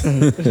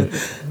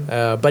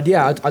 But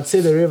yeah, I'd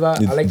say The River.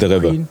 I like The The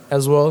River. Queen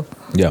as well.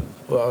 Yeah.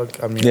 Well,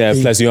 I mean, Yeah,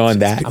 plus you're on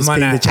that. I'm on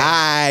that.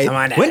 Hi. I'm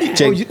on that. When did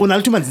you? No, No, I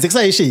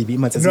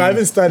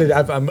haven't started.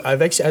 I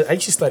actually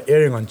start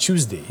airing on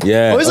Tuesday.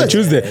 Yeah. Oh, is on it?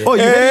 Tuesday. Oh,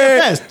 you hey,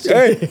 ready fast?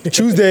 Hey,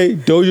 Tuesday.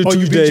 Dojo Oh, you've been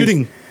Tuesday.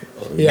 shooting.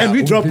 Yeah. And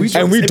we drop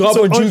And we drop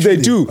episode on Tuesday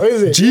too. Oh,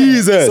 is it?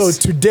 Jesus. So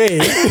today,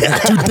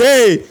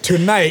 Today.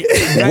 tonight,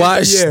 9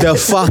 Watch PM. the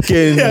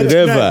fucking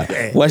river.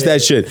 Watch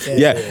that shit.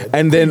 Yeah.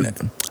 And then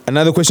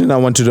another question I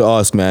wanted to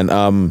ask, man.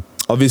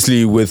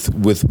 Obviously, with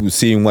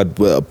seeing what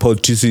Paul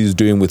Tusi is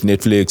doing with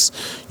Netflix,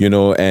 you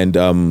know, and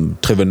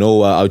Trevor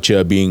Noah out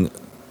here being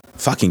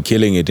fucking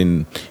killing it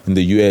in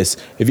the US.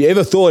 Have you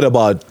ever thought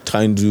about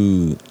trying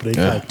to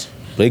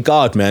break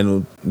out,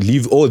 man?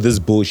 Leave all this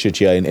bullshit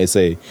here in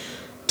SA.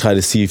 Try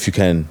to see if you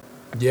can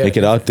make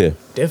it out there.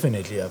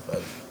 Definitely, I've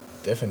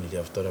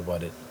thought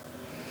about it.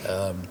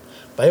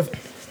 But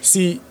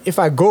if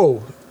I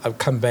go, I'll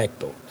come back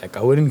though. Like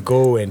I wouldn't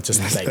go and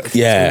just like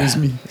Yeah.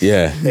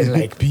 and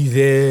like be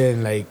there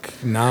and like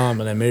now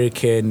I'm an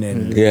American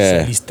and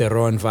Yeah. Charlize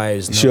Theron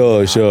vibes.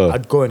 No, Sure.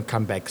 I'd go and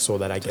come back so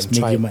that I can make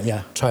try your money,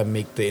 yeah. try and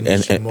make the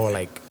industry more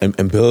like and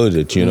build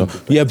it, you know.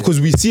 Yeah, because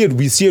we see it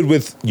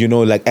with, you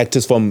know, like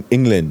actors from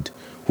England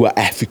who are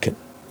African.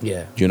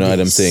 yeah. You know what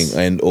I'm saying?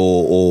 And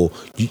or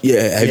have you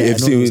I know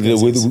seen those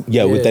guys, with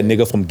yes. that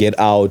nigga from Get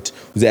Out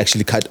who's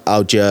actually cut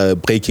out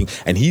breaking,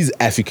 and he's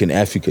African.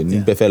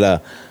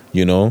 Befela,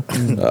 you know,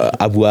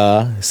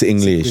 Abua is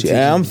English. And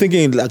I'm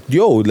thinking like,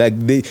 like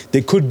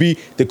there could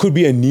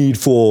be a need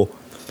for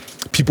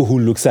people who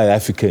look South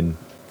African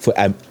for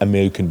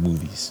American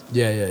movies.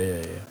 Yeah.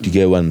 Do you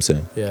get what I'm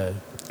saying? Yeah.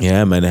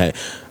 Yeah, man.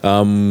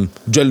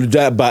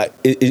 But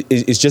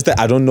it's just that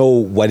I don't know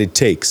what it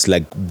takes.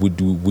 Like,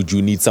 would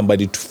you need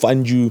somebody to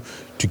fund you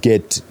to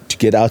get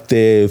out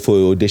there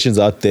for auditions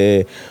out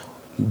there?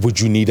 Would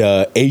you need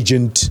an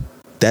agent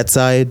that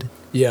side?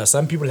 Yeah,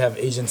 some people have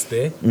agents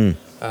there.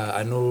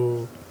 I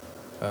know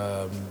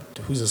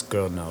who's this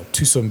girl now?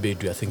 Tusom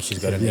Bedu. I think she's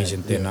got an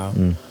agent there now.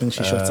 I think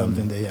she shot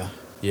something there, yeah.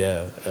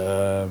 Yeah,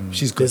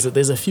 She's good.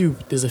 There's a few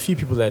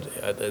people that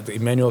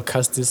Emmanuel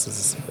Custis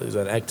is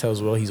an actor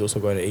as well. He's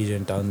also got an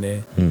agent down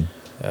there.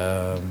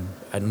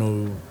 I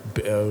know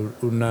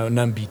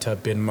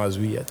Nambita Ben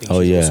Mazwi. I think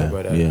she's also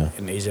got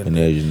an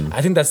agent.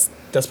 I think that's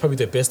probably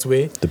the best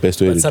way. But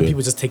some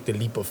people just take the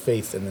leap of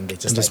faith and then they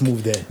just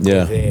move there.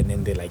 go there and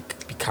then they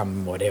like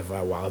become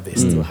whatever while they're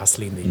still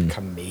hustling. They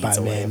become maids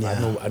or whatever.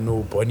 Yeah. I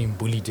know Bonnie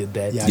Mbuli did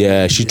that.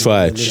 Yeah, she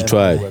tried. She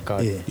tried.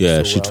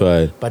 Yeah, she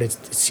tried. But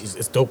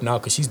it's dope now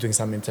because she's doing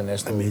some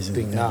international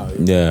thing now.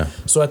 Yeah.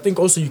 So I think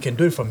also you can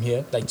do it from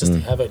here, like just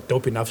have a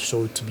dope enough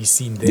show to be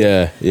seen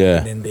there.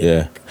 And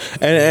then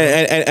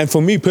And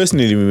for me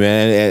personally,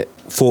 man,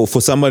 for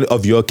someone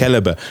of your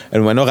caliber,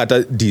 and we're not at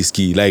a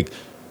Diski, like,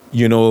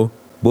 you know,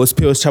 both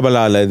Pios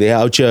Chabalala, they're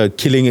out here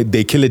killing it.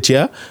 They kill it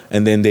here,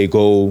 and then they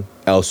go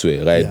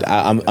elsewhere, right?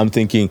 Yeah. I'm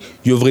thinking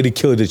you've already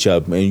killed it here,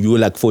 and you were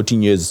like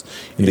 14 years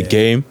in the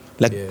game.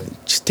 Like,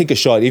 just take a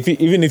shot.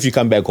 Even if you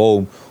come back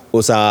home,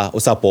 osa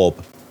pop.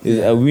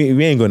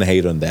 We ain't gonna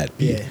hate on that.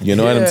 You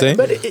know what I'm saying?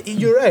 But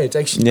you're right,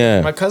 actually.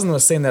 Yeah. My cousin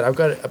was saying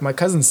that my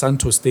cousin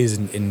Santos stays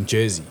in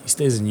Jersey. He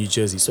stays in New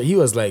Jersey. So he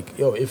was like,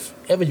 yo, if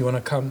ever you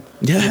wanna come,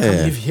 you come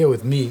live here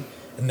with me.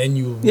 And then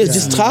you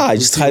just try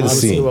the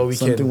scene.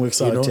 Something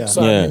works out, yeah.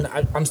 So I mean,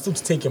 I'm still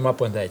to take him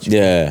up on that.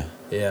 Yeah.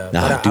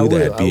 Nah, But do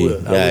that, B.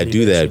 Yeah,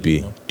 do that,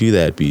 B. Do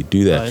that, B.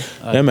 Do that.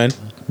 Yeah, man.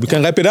 We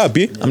can wrap it up,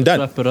 B. I'm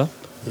done. Wrap it up.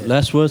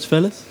 Last words,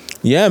 fellas?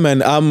 Yeah,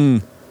 man.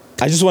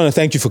 I just want to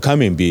thank you for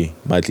coming, B.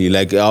 Matli.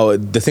 Like,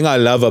 the thing I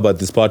love about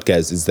this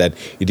podcast is that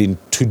it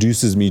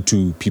introduces me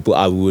to people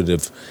I would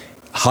have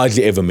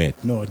hardly ever met.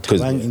 No,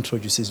 Tabang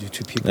introduces you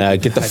to people.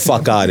 Get the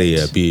fuck out of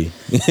here, B.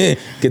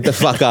 Get the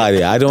fuck out of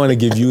here. I don't want to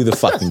give you the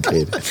fucking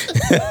credit.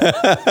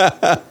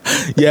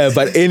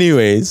 But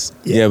anyways,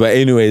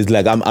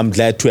 like I'm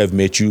glad to have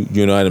met you.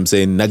 You know what I'm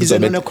saying? He's a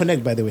Nona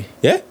Connect, by the way.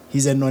 Yeah?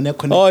 He's a Nona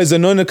Connect. Oh, he's a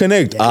Nona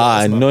Connect.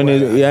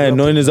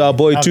 Nona is our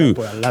boy too.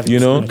 You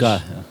know?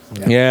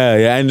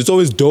 Yeah, and it's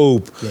always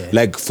dope,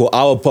 like for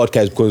our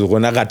podcast, because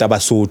Ronagata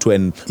Basotho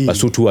and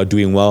Basotho are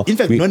doing well. In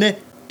fact, Nona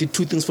did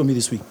two things for me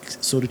this week.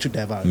 Sorry to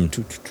dive out.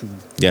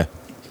 Yeah.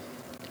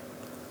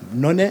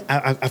 Nona,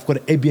 I've got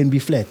an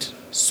Airbnb flat.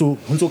 So,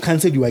 Hunzo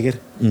cancel you, I get.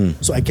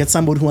 So I get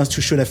somebody who wants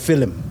to shoot a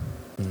film.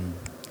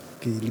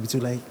 Okay,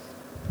 like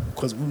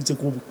because we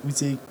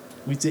say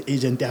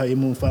agent how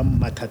you from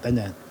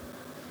Matatanya,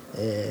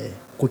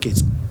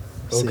 Koketsu.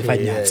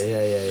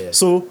 Yeah.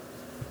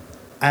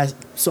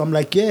 So I'm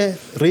like, yeah,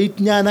 rate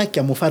nyana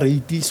kyamofa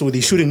rate. So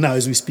they're shooting now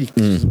as we speak.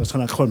 Was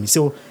gonna call me.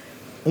 So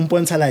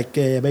umponsa like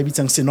maybe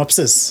some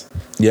synopsis.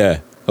 Yeah,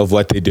 of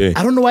what they do.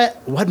 I don't know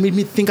what made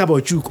me think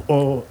about you,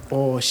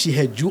 or she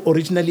had you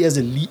originally as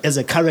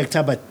a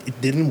character, but it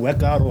didn't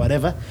work out or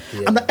whatever.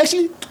 Yeah. I'm like,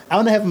 actually, I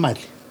want to have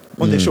Matli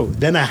on the show.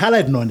 Then I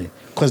highlight None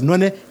because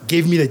None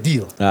gave me the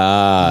deal.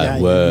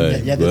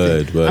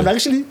 Word. I'm like,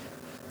 actually,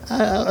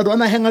 I don't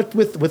want to hang out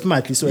with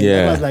Matli. So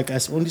I was like, I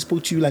only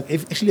spoke to you like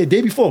actually a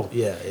day before.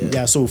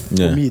 Yeah. So for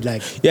me,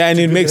 like, and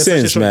it makes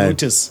sense, man.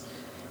 Notice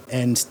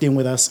and staying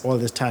with us all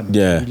this time.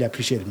 Yeah. I really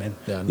appreciate it, man.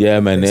 Yeah,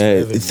 man.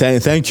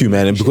 Thank you,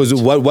 man. And because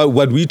what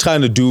we're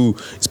trying to do,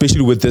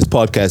 especially with this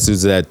podcast,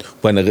 is that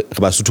when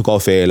Basotho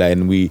kaofela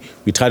and we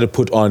try to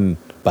put on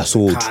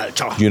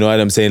Basotho. You know what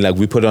I'm saying? Like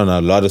we put on a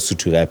lot of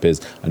Sotho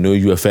rappers. I know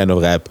you're a fan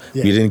of rap.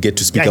 Yeah. We didn't get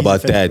to speak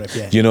about that.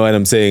 Rap, You know what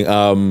I'm saying?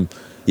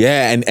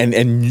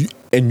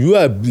 And you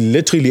are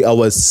literally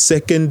our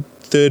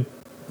third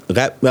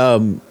rap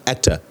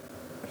actor.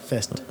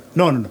 First.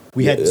 No.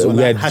 We had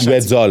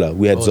Zola.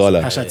 We had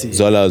Zola. Hashati.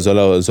 Zola.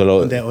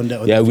 On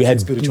the Yeah, we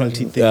had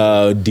spirituality thing.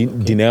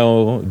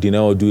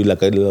 Dineo do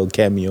like a little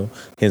cameo.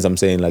 Hence, I'm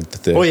saying like the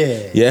third. Oh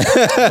yeah.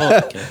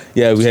 Okay.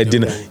 Yeah, we had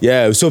Dineo.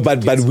 Yeah. So,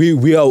 but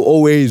we are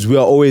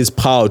always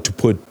proud to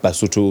put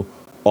Basotho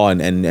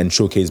on and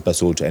showcase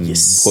Basotho, and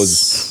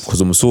because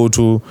of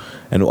Mosotho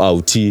and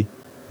Auti.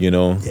 You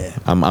know,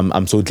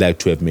 I'm so glad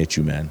to have met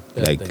you, man.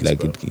 Yeah, thanks,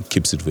 it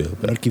keeps it real.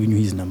 I'm not giving you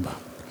his number.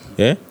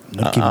 Yeah?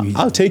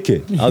 I'll take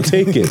it.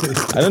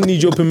 I don't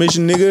need your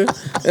permission, nigga.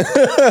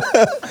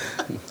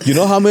 You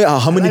know how many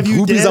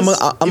groupies I'm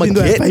gonna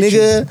get,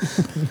 nigga?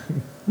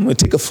 I'm gonna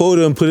take a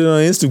photo and put it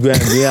on Instagram.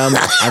 Yeah,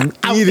 I'm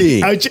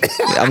eating.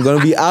 I'm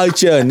gonna be out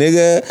here,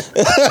 nigga.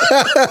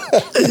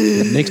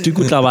 Next week,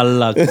 we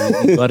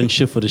got in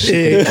shit for the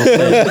shit.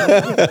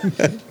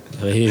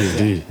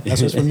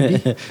 That's what's for me.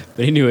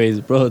 But anyways,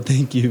 bro,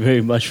 thank you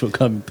very much for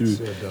coming through.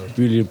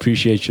 Really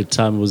appreciate your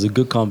time. It was a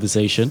good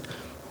conversation.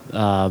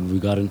 We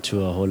got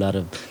into a whole lot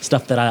of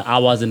stuff that I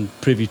wasn't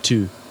privy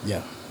to.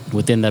 Yeah.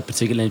 Within that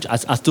particular,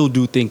 I still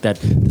do think that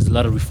there's a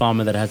lot of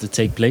refinement that has to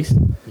take place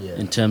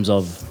in terms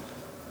of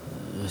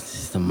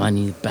the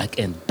money back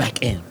end,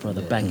 bro.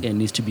 The back end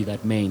needs to be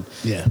that main,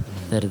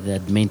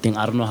 that main thing.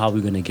 I don't know how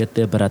we're gonna get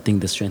there, but I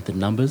think the strength in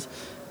numbers,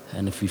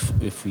 and if we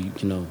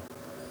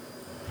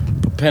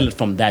propel it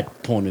from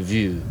that point of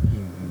view,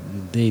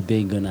 they're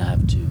gonna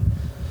have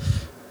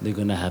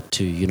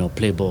to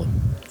play ball.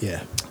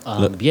 Yeah.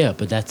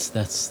 But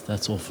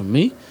that's all from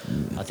me.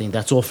 I think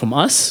that's all from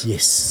us.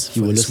 Yes.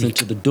 You were listening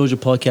to the Dojo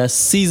Podcast,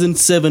 Season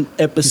 7,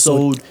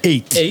 Episode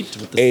 8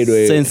 with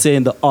the Sensei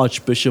and the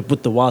Archbishop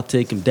with the wild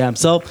take and damn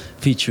self,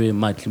 featuring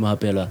Matli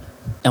Mohapeloa.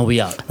 And we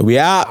out.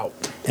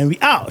 And we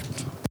out.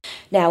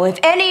 Now, if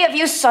any of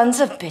you sons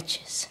of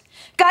bitches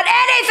got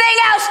anything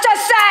else to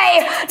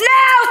say,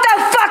 now's the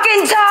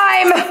fucking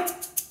time!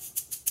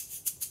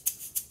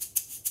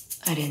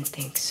 I didn't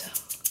think so.